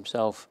hold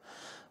himself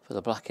for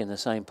the black in the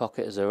same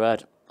pocket as the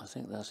red. I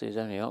think that's his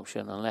only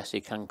option, unless he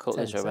can cut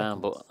this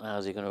around, but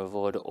how's he going to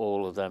avoid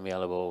all of them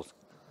yellow balls?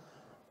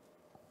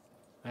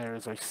 There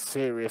is a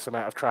serious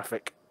amount of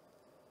traffic.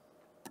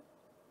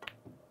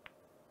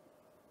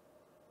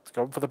 He's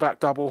gone for the back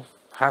double.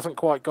 Hasn't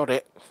quite got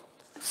it.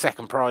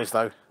 Second prize,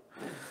 though.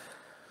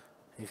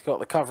 He's got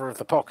the cover of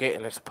the pocket,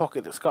 and it's a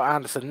pocket that Scott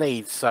Anderson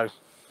needs, so...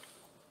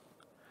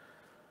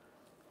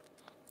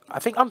 I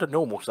think under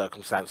normal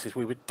circumstances,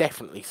 we would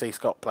definitely see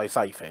Scott play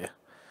safe here.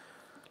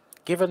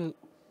 Given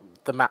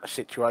the match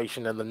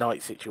situation and the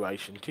night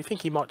situation, do you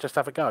think he might just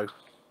have a go?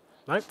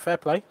 Nope, fair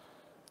play.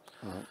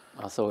 Well,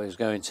 I thought he was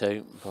going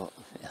to, but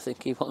I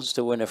think he wants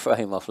to win a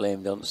frame off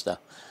Liam Dunster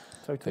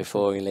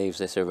before he leaves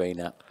this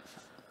arena.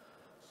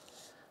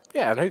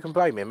 Yeah, and who can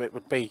blame him? It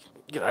would be,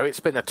 you know, it's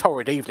been a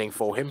torrid evening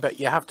for him, but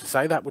you have to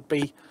say that would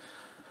be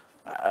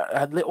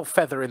a little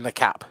feather in the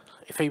cap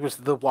if he was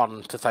the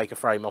one to take a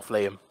frame off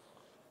Liam.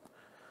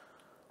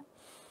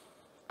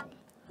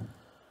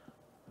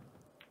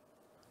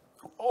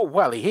 Oh,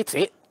 well, he hit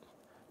it.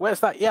 Where's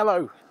that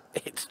yellow?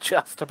 It's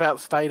just about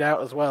stayed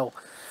out as well.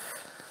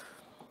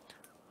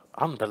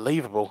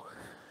 Unbelievable.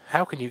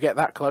 How can you get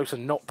that close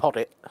and not pot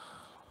it?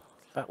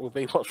 That will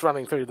be what's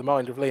running through the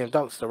mind of Liam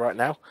Dunster right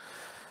now.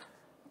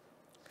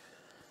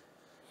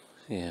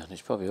 Yeah, and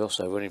it's probably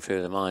also running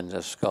through the mind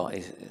of Scott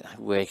is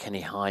where can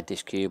he hide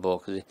this cue ball,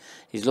 because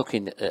he's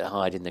looking at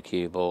hiding the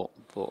cue ball,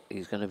 but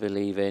he's going to be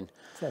leaving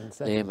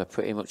Liam a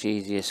pretty much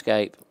easy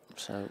escape,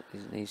 so he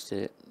needs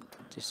to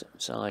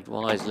decide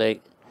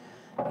wisely.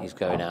 He's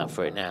going out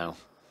for it now.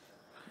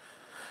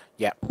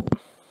 Yeah.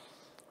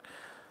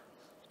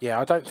 Yeah,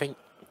 I don't think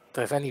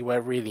there's anywhere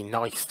really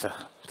nice to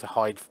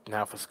hide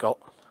now for Scott.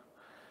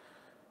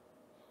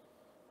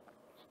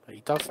 But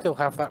he does still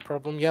have that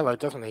problem yellow,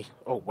 doesn't he?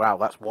 Oh, wow,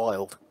 that's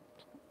wild.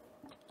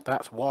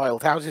 That's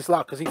wild. How's his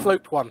luck? Has he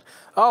fluked one?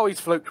 Oh, he's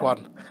fluked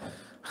one.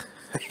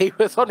 He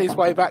was on his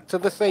way back to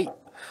the seat.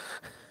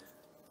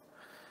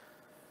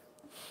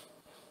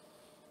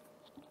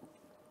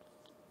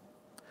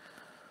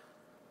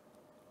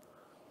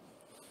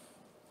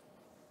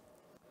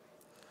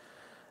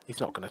 He's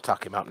not going to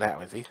tuck him up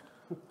now, is he?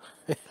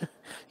 You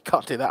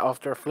can't do that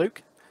after a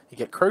fluke. You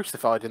get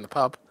crucified in the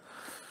pub.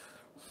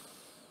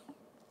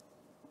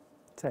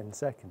 10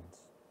 seconds.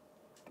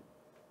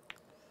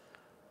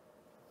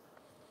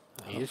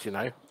 He is, you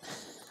know.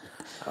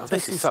 Oh,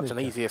 this is such an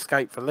easy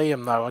escape for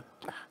Liam, though.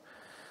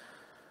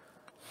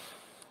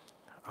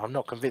 I'm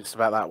not convinced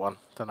about that one.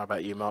 Don't know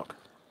about you, Mark.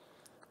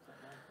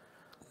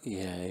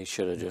 Yeah, he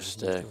should have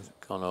just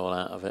gone all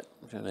out of it,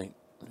 really.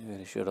 He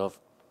really should have.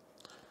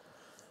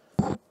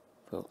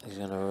 But he's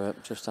going to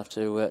just have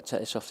to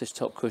take this off this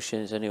top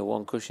cushion. It's only a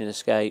one cushion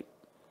escape.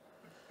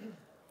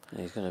 And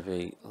he's going to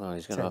be, well,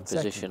 he's going to have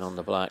position on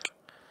the black.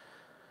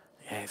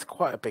 Yeah, it's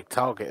quite a big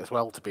target as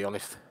well, to be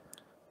honest.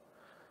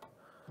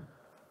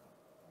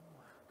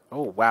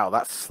 Oh, wow,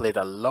 that slid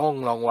a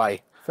long, long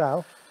way.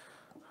 Foul.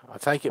 I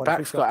take it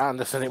back, Scott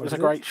Anderson. It was a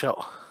great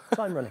shot.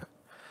 Time running.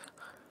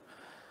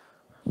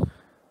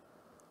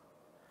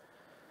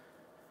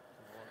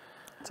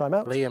 Time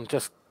out. Liam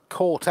just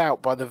caught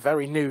out by the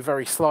very new,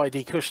 very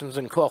slidey cushions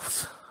and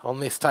cloths on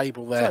this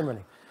table there. Time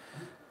running.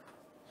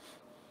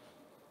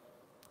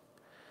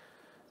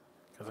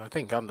 Because I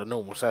think under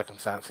normal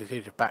circumstances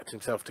he'd have backed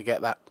himself to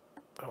get that.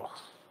 Oh.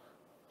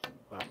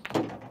 Well,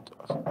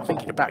 I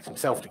think he'd have backed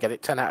himself to get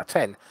it 10 out of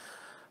 10.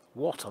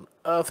 What on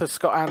earth has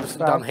Scott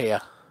Anderson done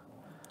here?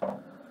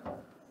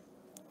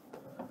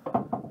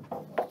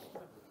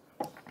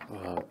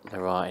 Well,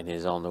 the writing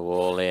is on the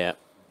wall here.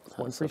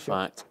 That's a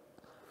fact.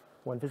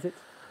 One visit.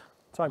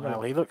 Time running.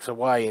 Well, he looks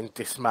away in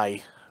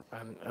dismay,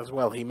 and as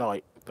well he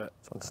might, but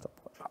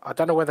I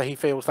don't know whether he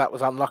feels that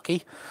was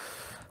unlucky.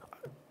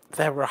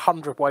 There were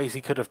 100 ways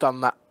he could have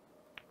done that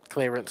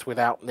clearance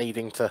without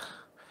needing to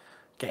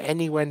get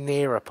anywhere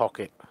near a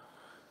pocket.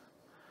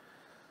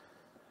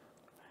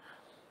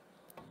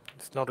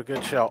 It's not a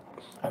good shot,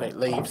 and it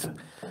leaves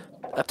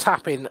a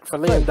tap in for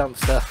Liam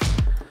Dunster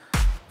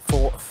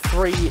for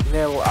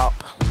 3-0 up.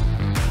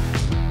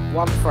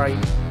 One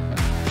frame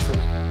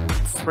from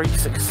 3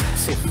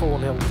 successive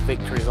 4-0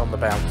 victories on the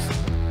bounce.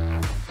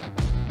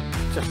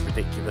 Just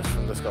ridiculous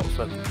from the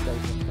Scotsman.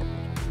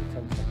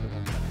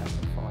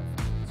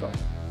 Sorry.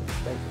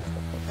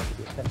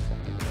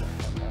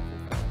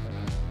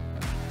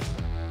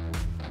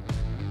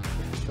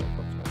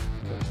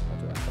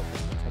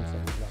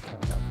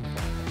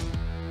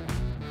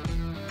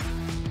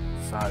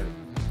 So,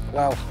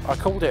 well, I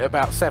called it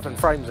about 7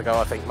 frames ago,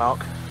 I think, Mark.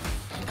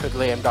 Could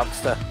Liam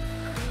Dunster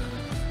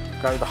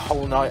go the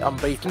whole night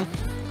unbeaten?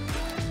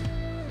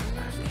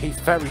 He's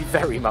very,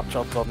 very much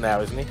odds on now,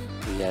 isn't he?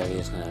 there he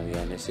is now. Yeah,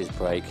 and this is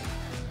break.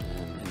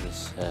 In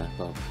this,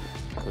 well,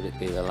 could it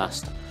be the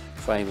last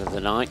frame of the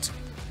night?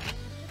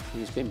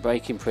 He's been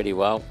breaking pretty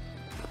well.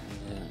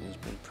 He's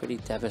been pretty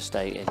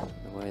devastating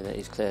the way that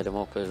he's cleared them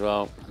up as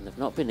well, and they've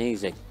not been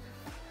easy.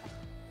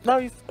 No,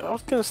 I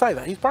was going to say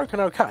that he's broken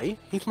okay.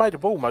 He's made a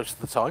ball most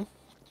of the time,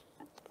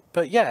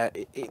 but yeah,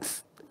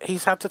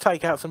 he's had to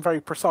take out some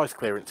very precise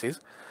clearances.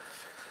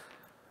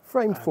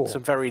 Frame 4.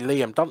 Some very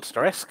Liam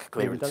Dunster-esque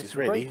clearances,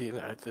 really. You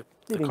know,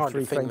 the kind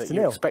of thing that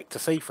you expect to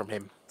see from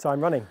him. Time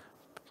running.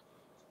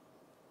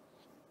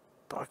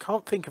 But I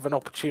can't think of an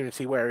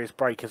opportunity where his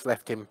break has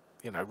left him,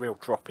 you know, real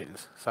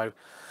drop-ins. So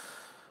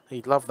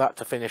he'd love that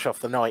to finish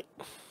off the night.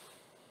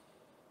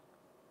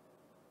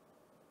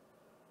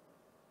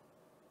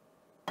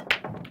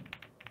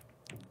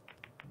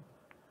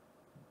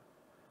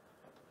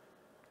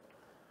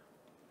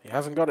 He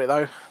hasn't got it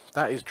though.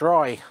 That is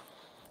dry.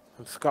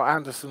 And Scott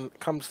Anderson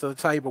comes to the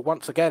table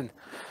once again,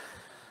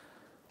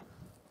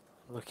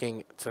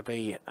 looking to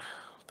be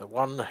the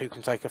one who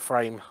can take a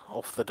frame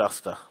off the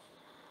duster.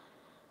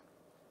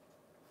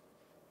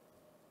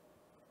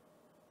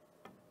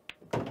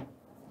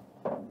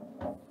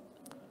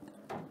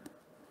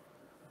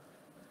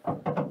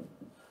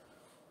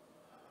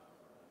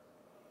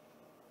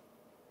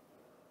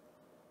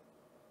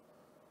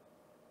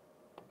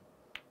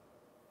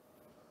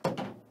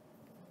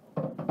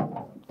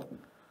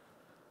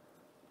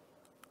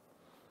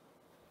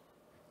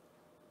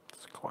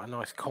 Quite a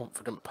nice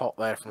confident pot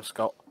there from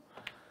Scott,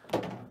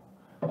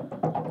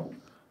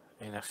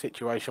 in a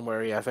situation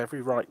where he has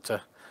every right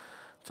to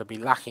be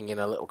lacking in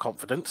a little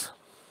confidence,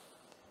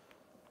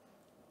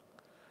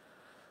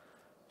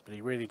 but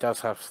he really does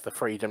have the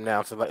freedom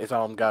now to let his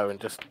arm go and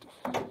just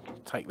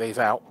take these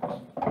out.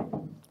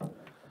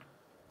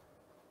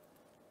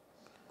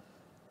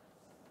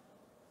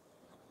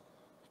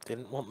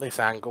 Didn't want this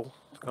angle.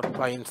 He's got to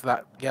play into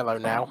that yellow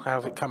now.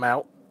 How's it come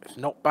out? It's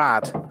not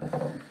bad.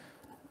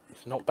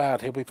 Not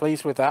bad, he'll be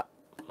pleased with that.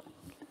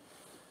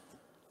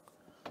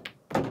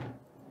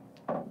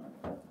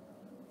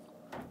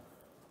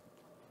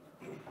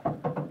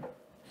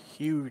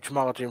 Huge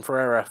margin for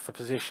error for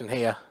position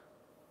here.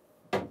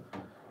 Oh,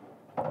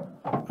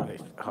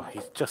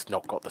 he's just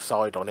not got the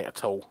side on it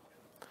at all.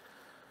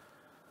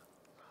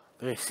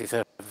 This is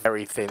a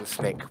very thin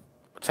snick.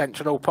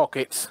 Attention all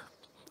pockets.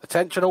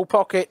 Attention all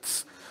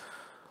pockets.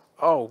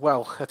 Oh,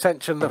 well,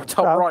 attention the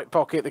top right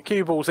pocket, the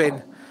cue ball's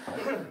in.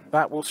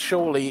 That will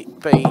surely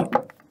be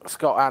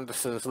Scott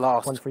Anderson's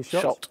last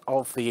shot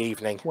of the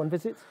evening. One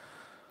visit.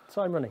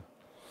 Time running.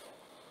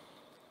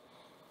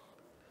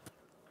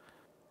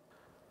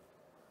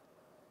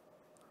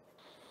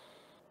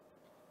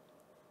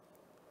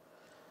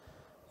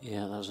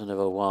 Yeah, that was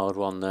another wild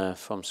one there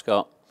from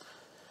Scott.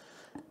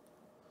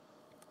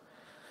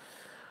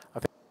 I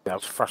think that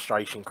was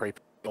frustration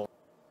creeping.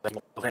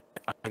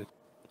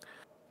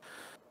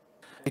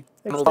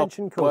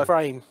 Extension call.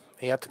 Frame.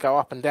 He had to go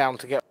up and down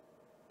to get.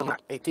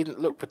 It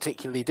didn't look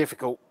particularly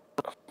difficult.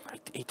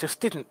 He just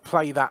didn't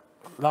play that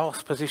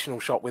last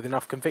positional shot with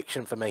enough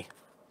conviction for me.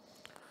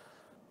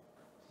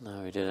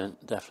 No, he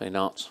didn't. Definitely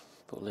not.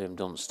 But Liam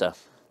Dunster,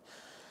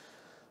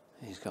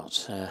 he's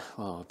got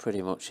well, a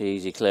pretty much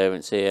easy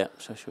clearance here,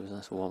 especially with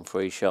that 1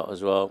 free shot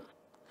as well.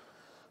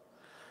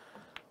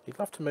 You'd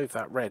love to move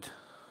that red.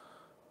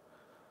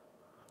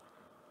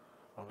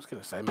 I was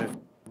going to say move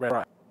red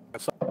right.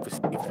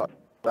 Obviously, like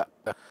that.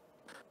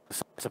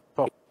 The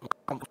pocket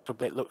a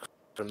bit looks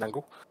from an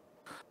angle.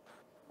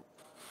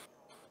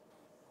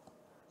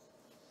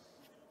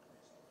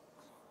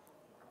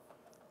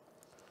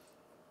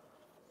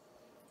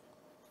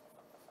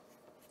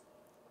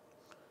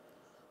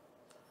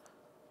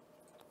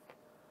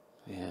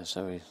 Yeah,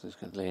 so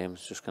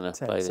Liam's just going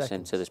to play this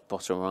into this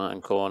bottom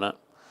right-hand corner.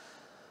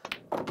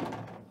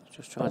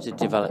 Just trying to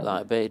develop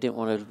that a bit. He didn't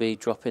want to be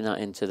dropping that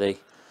into the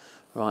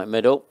right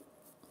middle.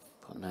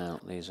 But now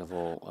these have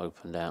all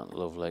opened out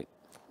lovely.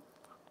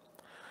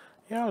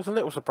 Yeah, I was a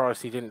little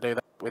surprised he didn't do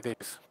that with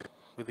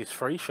his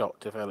free shot,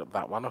 develop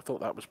that one. I thought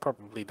that was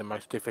probably the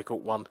most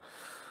difficult one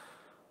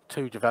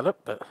to develop,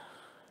 but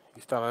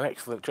he's done an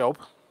excellent job.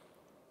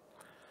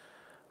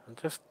 And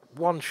just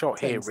one shot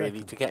here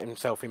really to get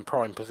himself in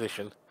prime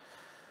position,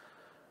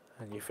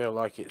 and you feel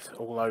like it's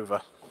all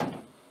over.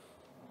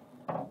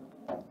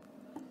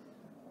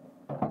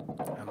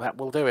 And that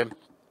will do him.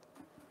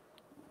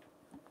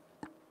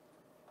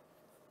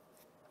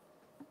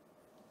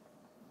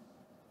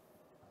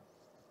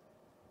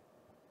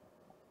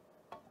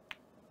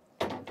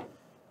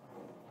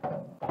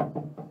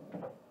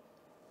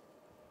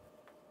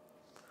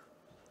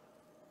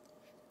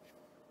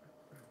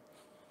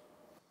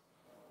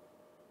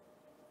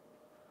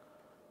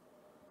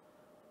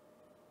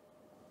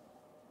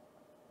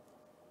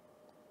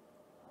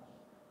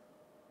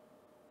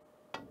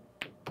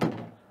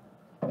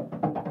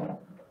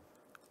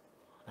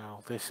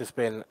 This has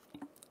been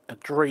a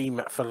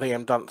dream for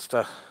Liam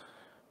Dunster.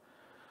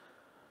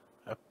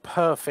 A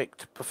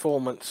perfect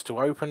performance to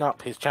open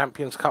up his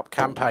Champions Cup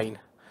campaign.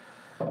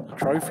 A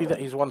trophy that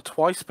he's won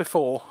twice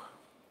before.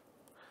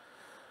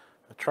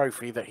 A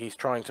trophy that he's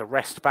trying to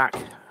wrest back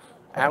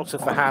out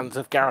of the hands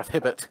of Gareth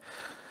Hibbert.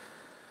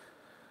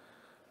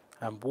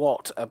 And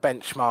what a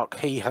benchmark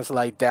he has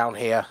laid down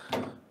here.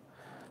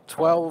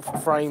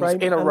 12 frames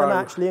in a row. And the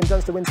match, Liam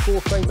Dunster wins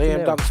 4 frames.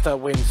 Liam Dunster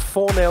wins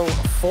 4-0,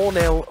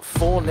 4-0,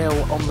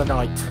 4-0 on the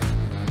night.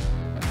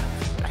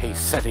 He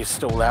set his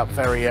stall out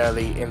very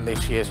early in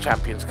this year's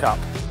Champions Cup.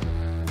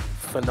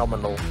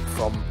 Phenomenal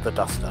from the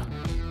Duster.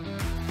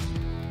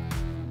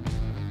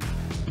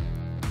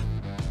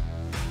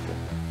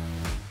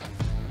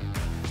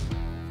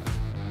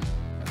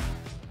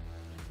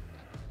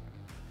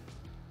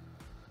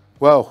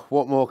 Well,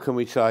 what more can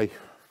we say?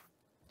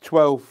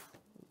 12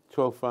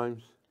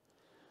 frames,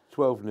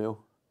 12-0.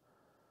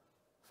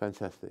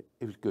 Fantastic.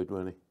 It was good,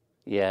 wasn't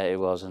he? Yeah, it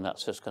was, and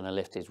that's just going to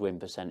lift his win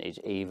percentage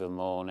even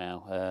more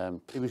now.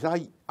 It was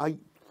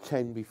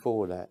 8-10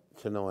 before that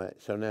tonight,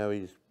 so now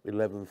he's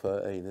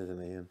 11-13,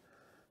 isn't he? And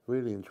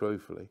really and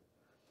truthfully,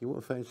 you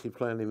wouldn't fancy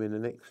playing him in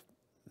the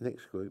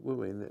next group, would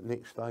we? In the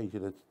next stage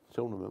of the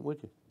tournament,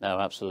 would you? No,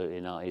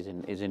 absolutely not. He's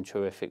in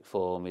terrific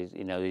form.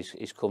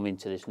 He's come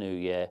into this new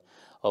year,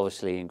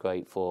 obviously in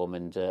great form,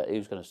 and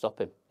who's going to stop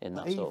him in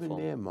that sort of form?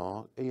 Even there,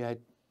 Mark,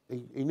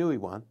 he knew he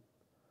won,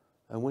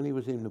 and when he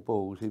was in the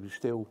balls, he was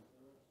still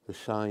the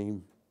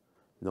same,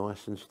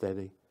 nice and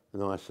steady.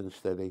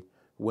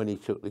 When he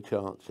took the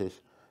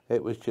chances,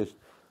 it was just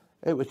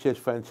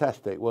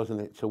fantastic,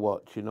 wasn't it, to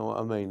watch? You know what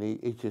I mean?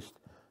 It's just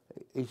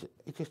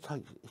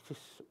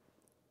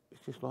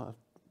like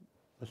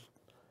a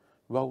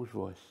Rolls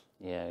Royce.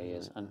 Yeah, he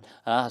is. And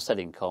I said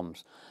in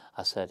comms,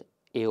 I said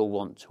he'll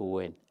want to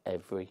win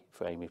every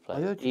frame he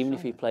plays. Even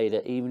if he played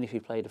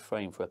a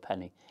frame for a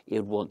penny,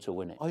 he'd want to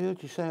win it. I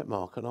heard you say it,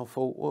 Mark, and I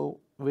thought, well,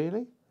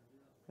 really?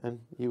 And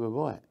you were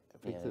right,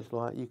 because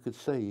yeah. you could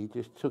see he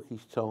just took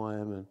his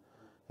time and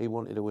he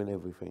wanted to win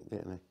everything,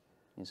 didn't he?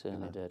 He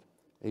certainly did.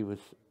 He was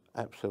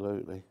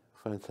absolutely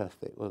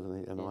fantastic, wasn't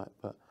he, tonight?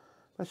 Yeah. But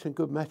had some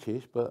good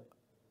matches, but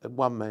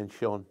one man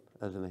shone,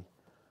 hasn't he,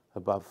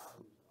 above.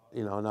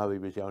 You know, I know he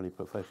was the only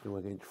professional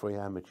against 3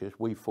 amateurs.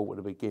 We thought at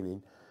the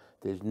beginning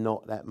there's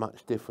not that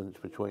much difference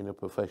between the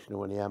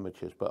professional and the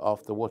amateurs, but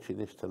after watching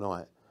this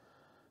tonight,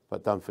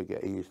 but don't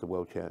forget he is the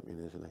world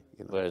champion, isn't he?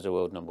 You know, whereas the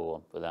world number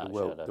 1, without a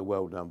shadow. The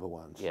world number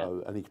 1. Yeah.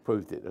 So, and he's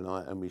proved it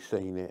tonight, and we've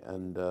seen it.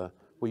 And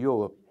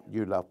well,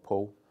 you love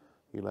Paul,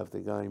 you love the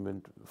game,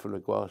 and from the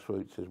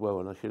grassroots as well.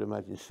 And I should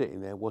imagine sitting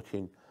there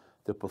watching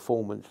the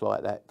performance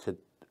like that, to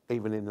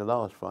even in the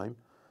last frame,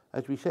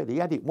 as we said, he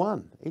had it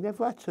won. He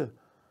never had to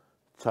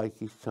take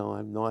his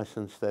time, nice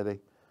and steady.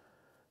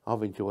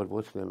 I've enjoyed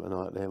watching him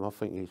tonight, Liam. I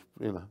think he's,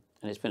 you know.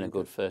 And it's been a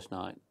good first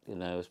night. You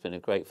know, it's been a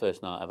great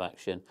first night of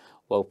action.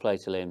 Well played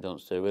to Liam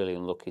Dunster. Really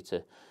unlucky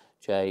to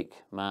Jake,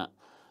 Matt,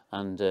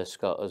 and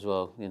Scott as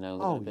well. You know,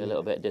 they'll be a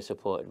little bit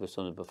disappointed with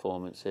some of the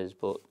performances,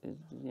 but you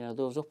know,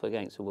 they was up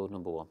against the world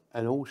number 1.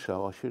 And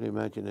also, I should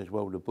imagine as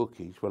well the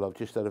bookies. Well, I've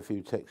just had a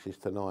few texts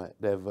tonight.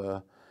 They've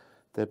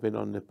been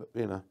on the,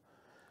 you know.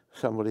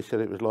 Somebody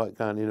said it was like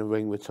going in a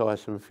ring with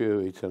Tyson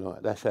Fury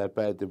tonight. That's how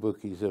bad the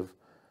bookies have,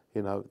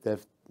 you know,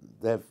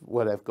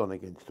 they've gone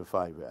against the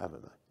favourite,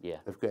 haven't they? Yeah.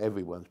 They've got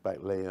everyone's back,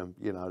 Liam.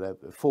 You know, they're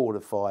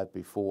 4-5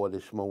 before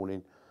this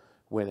morning,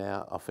 went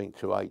out, I think,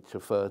 to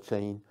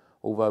 8-13.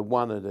 Although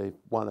one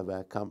of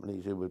our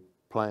companies who were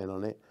playing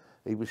on it,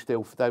 they were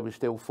still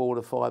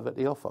 4-5 at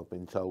the off, I've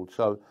been told.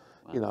 So,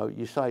 wow. You know,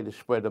 you say the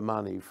spread of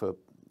money for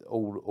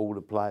all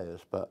the players,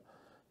 but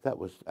that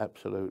was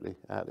absolutely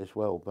out as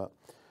well. But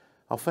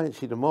I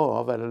fancy tomorrow.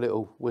 I've had a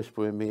little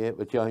whisper in my ear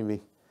with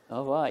Jamie.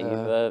 Oh,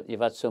 right. You've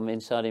had some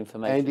inside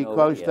information. Andy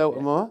Crowsdale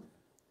tomorrow.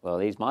 Well,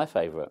 he's my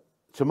favourite.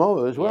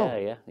 Tomorrow as well?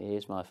 Yeah, he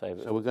is my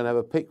favourite. So we're going to have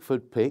a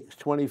Pickford Picks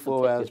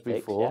 24 hours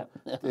before.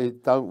 Yeah.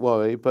 Don't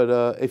worry.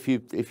 But if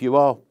you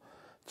are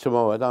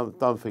tomorrow,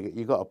 don't forget,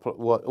 you've got to,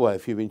 well,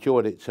 if you've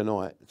enjoyed it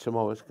tonight,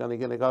 tomorrow's going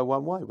to go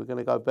one way. We're going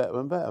to go better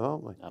and better,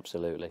 aren't we?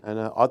 Absolutely. And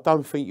I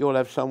don't think you'll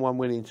have someone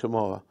winning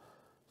tomorrow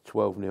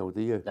 12-0,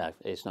 do you? No,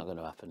 it's not going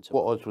to happen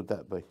tomorrow. What odds would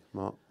that be,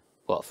 Mark?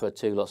 What, for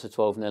 2 lots of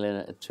 12-0 in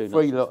it? 2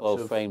 3 lots of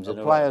 12 of frames in a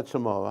row? A player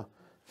tomorrow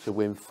to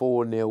win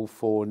 4-0,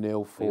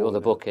 4-0, 4-0. You're the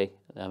bookie.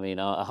 I mean,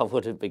 I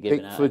wouldn't be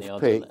giving Pickford's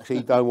out any odds. picks,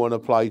 he don't want to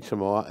play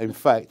tomorrow. In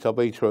fact, I'll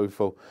be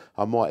truthful,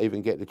 I might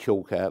even get the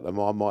chalk out and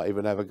I might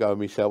even have a go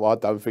myself. I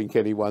don't think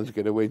anyone's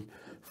going to win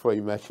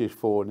 3 matches,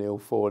 4-0,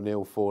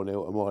 4-0,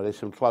 4-0 tomorrow. There's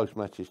some close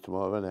matches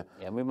tomorrow, isn't there?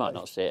 Yeah, and we might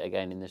not see it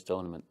again in this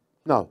tournament.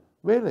 No,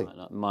 really?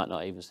 Might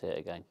not even see it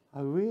again.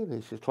 Oh, really?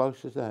 It's as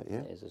close as that, yeah?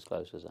 It is as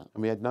close as that.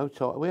 And we had no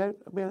tie. We had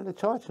a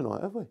tie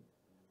tonight, have we?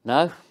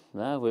 No,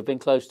 we've been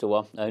close to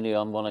one, only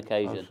on one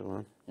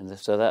occasion.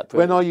 So that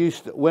when I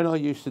used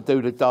to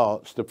do the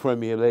darts, the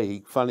Premier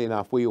League, funny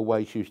enough, we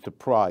always used to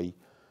pray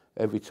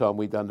every time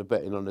we done the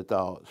betting on the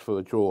darts for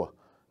a draw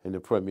in the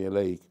Premier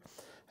League.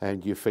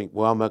 And you think,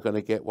 well, am I going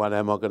to get one?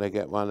 Am I going to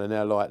get one? And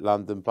they're like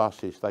London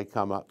buses; they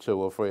come up 2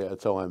 or 3 at a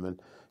time. And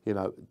you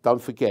know,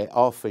 don't forget,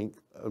 I think,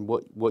 and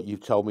what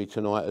you've told me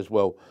tonight as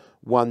well.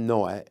 One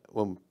night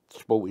when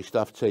Sporty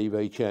Stuff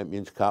TV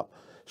Champions Cup,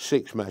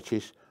 6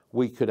 matches.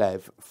 we could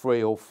have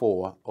 3 or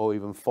 4 or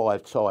even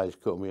 5 ties,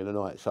 couldn't we, in a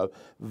night? So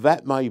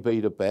that may be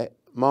the bet.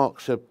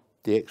 Mark's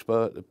the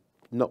expert,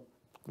 not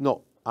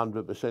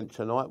 100%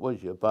 tonight,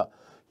 was you? But,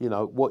 you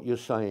know, what you're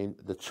saying,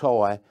 the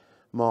tie,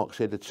 Mark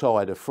said the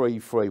tie, the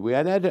 3-3. We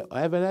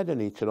haven't had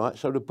any tonight,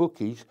 so the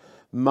bookies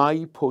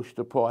may push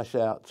the price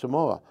out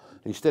tomorrow.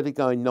 Instead of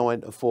going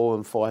 9-4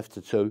 and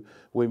 5-2,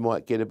 we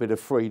might get a bit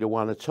of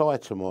 3-1 a tie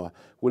tomorrow.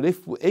 Well,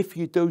 if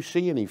you do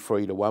see any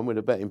 3-1 with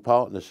the betting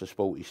partners for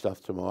Sporty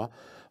Stuff tomorrow,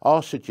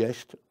 I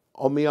suggest,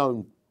 on my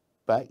own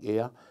back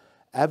here,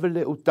 have a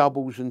little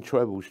doubles and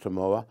trebles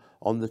tomorrow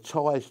on the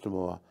ties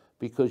tomorrow,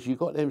 because you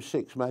got them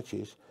 6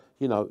 matches.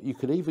 You know, you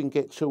could even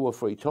get 2 or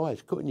 3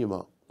 ties, couldn't you,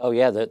 Mark? Oh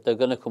yeah, they're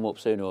going to come up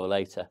sooner or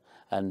later,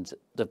 and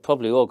they're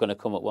probably all going to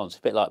come at once.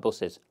 A bit like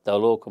buses,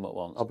 they'll all come at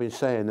once. I've been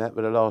saying that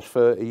for the last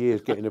 30 years,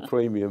 getting the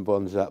premium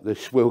bonds up.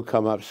 This will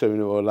come up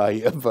sooner or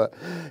later, but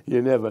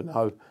you never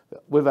know.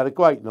 We've had a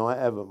great night,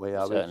 haven't we?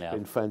 Certainly It's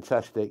been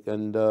fantastic,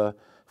 and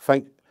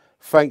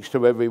thanks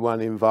to everyone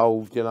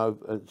involved, you know,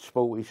 at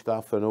Sporty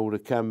Stuff and all the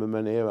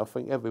cameramen here. I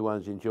think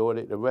everyone's enjoyed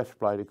it. The refs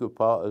played a good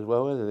part as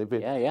well, hasn't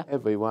they? Yeah.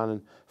 Everyone,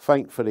 and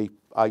thankfully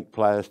 8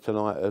 players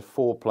tonight. There's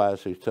 4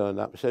 players who've turned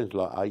up. It sounds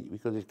like 8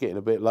 because it's getting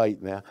a bit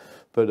late now.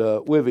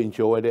 But we've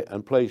enjoyed it,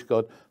 and please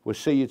God, we'll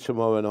see you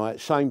tomorrow night,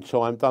 same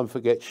time. Don't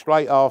forget,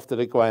 straight after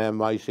the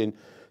Graham racing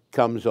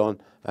comes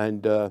on,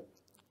 and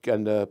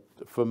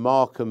from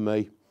Mark and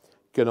me,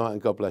 good night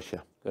and God bless you.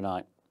 Good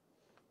night.